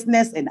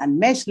hopelessness and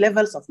unmatched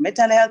levels of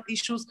mental health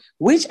issues,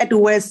 which at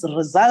worst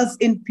results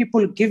in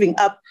people giving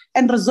up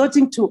and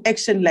resorting to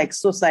action like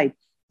suicide.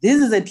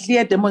 This is a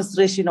clear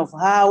demonstration of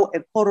how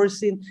a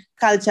corrosive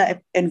culture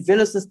and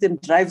value system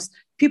drives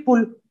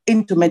people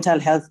into mental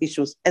health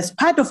issues. As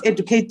part of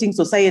educating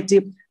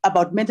society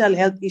about mental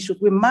health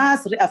issues, we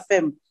must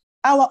reaffirm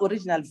our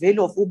original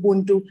value of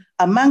Ubuntu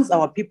amongst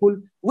our people,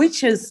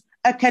 which is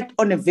anchored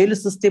on a value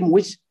system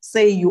which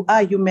say you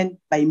are human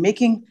by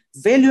making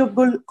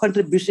valuable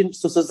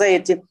contributions to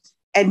society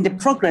and the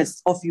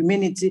progress of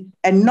humanity,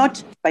 and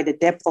not by the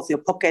depth of your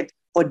pocket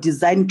or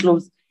design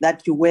clothes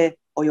that you wear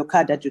or your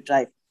car that you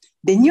drive.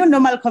 The new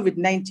normal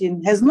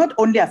COVID-19 has not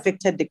only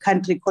affected the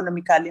country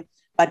economically,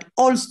 but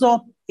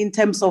also in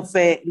terms of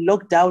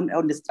lockdown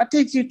on the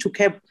strategy to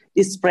curb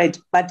this spread,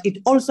 but it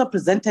also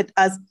presented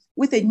us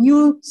with a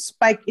new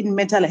spike in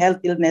mental health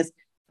illness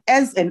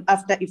as an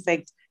after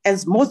effect,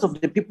 as most of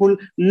the people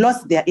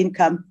lost their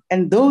income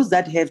and those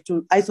that have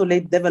to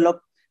isolate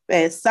develop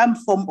some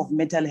form of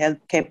mental health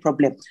care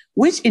problem,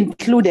 which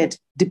included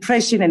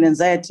depression and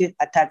anxiety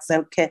attacks.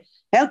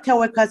 Healthcare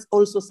workers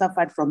also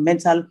suffered from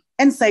mental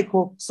and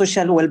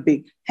psychosocial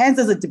well-being. Hence,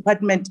 as a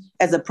department,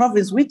 as a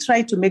province, we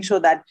try to make sure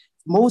that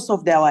most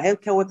of our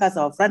healthcare workers,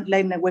 our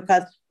frontline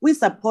workers, we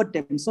support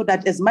them so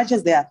that as much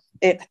as they are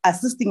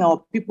assisting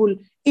our people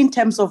in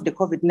terms of the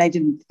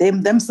COVID-19, they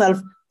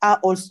themselves are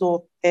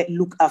also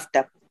looked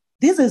after.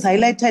 This has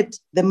highlighted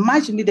the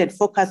much needed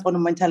focus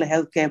on mental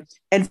health care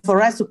and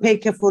for us to pay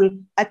careful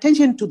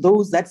attention to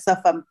those that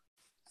suffer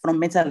from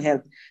mental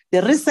health.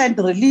 The recent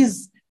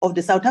release of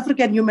the South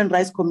African Human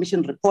Rights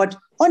Commission report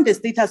on the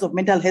status of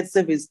mental health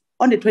service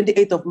on the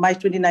 28th of March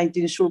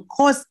 2019 should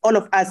cause all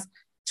of us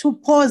to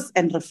pause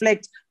and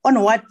reflect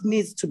on what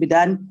needs to be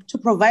done to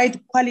provide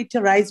quality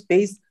rights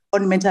based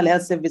on mental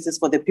health services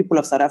for the people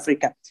of South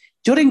Africa.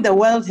 During the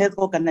World Health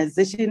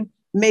Organization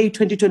May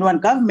 2021,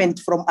 government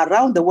from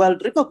around the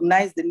world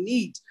recognized the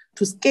need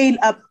to scale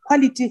up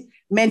quality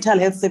mental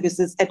health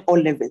services at all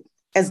levels.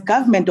 As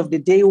government of the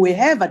day, we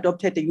have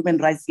adopted a human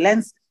rights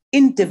lens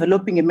in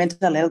developing a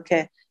mental health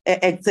care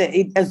act,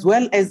 as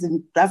well as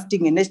in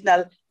drafting a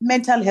national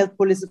mental health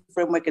policy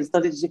framework and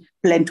strategy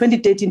plan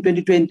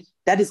 2013-2020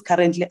 that is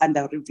currently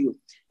under review.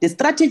 The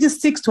strategy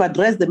seeks to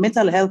address the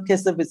mental health care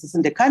services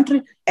in the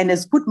country and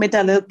has put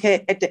mental health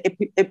care at the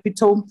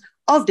epitome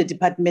of the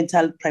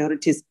departmental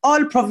priorities.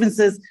 All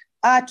provinces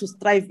are to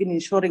strive in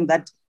ensuring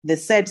that the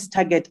said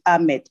targets are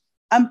met.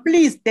 I'm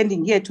pleased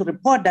standing here to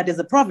report that as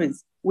a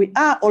province, we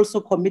are also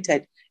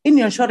committed in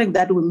ensuring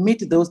that we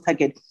meet those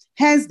targets.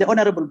 Hence, the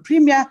Honorable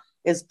Premier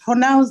has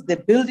pronounced the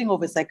building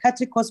of a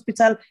psychiatric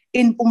hospital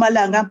in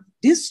Mpumalanga.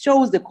 This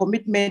shows the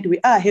commitment we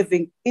are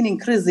having in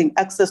increasing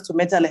access to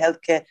mental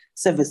health care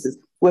services.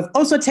 We've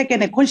also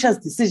taken a conscious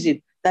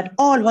decision that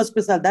all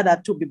hospitals that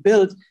are to be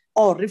built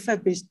or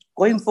refurbished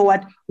going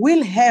forward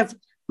will have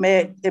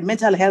a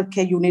mental health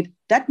care unit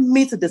that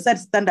meets the set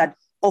standard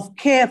of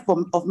care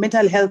of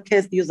mental health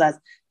care users.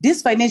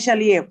 This financial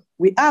year,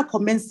 we are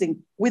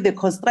commencing with the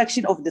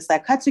construction of the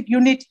psychiatric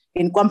unit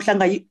in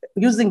KwaMhlanga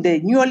using the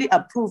newly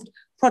approved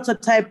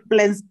prototype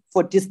plans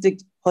for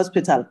district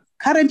hospital.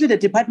 Currently, the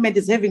department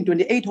is having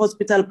 28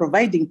 hospitals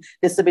providing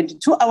the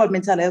 72-hour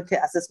mental health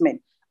care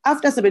assessment.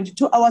 After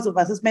 72 hours of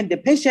assessment, the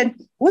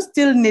patient who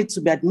still needs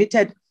to be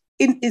admitted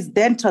is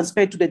then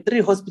transferred to the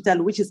 3 hospitals,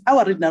 which is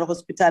our regional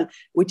hospital,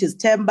 which is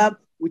Temba,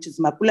 which is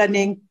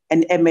Mapulaneng,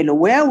 and Emelo,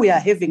 where we are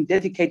having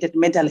dedicated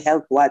mental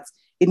health wards.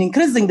 In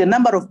increasing the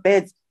number of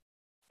beds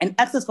and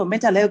access for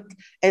mental health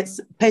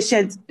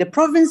patients, the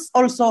province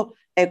also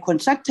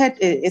contracted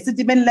a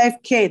Citizen Life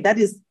Care that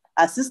is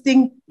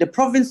assisting the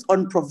province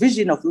on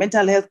provision of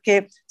mental health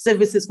care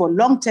services for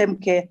long-term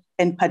care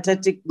and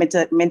pediatric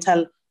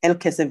mental health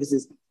care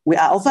services. We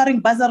are offering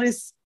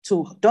bursaries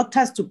to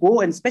doctors to go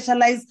and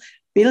specialize,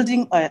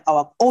 building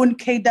our own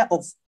cadre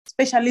of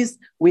specialists.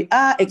 We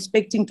are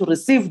expecting to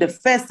receive the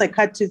first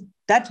psychiatrist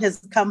that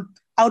has come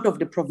out of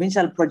the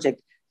provincial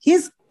project.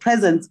 His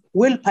presence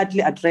will partly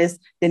address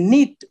the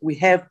need we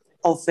have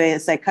of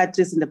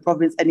psychiatrists in the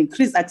province and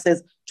increase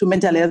access to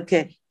mental health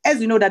care.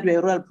 As you know that we're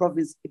a rural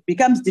province, it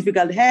becomes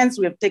difficult. Hence,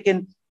 we have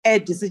taken a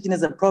decision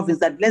as a province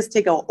that let's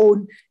take our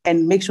own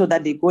and make sure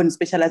that they go and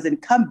specialize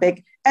and come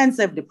back and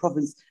serve the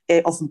province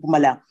of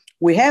Mpumalanga.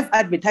 We have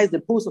advertised the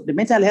post of the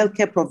Mental Health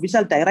Care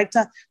Provincial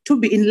Director to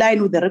be in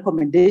line with the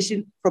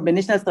recommendation from the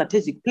National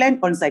Strategic Plan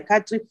on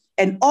Psychiatry,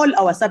 and all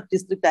our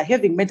sub-districts are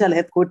having mental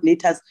health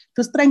coordinators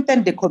to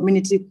strengthen the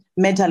community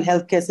mental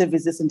health care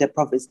services in the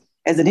province.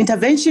 As an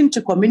intervention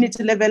to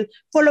community level,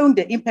 following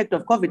the impact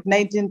of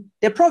COVID-19,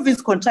 the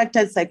province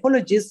contracted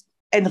psychologists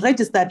and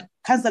registered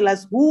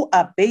counselors who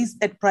are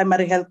based at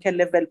primary healthcare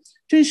level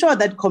to ensure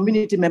that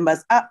community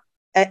members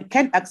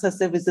can access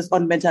services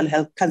on mental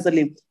health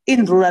counseling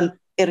in rural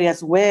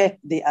areas where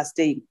they are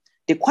staying.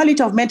 The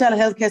quality of mental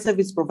health care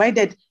service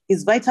provided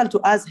is vital to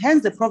us.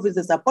 Hence, the province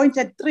has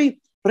appointed 3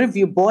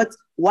 review boards,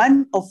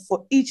 one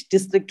for each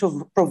district,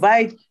 to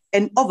provide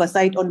an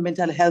oversight on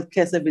mental health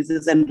care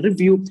services and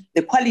review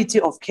the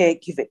quality of care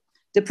given.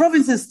 The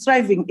province is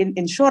striving in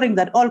ensuring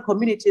that all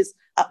communities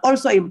are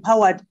also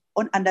empowered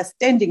on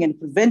understanding and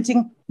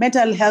preventing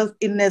mental health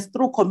illness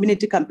through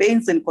community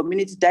campaigns and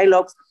community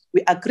dialogues.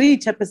 We agree,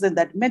 Chairperson,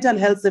 that mental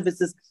health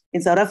services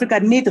in South Africa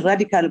need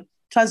radical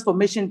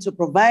transformation to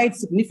provide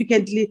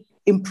significantly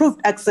improved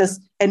access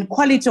and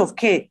quality of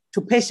care to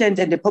patients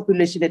and the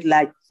population at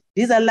large.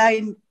 These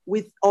align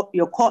with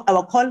our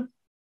call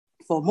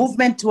for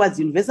movement towards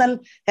universal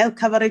health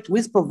coverage,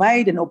 which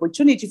provide an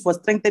opportunity for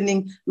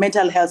strengthening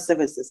mental health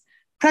services.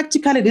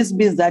 Practically, this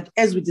means that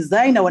as we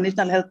design our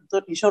national health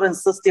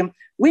insurance system,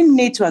 we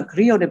need to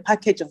agree on a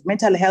package of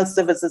mental health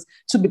services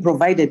to be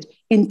provided,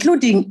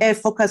 including a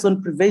focus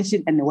on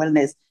prevention and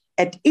wellness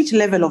at each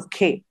level of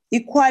care.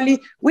 Equally,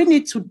 we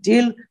need to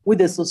deal with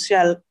the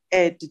social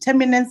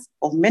determinants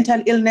of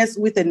mental illness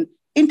with an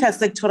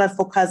intersectoral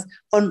focus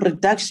on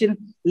reduction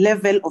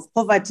level of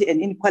poverty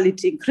and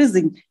inequality,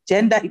 increasing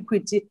gender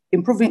equity,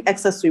 improving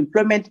access to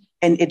employment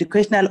and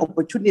educational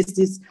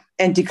opportunities,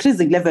 and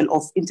decreasing level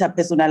of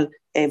interpersonal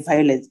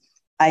violence.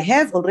 I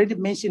have already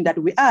mentioned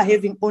that we are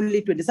having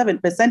only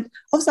 27%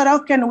 of South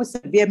Africans with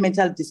severe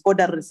mental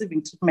disorder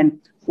receiving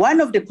treatment,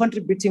 one of the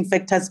contributing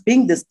factors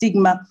being the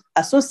stigma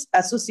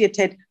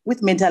associated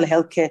with mental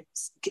health care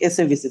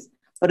services.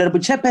 Honorable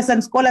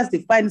Chairperson, scholars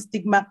define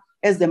stigma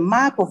as the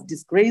mark of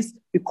disgrace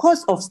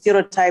because of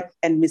stereotype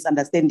and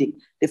misunderstanding.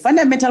 The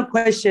fundamental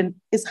question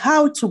is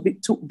how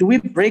do we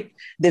break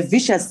the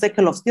vicious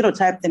cycle of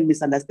stereotype and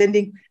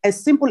misunderstanding? A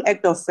simple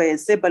act of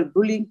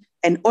cyberbullying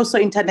and also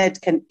internet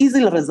can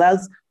easily result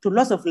to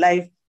loss of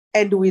life,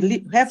 and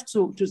we have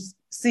to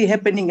see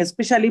happening,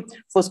 especially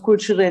for school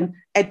children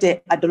at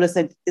the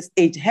adolescent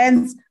age.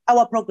 Hence,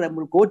 our program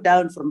will go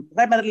down from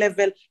primary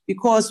level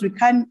because we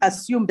can't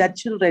assume that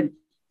children,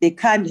 they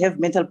can't have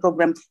mental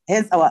program.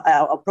 Hence,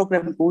 our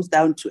program goes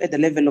down to at the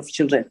level of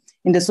children.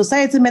 In the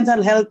society,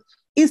 mental health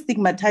is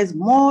stigmatized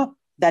more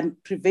than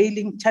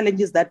prevailing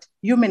challenges that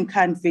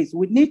humankind face.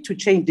 We need to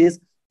change this,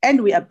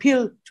 and we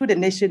appeal to the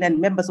nation and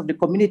members of the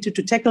community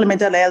to tackle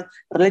mental health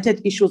related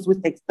issues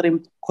with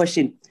extreme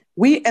caution.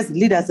 We as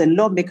leaders and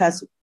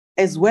lawmakers,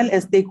 as well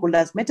as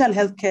stakeholders, mental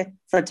health care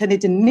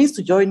fraternity needs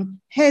to join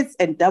heads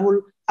and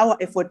double our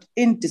effort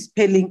in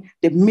dispelling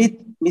the myth,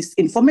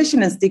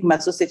 misinformation, and stigma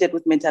associated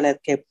with mental health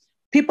care.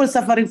 People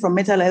suffering from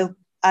mental health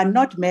are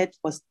not met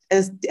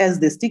as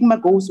the stigma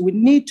goes. We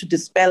need to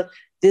dispel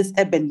this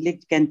urban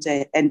legend,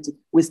 and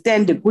we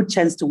stand a good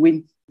chance to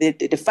win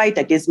the fight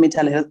against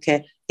mental health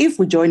care if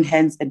we join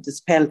hands and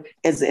dispel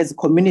as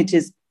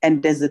communities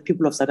and as the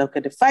people of South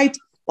Africa. The fight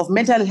of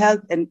mental health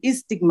and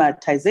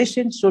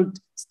stigmatization should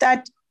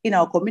start in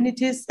our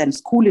communities and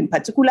school in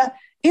particular.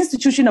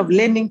 Institution of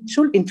learning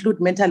should include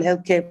mental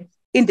health care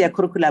in their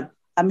curriculum.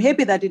 I'm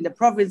happy that in the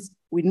province,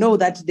 we know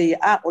that they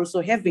are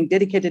also having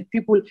dedicated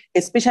people,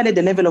 especially at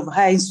the level of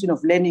higher institution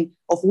of learning,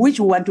 of which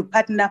we want to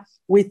partner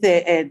with the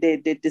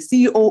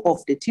CEO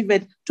of the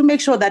TVET to make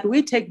sure that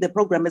we take the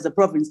program as a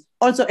province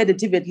also at the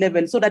TVET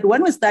level, so that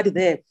when we start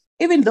there,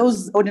 even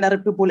those ordinary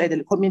people at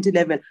the community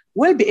level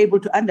will be able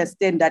to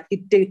understand that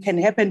it can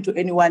happen to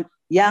anyone,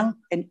 young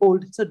and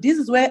old. So this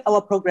is where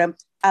our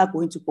programs are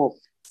going to go.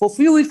 For a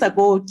few weeks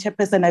ago,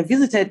 Chairperson, I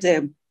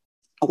visited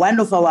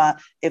one of our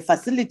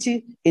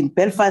facility in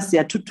Belfast,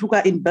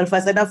 Tutuka in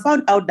Belfast, and I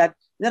found out that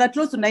there are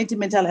close to 90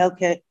 mental health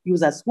care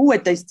users who were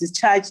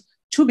discharged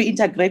to be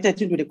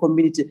integrated into the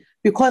community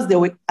because they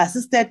were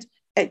assisted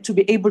to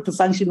be able to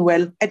function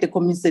well at the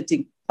community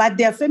setting. But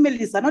their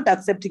families are not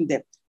accepting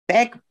them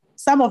back.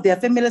 Some of their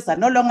families are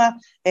no longer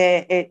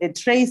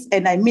traced,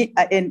 and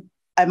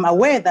I'm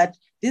aware that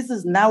this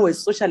is now a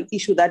social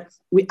issue that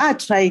we are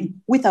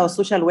trying with our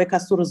social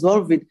workers to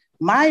resolve it.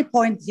 My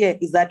point here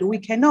is that we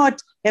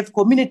cannot have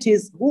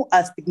communities who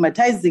are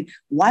stigmatizing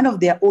one of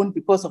their own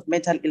because of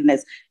mental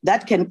illness.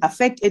 That can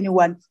affect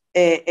anyone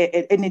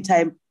at any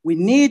time. We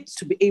need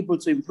to be able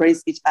to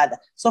embrace each other.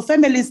 So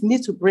families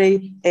need to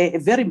play a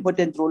very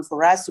important role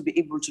for us to be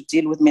able to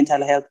deal with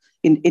mental health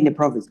in the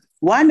province.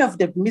 One of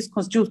the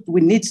misconstrued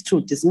we need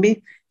to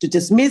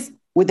dismiss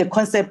with the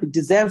concept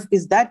deserve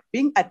is that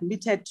being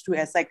admitted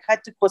to a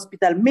psychiatric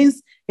hospital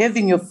means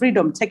having your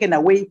freedom taken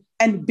away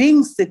and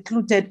being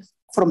secluded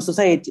from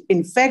society.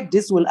 In fact,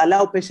 this will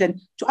allow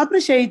patients to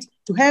appreciate,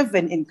 to have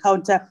an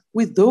encounter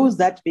with those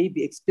that may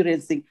be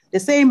experiencing the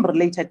same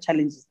related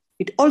challenges.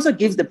 It also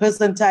gives the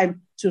person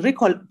time to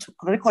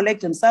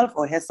recollect himself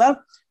or herself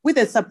with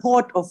the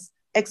support of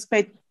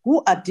experts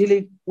who are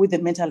dealing with the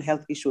mental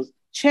health issues.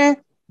 Chair,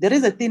 there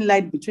is a thin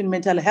line between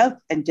mental health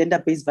and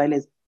gender-based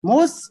violence.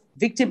 Most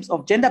victims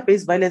of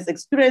gender-based violence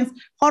experience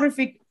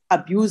horrific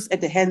abuse at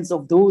the hands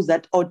of those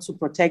that ought to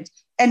protect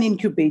and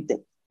incubate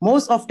them.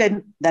 Most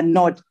often than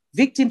not,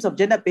 victims of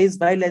gender-based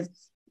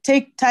violence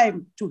take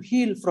time to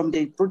heal from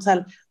the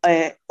brutal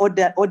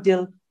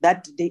ordeal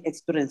that they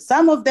experience.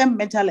 Some of them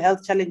mental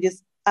health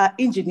challenges are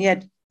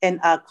engineered and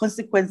are a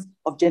consequence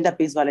of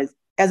gender-based violence.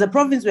 As a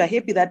province, we are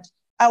happy that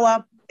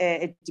our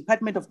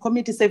Department of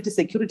Community Safety,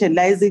 Security and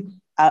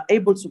Liaison are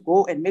able to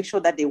go and make sure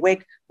that they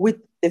work with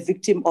the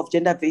victim of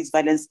gender-based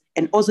violence,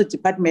 and also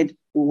department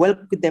will work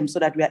with them so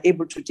that we are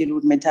able to deal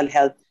with mental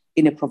health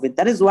in a province.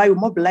 That is why we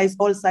mobilize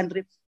all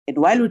sundry, and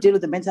while we deal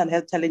with the mental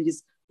health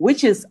challenges,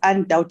 which is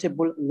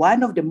undoubtable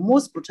one of the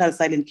most brutal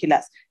silent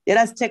killers, let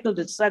us tackle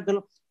the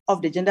struggle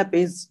of the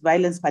gender-based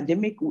violence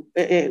pandemic.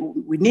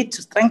 We need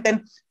to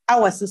strengthen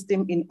our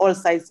system in all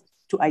sides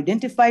to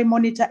identify,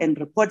 monitor, and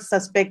report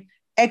suspect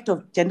act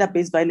of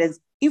gender-based violence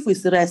if we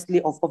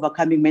seriously of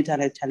overcoming mental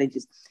health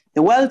challenges.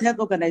 The World Health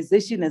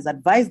Organization has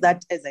advised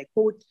that, as I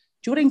quote,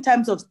 during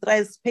times of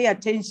stress, pay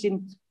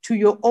attention to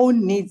your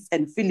own needs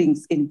and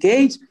feelings,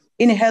 engage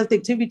in health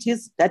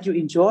activities that you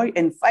enjoy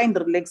and find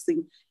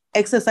relaxing,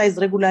 exercise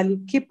regularly,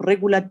 keep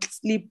regular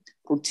sleep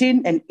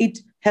routine, and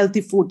eat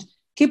healthy food.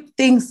 Keep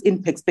things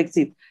in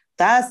perspective.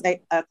 Thus, I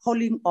am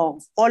calling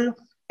of all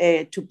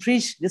to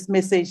preach this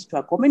message to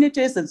our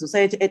communities and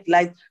society at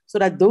large, so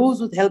that those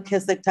with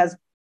healthcare sectors,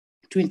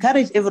 to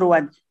encourage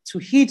everyone to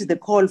heed the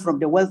call from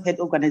the World Health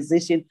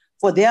Organization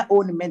for their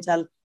own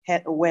mental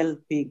health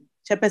well-being.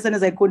 Chairperson,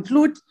 as I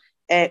conclude,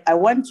 I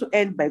want to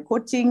end by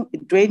quoting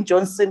Dwayne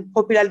Johnson,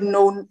 popularly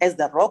known as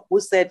The Rock, who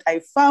said,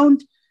 "I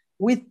found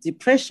with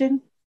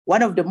depression,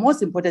 one of the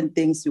most important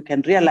things you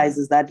can realize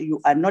is that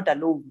you are not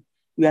alone.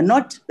 You are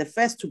not the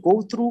first to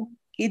go through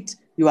it.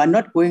 You are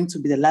not going to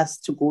be the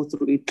last to go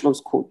through it,"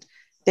 close quote.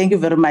 Thank you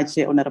very much,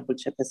 Honorable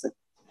Chairperson.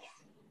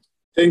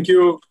 Thank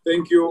you,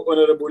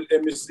 Honorable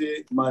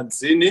MEC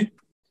Manzini.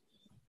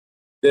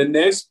 The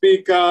next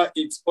speaker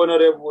is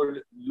Honorable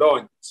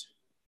Lont.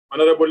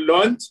 Honorable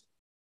Lont.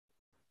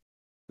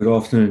 Good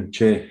afternoon,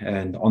 Chair,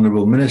 and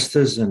Honorable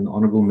Ministers and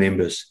Honorable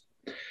Members.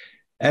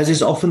 As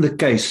is often the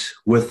case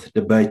with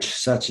debates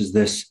such as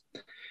this,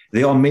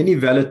 there are many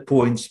valid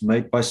points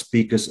made by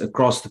speakers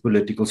across the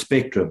political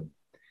spectrum.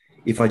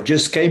 If I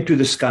just came to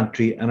this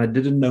country and I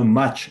didn't know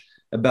much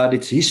about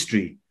its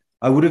history,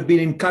 I would have been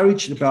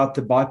encouraged about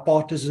the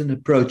bipartisan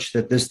approach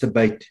that this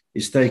debate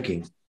is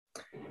taking.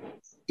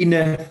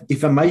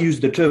 If I may use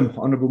the term,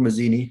 Honorable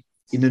Mazzini,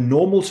 in a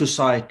normal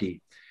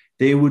society,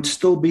 there would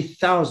still be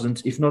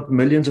thousands, if not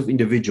millions of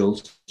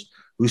individuals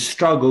who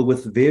struggle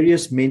with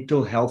various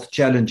mental health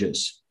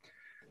challenges.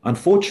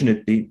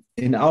 Unfortunately,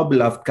 in our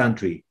beloved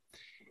country,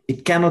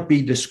 it cannot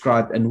be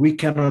described, and we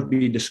cannot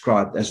be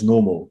described as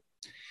normal.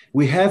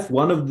 We have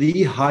one of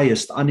the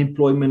highest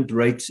unemployment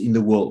rates in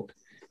the world.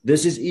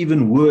 This is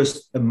even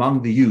worse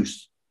among the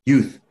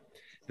youth.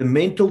 the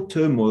mental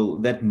turmoil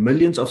that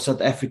millions of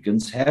South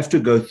Africans have to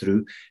go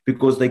through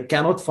because they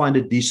cannot find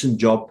a decent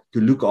job to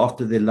look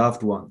after their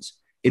loved ones.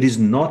 It is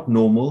not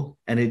normal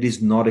and it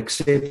is not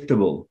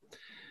acceptable.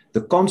 The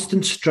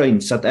constant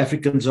strain South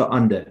Africans are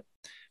under,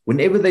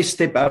 whenever they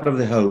step out of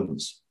their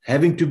homes,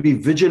 having to be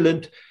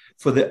vigilant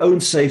for their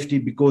own safety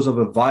because of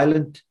a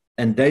violent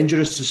and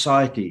dangerous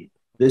society,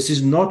 this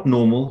is not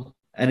normal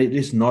and it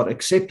is not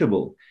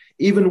acceptable.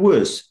 Even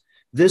worse,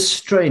 this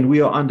strain we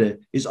are under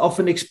is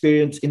often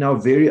experienced in our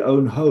very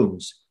own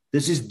homes.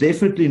 This is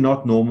definitely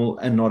not normal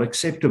and not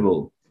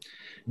acceptable.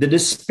 The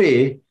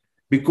despair,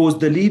 because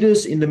the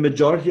leaders in the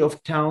majority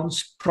of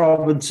towns,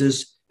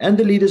 provinces, and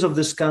the leaders of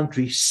this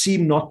country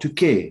seem not to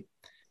care.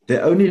 They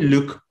only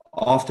look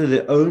after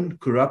their own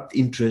corrupt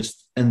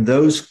interests and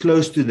those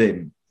close to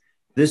them.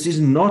 This is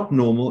not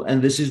normal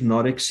and this is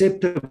not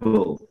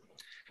acceptable.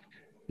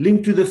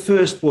 Linked to the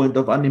first point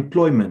of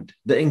unemployment,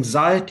 the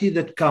anxiety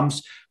that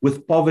comes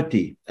with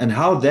poverty and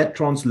how that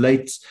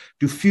translates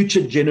to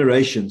future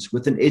generations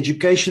with an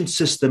education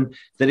system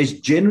that is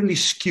generally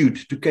skewed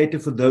to cater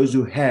for those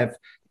who have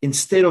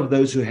instead of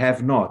those who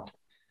have not.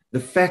 The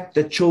fact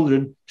that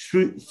children,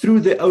 through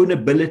their own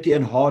ability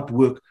and hard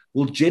work,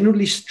 will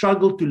generally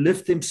struggle to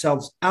lift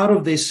themselves out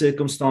of their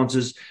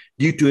circumstances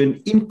due to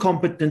an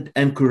incompetent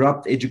and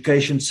corrupt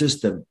education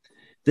system.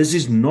 This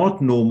is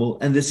not normal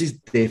and this is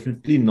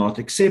definitely not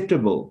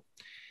acceptable.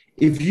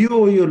 If you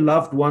or your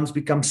loved ones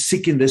become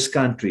sick in this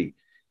country,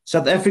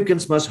 South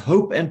Africans must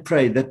hope and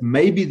pray that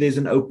maybe there's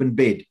an open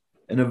bed,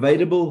 an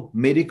available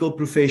medical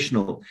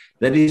professional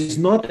that is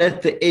not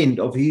at the end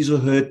of his or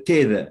her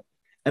tether,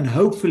 and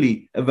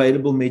hopefully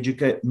available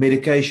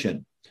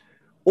medication.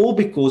 All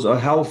because our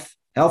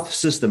health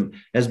system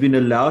has been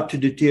allowed to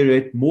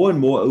deteriorate more and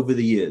more over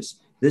the years.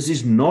 This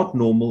is not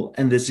normal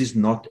and this is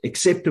not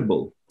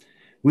acceptable.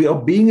 We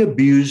are being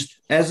abused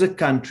as a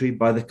country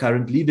by the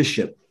current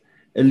leadership,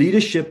 a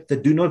leadership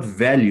that do not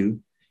value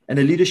and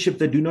a leadership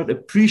that do not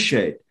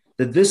appreciate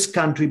that this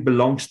country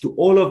belongs to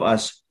all of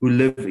us who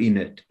live in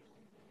it.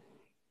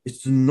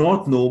 It's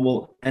not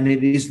normal and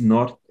it is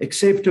not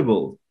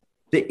acceptable.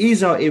 There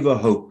is, however,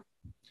 hope.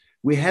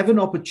 We have an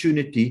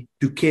opportunity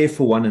to care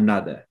for one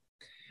another.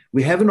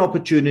 We have an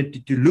opportunity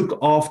to look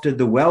after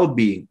the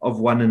well-being of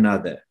one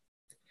another.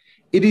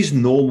 It is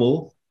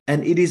normal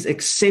and it is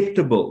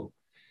acceptable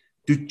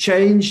to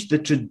change the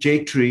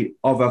trajectory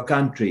of our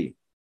country.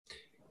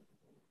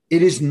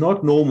 It is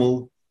not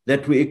normal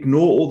that we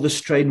ignore all the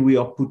strain we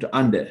are put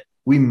under.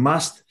 We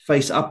must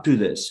face up to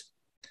this.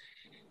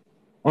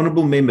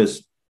 Honorable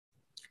members,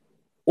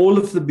 all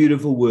of the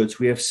beautiful words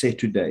we have said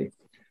today,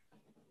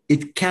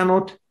 it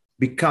cannot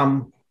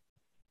become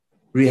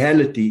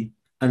reality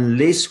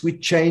unless we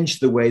change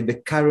the way the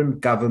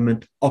current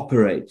government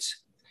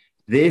operates.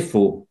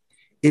 Therefore,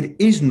 it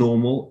is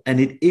normal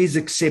and it is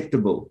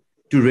acceptable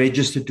to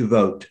register to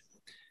vote,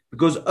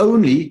 because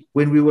only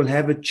when we will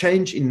have a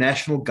change in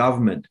national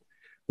government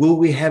will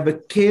we have a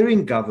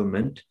caring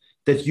government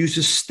that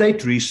uses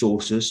state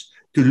resources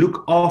to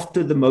look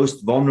after the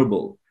most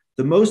vulnerable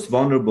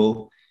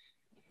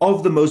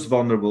of the most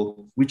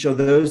vulnerable, which are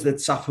those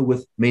that suffer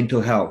with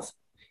mental health.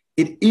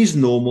 It is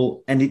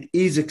normal and it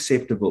is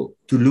acceptable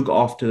to look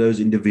after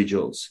those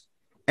individuals,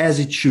 as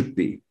it should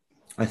be.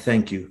 I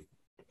thank you.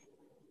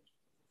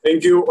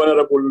 Thank you,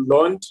 Honorable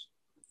Lond.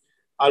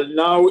 I'll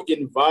now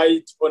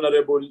invite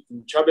Honorable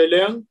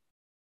Nchabeleng.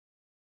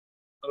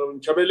 Honorable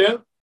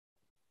Nchabeleng.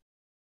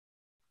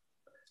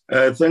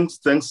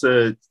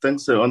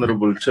 Thanks,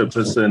 Honorable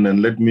Chairperson,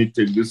 and let me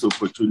take this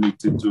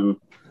opportunity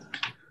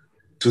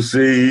to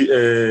say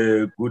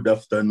good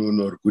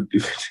afternoon or good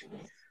evening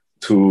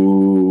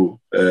to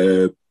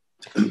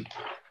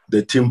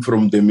the team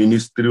from the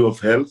Ministry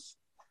of Health,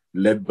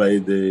 led by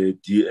the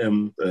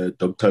DM,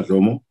 Dr.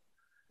 Romo,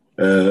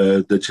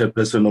 the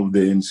chairperson of the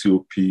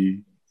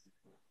NCOP,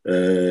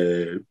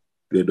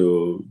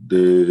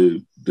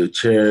 the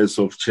chairs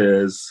of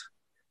chairs,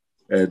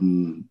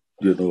 and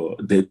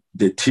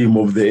the team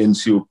of the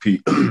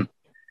NCOP,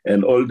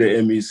 and all the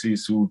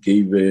MECs who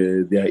gave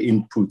their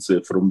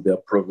inputs from their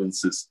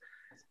provinces.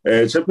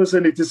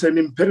 Chairperson, it is an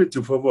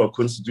imperative of our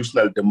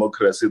constitutional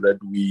democracy that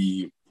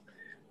we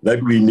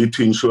need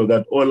to ensure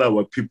that all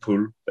our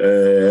people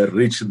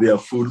reach their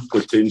full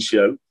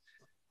potential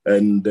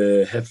and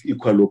have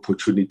equal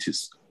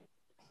opportunities.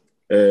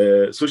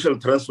 Social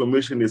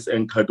transformation is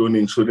anchored on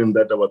ensuring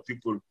that our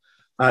people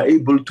are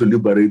able to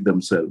liberate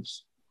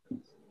themselves.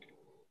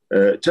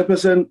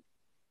 Chairperson,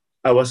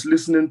 I was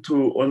listening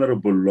to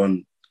Honorable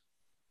Lon,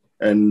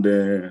 and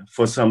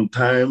for some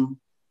time,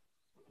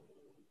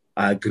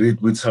 I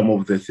agreed with some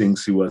of the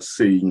things he was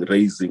saying,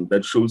 raising,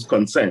 that shows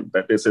concern,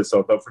 that as a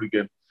South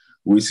African,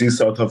 we see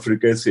South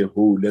Africa as a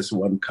whole, as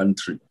one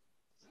country.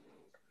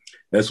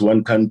 As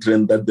one country,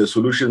 and that the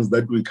solutions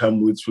that we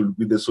come with will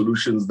be the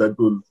solutions that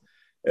will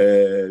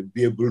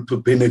be able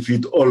to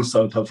benefit all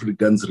South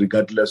Africans,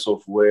 regardless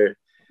of where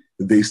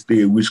they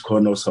stay, which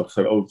corner of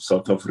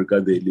South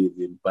Africa they live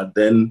in. But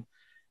then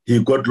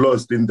he got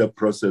lost in the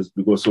process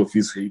because of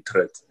his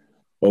hatred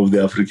of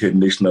the African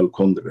National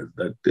Congress,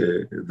 that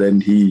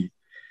then he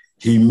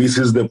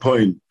misses the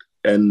point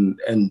and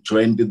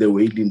joined the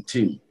whaling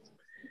team.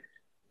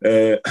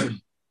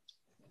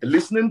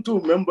 Listening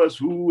to members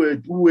who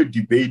were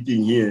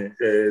debating here,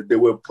 there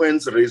were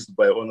points raised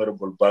by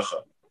Honorable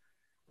Baha.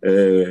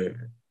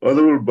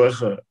 Honorable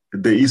Baha,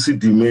 the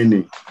ECD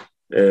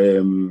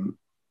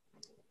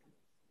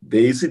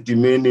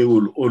money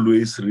will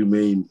always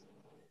remain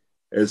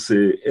as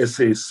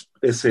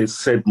a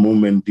sad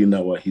moment in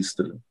our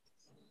history.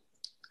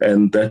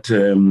 And that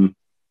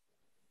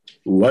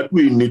what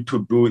we need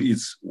to do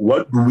is,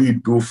 what do we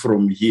do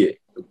from here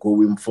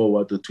going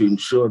forward to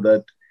ensure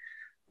that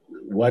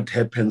what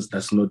happens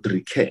does not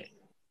recur?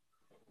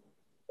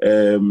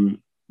 The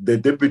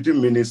deputy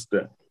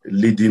minister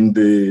leading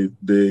the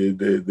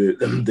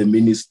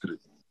ministry,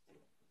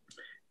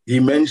 he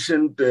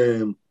mentioned,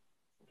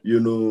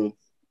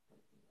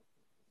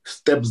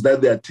 steps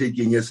that they are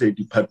taking as a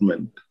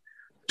department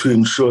to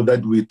ensure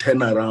that we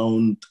turn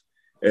around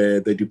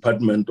the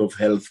Department of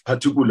Health,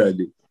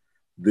 particularly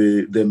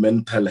the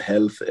mental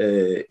health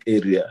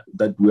area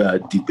that we are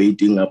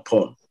debating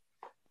upon.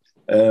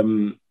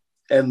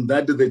 And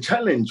that the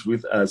challenge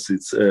with us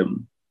is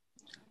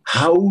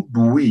how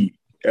do we,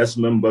 as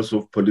members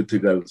of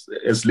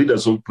as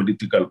leaders of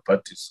political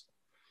parties,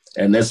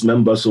 and as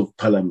members of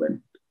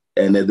parliament,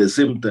 and at the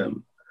same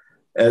time,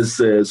 as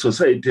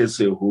society as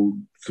a whole,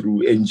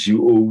 through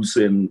NGOs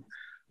and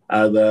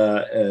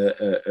other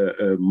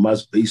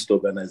mass-based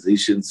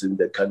organizations in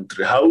the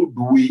country, how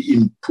do we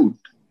input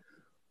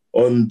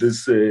on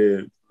this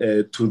to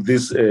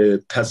this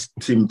task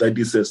team that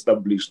is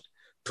established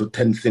to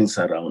turn things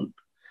around?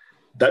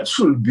 That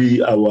should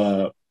be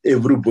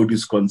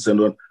everybody's concern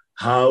on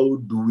how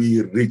do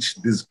we reach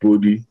this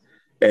body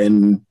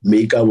and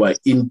make our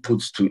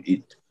inputs to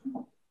it.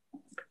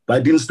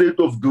 But instead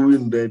of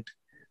doing that,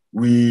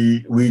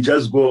 we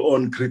just go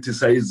on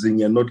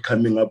criticizing and not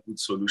coming up with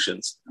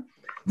solutions.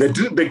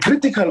 The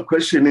critical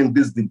question in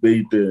this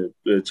debate,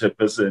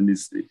 Chairperson,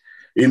 is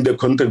in the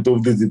context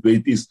of this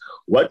debate is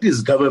what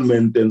is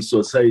government and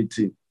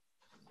society?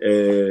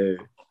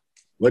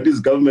 What is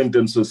government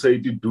and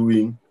society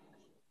doing?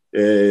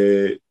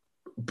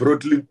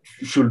 Broadly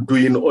should do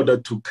in order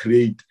to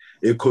create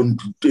a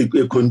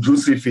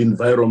conducive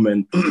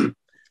environment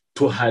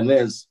to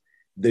harness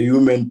the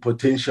human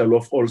potential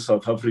of all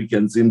South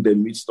Africans in the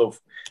midst of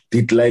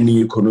declining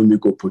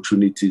economic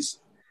opportunities.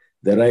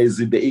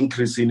 The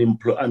increase in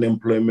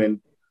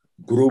unemployment,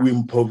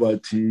 growing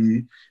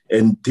poverty,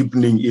 and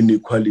deepening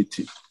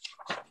inequality.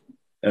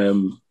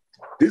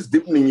 This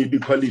deepening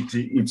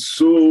inequality is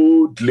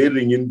so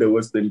glaring in the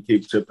Western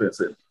Cape,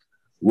 Chairperson,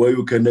 where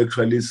you can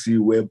actually see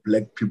where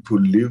Black people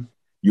live.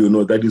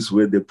 That is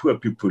where the poor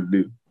people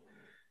live.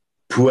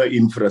 Poor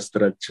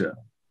infrastructure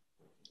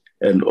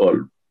and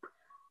all.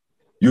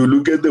 You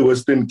look at the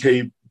Western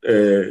Cape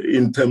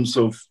in terms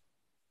of,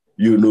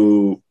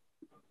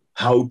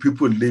 how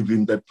people live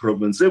in that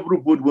province.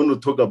 Everybody want to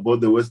talk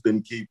about the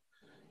Western Cape.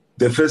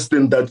 The first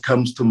thing that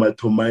comes to my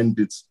mind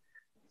is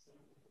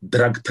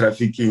drug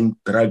trafficking,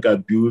 drug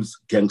abuse,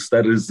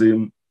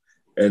 gangsterism,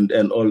 and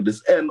all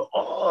this. And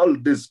all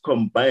this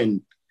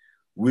combined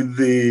with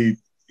the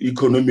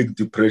economic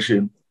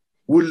depression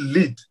will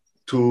lead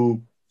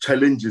to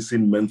challenges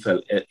in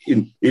mental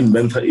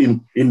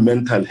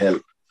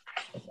health.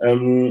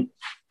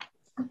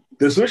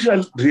 The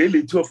social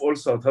reality of all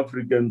South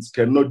Africans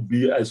cannot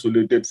be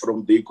isolated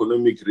from the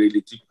economic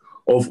reality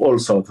of all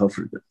South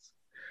Africans.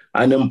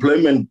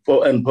 Unemployment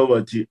and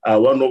poverty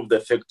are one of the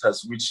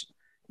factors which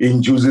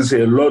induces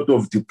a lot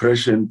of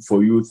depression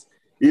for youth,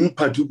 in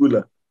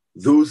particular,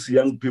 those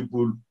young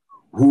people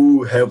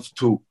who have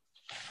to,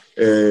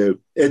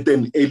 at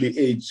an early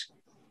age,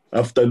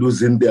 after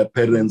losing their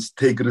parents,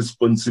 take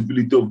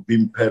responsibility of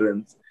being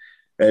parents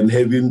and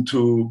having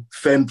to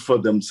fend for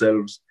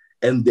themselves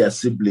and their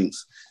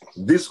siblings.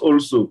 This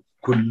also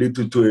could lead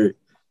to a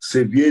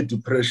severe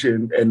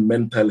depression and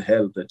mental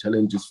health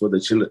challenges for the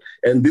children.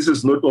 And this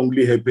is not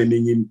only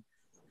happening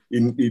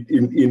in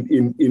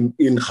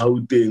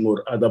Gauteng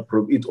or other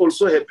provinces. It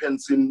also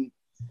happens in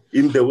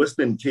the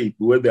Western Cape,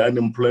 where the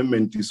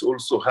unemployment is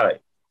also high.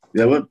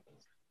 And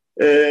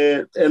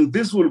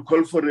this will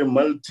call for a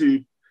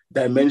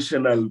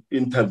multi-dimensional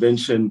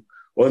intervention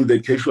on the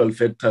causal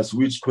factors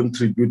which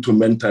contribute to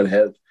mental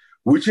health,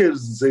 which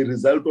is a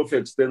result of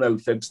external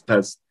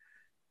factors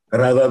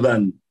rather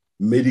than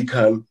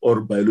medical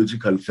or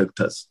biological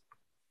factors.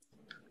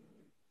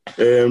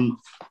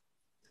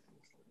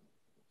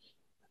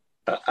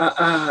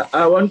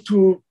 I want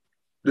to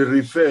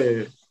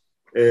refer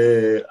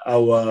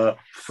our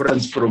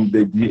friends from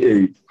the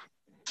DA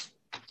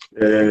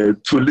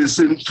to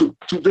listen to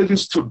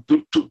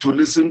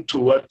listen to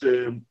what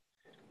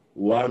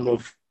one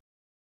of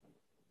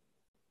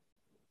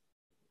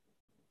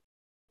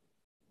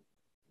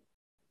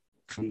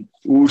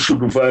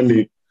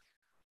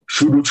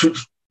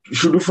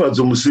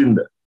Shudufadzo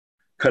Musinda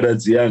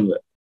Karadzianga,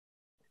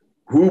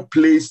 who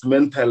placed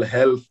mental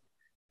health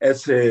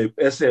as a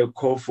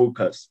core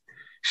focus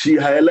she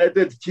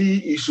highlighted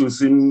key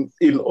issues in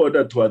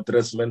order to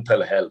address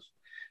mental health.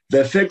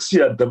 The facts she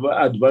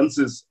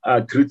advances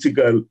are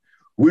critical,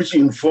 which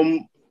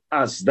inform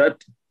us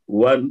that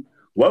one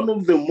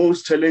of the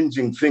most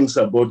challenging things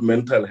about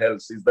mental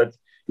health is that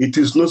it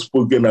is not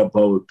spoken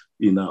about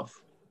enough.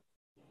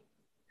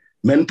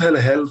 Mental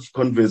health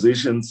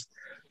conversations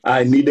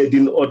are needed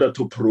in order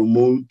to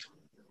promote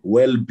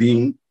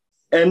well-being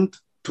and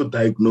to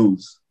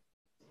diagnose.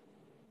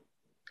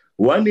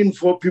 1 in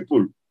 4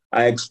 people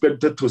are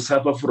expected to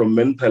suffer from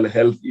mental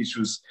health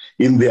issues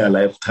in their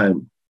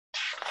lifetime.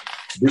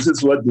 This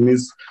is what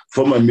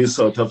former Miss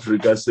South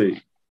Africa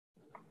said.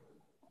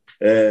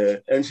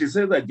 And she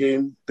said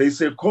again,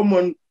 there's a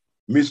common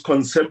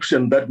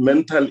misconception that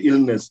mental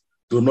illness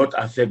do not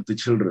affect the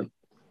children.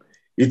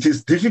 It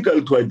is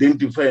difficult to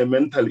identify a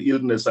mental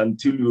illness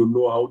until you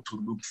know how to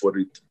look for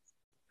it.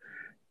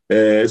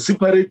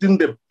 Separating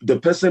the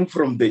person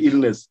from the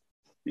illness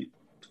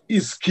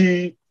is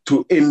key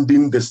to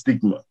ending the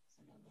stigma.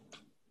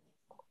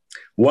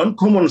 One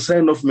common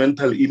sign of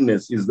mental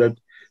illness is that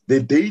the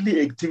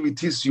daily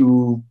activities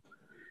you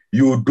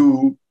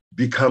do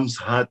becomes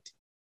hard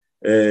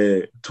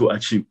to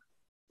achieve.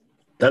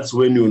 That's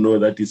when you know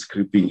that it's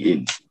creeping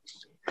in.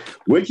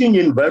 Working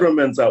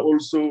environments are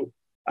also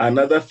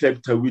another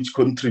factor which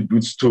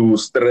contributes to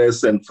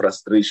stress and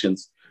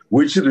frustrations,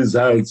 which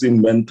results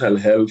in mental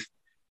health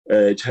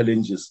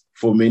challenges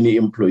for many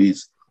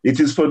employees. It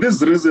is for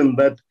this reason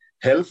that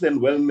health and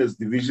wellness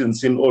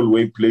divisions in all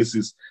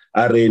workplaces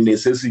are a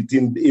necessity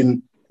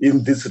in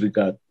this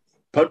regard.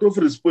 Part of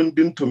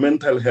responding to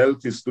mental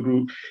health is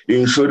through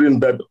ensuring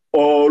that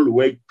all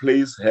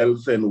workplace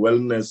health and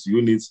wellness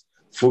units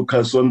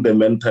focus on the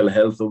mental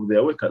health of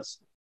their workers.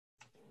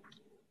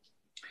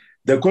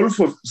 The call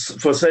for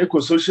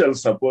psychosocial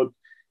support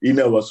in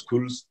our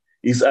schools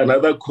is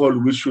another call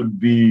which should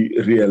be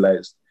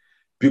realized.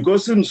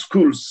 Because in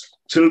schools,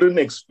 children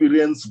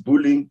experience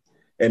bullying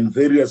and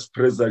various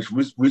pressures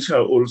which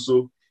are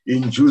also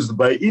induced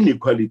by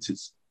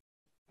inequalities.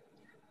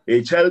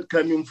 A child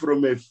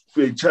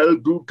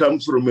who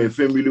comes from a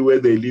family where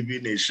they live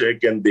in a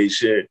shack and they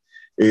share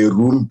a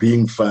room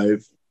being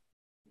 5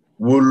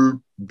 will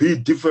be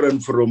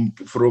different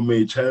from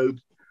a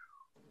child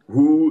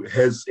who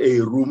has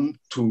a room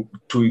to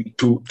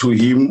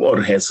him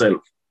or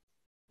herself.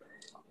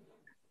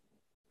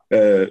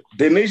 The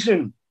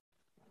nation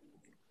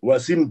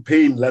was in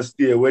pain last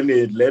year when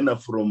a learner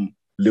from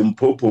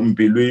Limpopo,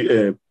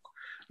 Mbilwi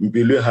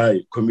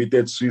High,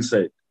 committed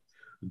suicide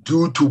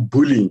due to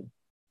bullying.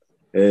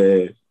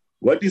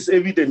 What is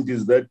evident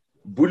is that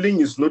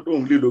bullying is not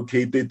only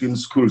located in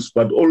schools,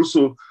 but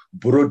also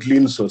broadly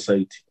in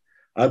society.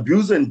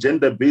 Abuse and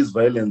gender-based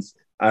violence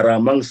are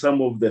among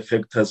some of the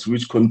factors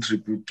which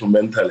contribute to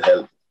mental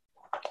health.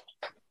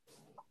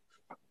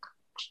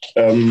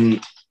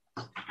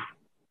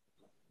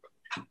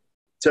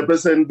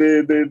 Chairperson,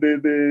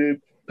 the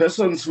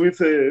persons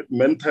with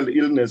mental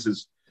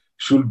illnesses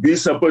should be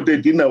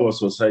supported in our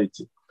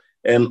society,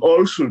 and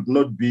all should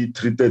not be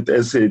treated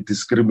as in a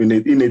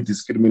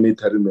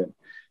discriminatory manner.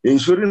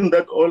 Ensuring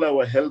that all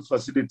our health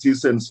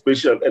facilities and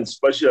special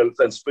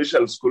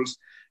schools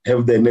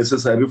have the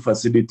necessary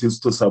facilities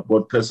to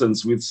support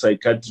persons with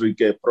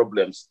psychiatric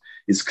problems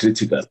is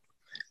critical.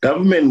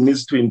 Government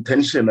needs to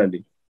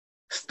intentionally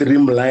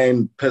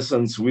streamline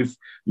persons with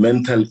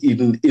mental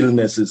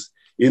illnesses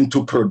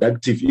into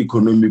productive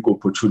economic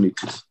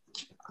opportunities.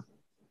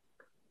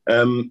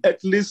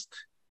 At least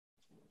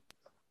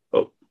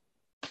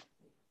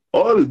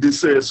all these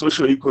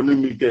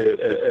socio-economic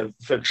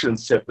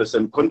factions,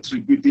 Chairperson,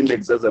 contribute in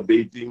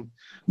exacerbating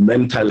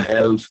mental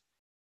health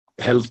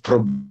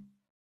problems.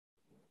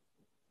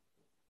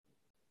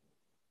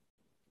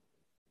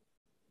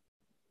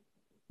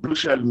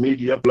 Social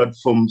media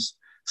platforms,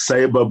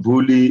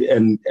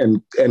 cyberbullying,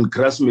 and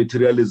crass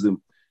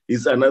materialism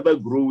is another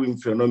growing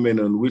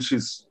phenomenon which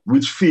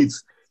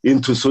feeds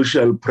into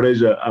social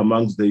pressure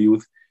amongst the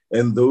youth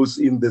and those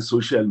in the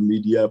social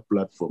media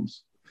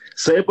platforms.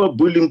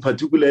 Cyberbullying,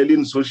 particularly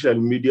in social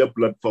media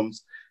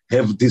platforms,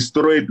 have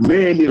destroyed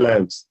many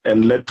lives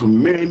and led to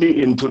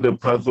many into the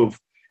path of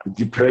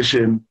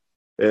depression,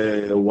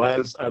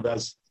 whilst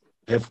others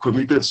have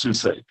committed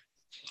suicide.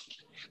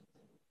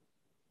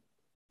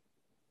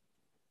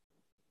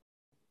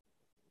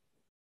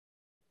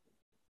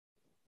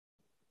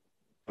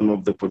 One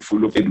of the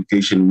portfolio of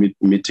education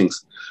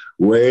meetings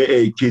where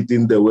a kid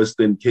in the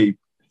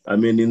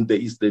in the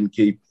Eastern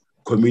Cape,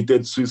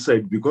 committed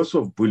suicide because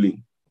of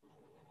bullying,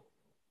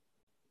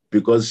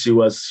 because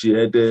she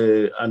had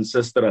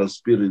ancestral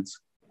spirits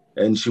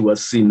and she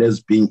was seen as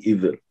being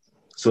evil.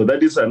 So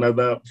that is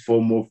another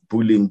form of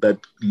bullying that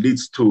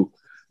leads to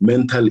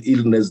mental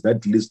illness,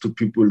 that leads to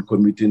people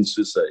committing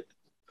suicide.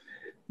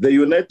 The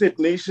United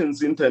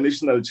Nations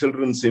International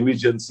Children's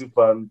Emergency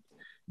Fund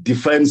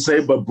defines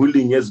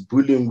cyberbullying as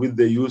bullying with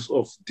the use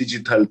of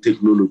digital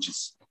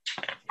technologies.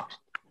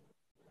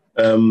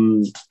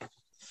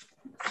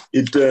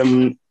 It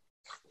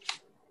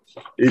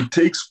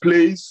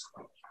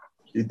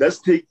does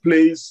take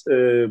place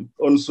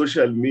on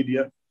social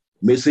media,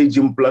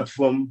 messaging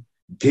platform,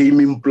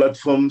 gaming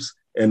platforms,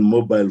 and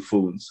mobile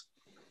phones.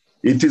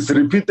 It is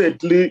repeated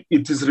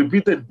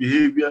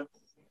behavior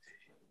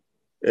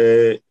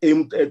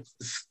aimed at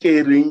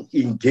scaring,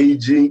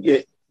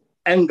 engaging,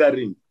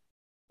 angering,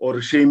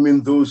 or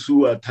shaming those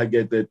who are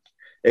targeted.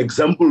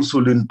 Examples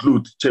will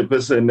include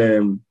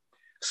chairperson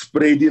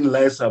spreading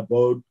lies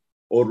about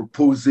or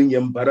posting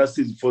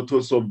embarrassing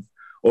photos of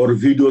or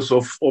videos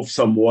of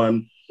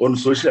someone on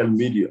social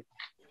media.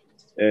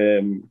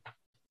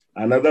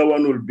 Another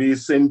one will be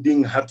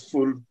sending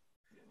hateful,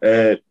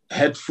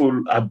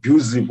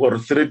 abusive, or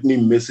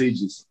threatening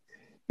messages,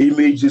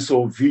 images,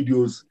 or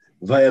videos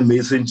via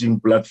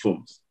messaging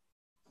platforms.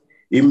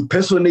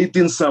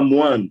 Impersonating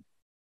someone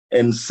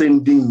and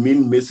sending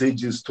mean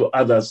messages to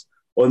others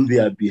on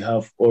their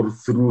behalf or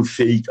through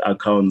fake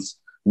accounts.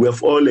 We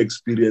have all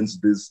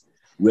experienced this.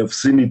 We have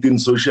seen it in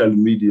social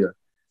media.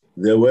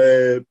 There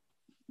were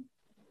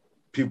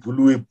people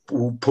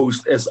who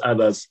post as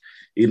others,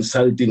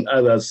 insulting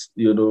others,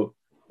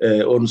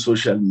 on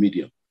social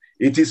media.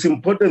 It is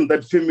important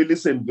that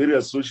families and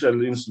various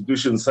social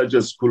institutions such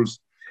as schools,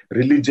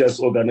 religious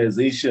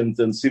organizations,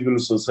 and civil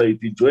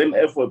society join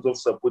efforts of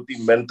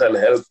supporting mental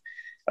health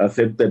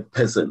affected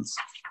persons.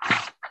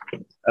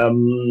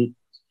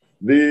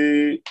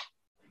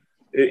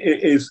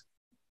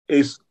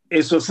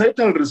 A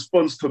societal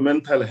response to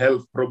mental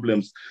health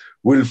problems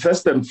will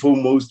first and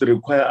foremost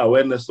require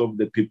awareness of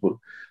the people.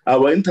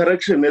 Our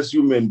interaction as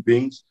human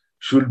beings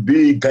should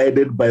be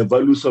guided by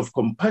values of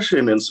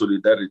compassion and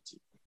solidarity.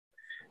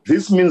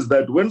 This means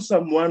that when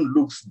someone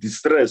looks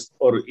distressed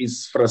or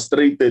is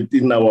frustrated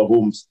in our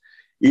homes,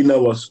 in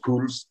our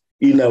schools,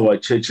 in our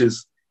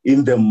churches,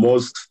 in the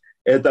mosques,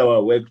 at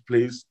our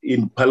workplace,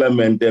 in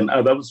parliament, and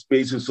other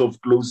spaces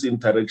of close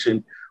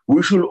interaction,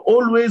 we should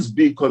always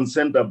be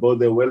concerned about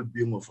the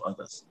well-being of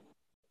others.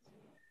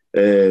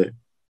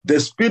 The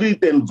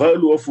spirit and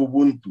value of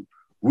Ubuntu,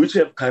 which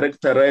have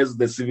characterized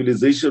the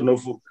civilization of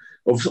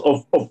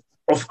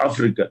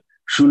Africa,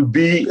 should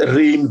be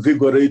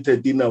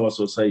reinvigorated in our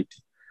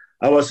society.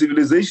 Our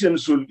civilization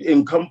should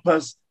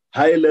encompass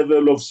high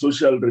level of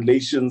social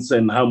relations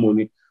and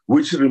harmony,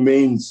 which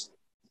remains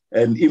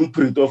an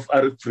imprint of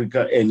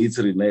Africa and its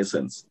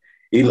renaissance.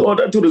 In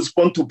order to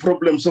respond to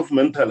problems of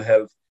mental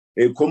health,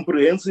 a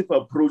comprehensive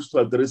approach to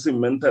addressing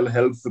mental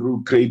health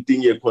through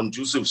creating a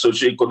conducive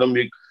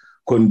socioeconomic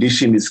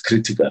condition is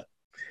critical.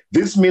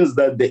 This means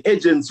that the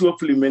agency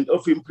of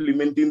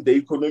implementing the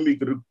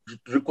economic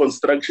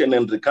reconstruction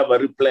and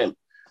recovery plan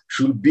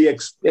should be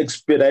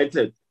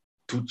expedited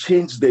to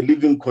change the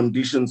living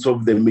conditions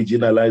of the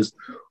marginalized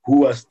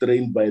who are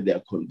strained by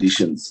their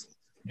conditions.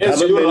 As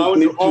you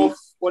round off,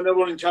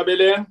 Honorable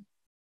Nchabele.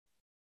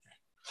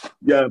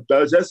 Yeah, I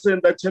was just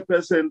saying that,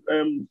 Chairperson,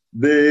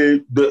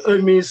 the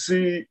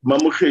MEC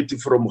Mamuketi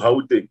from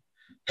Gauteng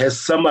has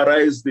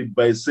summarized it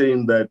by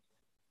saying that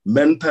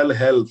mental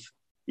health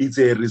is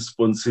a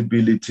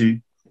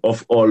responsibility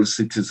of all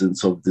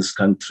citizens of this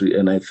country,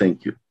 and I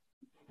thank you.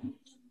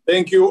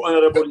 Thank you,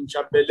 Honorable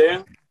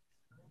Nchabele.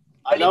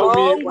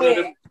 Allow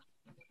me,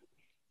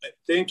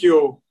 thank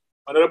you,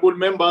 honorable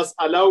members.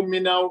 Allow me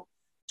now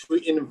to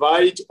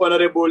invite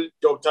Honorable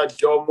Dr.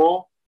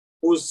 Jomo,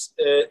 who's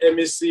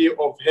MEC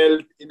of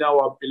Health in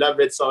our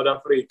beloved South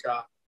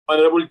Africa.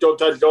 Honorable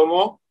Dr.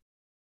 Jomo.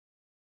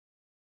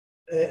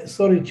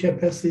 Sorry,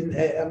 Chairperson,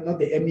 I'm not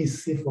the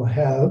MEC for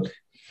Health.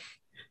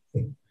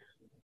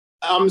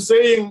 I'm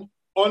saying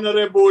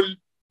Honorable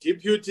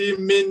Deputy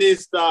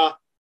Minister,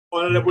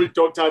 Honorable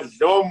Dr.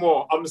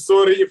 Jomo. I'm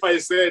sorry if I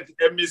said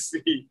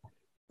MEC,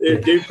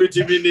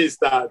 Deputy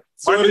Minister.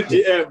 Sorry,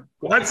 DM.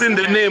 What's in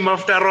the name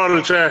after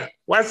all, Chair?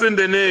 What's in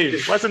the name?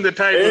 What's in the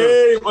title?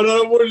 Hey,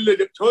 Honorable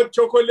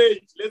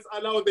Chocolate, let's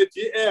allow the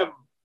GM.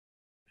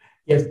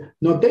 Yes,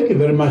 no, thank you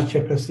very much,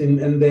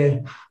 Chairperson. And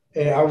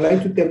I would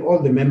like to thank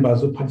all the members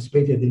who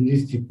participated in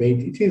this debate.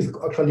 It is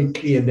actually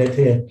clear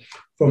that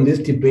from this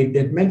debate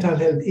that mental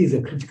health is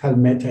a critical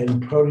matter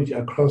and priority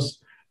across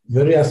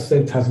various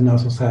sectors in our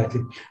society.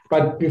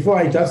 But before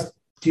I just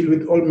deal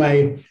with all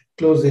my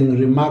closing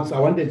remarks, I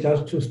wanted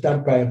just to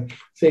start by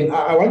saying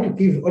I want to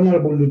give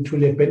Honorable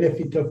Luthuli a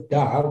benefit of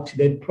doubt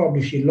that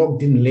probably she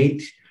logged in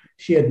late.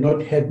 She had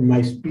not heard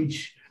my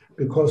speech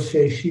because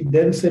she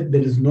then said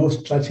there is no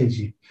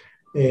strategy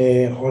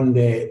on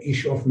the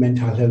issue of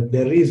mental health.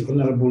 There is,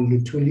 Honorable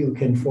Luthuli, who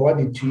can forward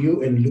it to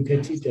you and look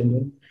at it and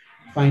then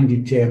find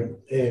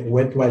it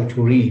worthwhile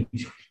to read.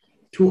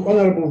 To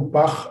Honorable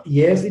Bach,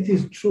 yes, it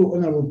is true,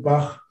 Honorable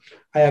Bach,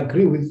 I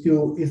agree with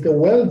you. It's a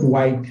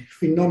worldwide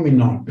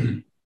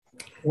phenomenon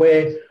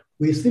where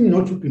we seem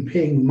not to be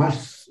paying much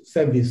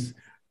service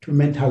to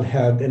mental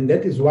health. And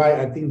that is why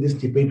I think this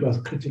debate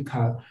was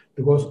critical,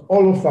 because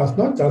all of us,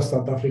 not just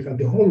South Africa,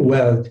 the whole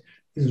world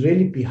is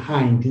really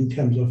behind in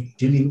terms of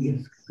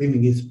giving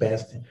its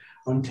best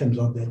in terms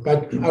of that.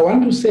 But I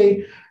want to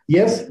say,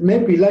 yes,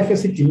 maybe Life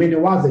Esidimeni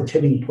was a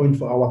turning point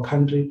for our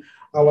country.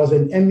 I was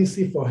an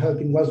MEC for Health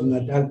in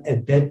KwaZulu-Natal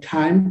at that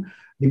time.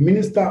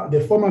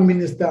 The former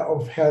Minister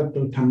of Health,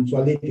 Dr.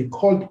 Mtswaledi,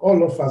 called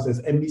all of us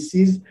as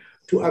MECs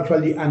to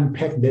actually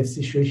unpack that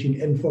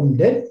situation. And from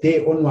that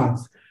day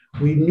onwards,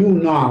 we knew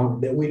now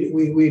that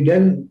we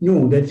then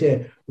knew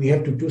that we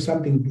have to do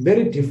something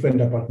very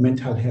different about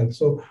mental health.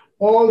 So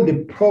all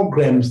the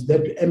programs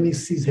that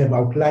MECs have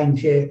outlined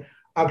here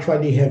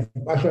actually have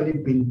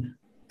been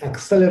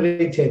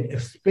accelerated,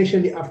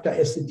 especially after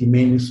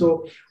SCD.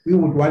 So we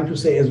would want to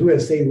say, as we were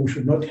saying, we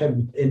should not have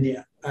any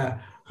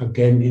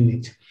again in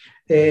it.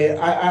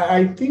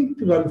 I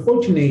think it was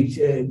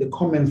unfortunate, the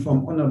comment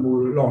from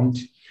Honorable Lund,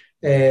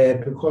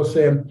 because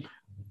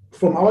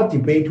from our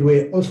debate,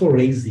 we're also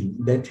raising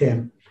that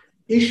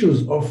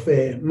issues of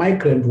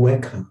migrant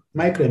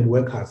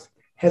workers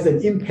has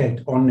an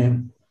impact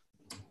on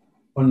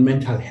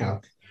mental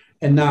health.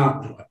 And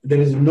now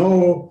there is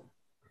no,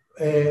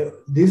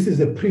 this is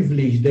a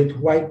privilege that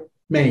white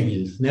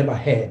males never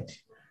had.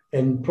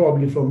 And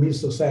probably from his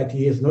society,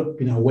 he has not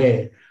been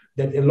aware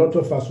that a lot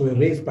of us were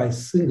raised by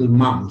single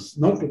moms,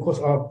 not because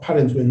our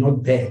parents were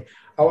not there.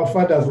 Our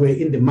fathers were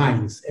in the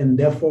mines, and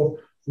therefore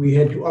we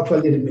had to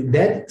actually,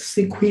 that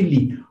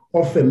sequelae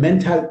of a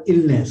mental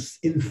illness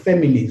in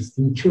families,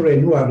 in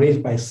children who are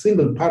raised by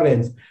single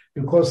parents,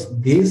 because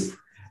this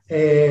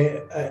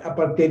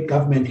apartheid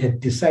government had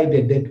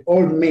decided that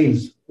all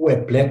males who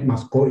are black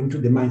must go into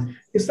the mines,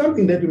 is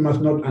something that we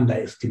must not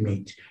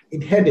underestimate.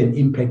 It had an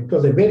impact. It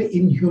was a very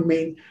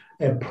inhumane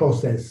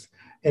process.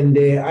 And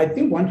I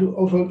think want to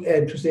also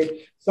to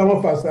say some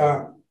of us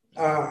are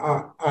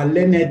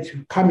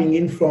learned coming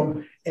in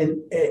from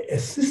a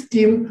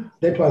system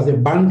that was a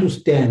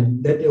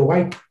Bantustan, that a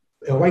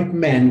white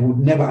man would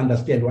never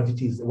understand what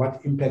it is, what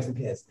impacts it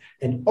has.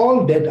 And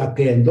all that,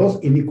 again, those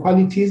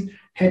inequalities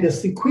had a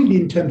sequelae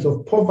in terms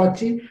of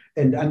poverty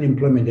and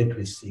unemployment that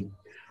we see.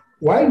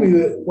 While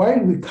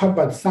we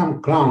covered some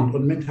ground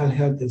on mental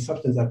health and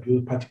substance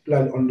abuse,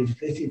 particularly on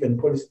legislative and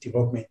policy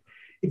development,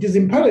 it is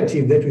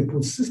imperative that we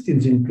put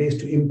systems in place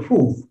to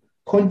improve,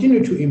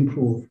 continue to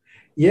improve.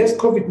 Yes,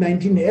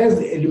 COVID-19 has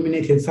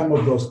eliminated some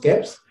of those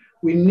gaps.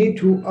 We need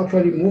to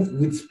actually move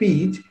with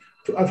speed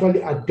to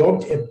actually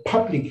adopt a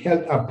public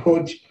health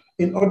approach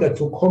in order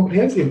to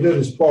comprehensively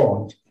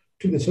respond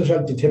to the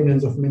social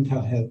determinants of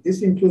mental health.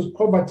 This includes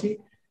poverty,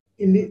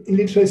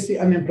 illiteracy,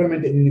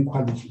 unemployment, and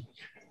inequality.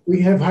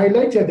 We have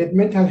highlighted that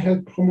mental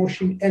health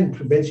promotion and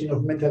prevention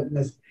of mental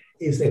illness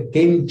is a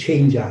game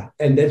changer,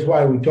 and that's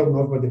why we're talking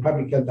about the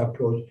public health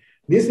approach.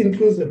 This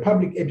includes the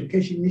public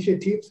education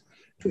initiatives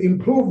to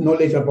improve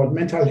knowledge about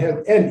mental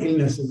health and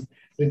illnesses,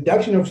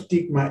 reduction of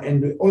stigma,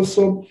 and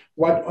also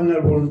what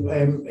Honorable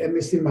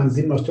MEC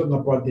Manzin was talking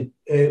about, the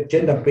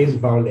gender-based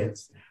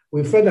violence.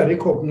 We further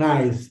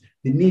recognize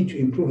the need to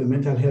improve the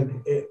mental health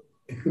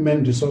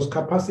human resource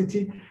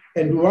capacity,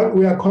 and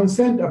we are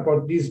concerned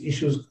about these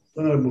issues,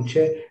 Honorable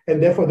Chair,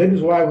 and therefore that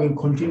is why we'll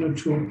continue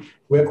to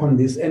work on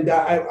this. And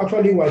I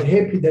actually was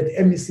happy that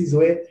MECs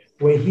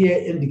were here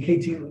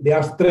indicating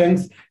their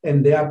strengths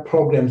and their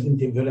programs in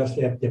the various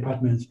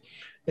departments,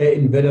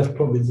 in various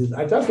provinces.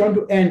 I just want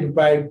to end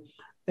by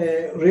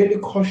really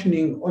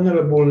cautioning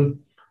Honorable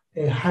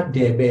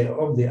Hadebe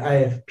of the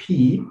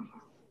IFP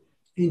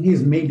in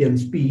his maiden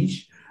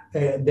speech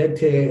that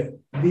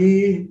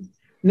the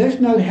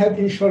National Health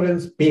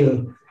Insurance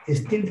Bill is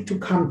still to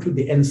come to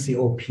the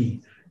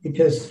NCOP. It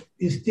is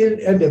still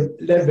at the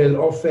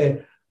level of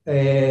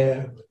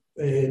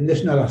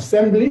National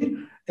Assembly,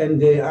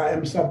 and I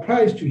am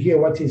surprised to hear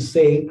what he's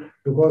saying,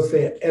 because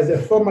as a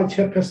former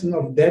chairperson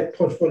of that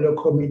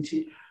portfolio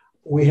committee,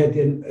 we had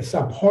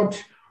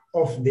support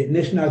of the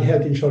National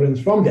Health Insurance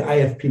from the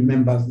IFP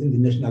members in the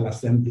National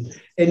Assembly.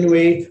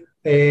 Anyway,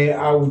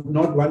 I would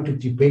not want to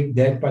debate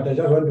that, but I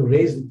just want to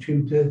raise the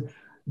truth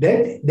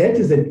that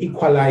is an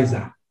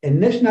equalizer. And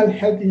national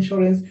health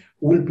insurance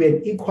will be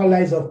an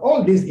equalizer of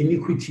all these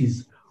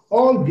inequities,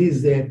 all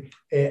these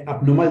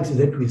abnormalities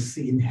that we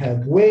see in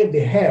health, where the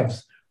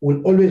haves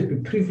will always be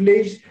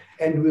privileged.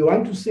 And we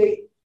want to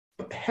say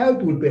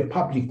health will be a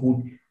public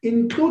good,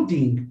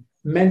 including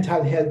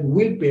mental health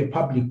will be a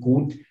public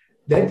good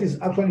that is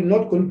actually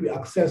not going to be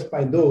accessed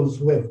by those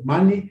who have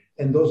money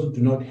and those who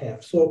do not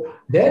have. So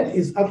that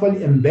is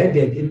actually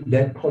embedded in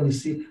that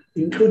policy,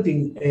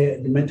 including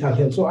the mental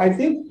health. So I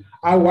think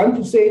I want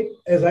to say,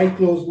 as I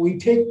close, we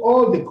take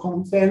all the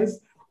concerns,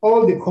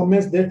 all the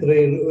comments that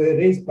were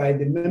raised by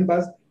the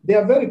members. They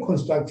are very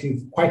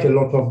constructive, quite a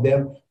lot of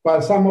them,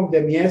 but some of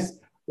them, yes,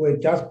 were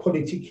just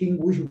politicking,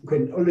 which we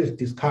can always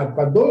discard.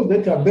 But those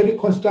that are very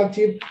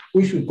constructive,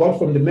 which we got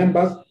from the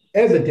members,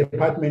 as a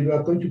department, we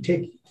are going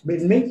to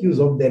make use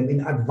of them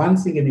in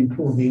advancing and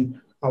improving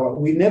our.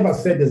 We never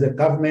said as a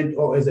government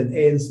or as an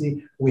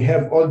ANC, we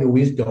have all the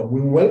wisdom.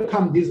 We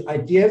welcome these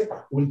ideas.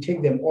 We'll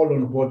take them all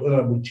on board,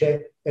 Honorable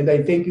Chair. And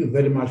I thank you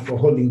very much for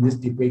holding this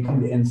debate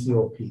in the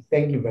NCOP.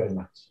 Thank you very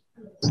much.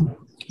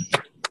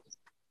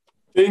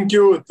 Thank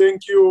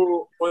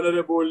you,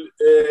 Honorable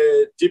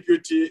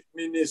Deputy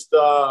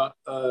Minister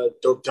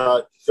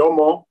Dr.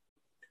 Zomo.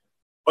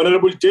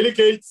 Honorable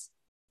delegates,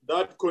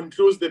 that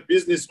concludes the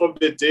business of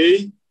the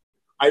day.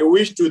 I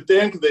wish to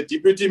thank the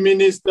Deputy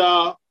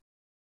Minister,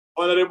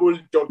 Honorable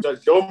Dr.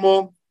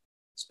 Zomo,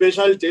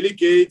 special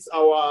delegates,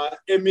 our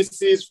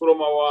MECs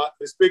from our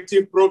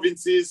respective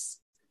provinces,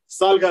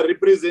 SALGA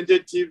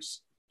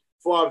representatives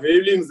for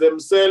availing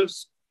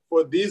themselves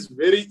for this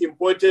very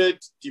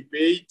important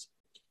debate.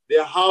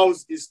 The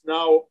House is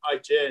now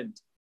adjourned.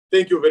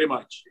 Thank you very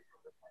much.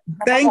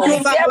 Thank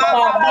you,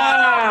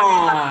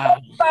 Baba.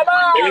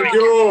 Thank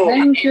you.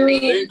 Thank you.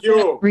 Thank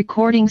you.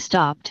 Recording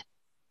stopped.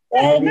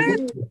 Thank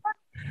you.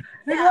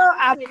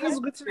 Thank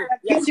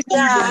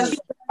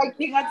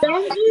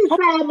you,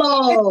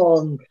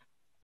 Sabong.